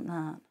don't want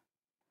that.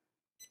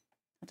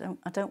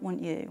 I don't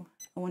want you.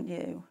 I want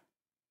you.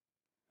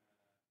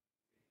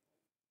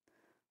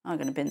 I'm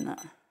going to bin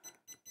that.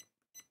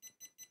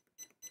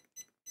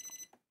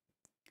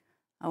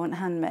 I want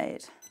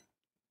handmade.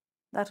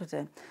 That'll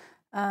do.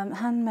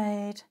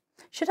 Handmade.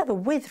 Should have a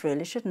with,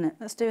 really, shouldn't it?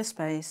 Let's do a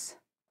space.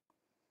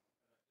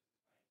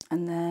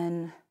 And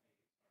then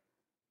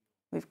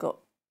we've got,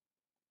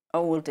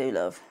 oh, we'll do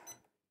love.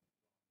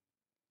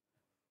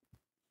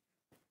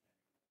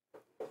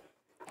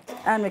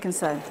 And we can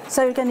sew.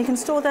 So again, you can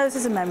store those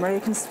as a memory.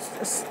 You can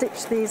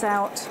stitch these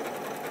out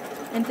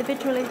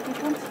individually if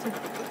you wanted to.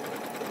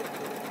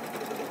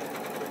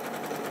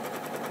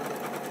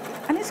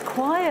 And it's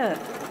quiet.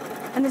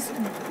 And it's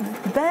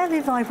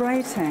barely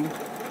vibrating.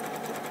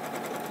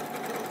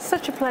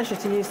 Such a pleasure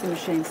to use the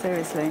machine,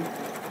 seriously.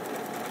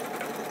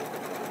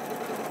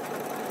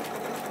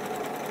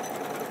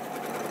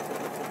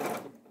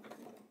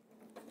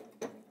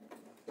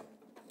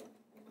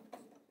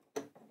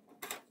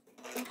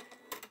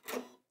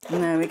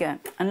 And there we go.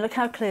 And look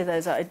how clear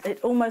those are. It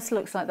almost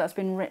looks like that's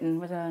been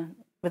written with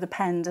a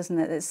pen, doesn't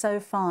it? It's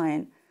so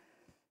fine.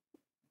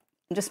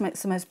 It just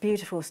makes the most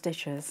beautiful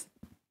stitches.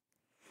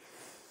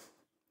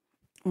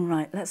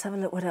 Right, let's have a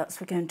look what else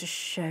we're going to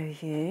show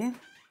you.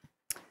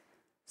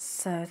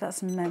 So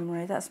that's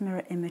memory, that's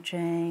mirror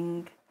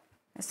imaging.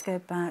 Let's go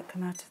back,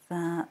 come out of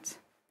that.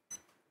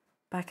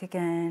 back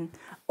again.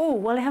 Oh,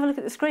 while you have a look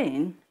at the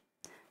screen,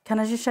 can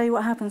I just show you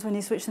what happens when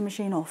you switch the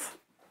machine off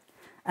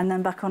and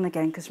then back on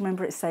again? Because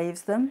remember, it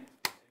saves them.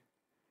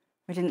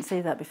 We didn't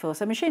see that before.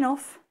 So machine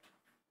off,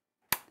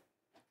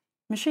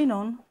 machine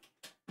on.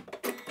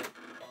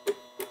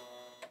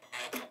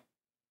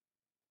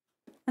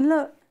 And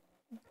look,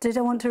 did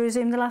I want to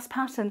resume the last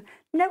pattern?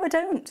 No, I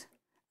don't.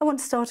 I want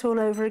to start all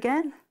over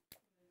again.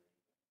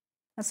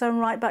 And so I'm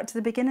right back to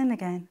the beginning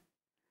again.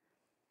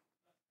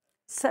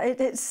 So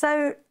it's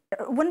so,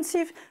 once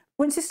you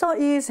start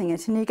using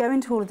it and you go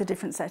into all of the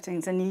different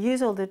settings and you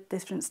use all the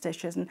different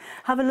stitches and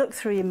have a look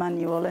through your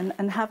manual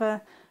and have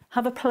a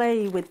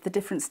play with the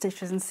different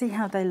stitches and see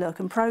how they look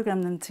and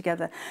program them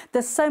together.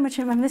 There's so much,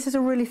 I mean, this is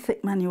a really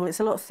thick manual. It's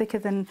a lot thicker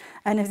than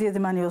any of the other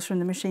manuals from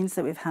the machines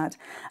that we've had.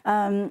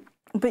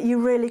 But you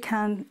really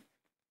can,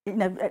 you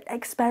know,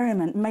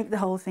 experiment, make the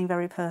whole thing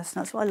very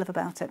personal. That's what I love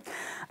about it.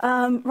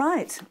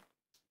 Right.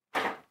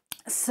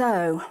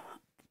 So,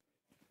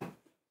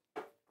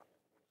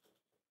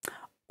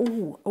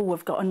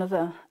 we've got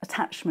another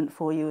attachment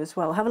for you as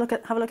well. Have a look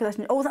at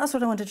that. Oh, that's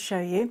what I wanted to show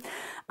you.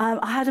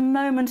 I had a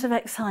moment of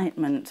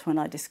excitement when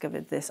I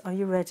discovered this. Are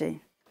you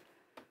ready?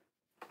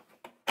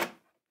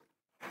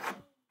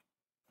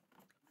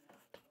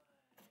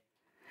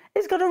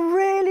 It's got a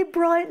really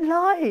bright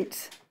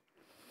light.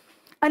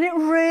 And it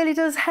really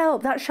does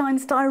help. That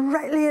shines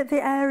directly at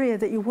the area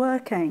that you're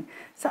working.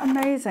 Is that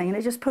amazing? And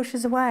it just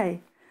pushes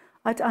away.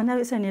 I know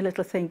it's only a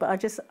little thing, but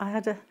I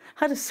had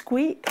a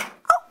squeak.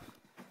 Oh,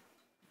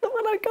 look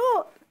what I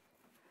got.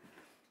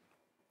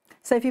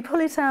 So if you pull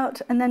it out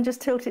and then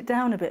just tilt it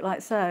down a bit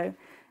like so,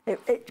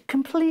 it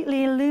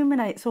completely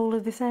illuminates all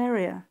of this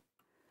area.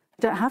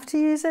 You don't have to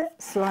use it,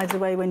 slides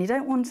away when you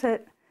don't want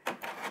it,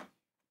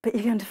 but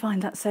you're going to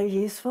find that so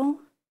useful.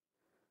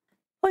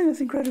 I think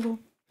that's incredible.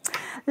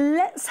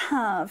 Let's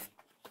have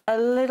a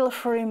little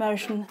free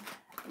motion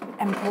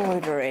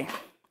embroidery.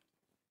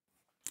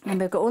 And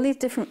we've got all these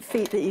different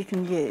feet that you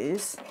can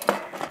use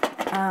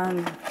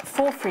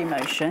for free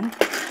motion.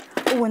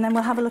 Oh, and then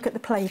we'll have a look at the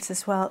plate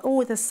as well.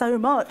 Oh, there's so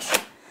much.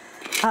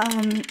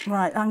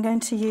 Right, I'm going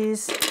to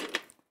use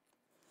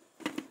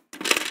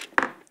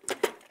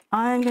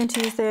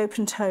the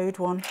open-toed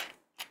one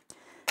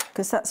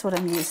because that's what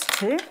I'm used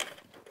to.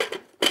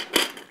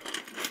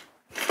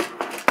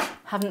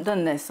 Haven't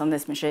done this on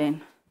this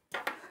machine.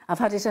 I've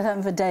had it at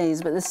home for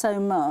days, but there's so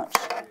much.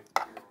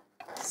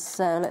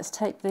 So let's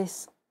take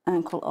this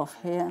ankle off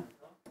here.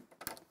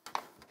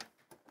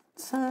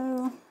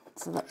 So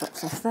that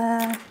drops off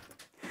there.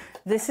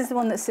 This is the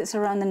one that sits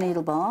around the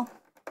needle bar.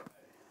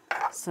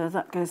 So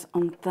that goes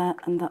on there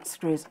and that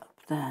screws up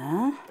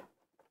there.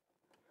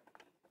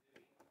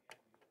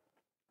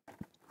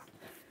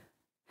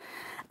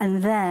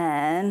 And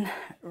then,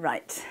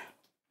 right,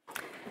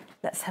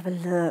 let's have a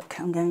look.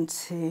 I'm going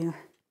to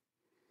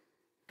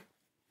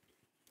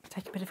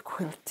take a bit of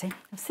quilting.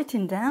 I'm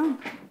sitting down.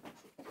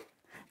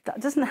 That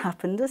doesn't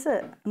happen, does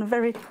it? On a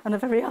very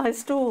high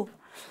stool.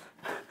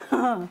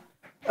 Oh,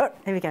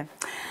 here we go.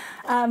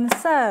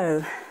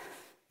 So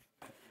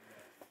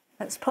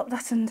let's pop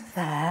that under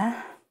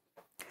there.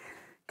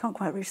 Can't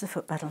quite reach the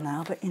foot pedal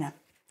now, but you know.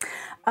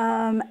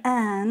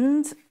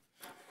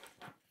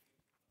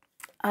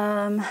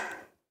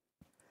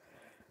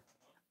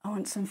 I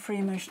want some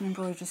free motion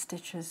embroidery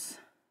stitches.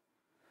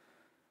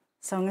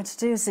 So I'm going to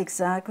do a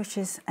zigzag, which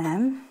is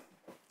M.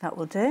 That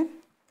will do.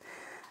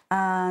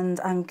 And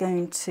I'm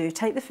going to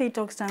take the feed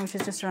dogs down, which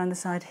is just around the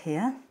side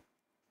here.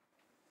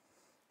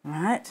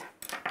 Right.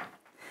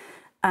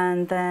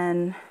 And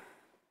then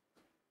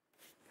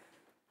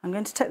I'm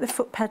going to take the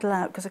foot pedal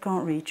out because I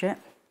can't reach it,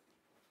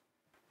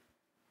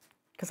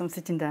 because I'm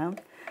sitting down.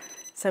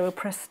 So we'll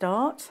press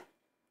start.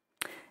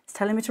 It's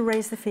telling me to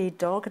raise the feed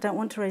dog. I don't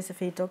want to raise the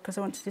feed dog because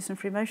I want to do some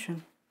free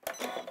motion.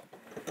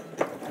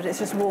 But it's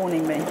just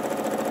warning me.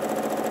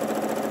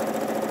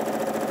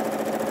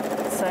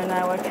 So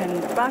now I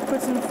can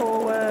backwards and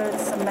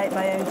forwards and make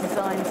my own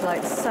designs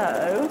like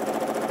so.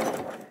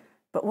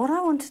 But what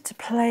I wanted to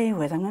play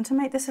with, I'm going to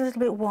make this a little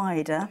bit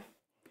wider.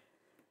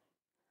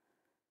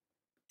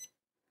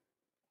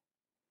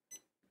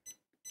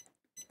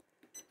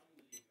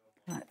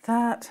 Like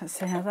that. Let's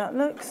see how that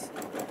looks.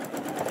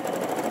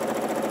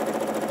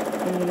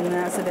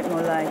 That's a bit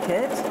more like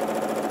it.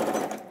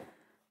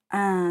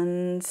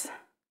 And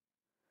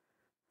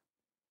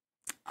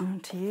I'm going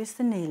to use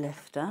the knee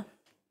lifter,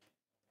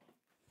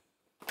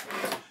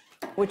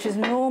 which is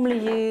normally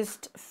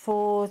used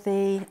for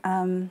the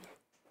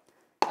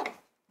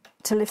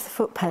to lift the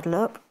foot pedal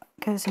up.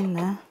 Goes in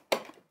there.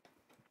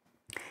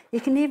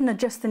 You can even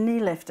adjust the knee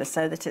lifter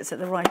so that it's at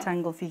the right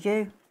angle for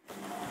you.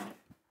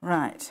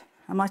 Right,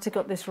 I might have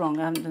got this wrong.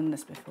 I haven't done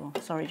this before.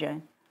 Sorry,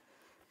 Jane.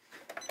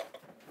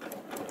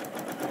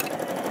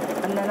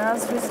 And then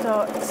as we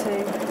start to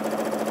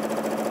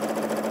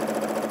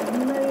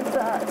move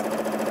that,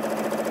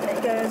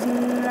 it goes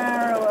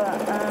narrower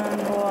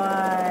and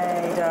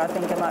wider. I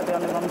think I might be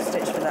on the wrong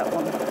stitch for that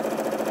one.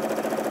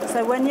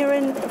 So when you're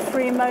in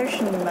free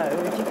motion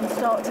mode, you can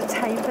start to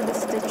taper the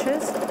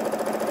stitches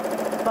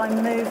by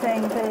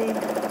moving the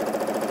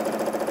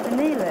the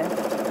knee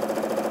lift.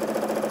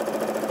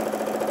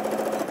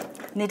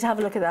 Need to have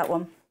a look at that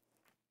one.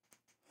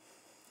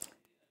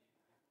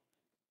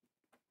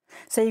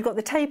 So you've got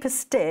the taper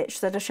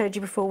stitch that I showed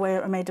you before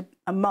where I made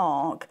a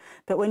mark,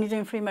 but when you're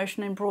doing free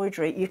motion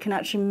embroidery, you can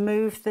actually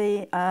move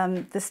the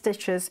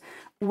stitches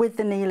with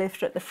the knee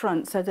lifter at the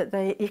front so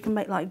that you can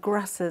make like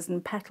grasses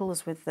and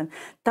petals with them.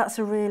 That's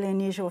a really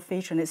unusual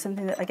feature, and it's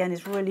something that, again,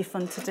 is really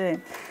fun to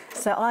do.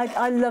 So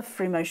I love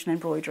free motion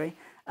embroidery.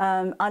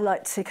 I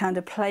like to kind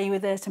of play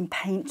with it and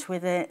paint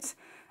with it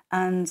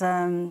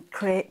and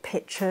create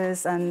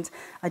pictures, and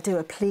I do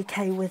a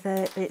plique with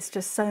it. It's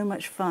just so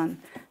much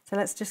fun. So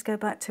let's just go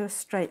back to a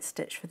straight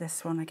stitch for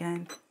this one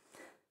again.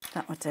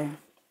 That will do.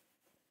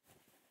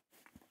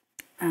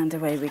 And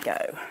away we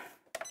go.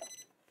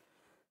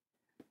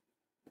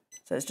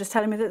 So it's just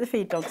telling me that the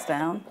feed dog's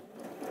down.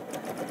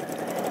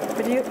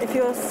 But if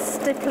you're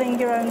stippling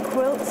your own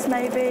quilts,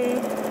 maybe,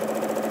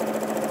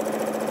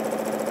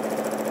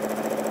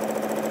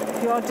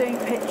 if you are doing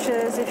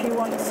pictures, if you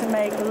want to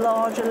make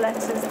larger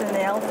letters than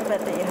the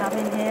alphabet that you have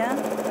in here,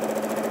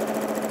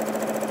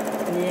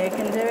 you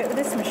can do it with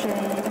this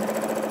machine.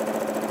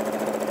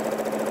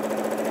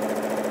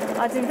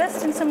 I'd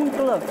invest in some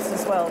gloves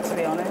as well, to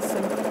be honest,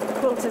 some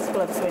quilter's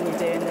gloves when you're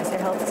doing this. It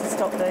helps to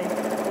stop the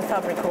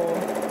fabric all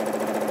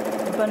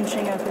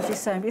bunching up as you're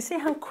sewing. But you see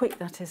how quick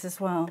that is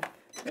as well.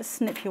 Let's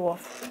snip you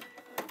off.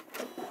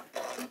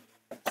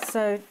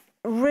 So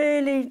a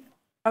really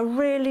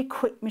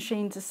quick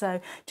machine to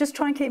sew. Just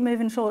try and keep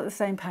moving all at the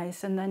same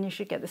pace, and then you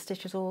should get the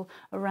stitches all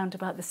around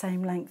about the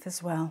same length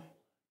as well.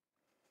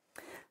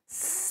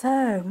 So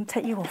I'm going to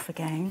take you off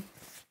again.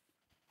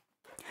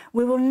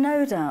 We will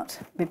no doubt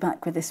be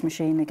back with this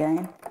machine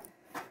again,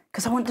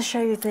 because I want to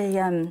show you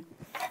the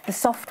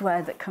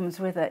software that comes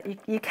with it.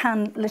 You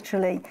can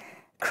literally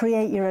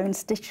create your own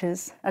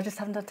stitches. I just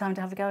haven't had time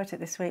to have a go at it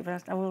this week,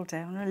 but I will do.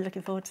 I'm really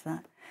looking forward to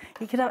that.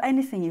 You could have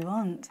anything you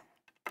want.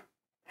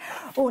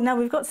 Oh, now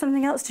we've got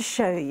something else to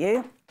show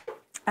you,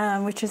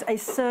 which is a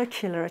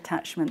circular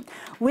attachment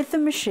with the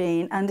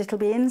machine, and it'll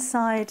be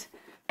inside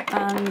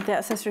the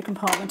accessory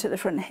compartment at the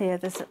front here.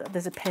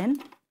 There's a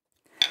pin.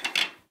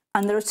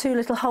 And there are two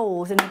little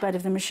holes in the bed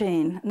of the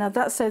machine. Now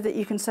that's so that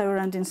you can sew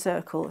around in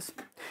circles.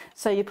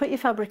 So you put your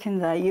fabric in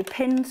there, you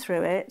pin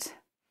through it,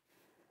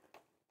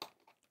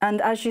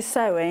 and as you're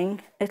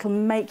sewing, it'll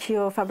make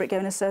your fabric go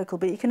in a circle,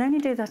 but you can only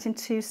do that in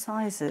 2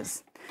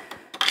 sizes.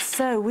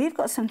 So we've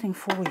got something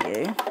for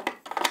you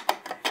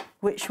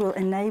which will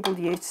enable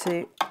you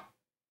to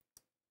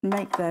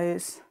make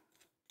those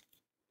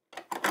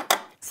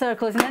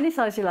circles in any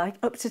size you like,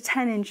 up to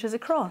 10 inches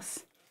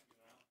across.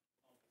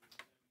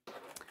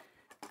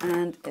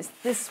 And it's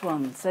this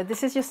one. So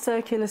this is your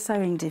circular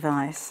sewing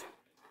device.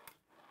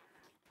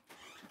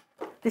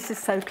 This is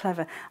so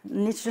clever. I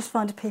need to just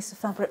find a piece of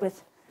fabric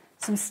with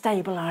some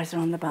stabiliser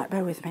on the back.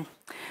 Bear with me.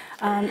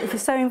 If you're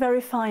sewing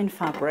very fine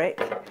fabric,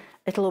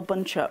 it'll all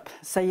bunch up.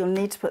 So you'll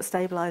need to put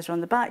stabiliser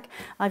on the back.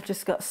 I've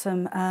just got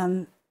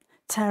some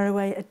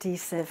tearaway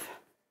adhesive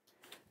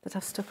that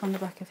I've stuck on the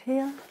back of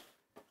here.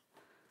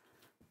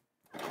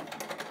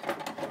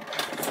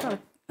 So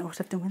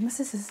what I've done with my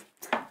scissors.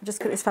 I'll just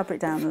cut this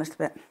fabric down a little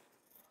bit.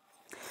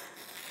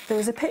 There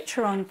was a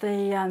picture on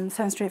the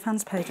Sewing Street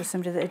fans page of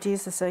somebody that had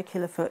used the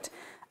circular foot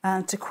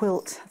to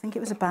quilt. I think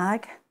it was a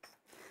bag,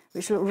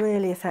 which looked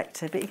really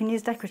effective, but you can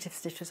use decorative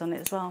stitches on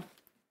it as well.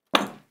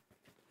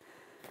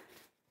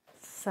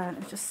 So let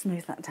me just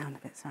smooth that down a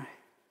bit, sorry.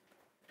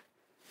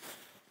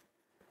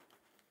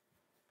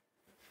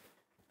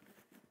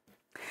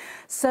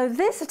 So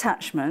this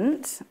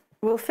attachment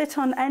will fit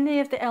on any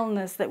of the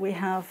Elnas that we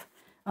have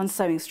on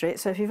Sewing Street.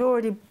 So if you've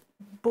already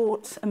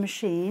bought a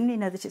machine, you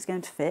know that it's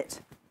going to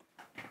fit.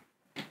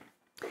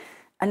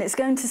 And it's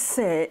going to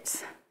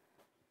sit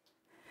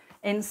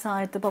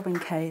inside the bobbin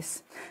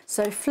case.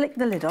 So flick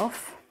the lid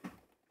off.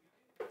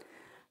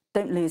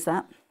 Don't lose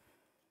that.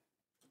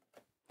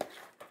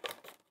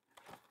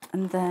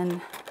 And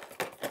then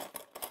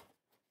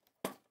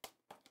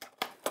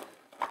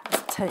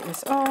let's take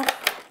this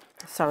off.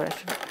 Sorry, I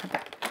should have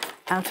that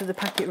out of the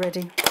packet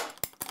ready.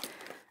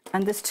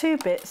 And there's 2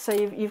 bits. So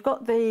you've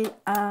got the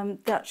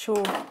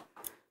actual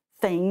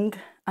thing,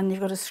 and you've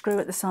got a screw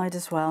at the side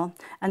as well,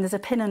 and there's a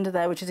pin under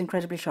there which is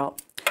incredibly sharp.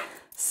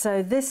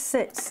 So this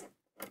sits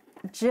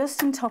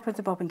just on top of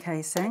the bobbin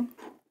casing,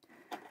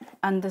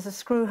 and there's a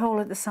screw hole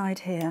at the side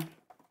here,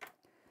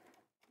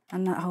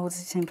 and that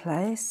holds it in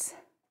place.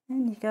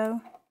 In you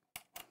go.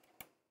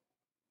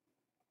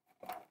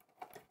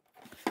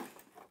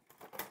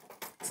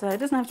 So it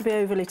doesn't have to be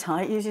overly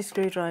tight. Use your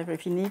screwdriver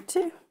if you need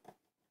to.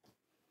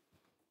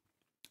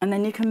 And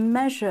then you can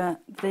measure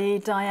the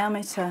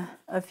diameter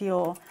of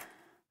your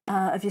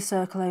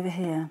circle over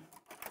here.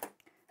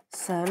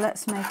 So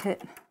let's make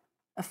it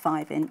a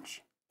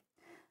 5-inch.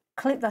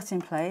 Clip that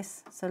in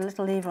place, so a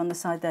little lever on the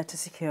side there to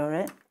secure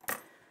it.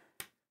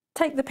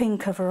 Take the pin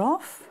cover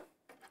off.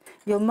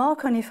 You'll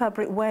mark on your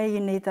fabric where you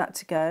need that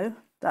to go.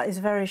 That is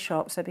very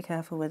sharp, so be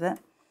careful with it.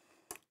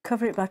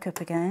 Cover it back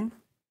up again.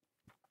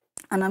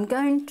 And I'm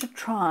going to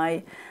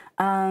try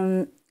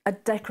a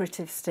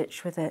decorative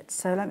stitch with it.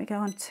 So let me go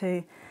on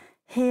to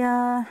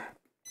here,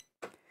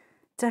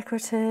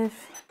 decorative.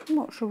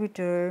 What shall we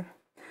do?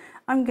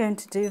 I'm going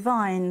to do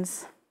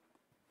vines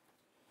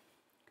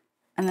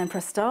and then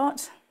press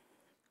start.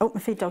 Oh, my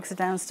feed dogs are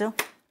down still.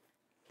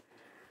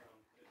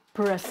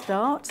 Press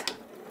start.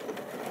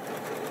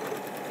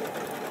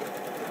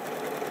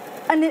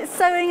 And it's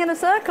sewing in a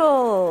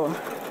circle.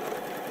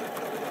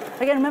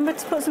 Again, remember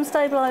to put some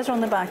stabiliser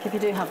on the back if you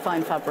do have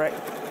fine fabric,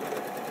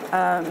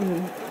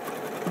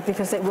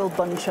 because it will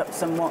bunch up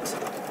somewhat.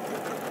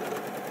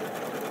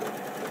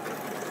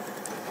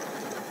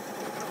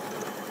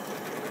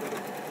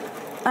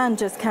 And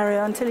just carry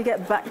on until you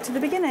get back to the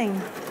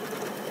beginning.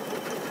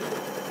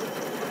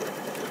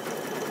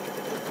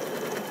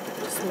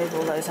 Just move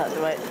all those out of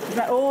the way.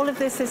 All of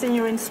this is in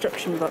your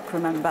instruction book,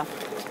 remember.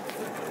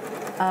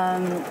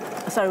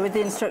 Sorry, with the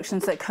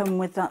instructions that come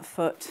with that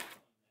foot.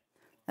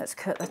 Let's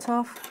cut that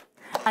off.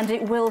 And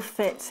it will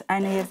fit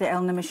any of the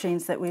Elna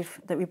machines that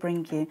we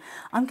bring you.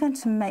 I'm going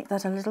to make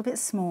that a little bit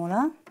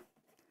smaller.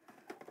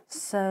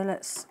 So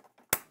let's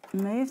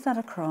move that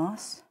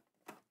across.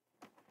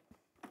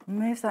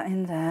 Move that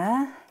in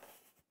there.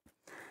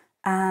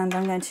 And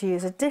I'm going to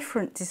use a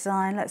different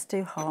design. Let's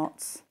do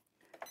hearts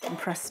and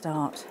press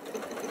start.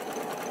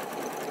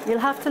 You'll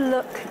have to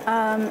look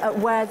at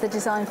where the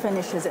design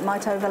finishes. It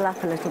might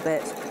overlap a little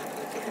bit.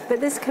 But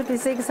this could be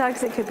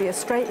zigzags, it could be a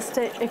straight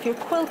stitch. If you're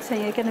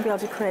quilting, you're going to be able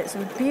to create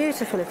some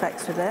beautiful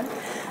effects with it.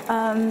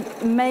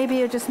 Maybe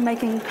you're just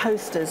making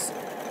coasters.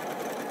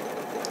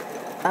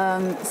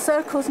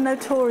 Circles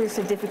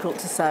notoriously difficult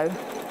to sew.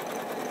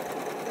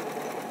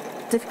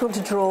 Difficult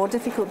to draw,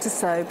 difficult to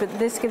sew, but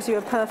this gives you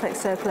a perfect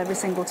circle every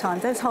single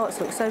time. Those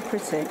hearts look so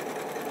pretty.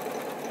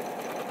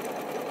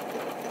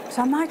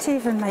 So I might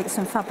even make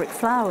some fabric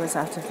flowers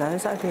out of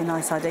those. That would be a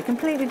nice idea.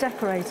 Completely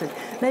decorated,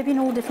 maybe in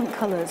all different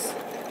colours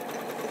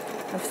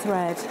of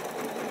thread.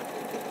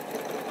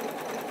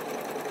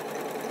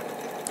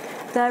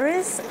 There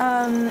is,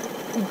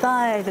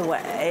 by the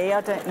way,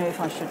 I don't know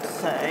if I should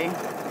say,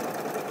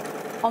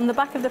 on the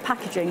back of the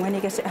packaging when you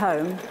get it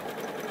home,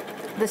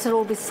 this will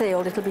all be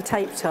sealed, it'll be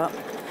taped up.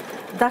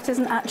 That is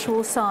an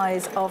actual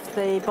size of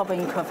the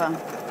bobbin cover.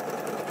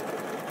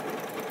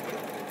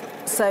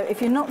 So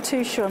if you're not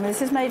too sure, I mean,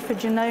 this is made for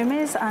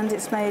Genomes and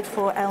it's made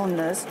for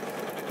Elnas.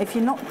 If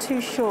you're not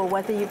too sure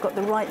whether you've got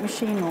the right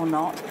machine or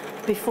not,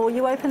 before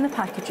you open the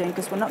packaging,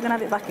 because we're not going to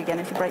have it back again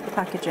if you break the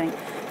packaging,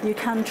 you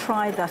can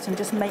try that and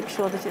just make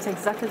sure that it's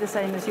exactly the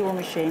same as your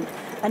machine.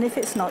 And if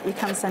it's not, you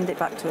can send it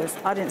back to us.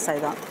 I didn't say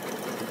that.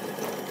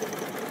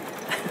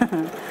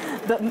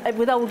 But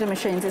with older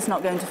machines, it's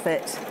not going to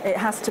fit. It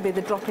has to be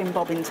the drop-in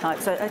bobbin type.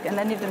 So, and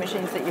any of the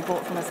machines that you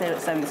bought from us here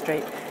at Sewing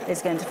Street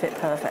is going to fit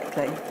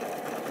perfectly.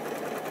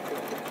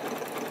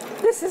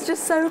 This is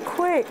just so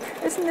quick.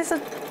 Isn't this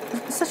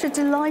such a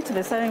delight of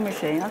a sewing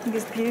machine? I think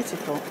it's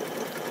beautiful.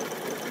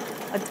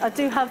 I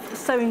do have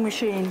sewing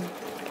machine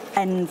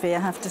envy, I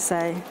have to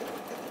say.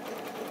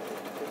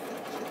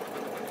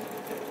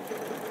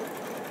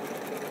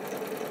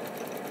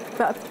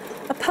 But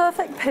a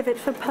perfect pivot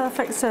for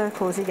perfect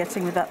circles you're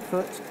getting with that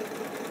foot.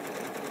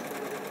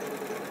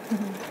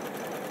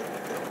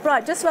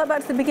 Right, just about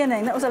back to the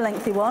beginning. That was a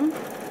lengthy one.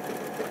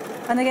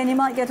 And again, you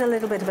might get a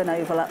little bit of an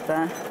overlap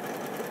there.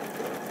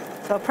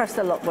 So I'll press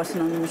the lock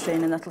button on the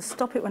machine and that'll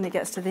stop it when it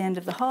gets to the end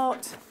of the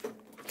heart.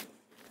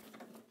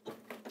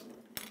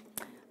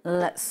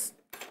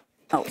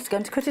 It's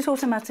going to cut it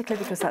automatically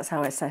because that's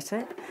how I set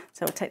it.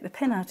 So I'll take the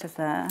pin out of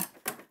there.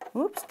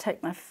 Whoops,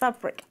 take my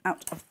fabric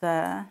out of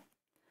there.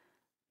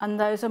 And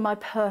those are my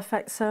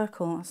perfect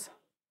circles.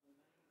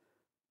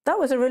 That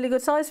was a really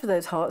good size for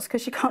those hearts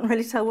because you can't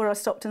really tell where I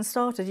stopped and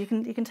started. You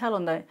can tell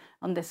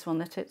on this one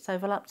that it's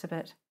overlapped a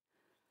bit.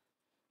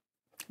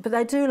 But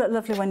they do look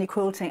lovely when you're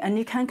quilting, and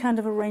you can kind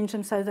of arrange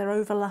them so they're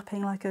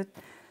overlapping like a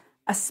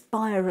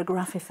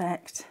spirograph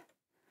effect.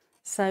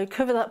 So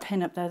cover that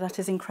pin up there, that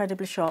is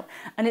incredibly sharp.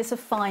 And it's a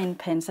fine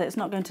pin, so it's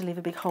not going to leave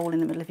a big hole in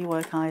the middle of your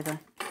work either.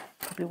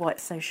 Probably why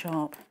it's so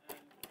sharp.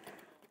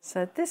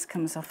 So this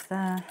comes off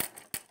there.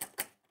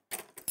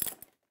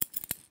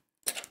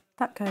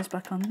 That goes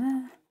back on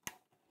there.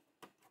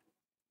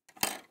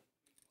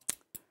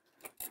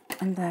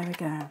 And there we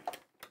go.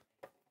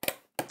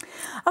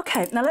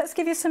 Okay, now let's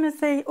give you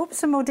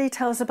some more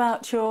details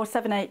about your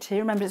 780.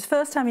 Remember, it's the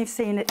first time you've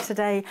seen it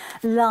today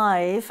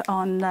live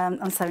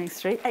on Sewing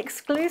Street,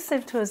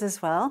 exclusive to us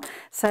as well.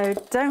 So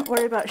don't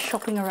worry about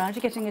shopping around.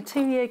 You're getting a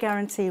 2-year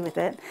guarantee with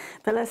it.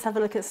 But let's have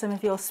a look at some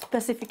of your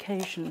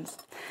specifications.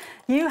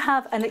 You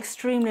have an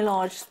extremely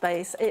large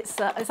space. It's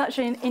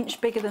actually an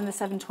inch bigger than the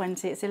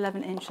 720. It's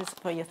 11 inches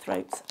for your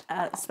throat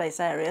space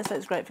area, so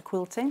it's great for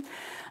quilting.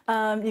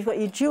 You've got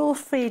your dual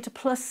feed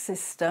plus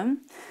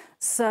system.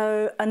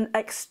 So an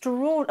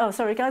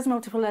guys,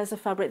 multiple layers of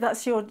fabric.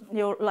 That's your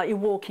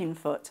walk-in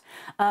foot.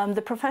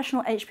 The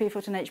professional HP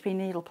foot and HP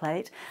needle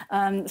plate.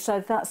 So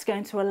that's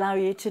going to allow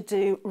you to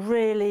do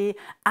really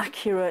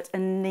accurate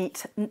and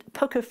neat,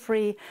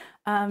 pucker-free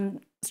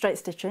straight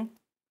stitching.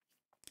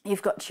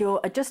 You've got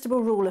your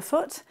adjustable ruler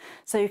foot,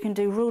 so you can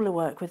do ruler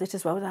work with it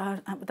as well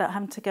without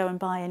having to go and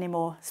buy any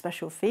more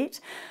special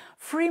feet.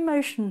 Free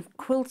motion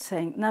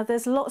quilting. Now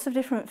there's lots of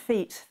different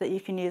feet that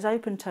you can use,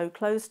 open toe,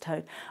 closed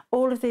toe.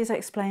 All of these are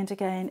explained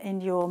again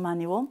in your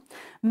manual.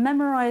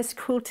 Memorised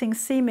quilting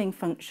seaming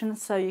function,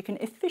 so you can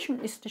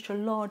efficiently stitch a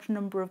large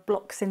number of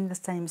blocks in the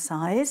same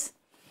size.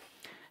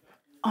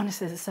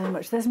 Honestly, there's so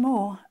much, there's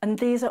more. And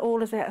these are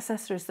all of the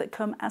accessories that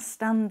come as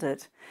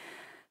standard.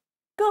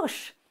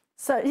 Gosh!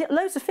 So yeah,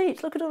 loads of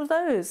feet, look at all of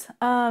those.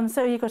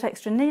 So you've got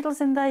extra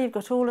needles in there, you've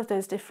got all of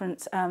those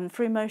different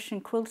free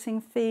motion quilting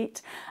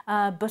feet,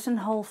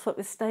 buttonhole foot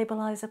with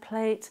stabiliser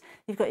plate,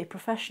 you've got your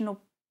professional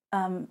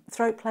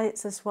throat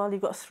plates as well,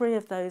 you've got 3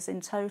 of those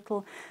in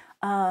total.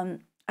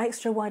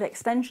 Extra wide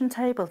extension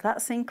table,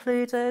 that's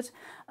included.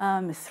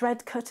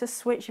 Thread cutter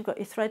switch, you've got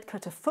your thread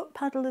cutter foot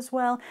paddle as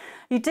well.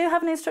 You do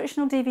have an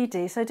instructional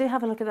DVD, so do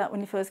have a look at that when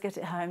you first get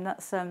it home.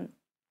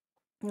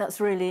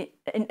 That's really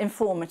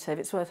informative.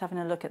 It's worth having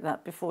a look at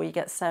that before you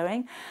get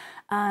sewing.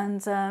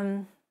 And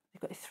you've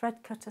got your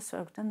thread cutter, so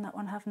I've done that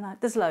one, haven't I?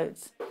 There's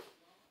loads.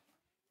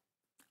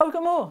 Oh, we've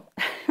got more.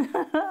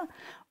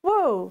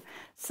 Whoa!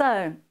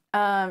 So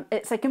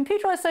it's a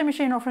computerised sewing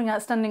machine offering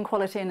outstanding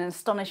quality and an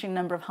astonishing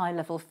number of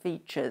high-level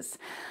features.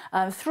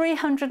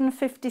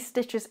 350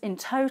 stitches in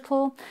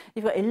total.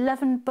 You've got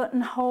 11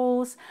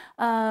 buttonholes.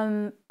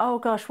 Oh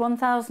gosh,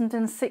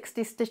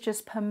 1,060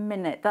 stitches per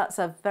minute. That's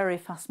a very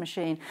fast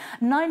machine.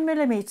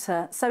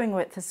 9mm sewing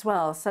width as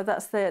well. So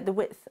that's the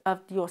width of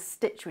your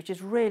stitch, which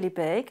is really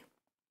big,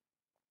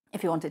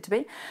 if you want it to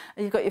be.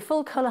 You've got your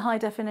full colour high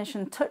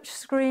definition touch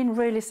screen,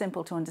 really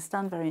simple to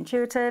understand, very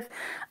intuitive.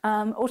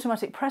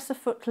 Automatic presser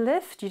foot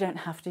lift, you don't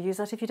have to use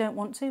that if you don't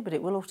want to, but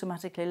it will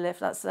automatically lift.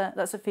 That's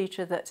a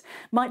feature that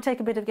might take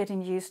a bit of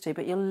getting used to,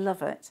 but you'll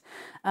love it.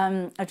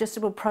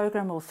 Adjustable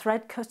programmable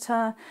thread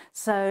cutter,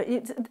 so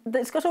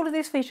it's got all of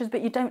these features,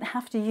 but you don't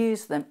have to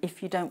use them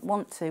if you don't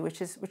want to,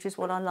 which is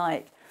what I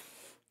like.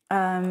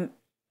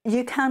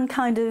 You can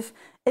kind of,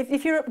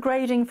 if you're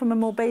upgrading from a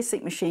more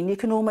basic machine, you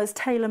can almost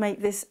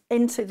tailor-make this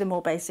into the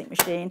more basic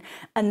machine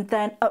and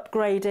then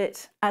upgrade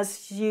it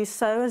as you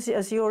sew,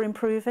 as you're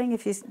improving,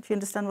 if you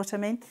understand what I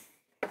mean.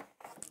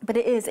 But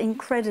it is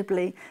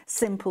incredibly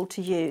simple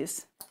to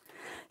use.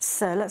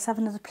 So let's have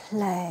another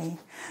play,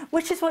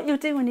 which is what you'll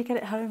do when you get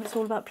it home. It's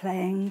all about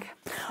playing.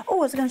 Oh,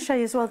 I was going to show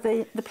you as well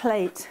the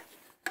plate.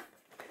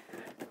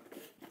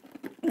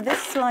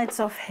 This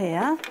slides off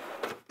here.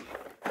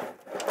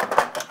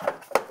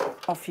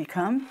 Off you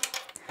come,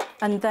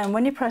 and then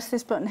when you press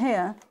this button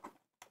here,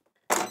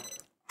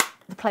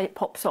 the plate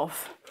pops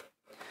off.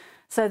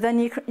 So then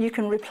you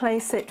can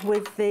replace it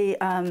with the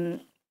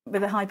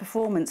high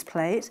performance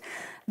plate.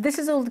 This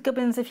is all the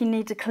gubbins if you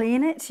need to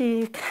clean it.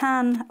 You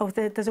can, oh,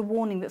 there's a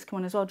warning that's come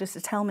on as well just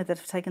to tell me that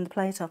I've taken the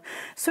plate off.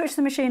 Switch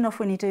the machine off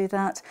when you do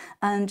that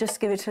and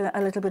just give it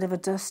a little bit of a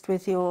dust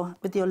with your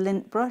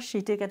lint brush.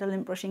 You do get a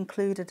lint brush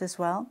included as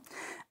well.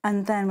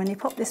 And then when you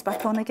pop this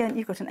back on again,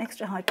 you've got an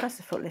extra high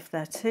presser foot lift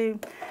there too.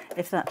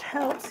 If that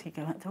helps, you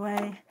go out the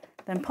way,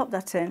 then pop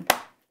that in,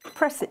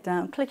 press it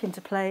down, click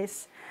into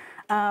place.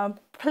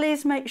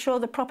 Please make sure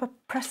the proper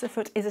presser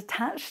foot is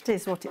attached,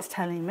 is what it's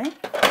telling me.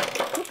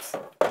 Oops.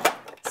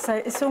 So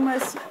it's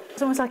almost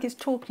like it's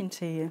talking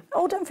to you.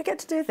 Oh, don't forget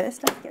to do this,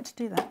 don't forget to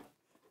do that.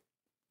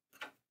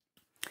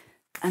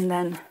 And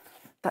then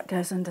that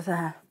goes under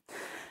there.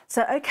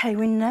 So, okay,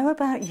 we know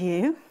about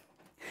you.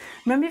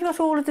 Remember, you've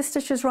got all of the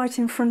stitches right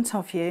in front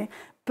of you,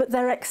 but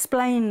they're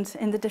explained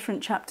in the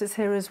different chapters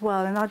here as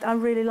well. And I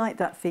really like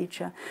that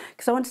feature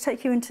because I want to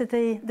take you into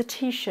the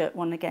t-shirt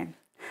one again.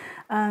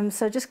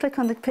 So just click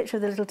on the picture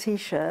of the little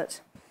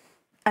t-shirt.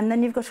 And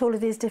then you've got all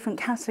of these different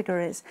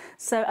categories.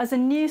 So as a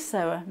new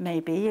sewer,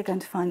 maybe, you're going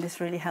to find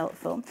this really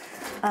helpful.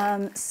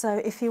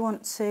 So if you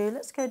want to,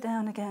 let's go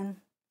down again.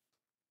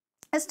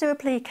 Let's do a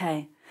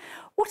plique.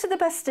 What are the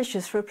best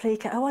stitches for a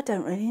plique? Oh, I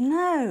don't really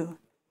know.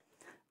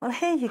 Well,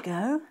 here you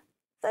go.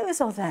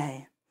 Those are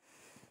they.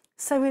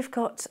 So we've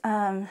got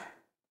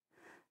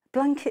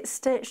blanket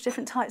stitch,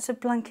 different types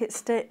of blanket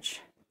stitch.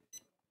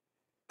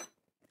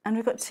 And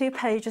we've got 2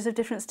 pages of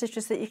different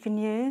stitches that you can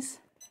use.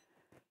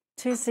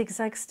 2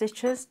 zigzag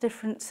stitches,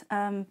 different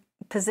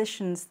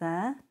positions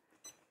there.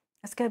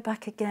 Let's go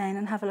back again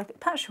and have a look at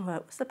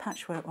patchwork. What's the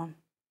patchwork one?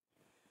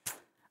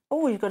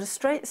 Oh, you've got a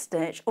straight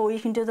stitch, or you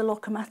can do the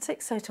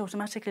lock-o-matic, so it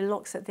automatically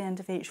locks at the end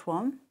of each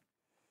one.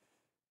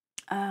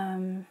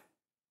 And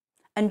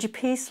your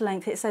piece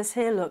length, it says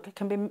here, look, it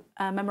can be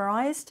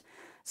memorised,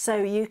 so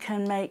you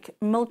can make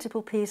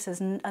multiple pieces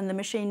and the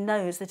machine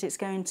knows that it's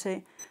going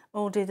to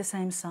all do the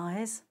same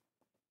size.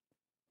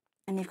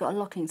 And you've got a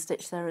locking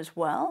stitch there as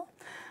well.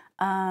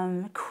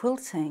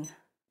 Quilting.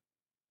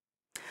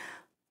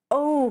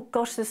 Oh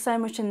gosh, there's so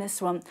much in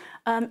this one.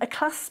 A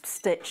clasp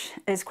stitch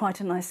is quite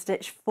a nice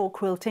stitch for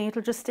quilting.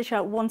 It'll just stitch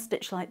out 1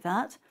 stitch like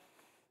that.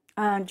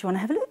 Do you want to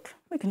have a look?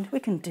 We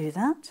can do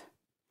that.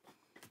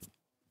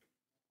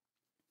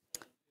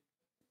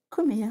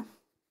 Come here.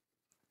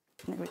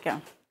 There we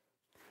go.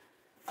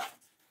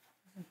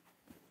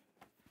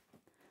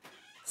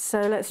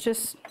 So let's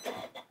just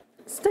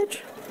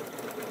stitch.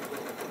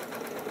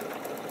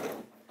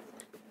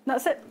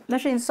 That's it. The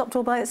machine stopped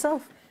all by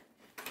itself.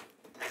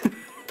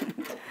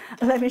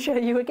 Let me show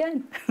you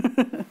again.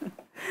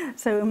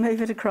 So we'll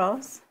move it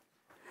across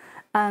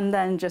and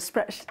then just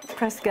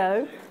press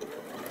go.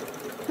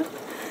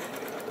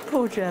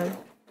 Poor Joe.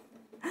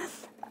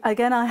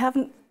 Again, I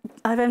haven't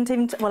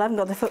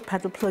got the foot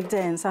pedal plugged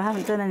in, so I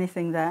haven't done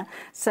anything there.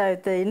 So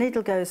the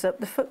needle goes up,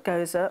 the foot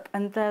goes up,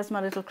 and there's my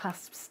little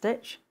clasp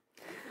stitch.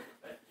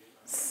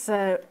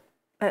 So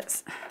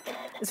it's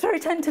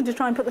very tempting to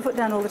try and put the foot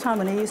down all the time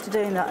when you're used to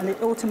doing that, and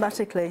it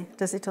automatically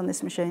does it on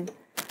this machine.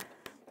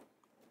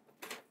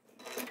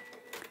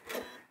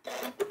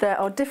 There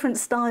are different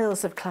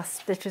styles of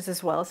clasp stitches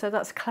as well. So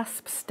that's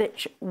clasp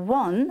stitch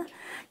 1.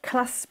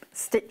 Clasp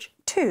stitch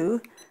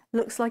 2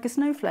 looks like a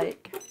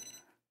snowflake.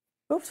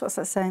 Oops, what's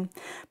that saying?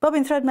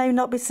 Bobbin thread may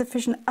not be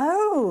sufficient.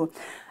 Oh,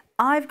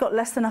 I've got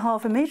less than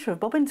 1/2 metre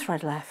of bobbin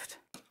thread left.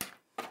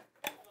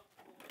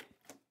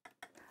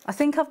 I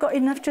think I've got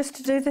enough just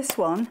to do this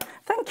one.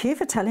 Thank you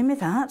for telling me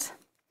that.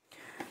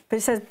 But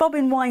it says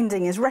bobbin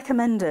winding is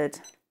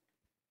recommended.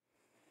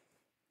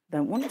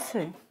 Don't want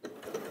to.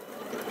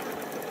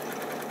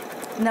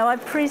 No, I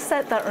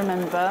preset that,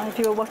 remember, if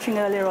you were watching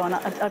earlier on,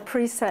 I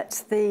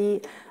preset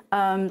the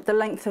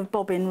length of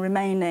bobbin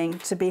remaining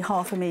to be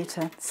 1/2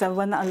 metre. So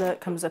when that alert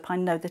comes up, I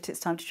know that it's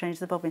time to change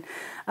the bobbin.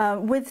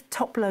 With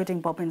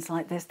top-loading bobbins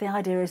like this, the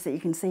idea is that you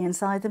can see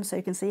inside them, so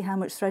you can see how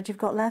much thread you've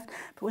got left.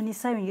 But when you're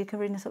sewing, you're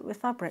covering this up with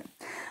fabric.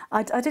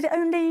 I did it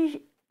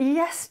only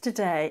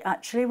yesterday,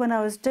 actually, when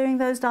I was doing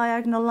those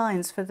diagonal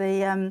lines for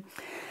the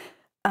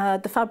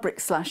fabric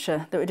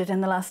slasher that we did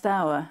in the last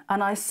hour,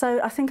 and I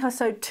think I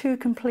sewed 2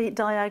 complete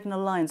diagonal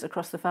lines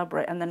across the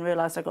fabric and then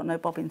realised I got no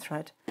bobbin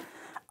thread.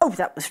 Oh,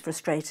 that was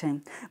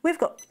frustrating. We've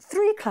got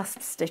 3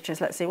 clasp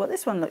stitches. Let's see what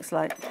this one looks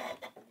like.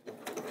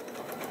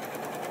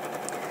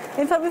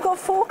 In fact, we've got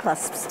 4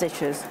 clasp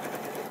stitches.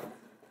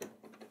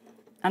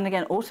 And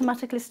again,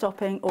 automatically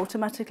stopping,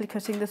 automatically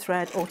cutting the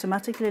thread,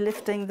 automatically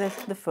lifting the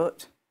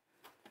foot.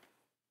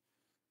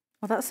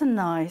 Well, that's a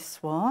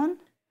nice one.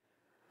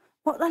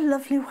 What a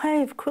lovely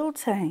way of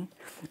quilting.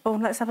 Oh,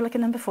 let's have a look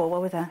at number 4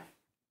 while we're there.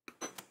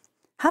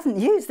 Haven't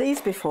used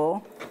these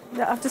before.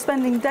 After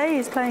spending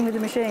days playing with the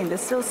machine,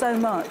 there's still so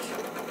much.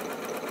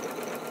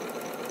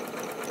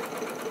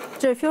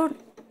 Joe,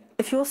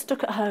 if you're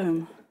stuck at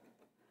home,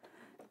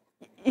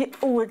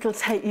 it'll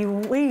take you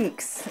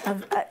weeks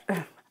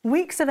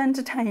of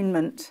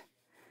entertainment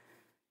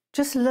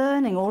just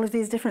learning all of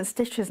these different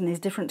stitches and these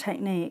different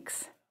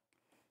techniques.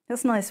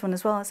 That's a nice one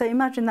as well. So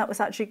imagine that was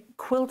actually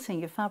quilting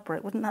your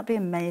fabric. Wouldn't that be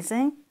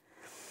amazing?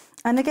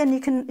 And again, you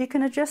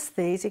can adjust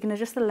these. You can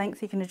adjust the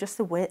length, you can adjust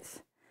the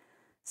width.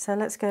 So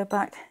let's go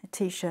back, a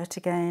t-shirt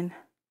again.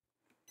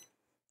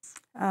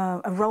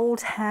 A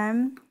rolled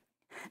hem.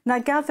 Now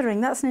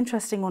gathering, that's an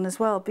interesting one as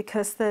well,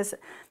 because there's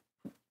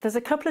a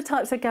couple of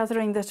types of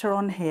gathering that are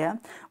on here.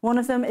 One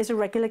of them is a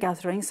regular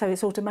gathering, so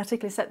it's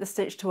automatically set the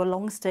stitch to a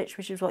long stitch,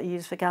 which is what you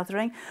use for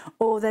gathering.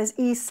 Or there's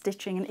ease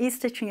stitching, and ease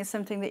stitching is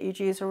something that you'd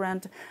use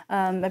around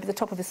maybe the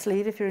top of a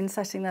sleeve if you're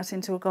insetting that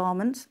into a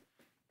garment.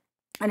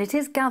 And it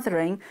is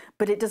gathering,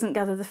 but it doesn't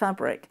gather the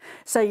fabric.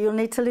 So you'll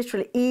need to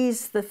literally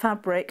ease the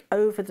fabric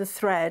over the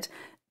thread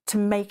to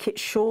make it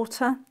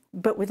shorter,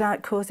 but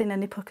without causing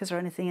any puckers or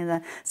anything in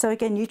there. So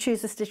again, you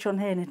choose the stitch on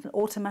here and it'll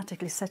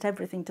automatically set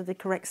everything to the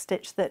correct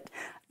stitch that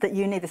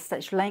you need, the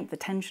stitch length, the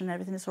tension,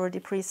 everything is already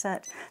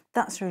preset.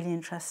 That's really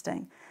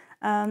interesting.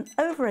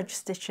 Over edge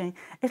stitching,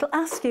 it'll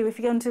ask you if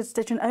you're going to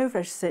stitch an over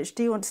edge stitch,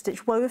 do you want to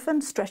stitch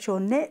woven, stretch or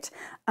knit,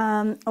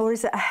 or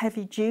is it a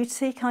heavy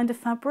duty kind of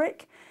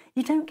fabric?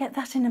 You don't get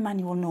that in a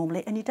manual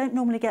normally, and you don't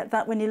normally get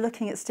that when you're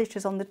looking at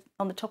stitches on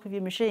the top of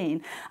your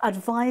machine,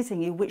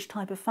 advising you which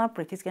type of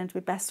fabric is going to be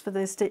best for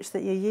the stitch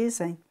that you're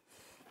using.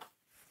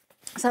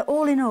 So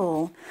all in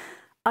all,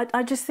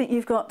 I just think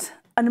you've got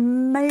an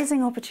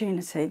amazing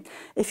opportunity.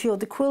 If you're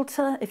the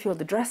quilter, if you're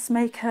the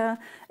dressmaker,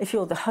 if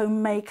you're the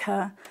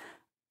homemaker,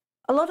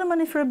 a lot of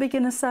money for a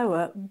beginner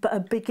sewer, but a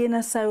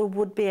beginner sewer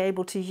would be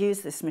able to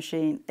use this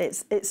machine.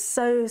 It's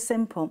so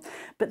simple,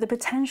 but the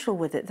potential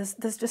with it,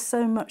 there's just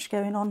so much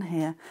going on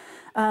here.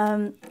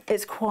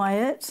 It's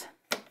quiet,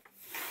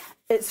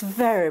 it's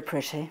very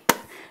pretty.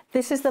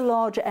 This is the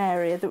larger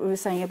area that we were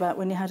saying about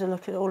when you had a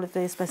look at all of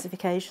the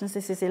specifications.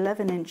 This is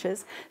 11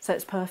 inches, so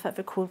it's perfect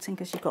for quilting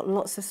because you've got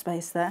lots of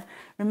space there.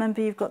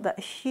 Remember, you've got that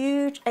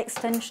huge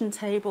extension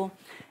table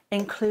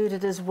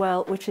included as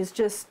well, which is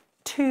just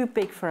too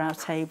big for our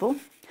table,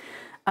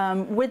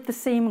 with the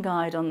seam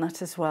guide on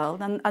that as well,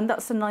 and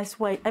that's a nice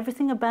way.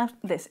 Everything about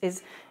this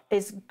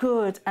is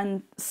good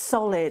and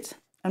solid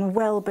and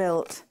well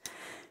built.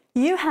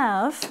 You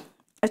have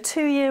a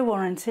 2-year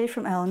warranty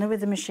from Elna with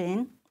the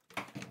machine.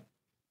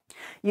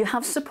 You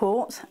have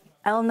support.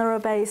 Elna are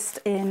based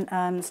in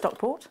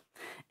Stockport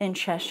in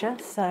Cheshire,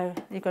 so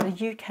you've got a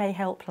UK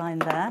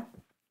helpline there.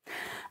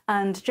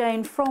 And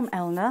Jane from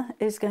Elna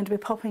is going to be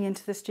popping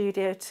into the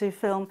studio to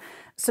film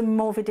some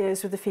more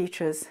videos with the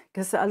features,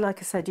 because like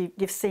I said,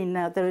 you've seen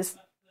now there is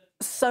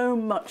so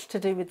much to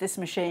do with this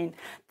machine.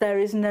 There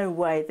is no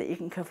way that you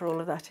can cover all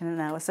of that in an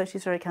hour. So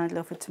she's very kindly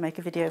offered to make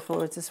a video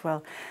for us as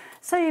well.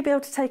 So you'll be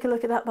able to take a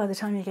look at that by the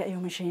time you get your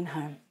machine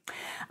home.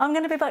 I'm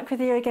going to be back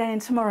with you again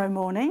tomorrow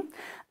morning.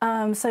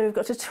 So we've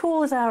got a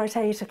tools hour at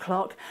 8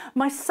 o'clock.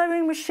 My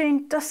sewing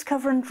machine, dust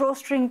cover and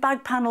drawstring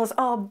bag panels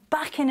are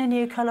back in a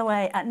new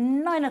colourway at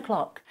 9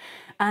 o'clock.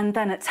 And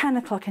then at 10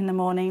 o'clock in the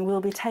morning, we'll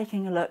be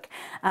taking a look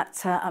at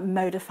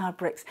Moda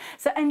Fabrics.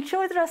 So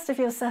enjoy the rest of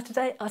your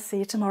Saturday. I'll see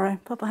you tomorrow.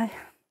 Bye-bye.